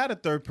 No, they had a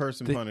third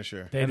person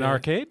Punisher. They In the did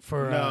arcade?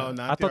 for No,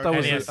 not I thought that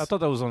was NES. I thought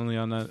that was only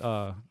on that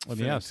on for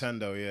the S.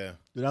 Nintendo. Yeah,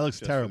 Dude, that looks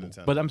Just for terrible.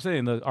 Nintendo. But I'm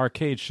saying the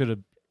arcade should have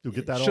Dude,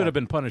 get that should have off.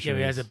 been Punisher. Yeah,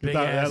 he has a Get big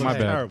that, ass that My looks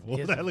head. bad. terrible. He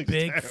has That a looks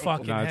big terrible.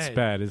 fucking Nah, it's head.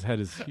 bad. His head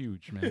is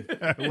huge, man.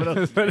 What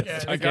else?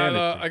 It's I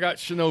gigantic. got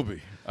Shinobi.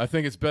 I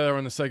think it's better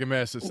on the Sega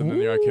Master System than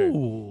the arcade.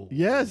 Ooh.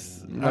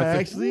 Yes, I think-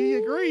 actually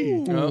agree.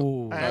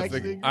 Ooh. I I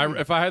actually think agree.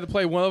 if I had to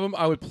play one of them,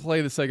 I would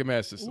play the Sega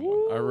Master System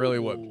one. I really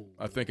would.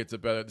 I think it's a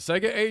better. The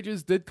Sega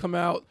Ages did come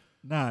out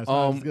Nah, it's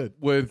not as good.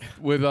 with a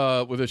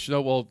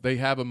Shinobi. Well, they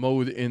have a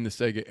mode in the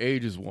Sega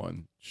Ages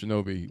one,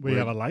 Shinobi, We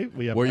have a life.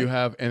 We have where you life?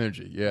 have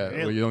energy, yeah, where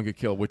Really? you don't get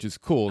killed, which is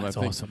cool. And That's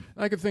I think, awesome.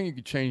 I could think you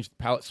could change the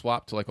palette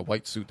swap to like a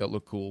white suit that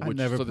looked cool. I Which,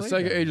 never so the played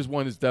Sega that. Ages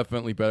one is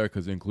definitely better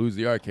because it includes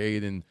the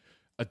arcade and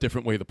a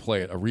different way to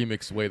play it, a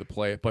remix way to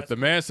play it. But the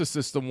Master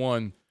System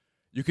one,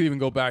 you could even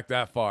go back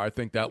that far. I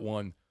think that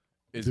one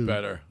is Dude,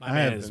 better. My I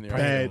man have is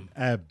bad.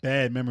 I have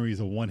bad memories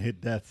of one-hit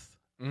deaths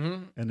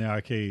Mm-hmm. in the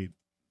arcade.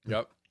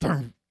 Yep.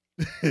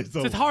 It's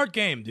a hard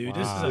game, dude.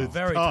 This is Wow. a It's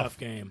very tough. tough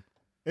game.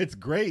 It's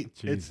great.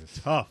 Jesus. It's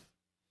tough.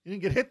 You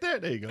didn't get hit there.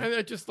 There you go. And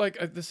it just like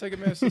the Sega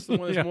Master System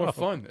one is Yeah. more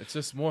fun. It's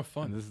just more And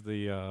fun. this is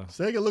the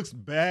Sega looks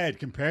bad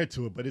compared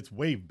to it, but it's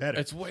way better.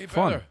 It's way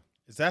Fun. better.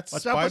 Is that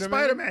Watch out for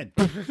Spider-Man?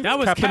 Spider-Man. That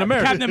was Captain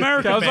America. Captain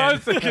America. I was man.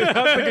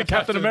 thinking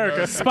Captain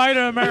America.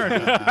 Spider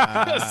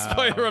America.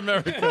 Spider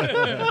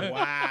America.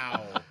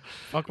 Wow.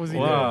 Fuck was he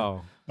doing?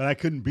 Wow. But I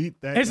couldn't beat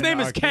that. His in the name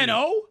is arcade. Ken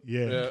O.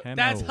 Yeah. Yeah. Ken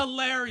That's O.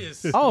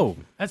 hilarious. Oh,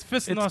 That's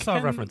Fist and It's North Star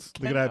Ken- reference.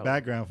 Look at that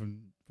background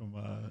from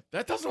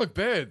That doesn't look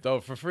bad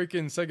though for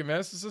freaking Sega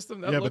Master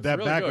System. That yeah, looks but that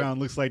really background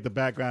looks like the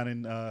background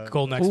in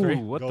Golden X Ooh, 3.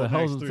 what the Golden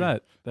hell Axe is 3.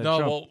 that? Good. That No,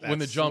 jump? well, when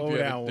the That jump, yeah,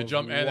 slowdown the was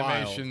jump wild.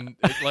 animation,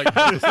 it, like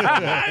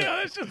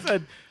that just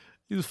said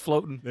he was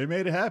floating. They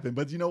made it happen,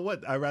 but you know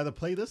what? I'd rather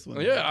play this one.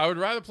 yeah, I would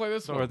rather play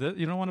this Or one. this,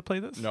 you don't want to play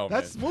this? No,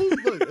 That's man.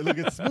 smooth. Look,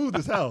 it's smooth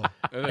as hell.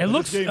 It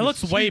looks game is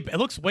it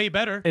looks way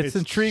better. It's It's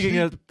intriguing.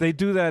 cheap. That they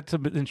do that to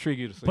intrigue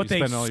you. So but you they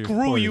spend all your screw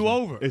coins you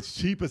on- over. It's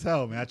cheap as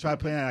hell, man. I tried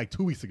playing it like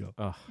 2 weeks ago.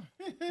 Ugh.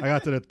 I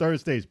got to the third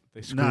stage.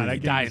 They screw Nah, you. that You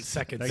game die is- in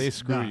seconds. that- They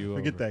screw nah, you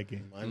Forget over. that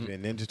game. Reminds me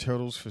of Ninja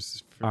Turtles for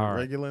All right.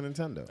 regular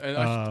Nintendo. And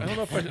I don't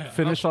know if I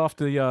Finish off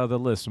the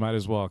list. Might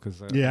as well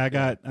because Yeah, I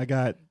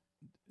got.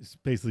 It's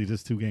basically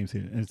just 2 games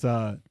here. It's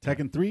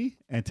Tekken 3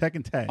 and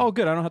Tekken Tag. Oh,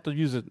 good. I don't have to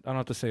use it. I don't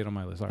have to say it on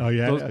my list. All right. Oh,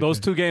 yeah? Those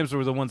Okay. 2 games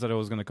were the ones that I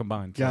was going to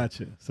combine. So.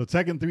 Gotcha. So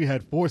Tekken 3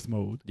 had Force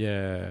Mode,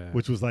 Yeah.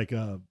 which was like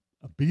a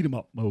beat 'em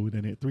up mode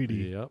in it,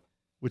 3D, Yep.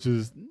 which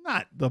is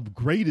not the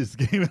greatest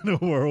game in the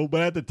world,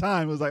 but at the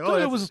time it was like, Dude, oh, it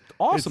that's- was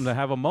awesome it's- to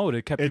have a mode.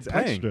 It kept it's you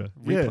playing. extra.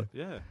 Replay-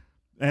 yeah.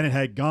 and it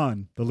had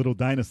Gone, the little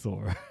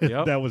dinosaur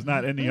Yep. that was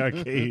not in the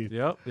arcade.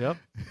 Yep. Yep.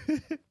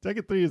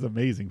 Tekken 3 is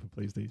amazing for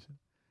PlayStation.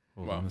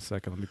 Hold Wow. on a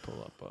second. Let me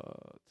pull up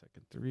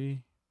Tekken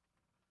 3.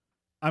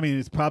 I mean,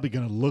 it's probably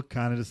going to look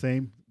kind of the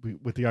same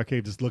with the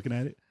arcade just looking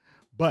at it.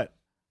 But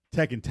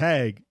Tekken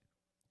Tag,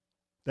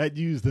 that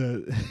used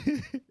the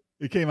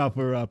it came out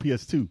for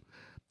PS2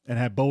 and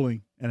had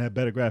bowling and had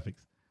better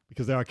graphics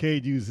because the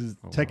arcade uses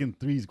Tekken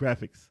 3's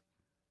graphics.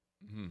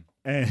 Mm-hmm.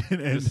 And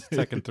This is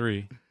Tekken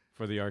 3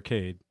 for the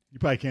arcade. You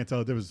probably can't tell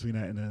the difference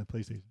between that and the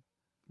PlayStation.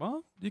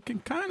 Well, you can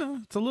kind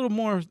of. It's a little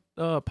more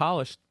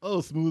polished. A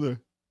little smoother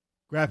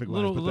graphic wise,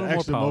 Little but more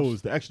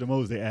the extra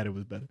modes they added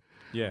was better.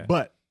 Yeah.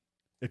 But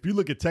if you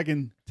look at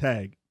Tekken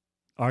Tag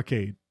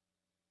arcade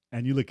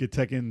and you look at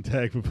Tekken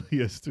Tag for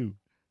PS2,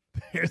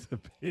 there's a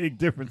big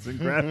difference in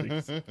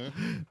graphics.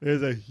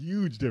 There's a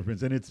huge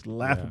difference, and it's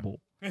laughable.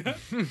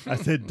 I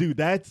said, dude,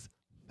 that's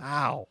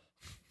foul.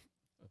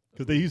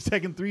 Because they use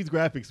Tekken 3's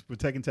graphics for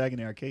Tekken Tag in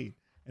the arcade,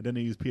 and then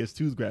they use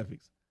PS2's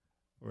graphics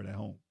for it at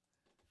home.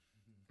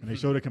 And they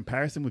showed a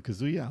comparison with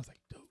Kazuya. I was like,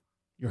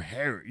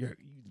 dude,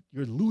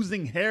 you're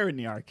losing hair in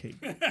the arcade.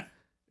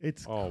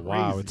 It's crazy.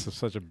 Wow, it's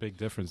such a big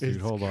difference, dude.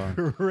 It's Hold on.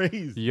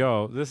 crazy.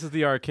 Yo, this is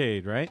the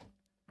arcade, right?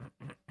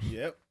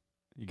 Yep.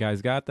 You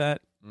guys got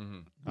that? Mm-hmm.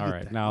 All at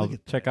right, that. now Look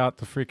at check that. out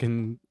the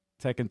freaking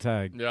Tekken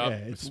Tag. Yeah, Yeah,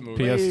 it's it's smooth.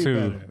 way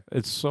PS2.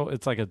 better.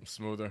 It's like a.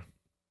 Smoother.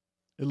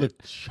 It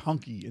looked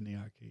chunky in the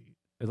arcade.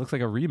 It looks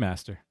like a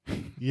remaster.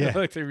 Yeah,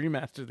 like they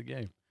remastered the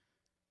game.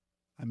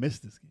 I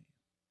missed this game.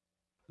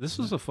 This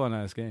was a fun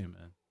ass game,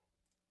 man.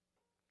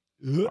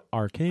 Ugh.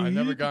 Arcade. I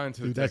never got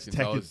into Dude, the that's Tekken.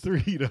 So I Tekken was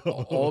 3,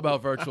 though. all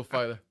about Virtual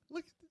Fighter.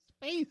 Look at this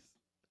face.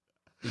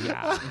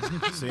 Yeah.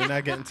 So you're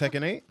not getting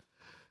Tekken 8?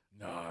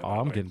 No,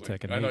 I'm getting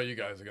Tekken I know 8. you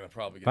guys are gonna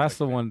probably get. That's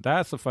the Tekken 8. one.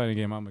 That's the fighting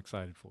game I'm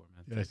excited for,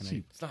 man. Yeah, that's Tekken 8.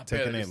 cheap. It's not bad.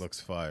 Tekken 8 It's- looks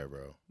fire,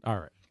 bro. All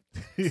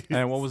right.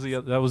 And what was the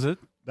other? That was it?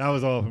 That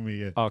was all for me,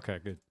 yeah. Okay,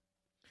 good.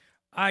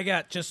 I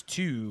got just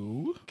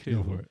two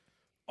Go for it.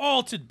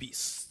 Altered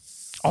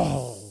Beasts.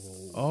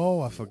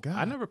 Oh, I forgot.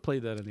 I never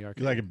played that in the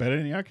arcade. You like it better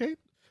in the arcade?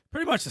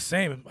 Pretty much the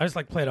same. I just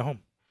like play it at home.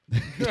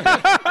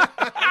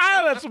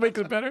 That's what makes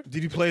it better.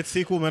 Did you play its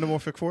sequel,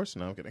 Metamorphic Force?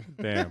 No, I'm kidding.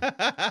 Damn. Just like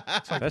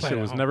That play it shit at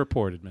was home. never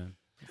ported, man.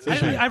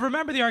 I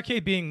remember the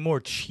arcade being more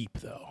cheap,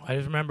 though. I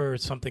just remember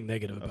something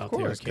negative about the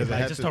arcade.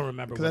 But I just don't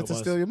remember Because what that's it to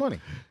was. steal your money.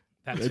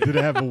 That's- Did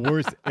it have a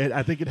worse?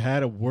 I think it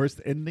had a worse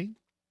ending.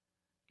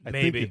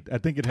 Maybe. I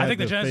think it had. I think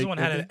the Genesis fake one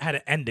ending. had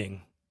an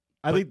ending.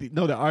 I think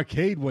the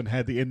arcade one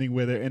had the ending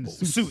where they're in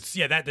suits.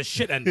 Yeah, the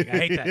shit ending. I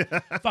hate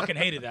that. Fucking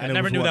hated that. I And it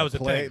never was knew what, that was a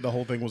play? thing. The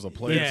whole thing was a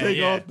play. Yeah.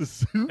 Take off the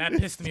suit. That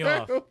pissed me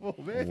off. Terrible,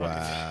 man.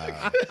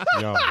 Wow.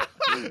 Yo.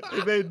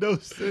 It made no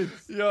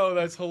sense. Yo,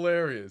 that's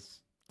hilarious.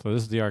 So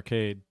this is the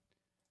arcade,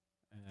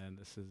 and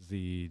this is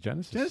the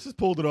Genesis. Genesis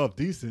pulled it off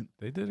decent,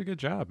 They did a good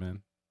job,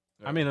 man.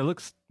 Yeah. I mean, it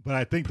looks. but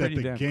I think that Pretty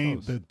the damn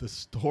game, close. the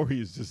story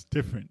is just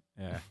different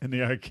Yeah. in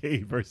the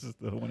arcade versus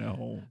the one at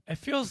home. It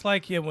feels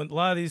like when a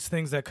lot of these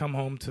things that come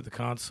home to the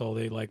console,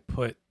 they like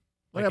put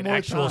Well, like yeah, an more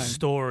actual time.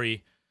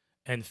 story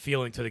and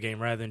feeling to the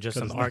game rather than just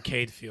 'Cause an it's not-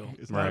 arcade feel.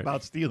 It's not Right.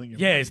 about stealing. Your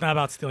Yeah, money. it's not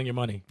about stealing your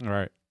money. All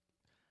right.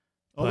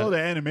 Although but-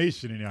 the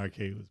animation in the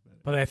arcade was better.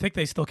 But I think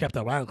they still kept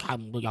that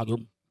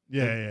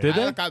Yeah, yeah. Did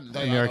they?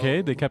 In the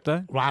arcade, they kept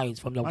that. rise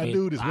from your My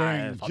dude is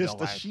wearing just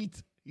a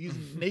sheet. He's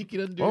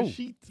naked under Whoa. a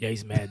sheet. Yeah,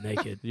 he's mad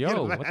naked.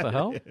 Yo, what the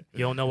hell? You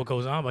don't know what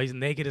goes on, but he's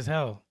naked as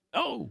hell.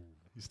 Oh,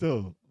 He's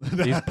still.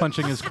 he's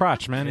punching his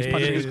crotch, man. He's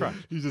punching his crotch.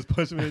 He's just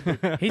punching me. In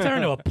the He turned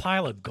into a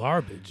pile of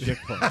garbage.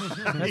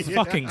 That's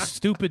fucking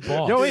stupid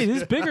balls. Yo, wait,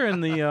 he's bigger in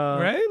the.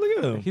 right? Look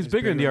at him. He's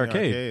bigger in the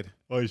arcade.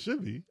 Oh, he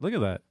should be. Look at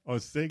that. Oh,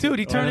 Sega. Dude,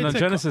 he turned and on into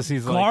Genesis,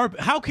 he's like.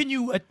 How can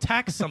you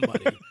attack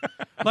somebody?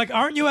 Like,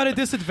 aren't you at a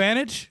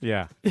disadvantage?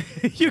 Yeah.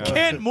 You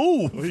can't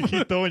move. Oh, you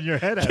keep throwing your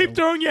head at Keep him.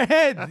 throwing your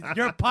head.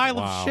 You're a pile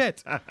Wow. of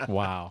shit.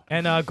 Wow.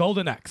 And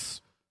Golden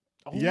Axe.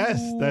 Yes,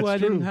 that's I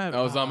true. Didn't have,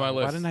 That was on my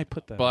Why list. didn't I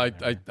put that? But on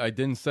there? I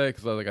didn't say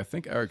because I was like, I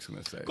think Eric's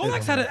gonna say. it. Golden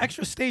Axe had an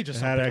extra stage or It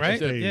had something, extra right?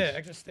 stage. Yeah,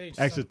 extra stage.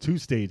 Extra 2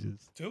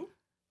 stages. two?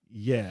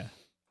 Yeah.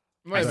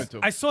 Might have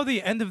been two. I saw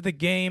the end of the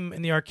game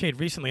in the arcade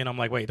recently, and I'm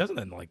like, wait, it doesn't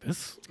end like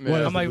this. Yeah.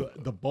 Well, I'm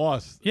like- the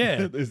boss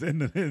Yeah. is in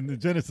the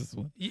Genesis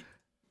one. Ye-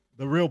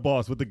 The real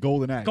boss with the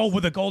golden axe. Go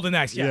with the Golden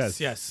Axe. Yes,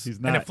 Yes, yes. he's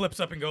And not- it flips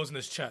up and goes in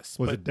his chest.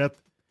 Was but it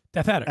Death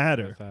Death Adder.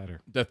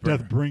 Adder?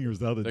 Deathbringer. Deathbringer's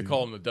the other They dude.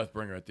 call him the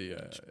Deathbringer at the.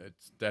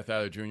 It's Death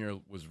Adder Jr.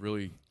 was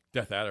really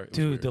Death Adder. It was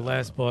Dude, weird. the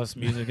last boss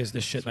music is the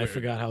shit, and I weird.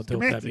 forgot how dope that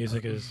romantic.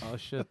 music is. Oh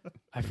shit!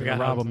 I They're forgot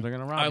gonna how. rob him. They're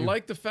gonna rob I you.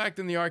 like the fact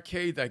in the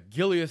arcade that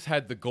Gilius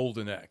had the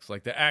golden axe.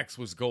 Like the axe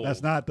was gold.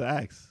 That's not the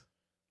axe.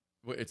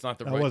 It's not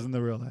the That right. wasn't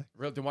the real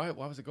axe. Then why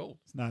was it gold?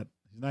 It's not.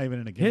 He's not even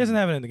in the game. He doesn't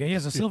have it in the game. He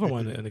has a silver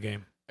one in the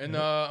game. And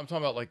I'm talking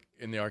about like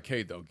in the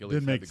arcade though. Gilius Didn't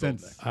had make the golden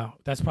sense. axe. Oh,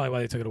 that's probably why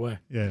they took it away.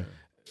 Yeah.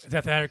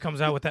 Death Adder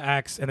comes out with the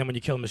axe, and then when you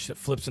kill him, the shit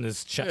flips in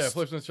his chest. Yeah,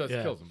 flips in his chest,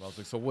 Yeah. kills him. I was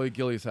like, so what did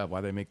Gilius have? Why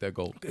they make that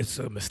gold? It's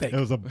a mistake. It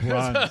was a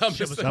bronze. I'm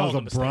just that saying. was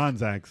a Mistake.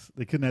 bronze axe.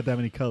 They couldn't have that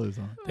many colors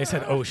on. They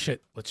said, "Oh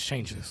shit, let's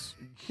change this."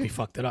 We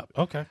fucked it up.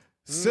 Okay.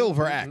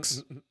 Silver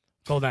axe.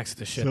 Golden axe is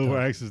the shit. Silver though.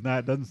 axe is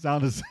not. Doesn't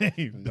sound the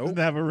same. Nope. Doesn't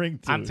have a ring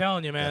to I'm it.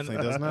 telling you, man.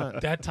 Definitely does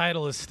not. That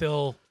title is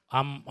still.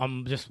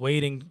 I'm just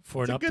waiting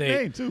for It's an a good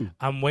update. name too.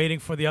 I'm waiting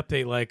for the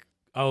update, like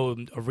a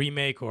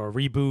remake or a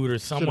reboot or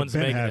someone's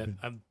been making happened.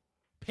 it.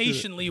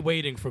 patiently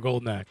waiting for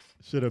Golden Axe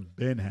Should have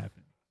been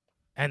happened.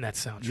 and that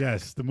soundtrack.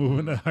 Yes, the move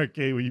in the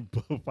arcade where you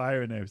blow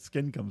fire and their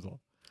skin comes off.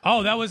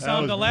 Oh, that was, That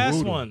was the last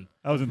brutal. one.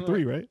 That was in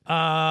 3, right?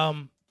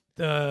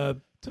 The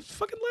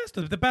fucking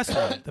last, the best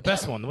one, the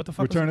best one. What the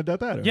fuck? Return was of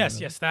Death Adder. it?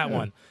 Yes, that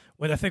one.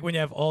 When I think when you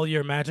have all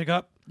your magic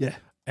up Yeah.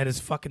 and his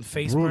fucking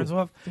face Brutal. burns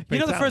off. You know,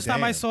 the Fatality. first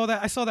time I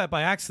Damn. saw that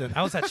by accident.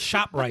 I was at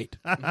ShopRite,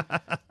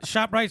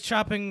 ShopRite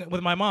shopping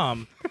with my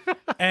mom,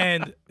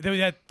 and they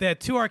had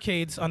 2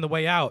 arcades on the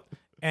way out.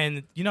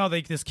 And you know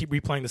they just keep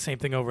replaying the same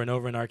thing over and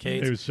over in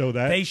arcades. They would show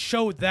that. They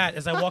showed that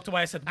as I walked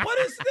away. I said, "What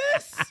is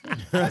this?"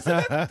 I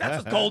said,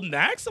 "That's a Golden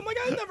Axe." I'm like,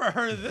 "I never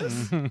heard of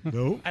this,"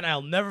 Nope. and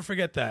I'll never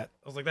forget that.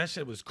 I was like, "That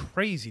shit was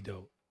crazy,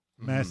 dope."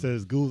 Matt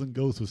says Ghouls and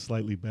Ghosts was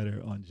slightly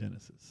better on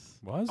Genesis.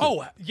 Was it?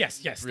 Oh yes,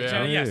 yes,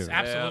 Yeah. yes, Yeah,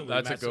 absolutely.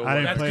 that's a Matt. good I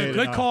didn't That's play good. it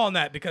Good in call on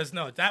that because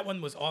no, that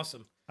one was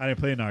awesome. I didn't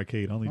play in the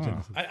arcade, only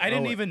Genesis. I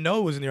didn't even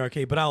know it was in the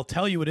arcade, but I'll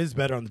tell you, it is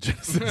better on the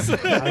Genesis.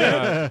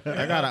 I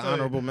got an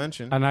honorable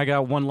mention. And I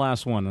got one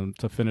last one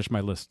to finish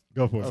my list.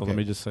 Go for it. So let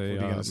me just say,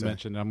 What are you gonna say?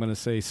 mention. I'm going to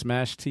say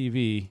Smash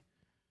TV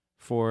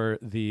for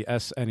the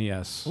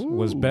SNES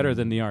was better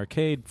than the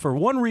arcade for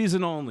one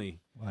reason only,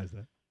 Why is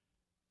that?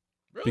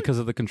 because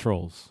of the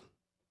controls.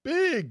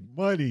 Big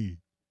money.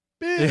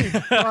 Big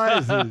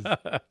prizes.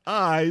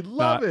 I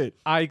love it.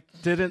 I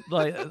didn't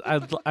like.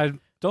 I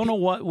don't know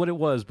what it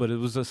was, but it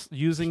was just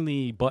using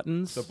the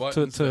buttons, The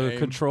buttons to to aim.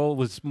 control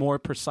was more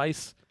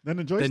precise Then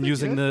the joystick. than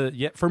using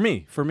yeah? for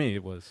me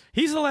it was.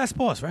 He's the last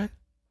boss, right?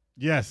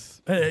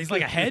 Yes. He's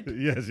like a head.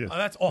 yes, yes. Oh,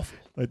 that's awful.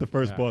 Like the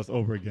first Yeah. boss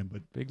over again,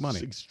 but Big money.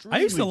 it's extremely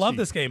I used to love cheap.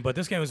 this game, but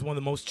this game was one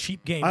of the most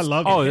cheap games. I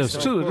love Oh, it.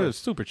 it's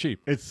super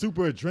cheap. It's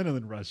super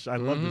adrenaline rush. I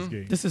love this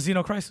game. This is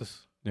Xenocrisis.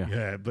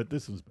 yeah, but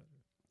this was better.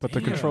 But the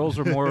Damn. controls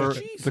are more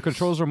Jesus. the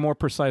controls are more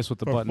precise with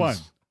the For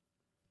buttons.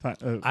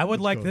 fun. I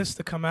would let's like go. this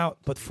to come out,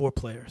 but 4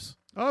 players.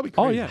 Oh, that'd be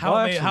Oh, crazy. yeah. How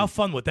absolutely.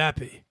 fun would that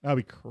be? That'd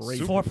be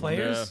crazy. 4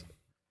 players?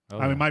 Oh,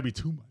 I mean, it might be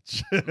too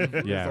much.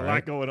 There's Yeah, a right.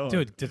 lot going on.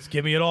 Dude, just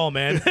give me it all,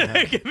 man.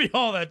 Give me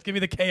all that. Give me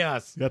the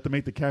chaos. You have to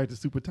make the character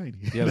super tiny.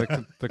 yeah,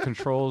 the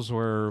controls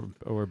were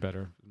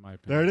better in my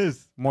opinion. There it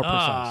is. More precise.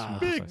 Ah. more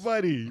Big precise.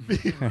 money.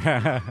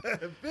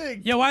 Big.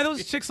 Big. Yeah, why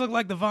those chicks look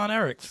like the Von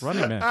Erichs?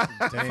 Running Man.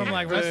 From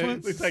like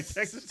wrestling? Looks like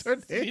Texas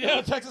Tornado.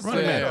 Yeah, Texas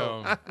Running Man.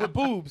 Tornado. With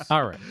boobs.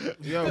 All right.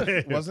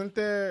 Yo, wasn't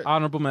there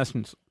Honorable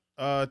mentions.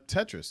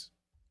 Tetris?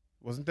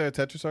 Wasn't there a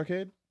Tetris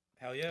arcade?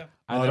 Hell yeah.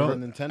 I Oh, never,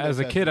 don't- Nintendo as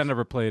a kid, I Tetris.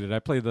 never played it. I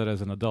played that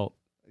as an adult.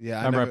 Yeah,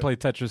 Remember, I played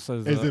Tetris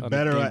as Is a, it on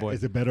better? the Game Boy.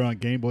 Is it better on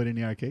Game Boy than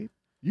the arcade?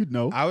 You'd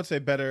know. I would say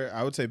better.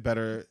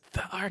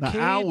 The Now,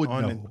 arcade. I would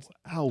on know. it.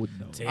 I would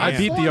know. Damn. I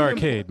beat saw the him-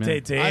 arcade,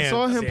 man. Damn, I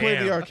saw him play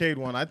the damn. arcade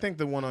one. I think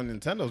the one on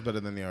Nintendo is better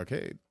than the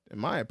arcade, in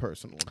my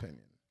personal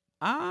opinion.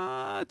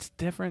 It's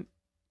different.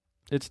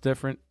 It's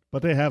different.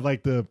 But they have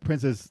like the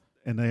princess,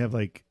 and they have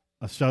like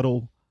a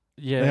shuttle.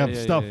 Yeah, They have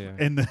yeah, stuff yeah,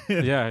 yeah. in the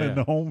Yeah, in yeah.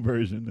 the home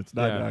version. It's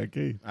not Yeah. the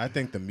arcade. I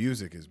think the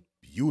music is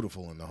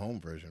beautiful in the home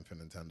version for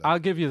Nintendo. I'll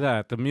give you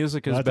that. The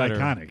music is That's better.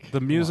 iconic.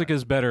 The music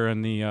is better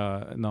in the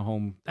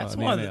home. That's in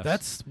the one. NES.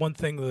 That's one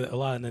thing that a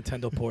lot of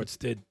Nintendo ports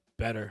did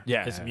better.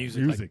 Yeah. is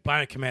music. Music.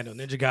 Like Bionic Commando,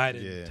 Ninja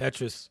Gaiden, Yeah.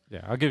 Tetris.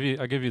 Yeah, I'll give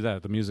you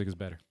that. The music is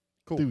better.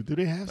 cool. Dude, do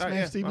they have All Smash right,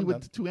 yeah, TV I'm with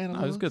done. the 2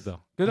 analogs? No, it's good though.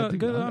 I Good, think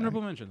good I-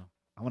 honorable mention though.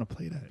 I want to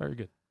play that. Very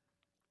good.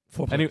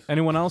 4 players.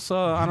 Anyone else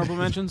honorable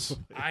mentions?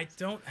 I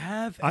don't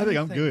have. I think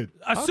I'm anything. good.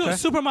 Okay.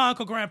 Super Mario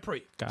Uncle Grand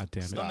Prix. God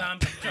damn it! No,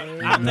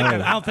 I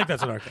don't think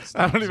that's an arcade.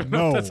 I don't even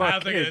know No. if that's I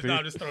don't think it is. arcade, No,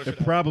 I'm just throwing It shit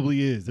out.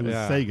 probably is. It was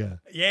Yeah. Sega.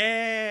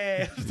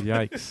 Yeah.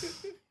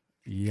 Yikes!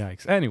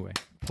 Yikes! Anyway,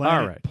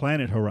 Planet, all right.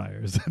 Planet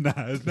Horizons. Nah,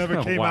 it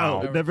never came Wow.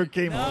 out. It never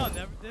came No, out.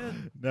 never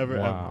did. Never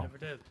Wow. Never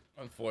did.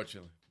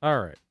 Unfortunately. All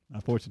right. ever.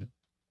 Unfortunate.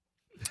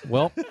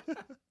 Well,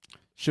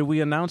 should we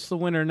announce the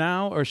winner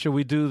now, or should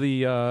we do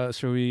the?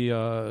 Should we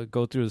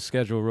go through the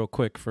schedule real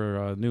quick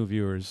for new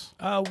viewers?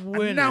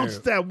 Winner. Announce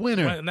that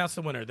winner. Announce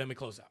the winner, then we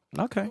close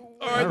out. Okay.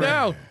 All right,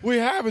 now we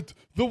have it.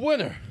 The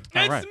winner.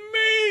 All It's right.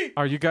 me.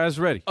 Are you guys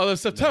ready? Of the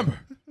September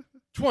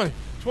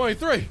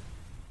 2023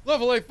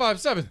 Level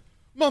 857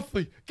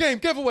 monthly game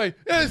giveaway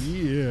is.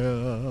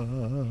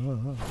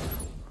 Yeah.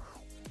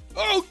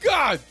 Oh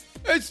God!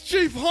 It's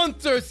Chief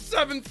Hunter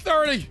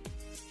 730.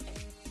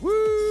 Woo!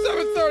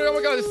 7:30. Oh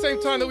my God! The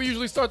same time that we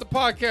usually start the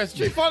podcast.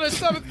 Chief Hunter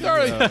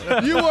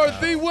 7:30. You are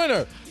the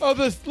winner of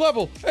this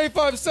Level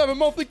 857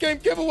 monthly game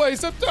giveaway,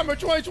 September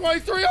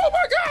 2023. Oh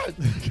my God!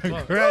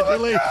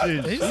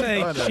 Congratulations. Did you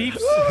say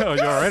Chiefs? Oh,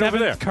 you're right over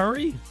there.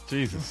 Curry?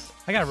 Jesus.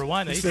 I gotta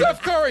rewind it. He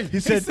Steph Curry. He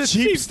said said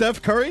cheap cheap.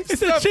 Steph Curry?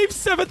 said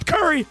Chiefs 7th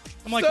Curry.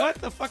 I'm like, Steph- what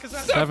the fuck is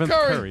that? Steph Seventh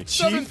Curry. Curry.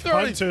 Chief 7:30.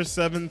 Hunter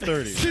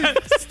 730.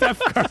 Steph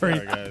Curry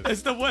Sorry, guys.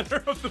 is the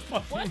winner of the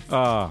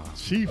fucking.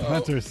 Chief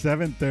Hunter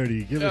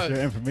 730. Give us Yes. your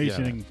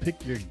information Yeah. and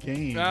pick your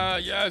game.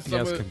 Yes. Yes,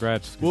 I'm a-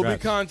 congrats. We'll be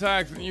congrats.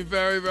 contacting you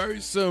very, very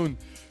soon.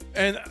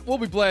 And we'll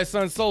be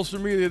blasting on social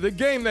media the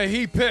game that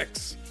he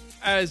picks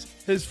as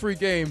his free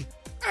game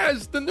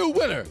as the new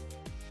winner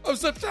of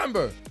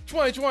September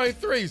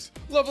 2023's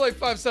Level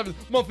 857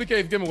 monthly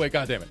game giveaway.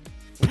 God damn it.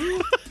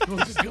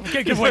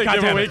 Giveaway,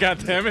 Giveaway,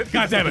 God damn it.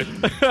 God damn it.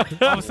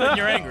 All of a sudden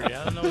you're angry.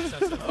 I don't know what's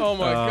that. Oh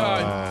my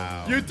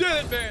God. You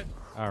did it, man.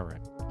 All right.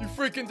 You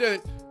freaking did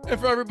it. And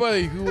for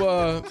everybody who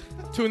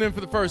tuned in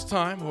for the first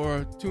time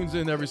or tunes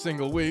in every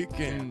single week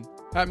and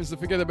happens to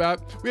forget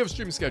about it, we have a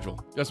streaming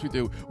schedule. Yes, we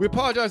do. We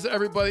apologize to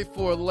everybody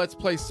for the Let's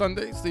Play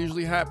Sundays. They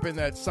usually happen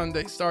at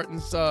Sunday starting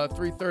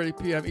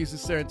 3:30 p.m. Eastern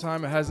Standard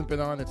Time. It hasn't been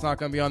on. It's not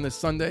going to be on this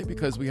Sunday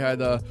because we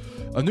had a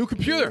new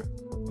computer,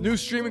 new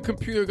streaming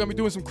computer. Going to be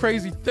doing some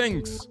crazy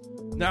things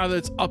now that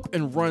it's up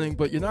and running,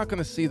 but you're not going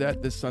to see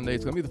that this Sunday.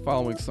 It's going to be the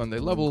following Sunday.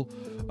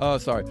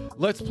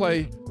 Let's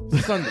Play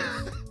Sundays.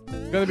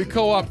 Going to be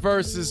co-op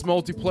versus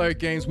multiplayer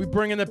games. We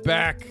bringing it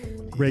back.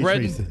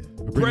 Bread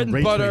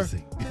and butter,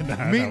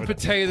 meat and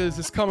potatoes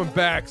is coming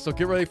back. So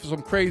get ready for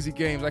some crazy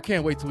games. I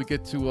can't wait till we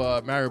get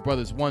to Mario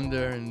Brothers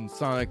Wonder and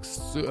Sonic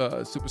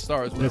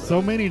Superstars. There's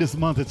so many this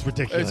month. It's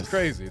ridiculous. It's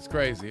crazy. It's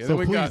crazy. And So then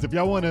we please, if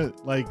y'all want to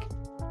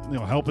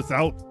help us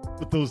out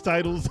with those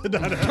titles, we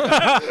very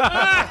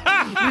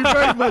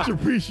much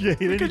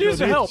appreciate it. Could use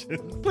your help,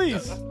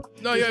 please.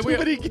 No, yeah, Too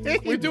many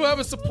games. we do have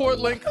a support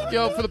link, for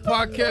the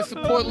podcast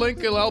support link.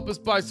 It'll help us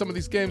buy some of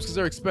these games because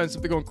they're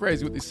expensive. They're going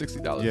crazy with these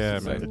 $60. Yeah,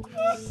 It's insane. man.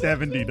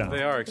 $70.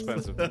 They are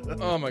expensive.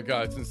 Oh my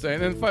God, it's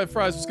insane. And Five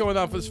Fries, what's going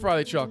on for this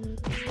Friday, Chuck?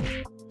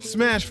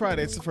 Smash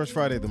Friday. It's the first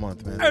Friday of the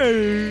month,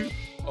 man.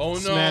 Oh no,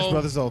 Smash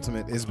Brothers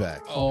Ultimate is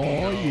back. Oh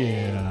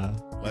yeah.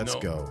 Let's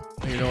go.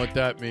 You know what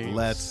that means?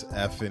 Let's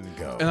effing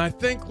go. And I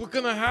think we're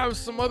gonna have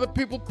some other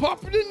people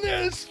popping in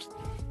this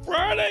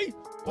Friday.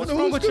 What's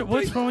wrong with your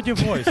voice? What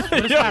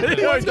is I happening?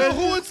 don't know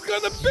who it's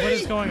gonna be. What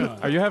is going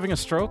on? Are you having a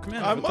stroke,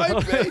 man? I What the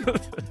might hell?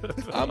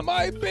 be. I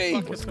might be.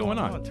 What's going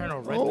on? Turn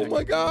over right Oh there.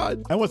 my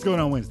God. And what's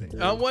going on Wednesday?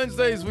 On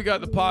Wednesdays, we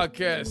got the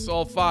podcast,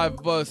 all five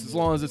of us, as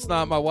long as it's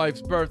not my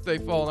wife's birthday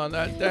falling on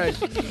that day.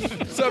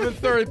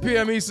 7:30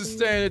 p.m. Eastern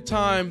Standard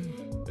Time.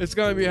 It's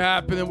going to be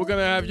happening. We're going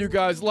to have you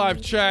guys live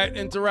chat,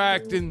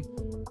 interacting,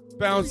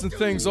 bouncing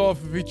things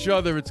off of each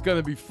other. It's going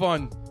to be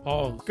fun.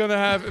 Pause. Gonna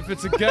have, if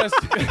it's a guest.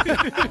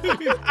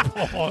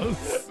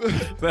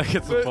 That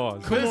gets a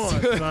pause. Come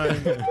on,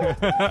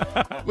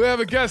 son. We have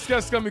a guest.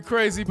 Guest's gonna be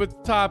crazy, but the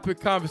topic,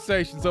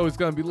 conversation's always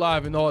gonna be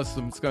live and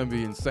awesome. It's gonna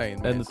be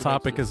insane, man. And the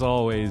topic is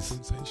always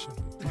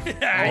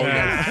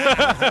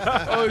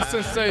always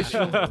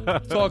sensational.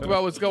 Talk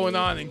about what's going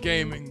on in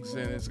gamings,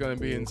 and it's gonna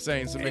be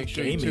insane. So make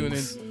sure you tune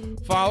in.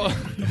 Follow.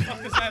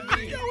 What does that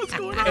mean? What's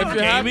going on?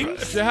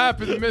 If you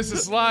happen to miss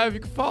us live, you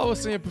can follow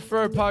us on your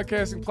preferred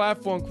podcasting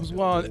platform because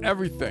we're on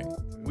everything.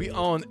 We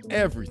own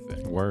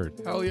everything. word.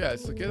 Hell yeah!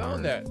 So get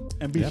on that.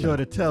 And be sure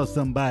to tell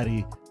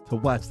somebody to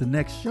watch the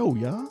next show,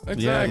 y'all.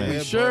 Exactly.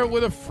 man. Share it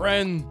with a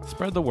friend.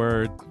 Spread the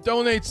word.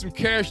 Donate some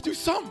cash. Do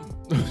something.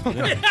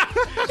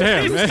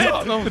 Damn,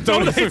 man.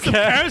 Donate some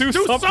cash. Do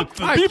something.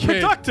 I Be kid.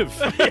 productive.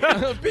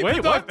 Be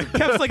Wait, what? productive.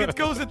 Kev's like it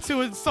goes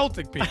into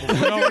insulting people for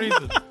no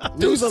reason.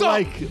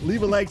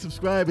 Leave a like,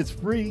 subscribe. It's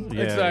free.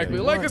 Yeah, Exactly.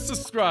 yeah. Like and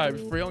subscribe.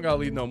 Free. Don't gotta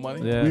leave no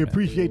money. Yeah. We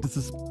appreciate the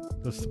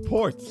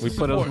support. We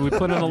put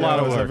in a lot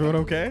of Is work. everyone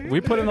okay? We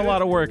put in a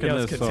lot of work in Yo,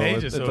 this, it's so it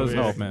contagious does over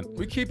help, here. man.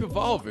 We keep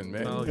evolving,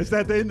 man. It's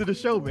at the end of the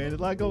show, man. There's a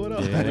lot going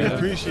on. Yeah. We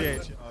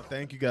appreciate you.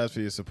 Thank you guys for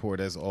your support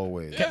as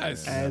always.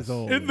 Yes. As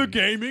always.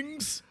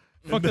 gamings.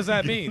 What does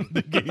that mean?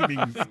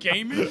 gaming.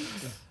 Gaming?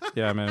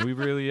 Yeah, man. We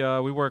really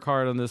we work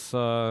hard on this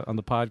on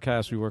the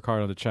podcast. We work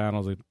hard on the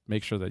channel to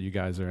make sure that you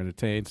guys are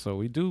entertained. So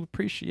we do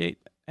appreciate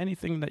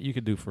anything that you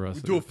could do for us.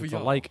 We do it If for it's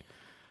y'all. a like,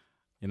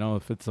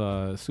 if it's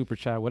a super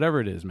chat, whatever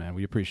it is, man.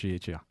 We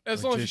appreciate you.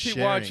 As Or long as you just keep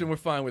sharing. watching, we're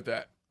fine with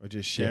that. Or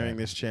just sharing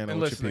this channel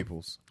And with listening. your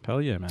peoples.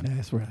 Hell yeah, man.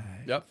 That's right.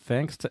 Yep.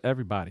 Thanks to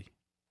everybody,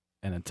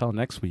 and until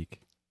next week,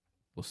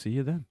 we'll see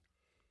you then.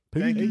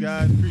 Thank you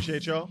guys.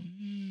 Appreciate y'all.